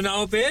चलो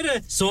सुनाओ फिर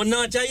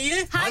सोना चाहिए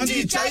हां जी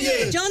चाहिए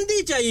चांदी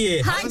चाहिए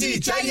हां जी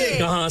चाहिए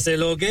कहां से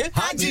लोगे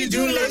हाजी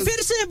जूलर्स फिर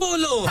से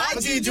बोलो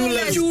हाजी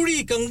जूलर्स चूड़ी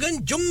कंगन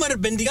झुमर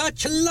बिंदिया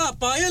छल्ला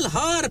पायल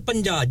हार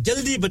पंजा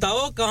जल्दी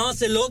बताओ कहां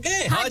से लोगे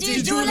हाजी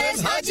जूलर्स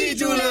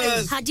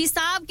हाजी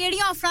साहब केड़ी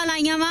ऑफर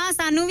लाईया वा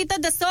सानू भी तो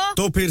दसो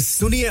तो फिर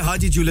सुनिए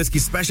हाजी जूलर्स की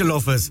स्पेशल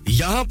ऑफर्स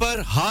यहां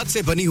पर हाथ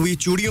से बनी हुई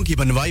चूड़ियों की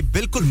बनवाई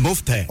बिल्कुल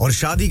मुफ्त है और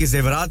शादी के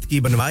जेवरात की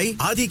बनवाई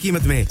आधी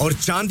कीमत में और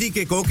चांदी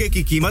के कोके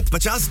की कीमत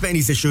 50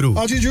 पैसे से शुरू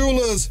Haji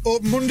Jewellers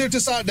open Monday to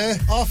Saturday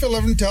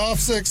 11:30 to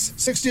 6:30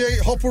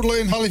 68 Hopwood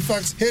Lane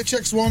Halifax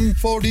HX1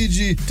 4DG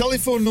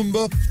telephone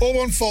number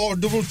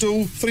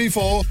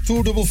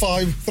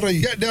 01422342553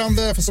 get down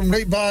there for some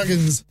great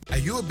bargains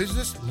Are you a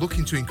business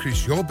looking to increase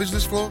your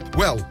business flow?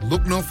 Well,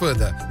 look no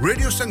further.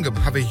 Radio Sangam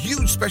have a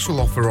huge special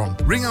offer on.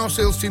 Ring our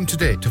sales team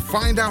today to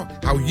find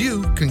out how you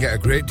can get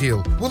a great deal.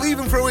 We'll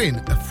even throw in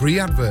a free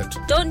advert.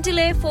 Don't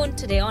delay phone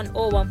today on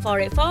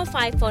 01484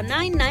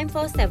 549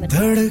 947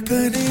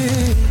 धड़कने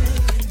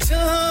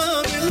जहाँ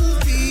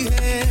मिलती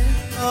है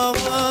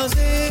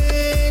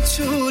आवाज़ें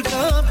छू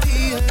जाती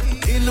है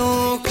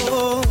दिलों को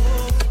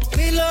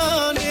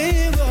मिलाने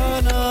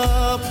वाला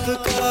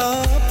आपका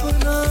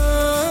अपना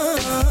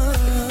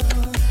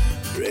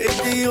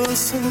रेडियो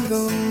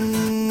संगम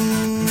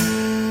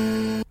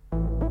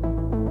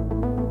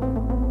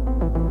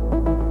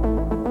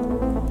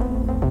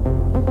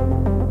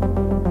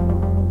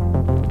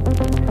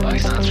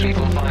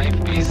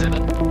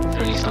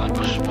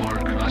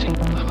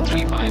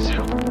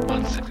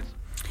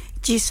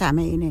जी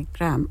सामीन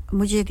इकराम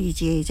मुझे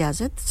दीजिए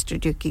इजाज़त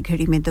स्टूडियो की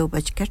घड़ी में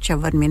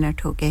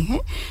 2:54 हो गए हैं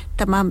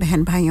तमाम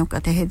बहन भाइयों का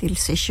तहे दिल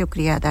से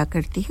शुक्रिया अदा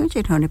करती हूं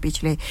जिन्होंने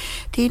पिछले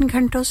 3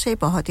 घंटों से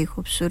बहुत ही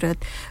खूबसूरत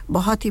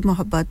बहुत ही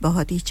मोहब्बत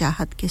बहुत ही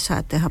चाहत के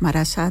साथ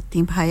हमारा साथ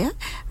निभाया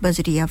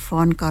बजरिया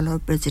फ़ोन कॉल और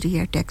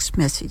बजरिया टेक्स्ट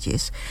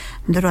मैसेजेस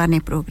दौरान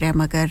प्रोग्राम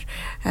अगर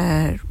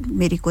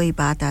मेरी कोई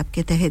बात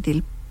आपके तहे दिल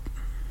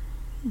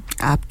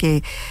आपके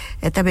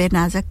तबे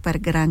नाज़क पर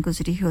गरां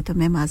गुजरी हो तो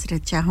मैं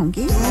माज़रत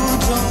चाहूंगी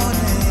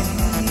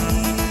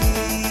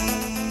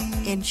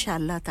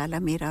इंशाअल्लाह ताला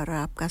मेरा और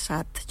आपका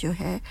साथ जो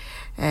है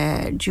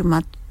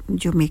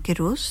जुमे के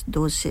रोज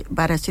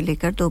 12 से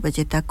लेकर 2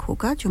 बजे तक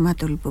होगा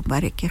जुमातुल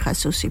मुबारक के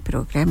खासूसी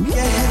प्रोग्राम में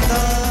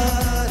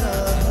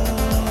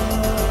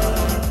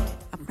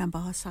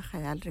बहुत सा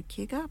ख्याल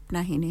रखिएगा अपना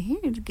ही नहीं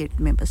इर्द-गिर्द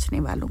में बसने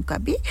वालों का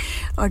भी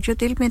और जो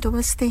दिल में तो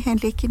बसते हैं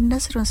लेकिन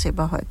नजरों से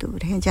बहुत दूर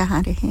हैं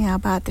जहां रहें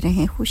आबाद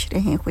रहें खुश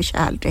रहें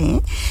खुशहाल रहें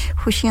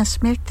खुशियां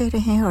समेटते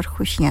रहें और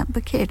खुशियां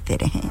बखेरते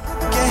रहें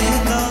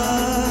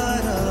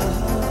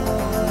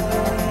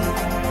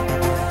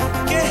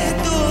कह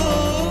दो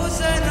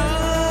जरा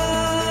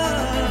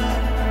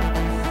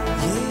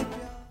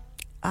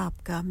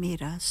आपका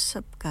मेरा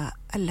सबका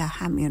अल्लाह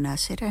हामी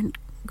नासिर एंड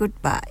गुड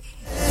बाय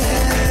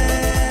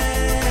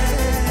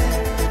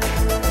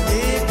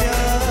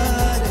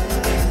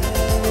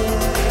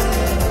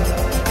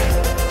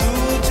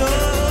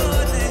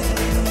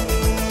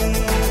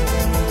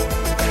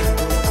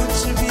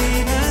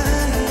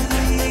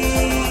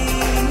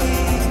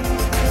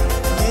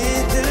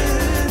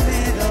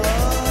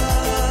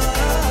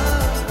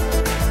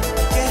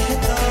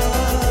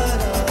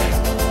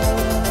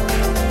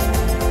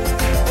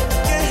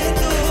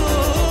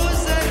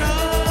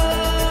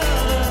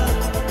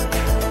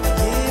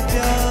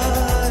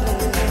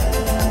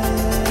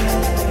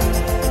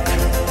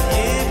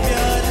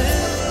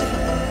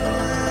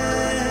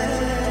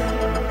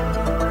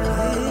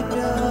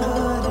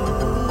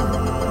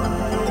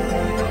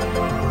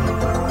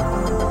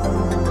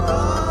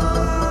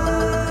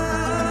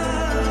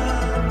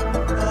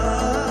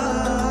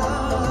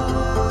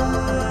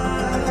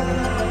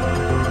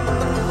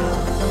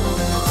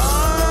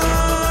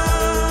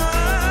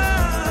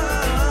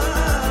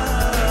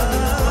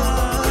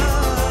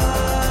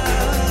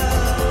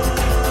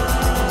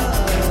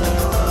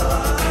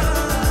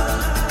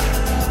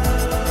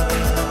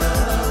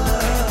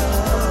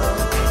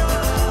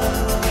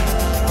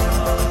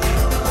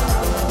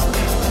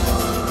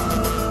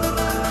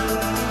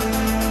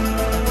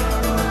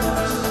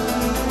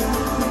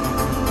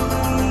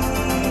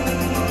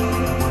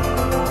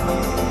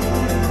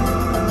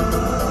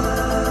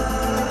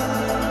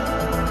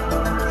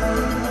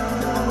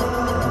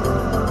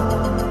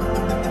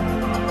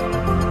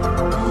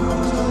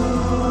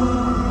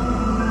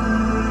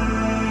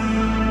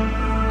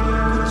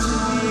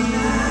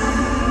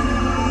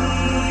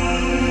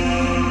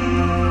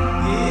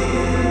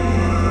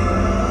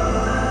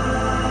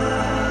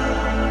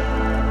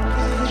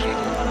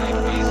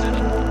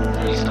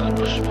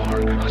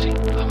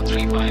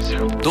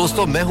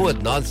दोस्तों मैं हूं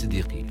अदनान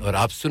सिद्दीकी और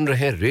आप सुन रहे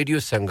हैं radio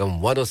Sangam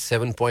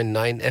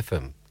 107.9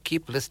 FM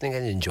keep listening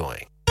and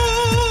enjoying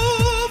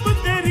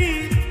तेरी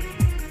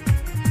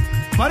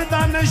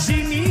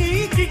मर्दानशीनी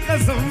की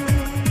कसम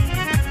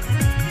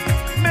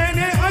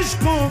मैंने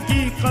अश्कों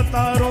की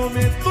कतारों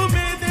में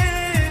तुम्हें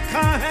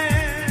देखा है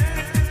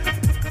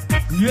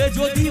ये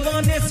जो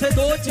दीवाने से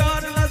दो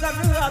चार नजर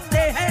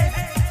आते हैं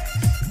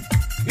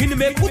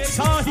इनमें कुछ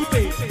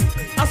साहिबे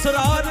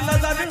असरार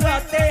नजर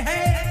आते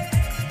हैं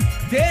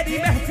तेरी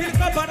महफिल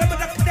का बरम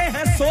रखते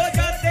हैं सो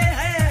जाते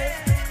हैं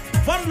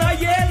वरना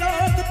ये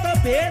लोग तो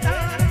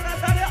बेदार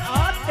नजर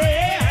आते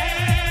हैं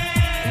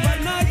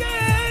वरना ये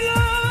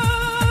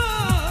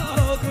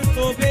लोग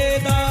तो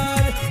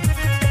बेदार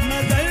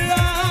नजर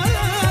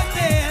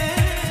आते हैं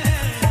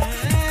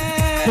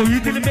कोई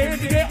दिल में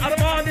लिए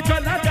अरमान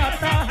चला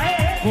जाता है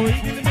कोई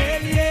दिल में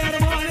लिए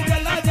अरमान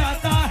चला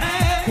जाता है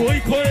कोई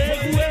खोए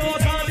हुए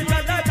औसान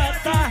चला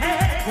जाता है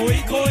कोई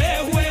खोए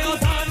हुए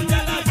औसान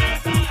चला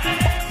जाता है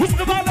हुस्न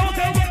वालों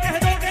से ये कह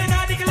दो कि ना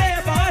निकले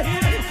बाहर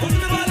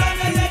हुस्न वालों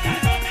से ये कह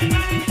दो कि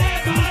ना निकले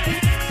बाहर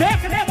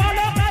देखने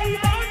वालों का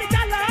ईमान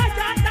चला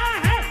जाता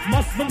है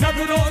मस्त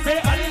नजरों से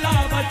अल्लाह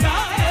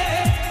बचाए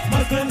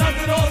मस्त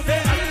नजरों से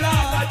अल्लाह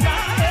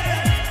बचाए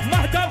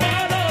महजब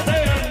वालों से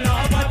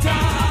अल्लाह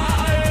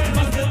बचाए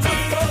मस्त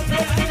नजरों से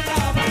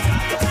अल्लाह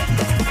बचाए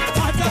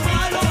महजब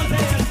वालों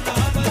से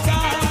अल्लाह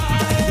बचाए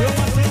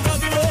मस्त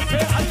नजरों से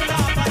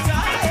अल्लाह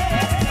बचाए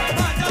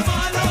महजब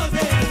वालों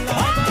से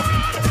अल्लाह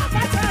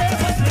बचाए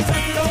मस्त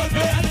नजरों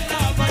से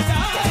अल्लाह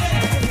बचाए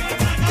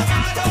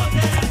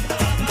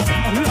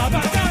अल्लाह बचाए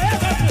मस्त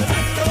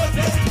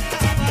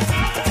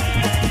नजरों से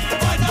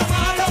महजब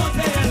वालों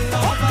से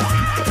अल्लाह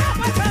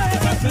बचाए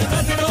मस्त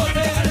नजरों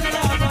से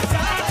अल्लाह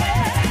बचाए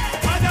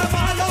महजब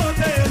वालों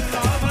से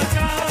अल्लाह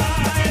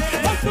बचाए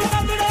मस्त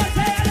नजरों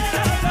से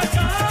अल्लाह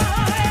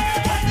बचाए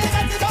मस्त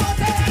नजरों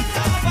से अल्लाह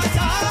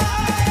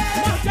बचाए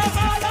महजब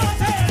वालों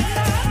से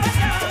अल्लाह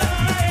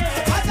बचाए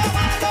महजब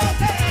वालों से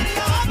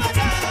अल्लाह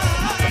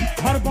बचाए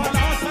हर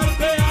बला सर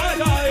पे आ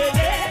जाए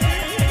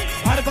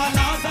हर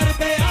बला सर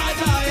पे आ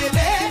जाए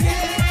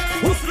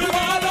हुस्न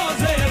वालों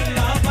से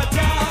अल्लाह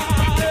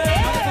बचाए हर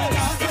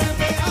बला सर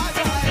पे आ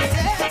जाए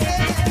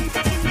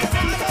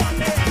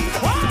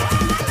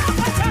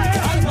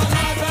हर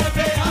बला सर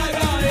पे आ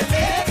जाए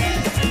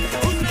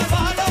हुस्न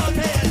वालों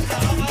से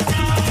अल्लाह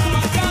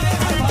बचाए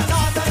हर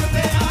बला सर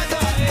पे आ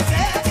जाए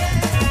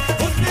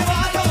हुस्न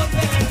वालों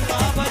से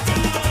अल्लाह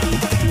बचाए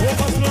वो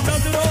मस्त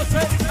नजरों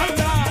से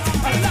अल्लाह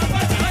अल्लाह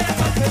बचाए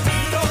मस्त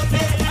नजरों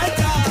से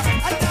अल्लाह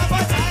अल्लाह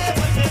बचाए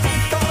मस्त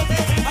नजरों से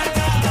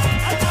अल्लाह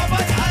अल्लाह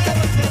बचाए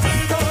मस्त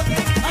नजरों से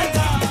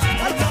अल्लाह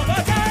अल्लाह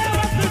बचाए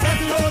मस्त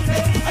नजरों से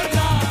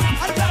अल्लाह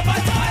अल्लाह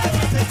बचाए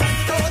मस्त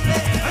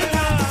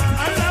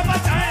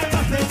नजरों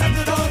से अल्लाह अल्लाह बचाए मस्त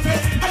नजरों से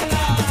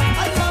अल्लाह अल्लाह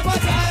बचाए मस्त नजरों से अल्लाह अल्लाह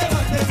बचाए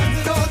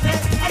मस्त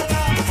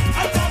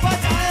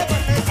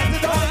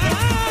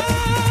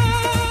नजरों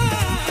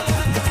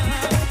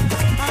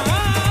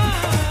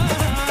से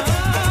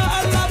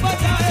अल्लाह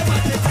बचाए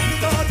मस्त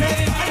नजरों से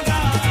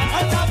अल्लाह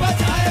अल्लाह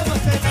बचाए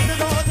मस्त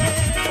नजरों से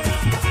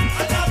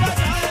अल्लाह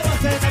बचाए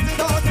मस्त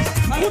नजरों से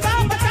खुदा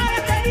बचाए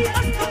तेरी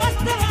मस्त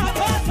मस्त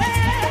आंखों से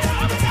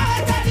बचाए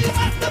तेरी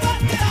मस्त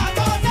मस्त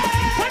आंखों से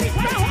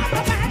फरिश्ता हो तो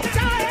बहक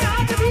जाए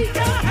आदमी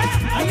क्या है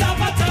अल्लाह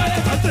बचाए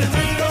मस्त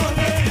नजरों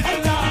से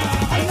अल्लाह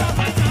अल्लाह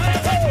बचाए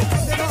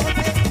मस्त नजरों से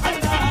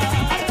अल्लाह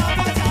अल्लाह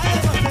बचाए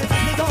मस्त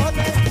नजरों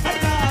से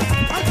अल्लाह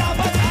अल्लाह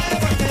बचाए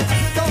मस्त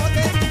नजरों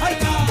से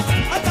अल्लाह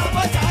अल्लाह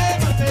बचाए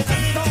मस्त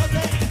नजरों से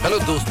हेलो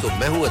दोस्तों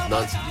मैं हूं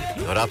अदनान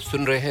सिद्दीकी और आप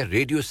सुन रहे हैं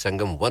रेडियो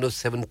संगम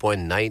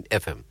 107.9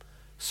 FM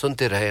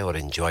सुनते रहें और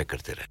एंजॉय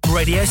करते रहें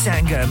Radio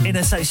Sangam in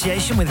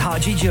association with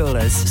Haji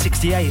Jewellers,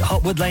 68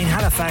 Hotwood Lane,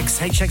 Halifax,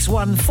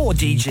 HX1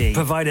 4DG.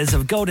 Providers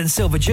of gold and silver jewelry.